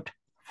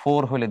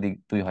 √4 হইলে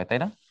 2 হয়, তাই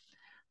না?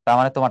 তার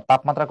মানে তোমার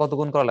তাপমাত্রা কত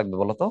গুণ করা লাগবে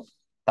বলো তো?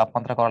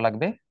 তাপমাত্রা করা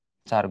লাগবে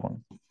 4 গুণ।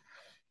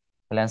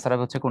 তাহলে অ্যান্সার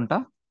হবে হচ্ছে কোনটা?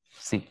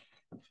 সি।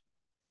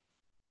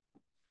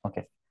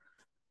 ওকে,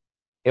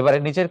 এবারে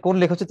নিচের কোন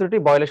লেখচিত্রটি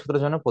বয়লের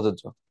সূত্রের জন্য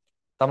প্রযোজ্য?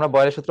 তো আমরা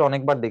বয়লের সূত্র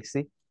অনেকবার দেখছি,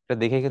 এটা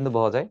দেখে কিন্তু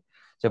বোঝা যায়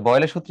যে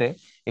বয়লের সূত্রে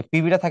এই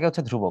পিভিটা থাকে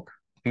হচ্ছে ধ্রুবক।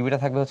 পিভিটা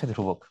থাকবে হচ্ছে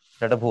ধ্রুবক,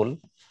 এটা ভুল।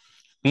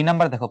 বি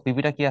নাম্বার দেখো,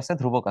 পিভিটা কি আছে?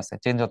 ধ্রুবক আছে,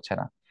 চেঞ্জ হচ্ছে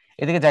না।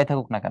 এদিকে যাই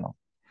থাকুক না কেন,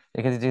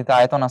 এখানে যেহেতু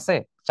আয়তন আছে,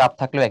 চাপ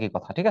থাকলেও একই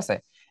কথা। ঠিক আছে,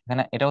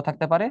 এখানে এটাও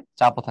থাকতে পারে,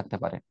 চাপও থাকতে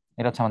পারে।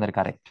 এটা হচ্ছে আমাদের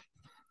কারেক্ট।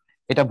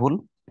 এটা ভুল,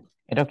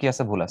 এটাও কি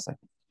আছে? ভুল আছে।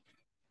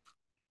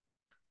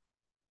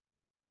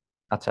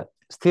 আচ্ছা,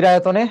 স্থির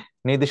আয়তনে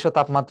নির্দিষ্ট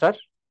তাপমাত্রার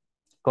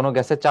কোন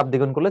গ্যাসের চাপ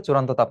দ্বিগুণ করলে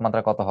চূড়ান্ত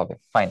তাপমাত্রা কত হবে?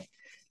 ফাইন,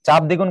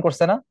 চাপ দ্বিগুণ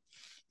করছে না,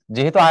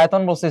 যেহেতু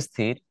আয়তন বলছে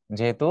স্থির,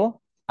 যেহেতু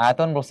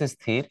আয়তন বলছে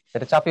স্থির,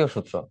 এটা চাপীয়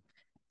সূত্র,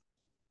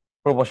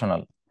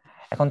 প্রপোর্শনাল।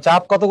 এখন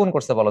চাপ কত গুণ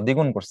করছে বলো?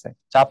 দ্বিগুণ করছে।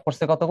 চাপ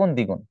করছে কত গুণ?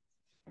 দ্বিগুণ।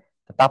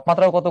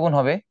 তাপমাত্রাও কত গুণ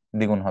হবে?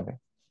 দ্বিগুণ হবে।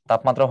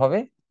 তাপমাত্রা হবে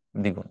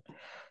দ্বিগুণ।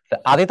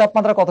 আদি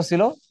তাপমাত্রা কত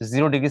ছিল?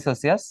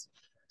 0°C।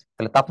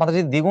 তাহলে তাপমাত্রা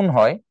যদি দ্বিগুণ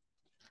হয়,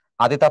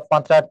 আদি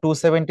তাপমাত্রা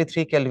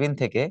 273 কেলভিন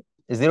থেকে,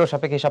 জিরো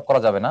সাপেক্ষে হিসাব করা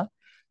যাবে না,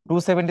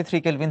 273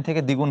 কেলভিন থেকে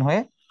দ্বিগুণ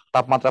হয়ে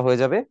তাপমাত্রা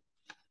হয়ে যাবে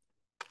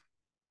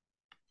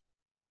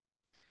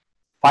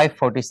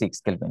 546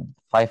 কেলভিন।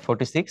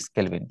 546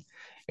 কেলভিন।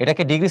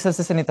 এটাকে ডিগ্রি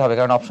সেলসিয়াসে নিতে হবে,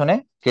 কারণ অপশনে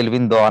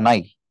কেলভিন দেওয়া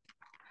নাই।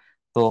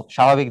 তো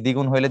স্বাভাবিক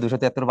দ্বিগুণ হইলে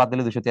 273 বাদ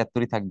দিলে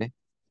 273ই থাকবে।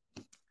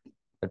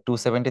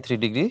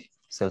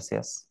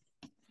 273°C।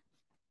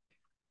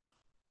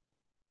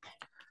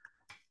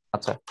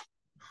 আচ্ছা,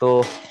 তো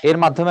এর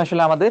মাধ্যমে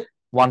আসলে আমাদের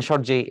ওয়ান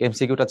শট যে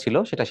এমসিকিউটা ছিল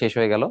সেটা শেষ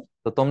হয়ে গেল।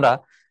 তো তোমরা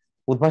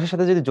উদ্ভাসের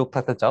সাথে যদি যোগ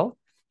থাকতে চাও,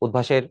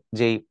 উদ্ভাসের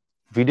যেই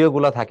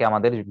ভিডিওগুলো থাকে,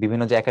 আমাদের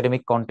বিভিন্ন যে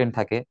একাডেমিক কন্টেন্ট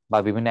থাকে বা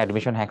বিভিন্ন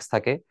অ্যাডমিশন হ্যাক্স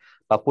থাকে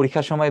বা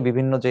পরীক্ষার সময়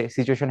বিভিন্ন যে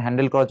সিচুয়েশন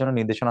হ্যান্ডেল করার জন্য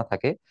নির্দেশনা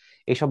থাকে,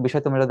 এইসব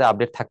বিষয়ে তোমরা যদি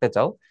আপডেট থাকতে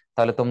চাও,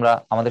 তাহলে তোমরা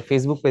আমাদের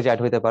ফেসবুক পেজে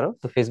অ্যাড হইতে পারো।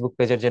 তো ফেসবুক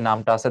পেজের যে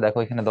নামটা আছে দেখো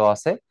এখানে দেওয়া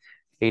আছে,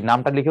 এই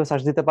নামটা লিখেও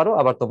সার্চ দিতে পারো।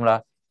 আবার তোমরা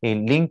এই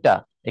লিঙ্কটা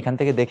এখান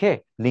থেকে দেখে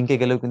লিঙ্কে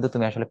গেলেও কিন্তু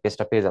তুমি আসলে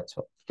পেজটা পেয়ে যাচ্ছ।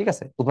 ঠিক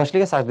আছে, উদ্ভাস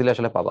লিখে সার্চ দিলে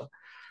আসলে পাবা।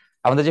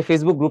 আমাদের যে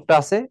ফেসবুক গ্রুপটা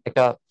আছে,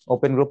 একটা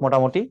ওপেন গ্রুপ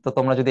মোটামুটি, তো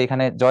তোমরা যদি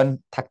এখানে জয়েন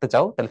থাকতে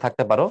চাও তাহলে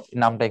থাকতে পারো।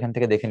 নামটা এখান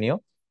থেকে দেখে নিও,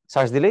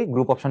 সার্চ দিলেই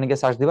গ্রুপ অপশনে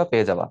গিয়ে সার্চ দিবা,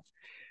 পেয়ে যাবা।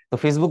 তো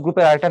ফেসবুক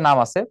গ্রুপের আরেকটা নাম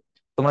আছে,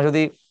 তোমরা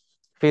যদি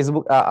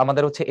ফেসবুক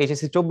আমাদের হচ্ছে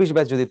এইচএসসি 24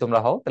 ব্যাচ যদি তোমরা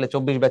হও, তাহলে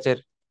 24 ব্যাচের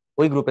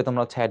ওই গ্রুপে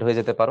তোমরা হচ্ছে অ্যাড হয়ে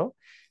যেতে পারো।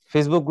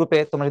 ফেসবুক গ্রুপে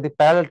তোমরা যদি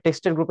প্যারালাল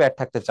টেক্সটের গ্রুপে অ্যাড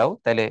থাকতে চাও,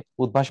 তাহলে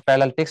উদ্ভাস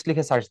প্যারালাল টেক্সট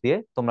লিখে সার্চ দিয়ে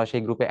তোমরা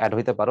সেই গ্রুপে অ্যাড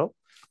হইতে পারো।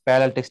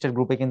 প্যারালাল টেক্সটের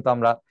গ্রুপে কিন্তু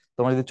আমরা,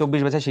 তোমরা যদি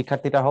 24 ব্যাচের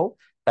শিক্ষার্থীরা হও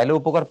তাহলে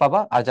উপকার পাবা,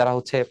 আর যারা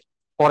হচ্ছে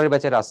পরের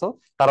ব্যাচের আসো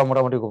তারা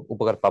মোটামুটি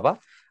উপকার পাবা।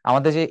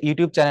 আমাদের যে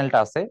ইউটিউব চ্যানেলটা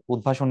আছে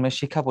উদ্ভাস উন্মেষ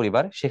শিক্ষা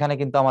পরিবার, সেখানে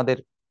কিন্তু আমাদের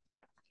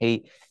এই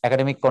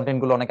একাডেমিক কন্টেন্ট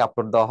গুলো অনেক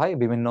আপলোড দেওয়া হয়,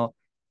 বিভিন্ন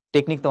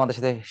টেকনিক তোমাদের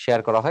সাথে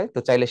শেয়ার করা হয়। তো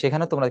চাইলে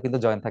সেখানে তোমরা কিন্তু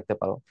জয়েন থাকতে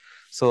পারো।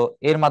 সো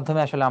এর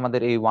মাধ্যমে আসলে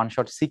আমাদের এই ওয়ান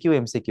শট সিকিউ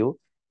এমসিকিউ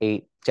এই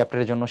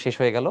চ্যাপ্টারের জন্য শেষ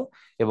হয়ে গেল।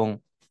 এবং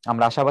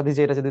আমরা আশাবাদী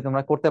যে এটা যদি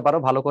তোমরা করতে পারো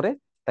ভালো করে,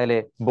 তাহলে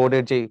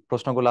বোর্ডের যে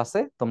প্রশ্নগুলো আছে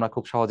তোমরা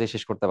খুব সহজেই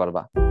শেষ করতে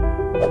পারবা।